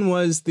 Main one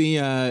was the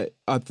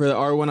for the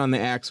R1 on the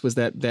axe was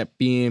that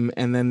beam,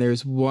 and then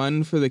there's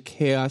one for the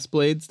Chaos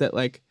Blades that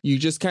like you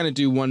just kind of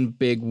do one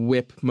big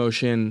whip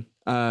motion,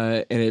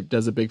 and it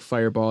does a big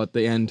fireball at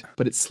the end,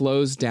 but it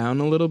slows down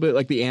a little bit,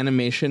 like the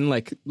animation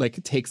like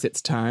it takes its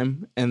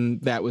time,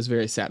 and that was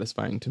very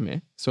satisfying to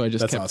me. So I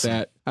just kept awesome.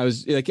 that. I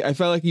was like, I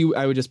felt like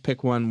I would just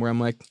pick one where I'm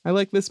like, I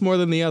like this more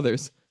than the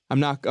others. I'm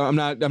not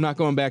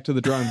going back to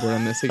the drawing board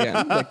on this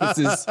again. Like this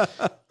is,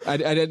 I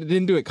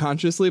didn't do it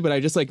consciously, but I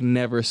just like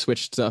never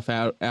switched stuff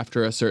out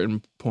after a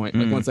certain point.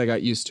 Like once I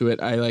got used to it,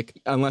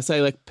 unless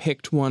I like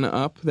picked one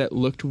up that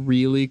looked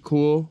really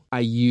cool, I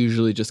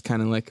usually just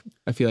kind of like,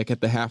 I feel like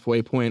at the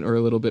halfway point or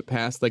a little bit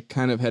past, like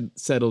kind of had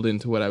settled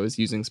into what I was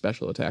using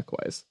special attack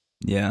wise.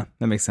 Yeah,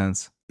 that makes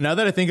sense. Now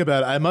that I think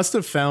about it, I must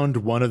have found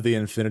one of the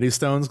Infinity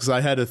Stones because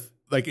I had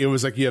it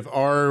was like you have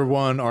R1,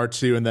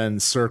 R2, and then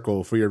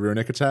circle for your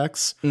runic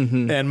attacks.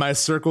 And my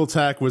circle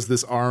attack was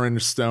this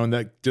orange stone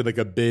that did like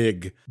a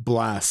big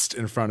blast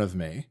in front of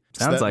me.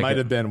 Sounds that like might it.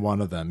 have been one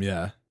of them.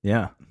 Yeah.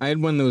 Yeah. I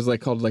had one that was like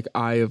called like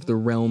Eye of the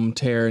Realm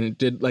Tear, and it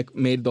did like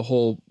made the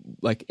whole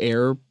like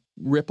air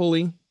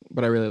rippley,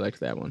 but I really liked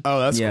that one. Oh,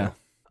 that's Yeah. cool.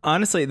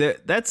 Honestly,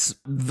 that's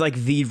like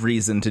the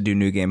reason to do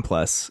New Game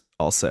Plus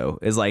also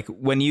is like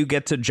when you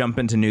get to jump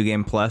into New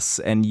Game Plus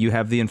and you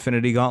have the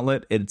Infinity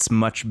Gauntlet, it's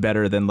much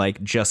better than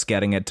like just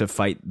getting it to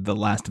fight the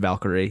last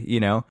Valkyrie, you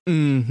know?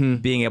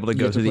 Being able to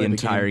go have to through the play the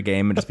entire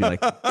game and just be like,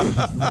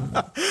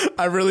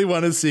 I really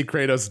want to see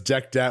Kratos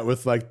decked out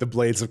with like the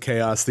Blades of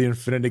Chaos, the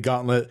Infinity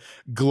Gauntlet,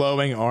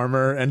 glowing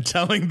armor, and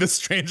telling the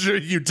stranger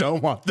you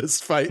don't want this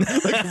fight.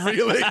 Like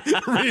really,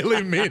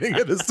 really meaning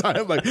it this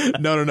time. Like,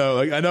 no.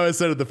 Like I know I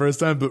said it the first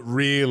time, but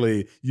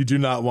really, you do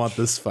not want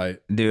this fight.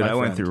 dude, my I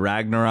went friend. through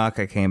Ragnarok,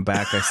 I came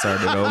back, I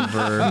started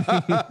over,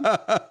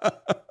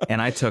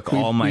 and I took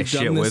all my We've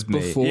shit done this with me.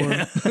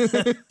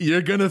 before.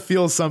 You're gonna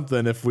feel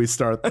something if we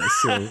start this.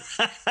 So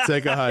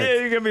take a hike. Yeah,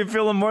 you're gonna be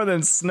feeling more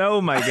than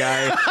snow, my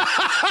guy.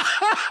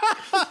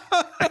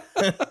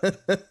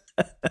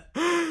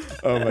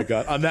 Oh my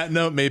god. On that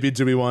note, maybe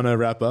do we want to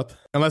wrap up?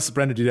 Unless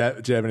Brendan, do you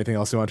have anything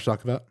else you want to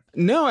talk about?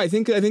 No, I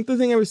think the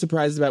thing I was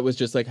surprised about was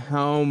just like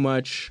how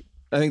much.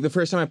 I think the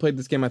first time I played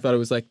this game, I thought it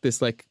was like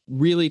this like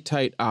really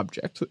tight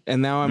object,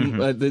 and now I'm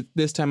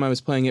this time I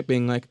was playing it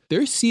being like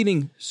they're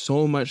seeding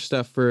so much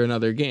stuff for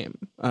another game,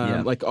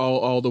 like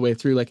all the way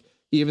through. Like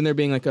even there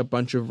being like a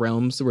bunch of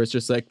realms where it's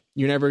just like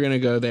you're never gonna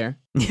go there,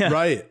 Yeah.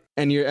 Right.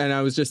 and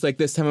I was just like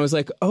this time I was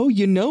like, oh,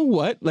 you know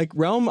what? Like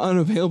realm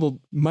unavailable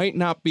might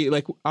not be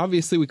like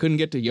obviously we couldn't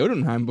get to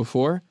Jotunheim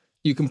before.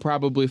 You can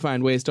probably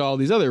find ways to all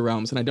these other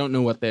realms, and I don't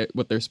know what they're.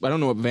 I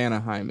don't know what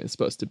Vanaheim is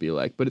supposed to be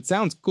like, but it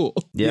sounds cool.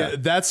 Yeah,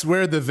 that's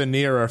where the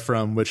Vanir are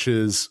from, which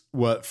is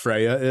what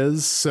Freya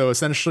is. So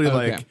essentially,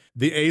 Okay. like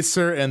the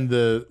Aesir and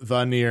the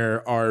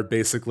Vanir are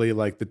basically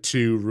like the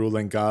two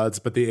ruling gods,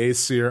 but the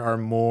Aesir are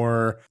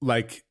more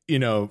like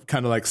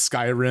kind of like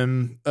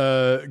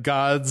Skyrim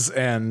gods,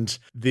 and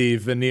the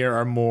Vanir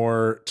are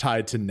more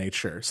tied to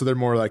nature. So they're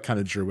more like kind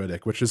of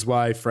druidic, which is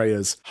why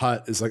Freya's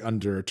hut is like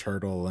under a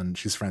turtle and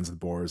she's friends with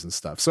boars and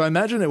stuff. So I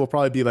imagine it will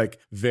probably be like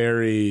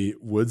very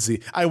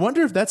woodsy. I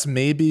wonder if that's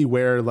maybe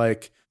where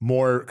like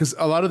more, because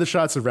a lot of the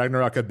shots of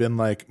Ragnarok have been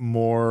like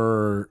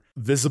more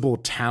visible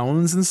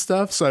towns and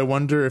stuff. So I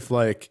wonder if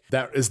like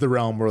that is the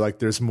realm where like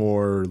there's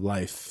more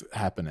life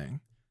happening.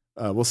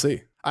 We'll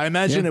see. I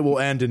imagine it will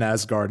end in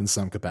Asgard in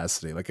some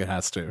capacity. Like it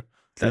has to.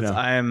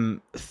 I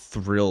am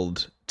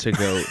thrilled to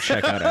go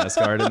check out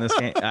Asgard in this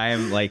game. I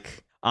am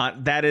like,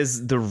 that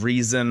is the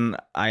reason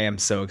I am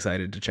so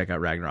excited to check out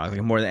Ragnarok.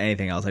 Like more than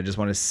anything else, I just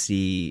want to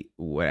see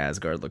what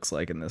Asgard looks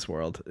like in this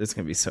world. It's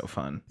gonna be so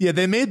fun. Yeah,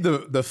 they made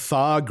the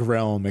fog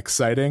realm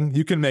exciting.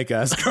 You can make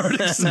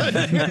Asgard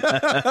exciting.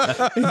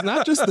 It's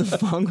not just the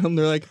fog realm.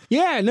 They're like,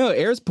 yeah, no,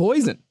 air's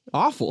poison.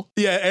 Awful.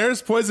 Yeah,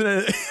 air's poison.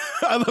 And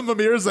I love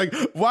Mimir's like,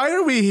 why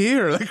are we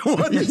here? Like,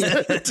 what is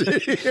that to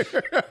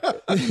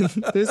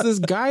here? There's this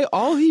guy,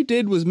 all he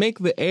did was make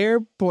the air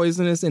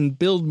poisonous and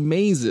build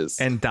mazes.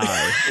 And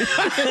die.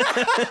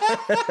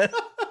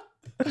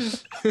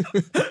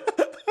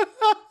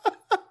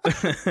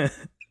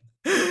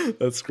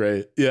 That's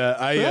great.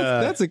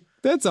 Yeah,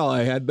 that's all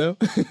I had though.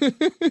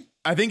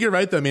 I think you're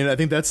right though. I mean, I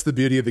think that's the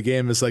beauty of the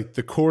game is like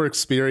the core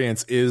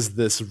experience is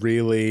this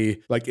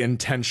really like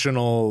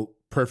intentional,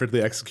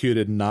 perfectly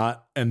executed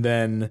knot. And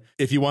then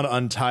if you want to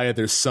untie it,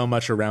 there's so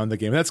much around the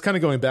game. That's kind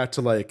of going back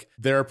to like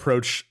their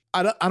approach.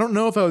 I don't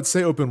know if I would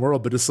say open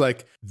world, but it's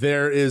like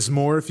there is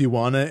more if you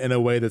want it in a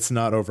way that's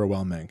not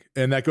overwhelming.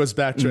 And that goes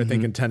back to, I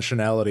think,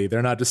 intentionality.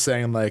 They're not just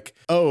saying like,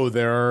 oh,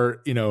 there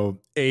are,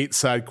 8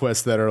 side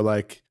quests that are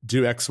like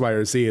do X, Y,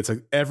 or Z. It's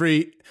like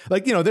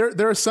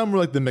there are some where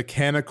like the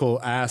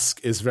mechanical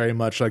ask is very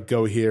much like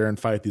go here and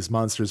fight these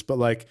monsters. But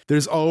like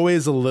there's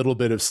always a little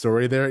bit of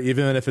story there,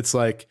 even if it's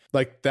like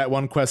that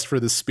one quest for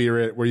the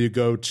spirit where you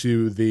go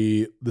to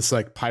this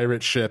like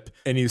pirate ship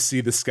and you see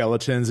the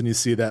skeletons and you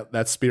see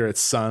that spirit's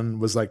son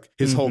was like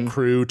his whole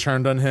crew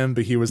turned on him,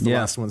 but he was the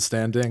last one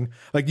standing.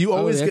 Like you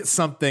always get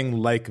something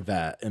like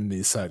that in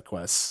these side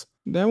quests.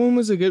 That one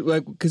was a good,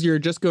 like, because you're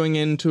just going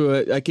into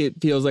it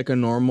feels like a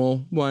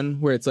normal one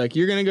where it's like,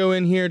 you're going to go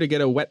in here to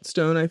get a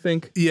whetstone, I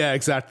think. Yeah,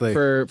 exactly.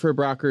 For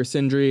Brock or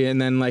Sindri.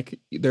 And then like,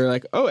 they're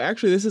like, oh,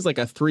 actually, this is like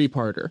a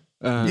 3-parter.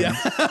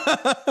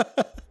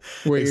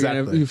 Where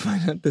you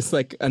find out this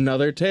like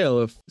another tale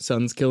of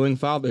sons killing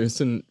fathers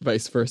and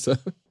vice versa.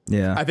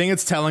 Yeah. I think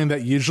it's telling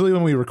that usually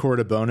when we record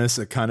a bonus,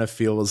 it kind of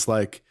feels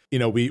like,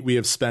 we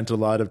have spent a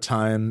lot of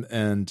time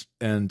and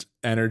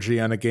energy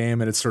on a game,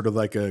 and it's sort of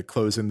like a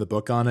closing the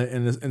book on it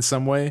in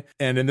some way.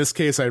 And in this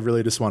case, I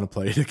really just want to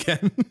play it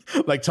again.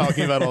 Like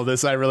talking about all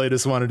this, I really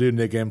just want to do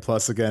New Game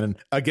Plus again. And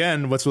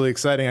again, what's really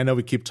exciting, I know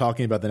we keep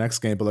talking about the next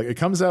game, but like it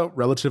comes out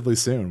relatively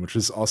soon, which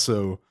is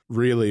also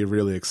really,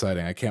 really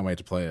exciting. I can't wait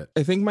to play it.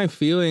 I think my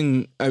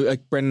feeling,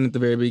 like Brendan at the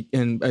very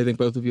and I think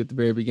both of you at the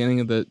very beginning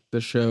of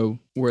the show,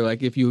 were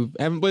like, if you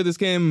haven't played this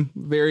game,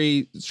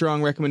 very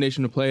strong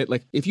recommendation to play it.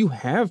 Like if you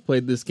have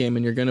played this game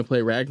and you're going to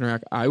play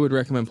Ragnarok, I would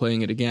recommend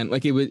playing it again.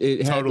 Like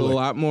it had a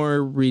lot more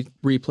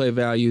replay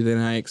value than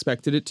I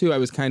expected it to. I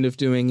was kind of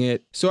doing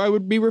it so I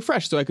would be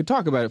refreshed, so I could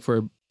talk about it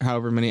for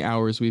however many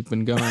hours we've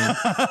been going.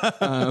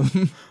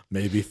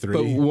 Maybe 3.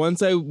 But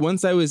once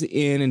I was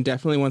in, and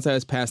definitely once I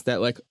was past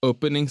that like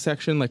opening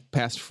section, like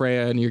past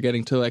Freya, and you're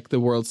getting to like the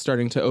world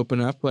starting to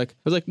open up, like I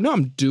was like, no,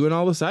 I'm doing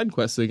all the side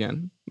quests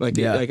again. Like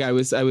I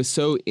was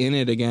so in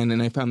it again,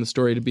 and I found the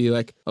story to be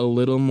like a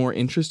little more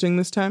interesting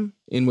this time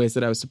in ways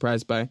that I was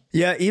surprised by.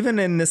 Yeah, even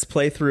in this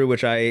playthrough,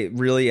 which I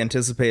really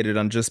anticipated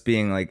on just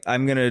being like,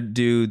 I'm gonna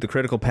do the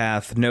critical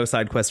path, no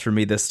side quests for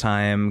me this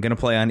time, gonna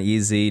play on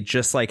easy,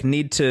 just like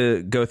need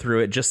to go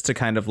through it just to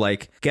kind of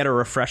like get a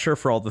refresher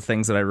for all the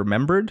things that I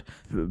remembered.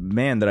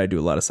 Man, that I do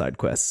a lot of side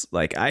quests.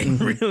 Like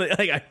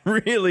I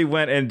really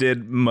went and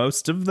did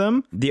most of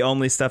them. The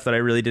only stuff that I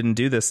really didn't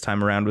do this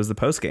time around was the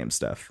post game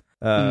stuff.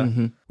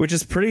 Which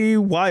is pretty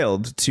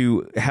wild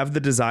to have the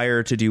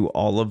desire to do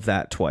all of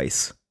that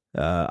twice.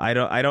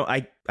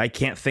 I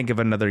can't think of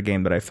another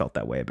game that I felt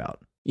that way about.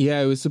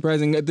 Yeah, it was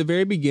surprising. At the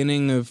very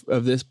beginning of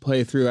this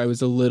playthrough, I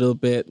was a little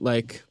bit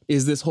like,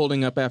 is this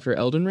holding up after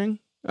Elden Ring?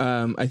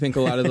 I think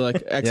a lot of the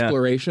like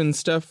exploration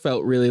stuff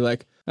felt really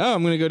like, oh,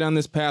 I'm going to go down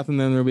this path and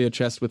then there'll be a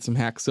chest with some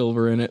hack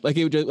silver in it. Like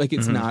it would just, like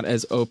it's not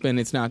as open,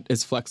 it's not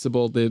as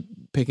flexible. The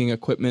picking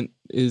equipment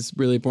is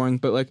really boring,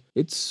 but like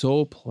it's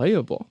so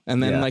playable.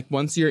 And then like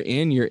once you're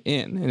in,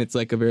 and it's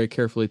like a very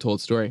carefully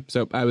told story.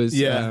 So I was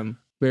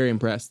very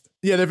impressed.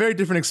 Yeah, they're very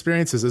different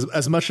experiences.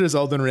 As much as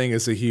Elden Ring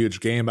is a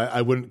huge game,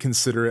 I wouldn't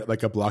consider it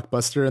like a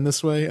blockbuster in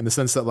this way, in the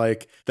sense that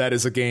like that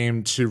is a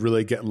game to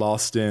really get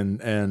lost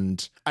in.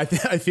 And I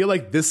feel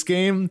like this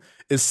game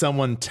is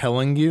someone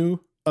telling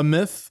you a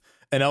myth,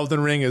 and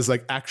Elden Ring is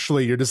like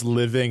actually you're just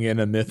living in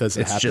a myth as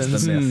it happens.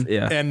 Just a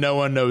myth, and no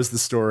one knows the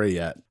story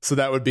yet. So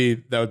that would be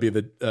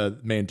the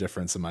main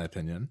difference in my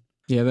opinion.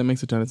 Yeah, that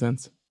makes a ton of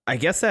sense. I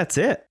guess that's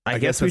it. I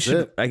guess we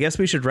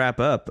should wrap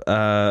up.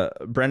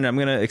 Brendan, I'm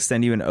going to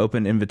extend you an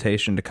open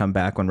invitation to come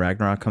back when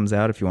Ragnarok comes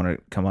out if you want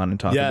to come on and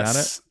talk about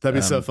it. That'd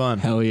be so fun.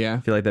 Hell yeah. I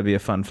feel like that'd be a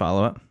fun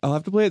follow-up. I'll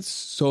have to play it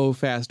so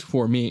fast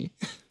for me.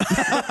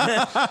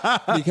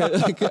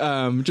 Because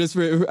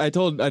I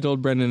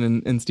told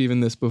Brendan and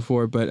Steven this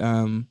before, but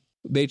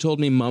they told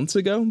me months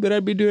ago that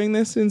I'd be doing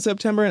this in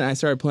September, and I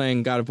started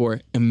playing God of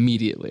War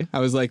immediately. I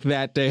was like,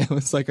 that day, I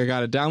was like, I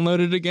gotta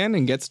download it again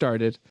and get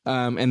started.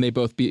 And they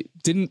both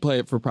didn't play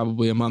it for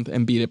probably a month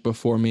and beat it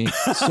before me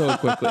so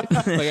quickly.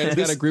 Like, I just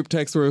got a group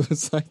text where it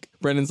was like,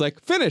 Brendan's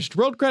like, finished,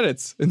 rolled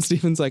credits. And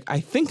Steven's like,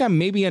 I think I'm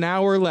maybe an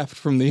hour left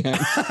from the end.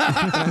 And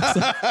I was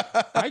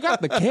like, I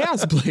got the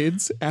Chaos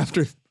Blades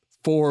after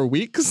 4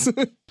 weeks.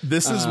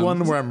 This is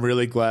one where I'm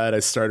really glad I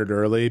started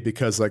early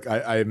because like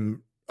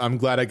I'm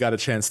glad I got a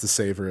chance to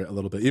savor it a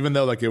little bit, even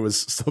though like it was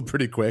still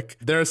pretty quick.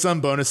 There are some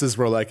bonuses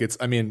where like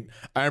I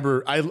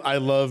remember I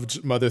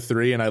loved Mother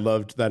 3 and I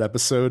loved that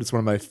episode. It's one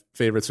of my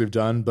favorites we've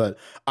done, but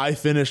I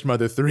finished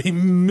Mother 3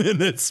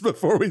 minutes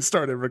before we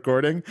started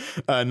recording.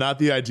 Not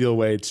the ideal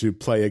way to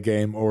play a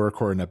game or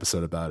record an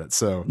episode about it.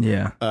 So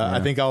I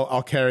think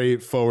I'll carry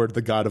forward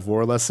the God of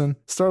War lesson.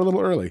 Start a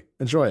little early.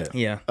 Enjoy it.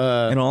 Yeah.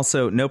 And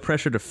also, no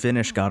pressure to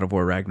finish God of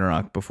War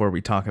Ragnarok before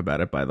we talk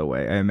about it, by the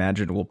way. I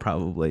imagine we'll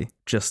probably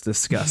just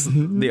discuss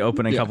the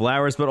opening couple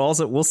hours, but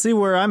also we'll see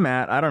where I'm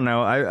at. I don't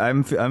know.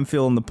 I'm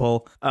feeling the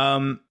pull.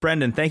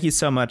 Brendan, thank you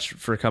so much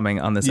for coming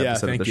on this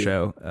episode of the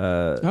show.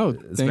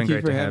 It's thank been you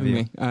great for to have having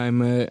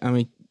me. I'm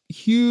a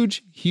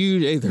huge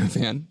Aether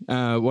fan.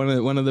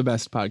 One of the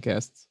best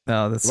podcasts.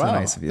 Oh, that's so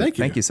nice of you.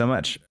 Thank you so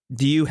much.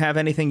 Do you have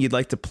anything you'd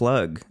like to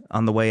plug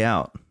on the way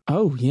out?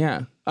 Oh,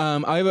 yeah.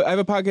 I have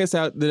a podcast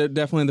out that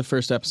definitely the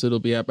first episode will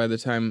be out by the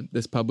time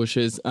this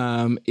publishes.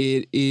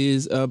 It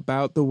is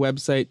about the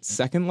website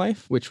Second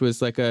Life, which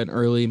was like an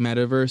early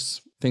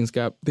metaverse. Things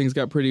got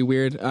pretty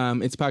weird.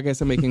 It's a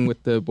podcast I'm making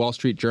with the Wall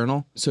Street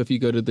Journal. So if you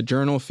go to the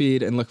Journal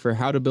feed and look for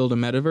how to build a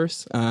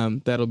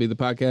metaverse, that'll be the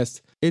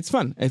podcast. It's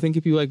fun. I think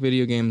if you like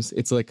video games,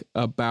 it's like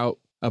about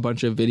a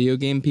bunch of video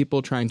game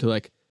people trying to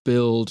like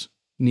build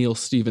Neil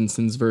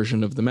Stephenson's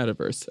version of the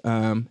metaverse.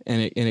 And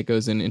it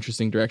goes in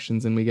interesting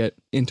directions, and we get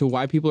into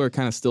why people are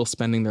kind of still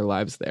spending their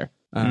lives there.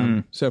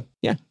 So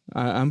yeah,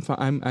 I'm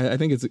fine. I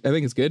think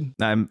it's good.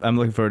 I'm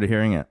looking forward to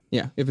hearing it.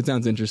 Yeah. If it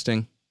sounds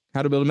interesting,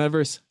 how to build a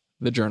metaverse,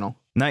 the Journal.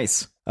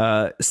 Nice.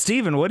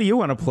 Steven, what do you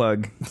want to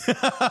plug?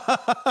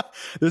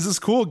 There's this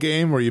cool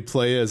game where you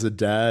play as a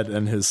dad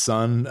and his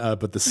son,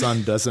 but the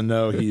son doesn't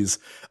know he's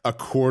a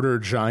quarter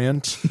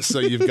giant. So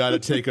you've got to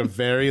take a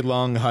very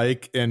long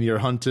hike and you're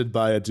hunted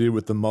by a dude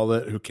with the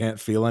mullet who can't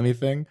feel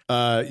anything.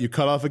 You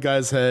cut off a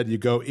guy's head, you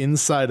go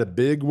inside a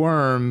big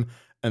worm,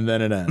 and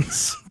then it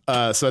ends.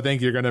 So I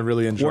think you're going to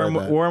really enjoy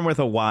that. Worm with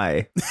a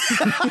Y.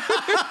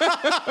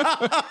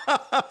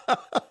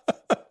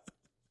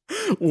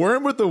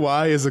 Worm with the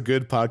Y is a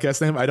good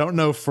podcast name. I don't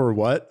know for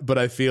what, but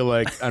I feel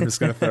like I'm just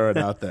going to throw it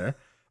out there.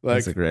 Like,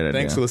 that's a great idea.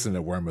 Thanks for listening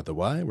to Worm with the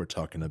Y. We're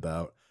talking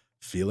about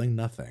feeling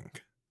nothing.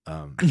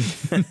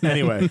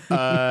 Anyway,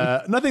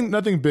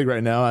 nothing big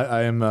right now.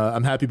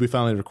 I'm happy we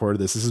finally recorded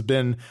this. This has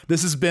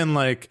been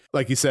like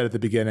you said at the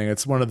beginning.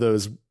 It's one of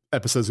those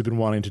episodes we've been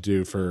wanting to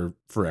do for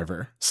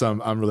forever. So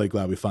I'm really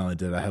glad we finally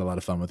did. I had a lot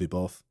of fun with you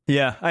both.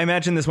 Yeah, I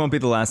imagine this won't be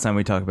the last time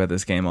we talk about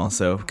this game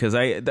also, because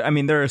I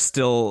mean, there are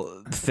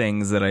still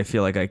things that I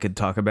feel like I could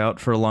talk about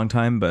for a long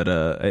time, but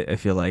I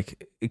feel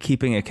like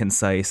keeping it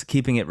concise,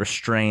 keeping it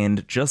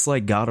restrained, just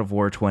like God of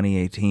War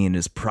 2018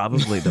 is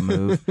probably the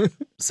move.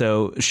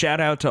 So shout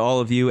out to all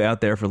of you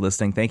out there for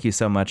listening. Thank you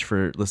so much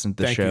for listening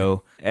to the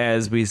show.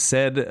 As we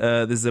said,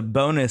 this is a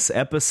bonus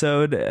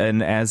episode,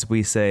 and as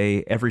we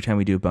say every time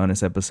we do a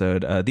bonus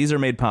episode, these are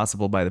made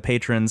possible by the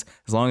patrons.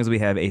 As long as we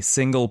have a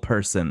single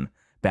person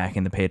back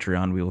in the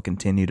Patreon, we will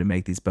continue to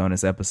make these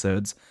bonus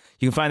episodes.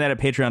 You can find that at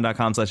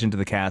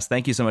patreon.com/intothecast.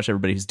 Thank you so much,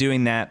 everybody who's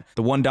doing that.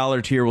 The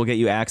 $1 tier will get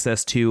you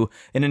access to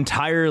an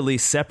entirely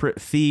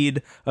separate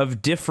feed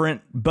of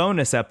different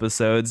bonus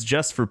episodes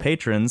just for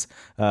patrons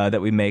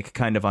that we make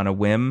kind of on a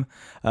whim.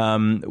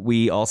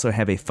 We also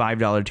have a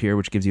 $5 tier,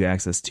 which gives you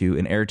access to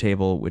an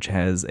Airtable, which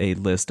has a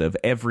list of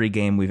every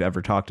game we've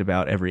ever talked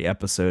about, every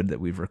episode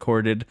that we've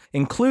recorded,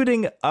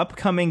 including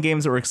upcoming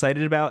games that we're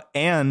excited about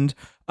and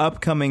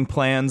upcoming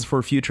plans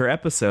for future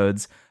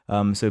episodes.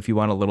 So if you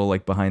want a little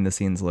like behind the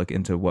scenes look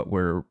into what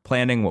we're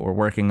planning, what we're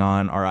working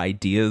on, our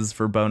ideas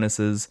for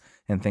bonuses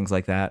and things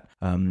like that,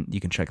 you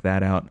can check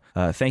that out.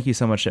 Thank you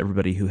so much to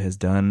everybody who has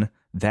done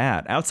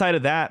that. Outside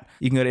of that,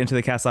 you can go to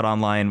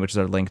intothecast.online, which is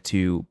our link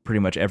to pretty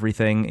much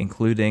everything,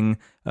 including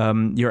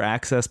your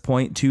access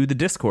point to the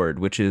Discord,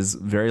 which is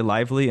very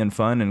lively and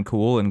fun and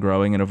cool and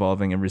growing and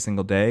evolving every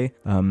single day.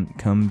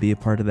 Come be a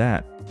part of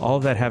that. All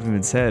of that having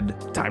been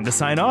said, time to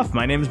sign off.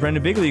 My name is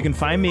Brendan Bigley. You can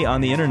find me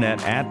on the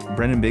internet at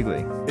Brendan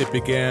Bigley. It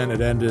began,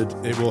 it ended,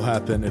 it will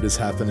happen, it is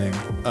happening.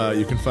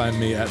 You can find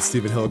me at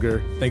Steven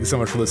Hilger. Thank you so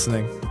much for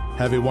listening.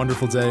 Have a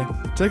wonderful day.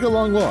 Take a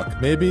long walk,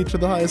 maybe to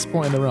the highest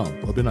point in the realm.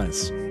 It'll be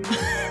nice.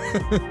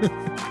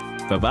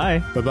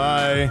 Bye-bye.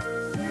 Bye-bye.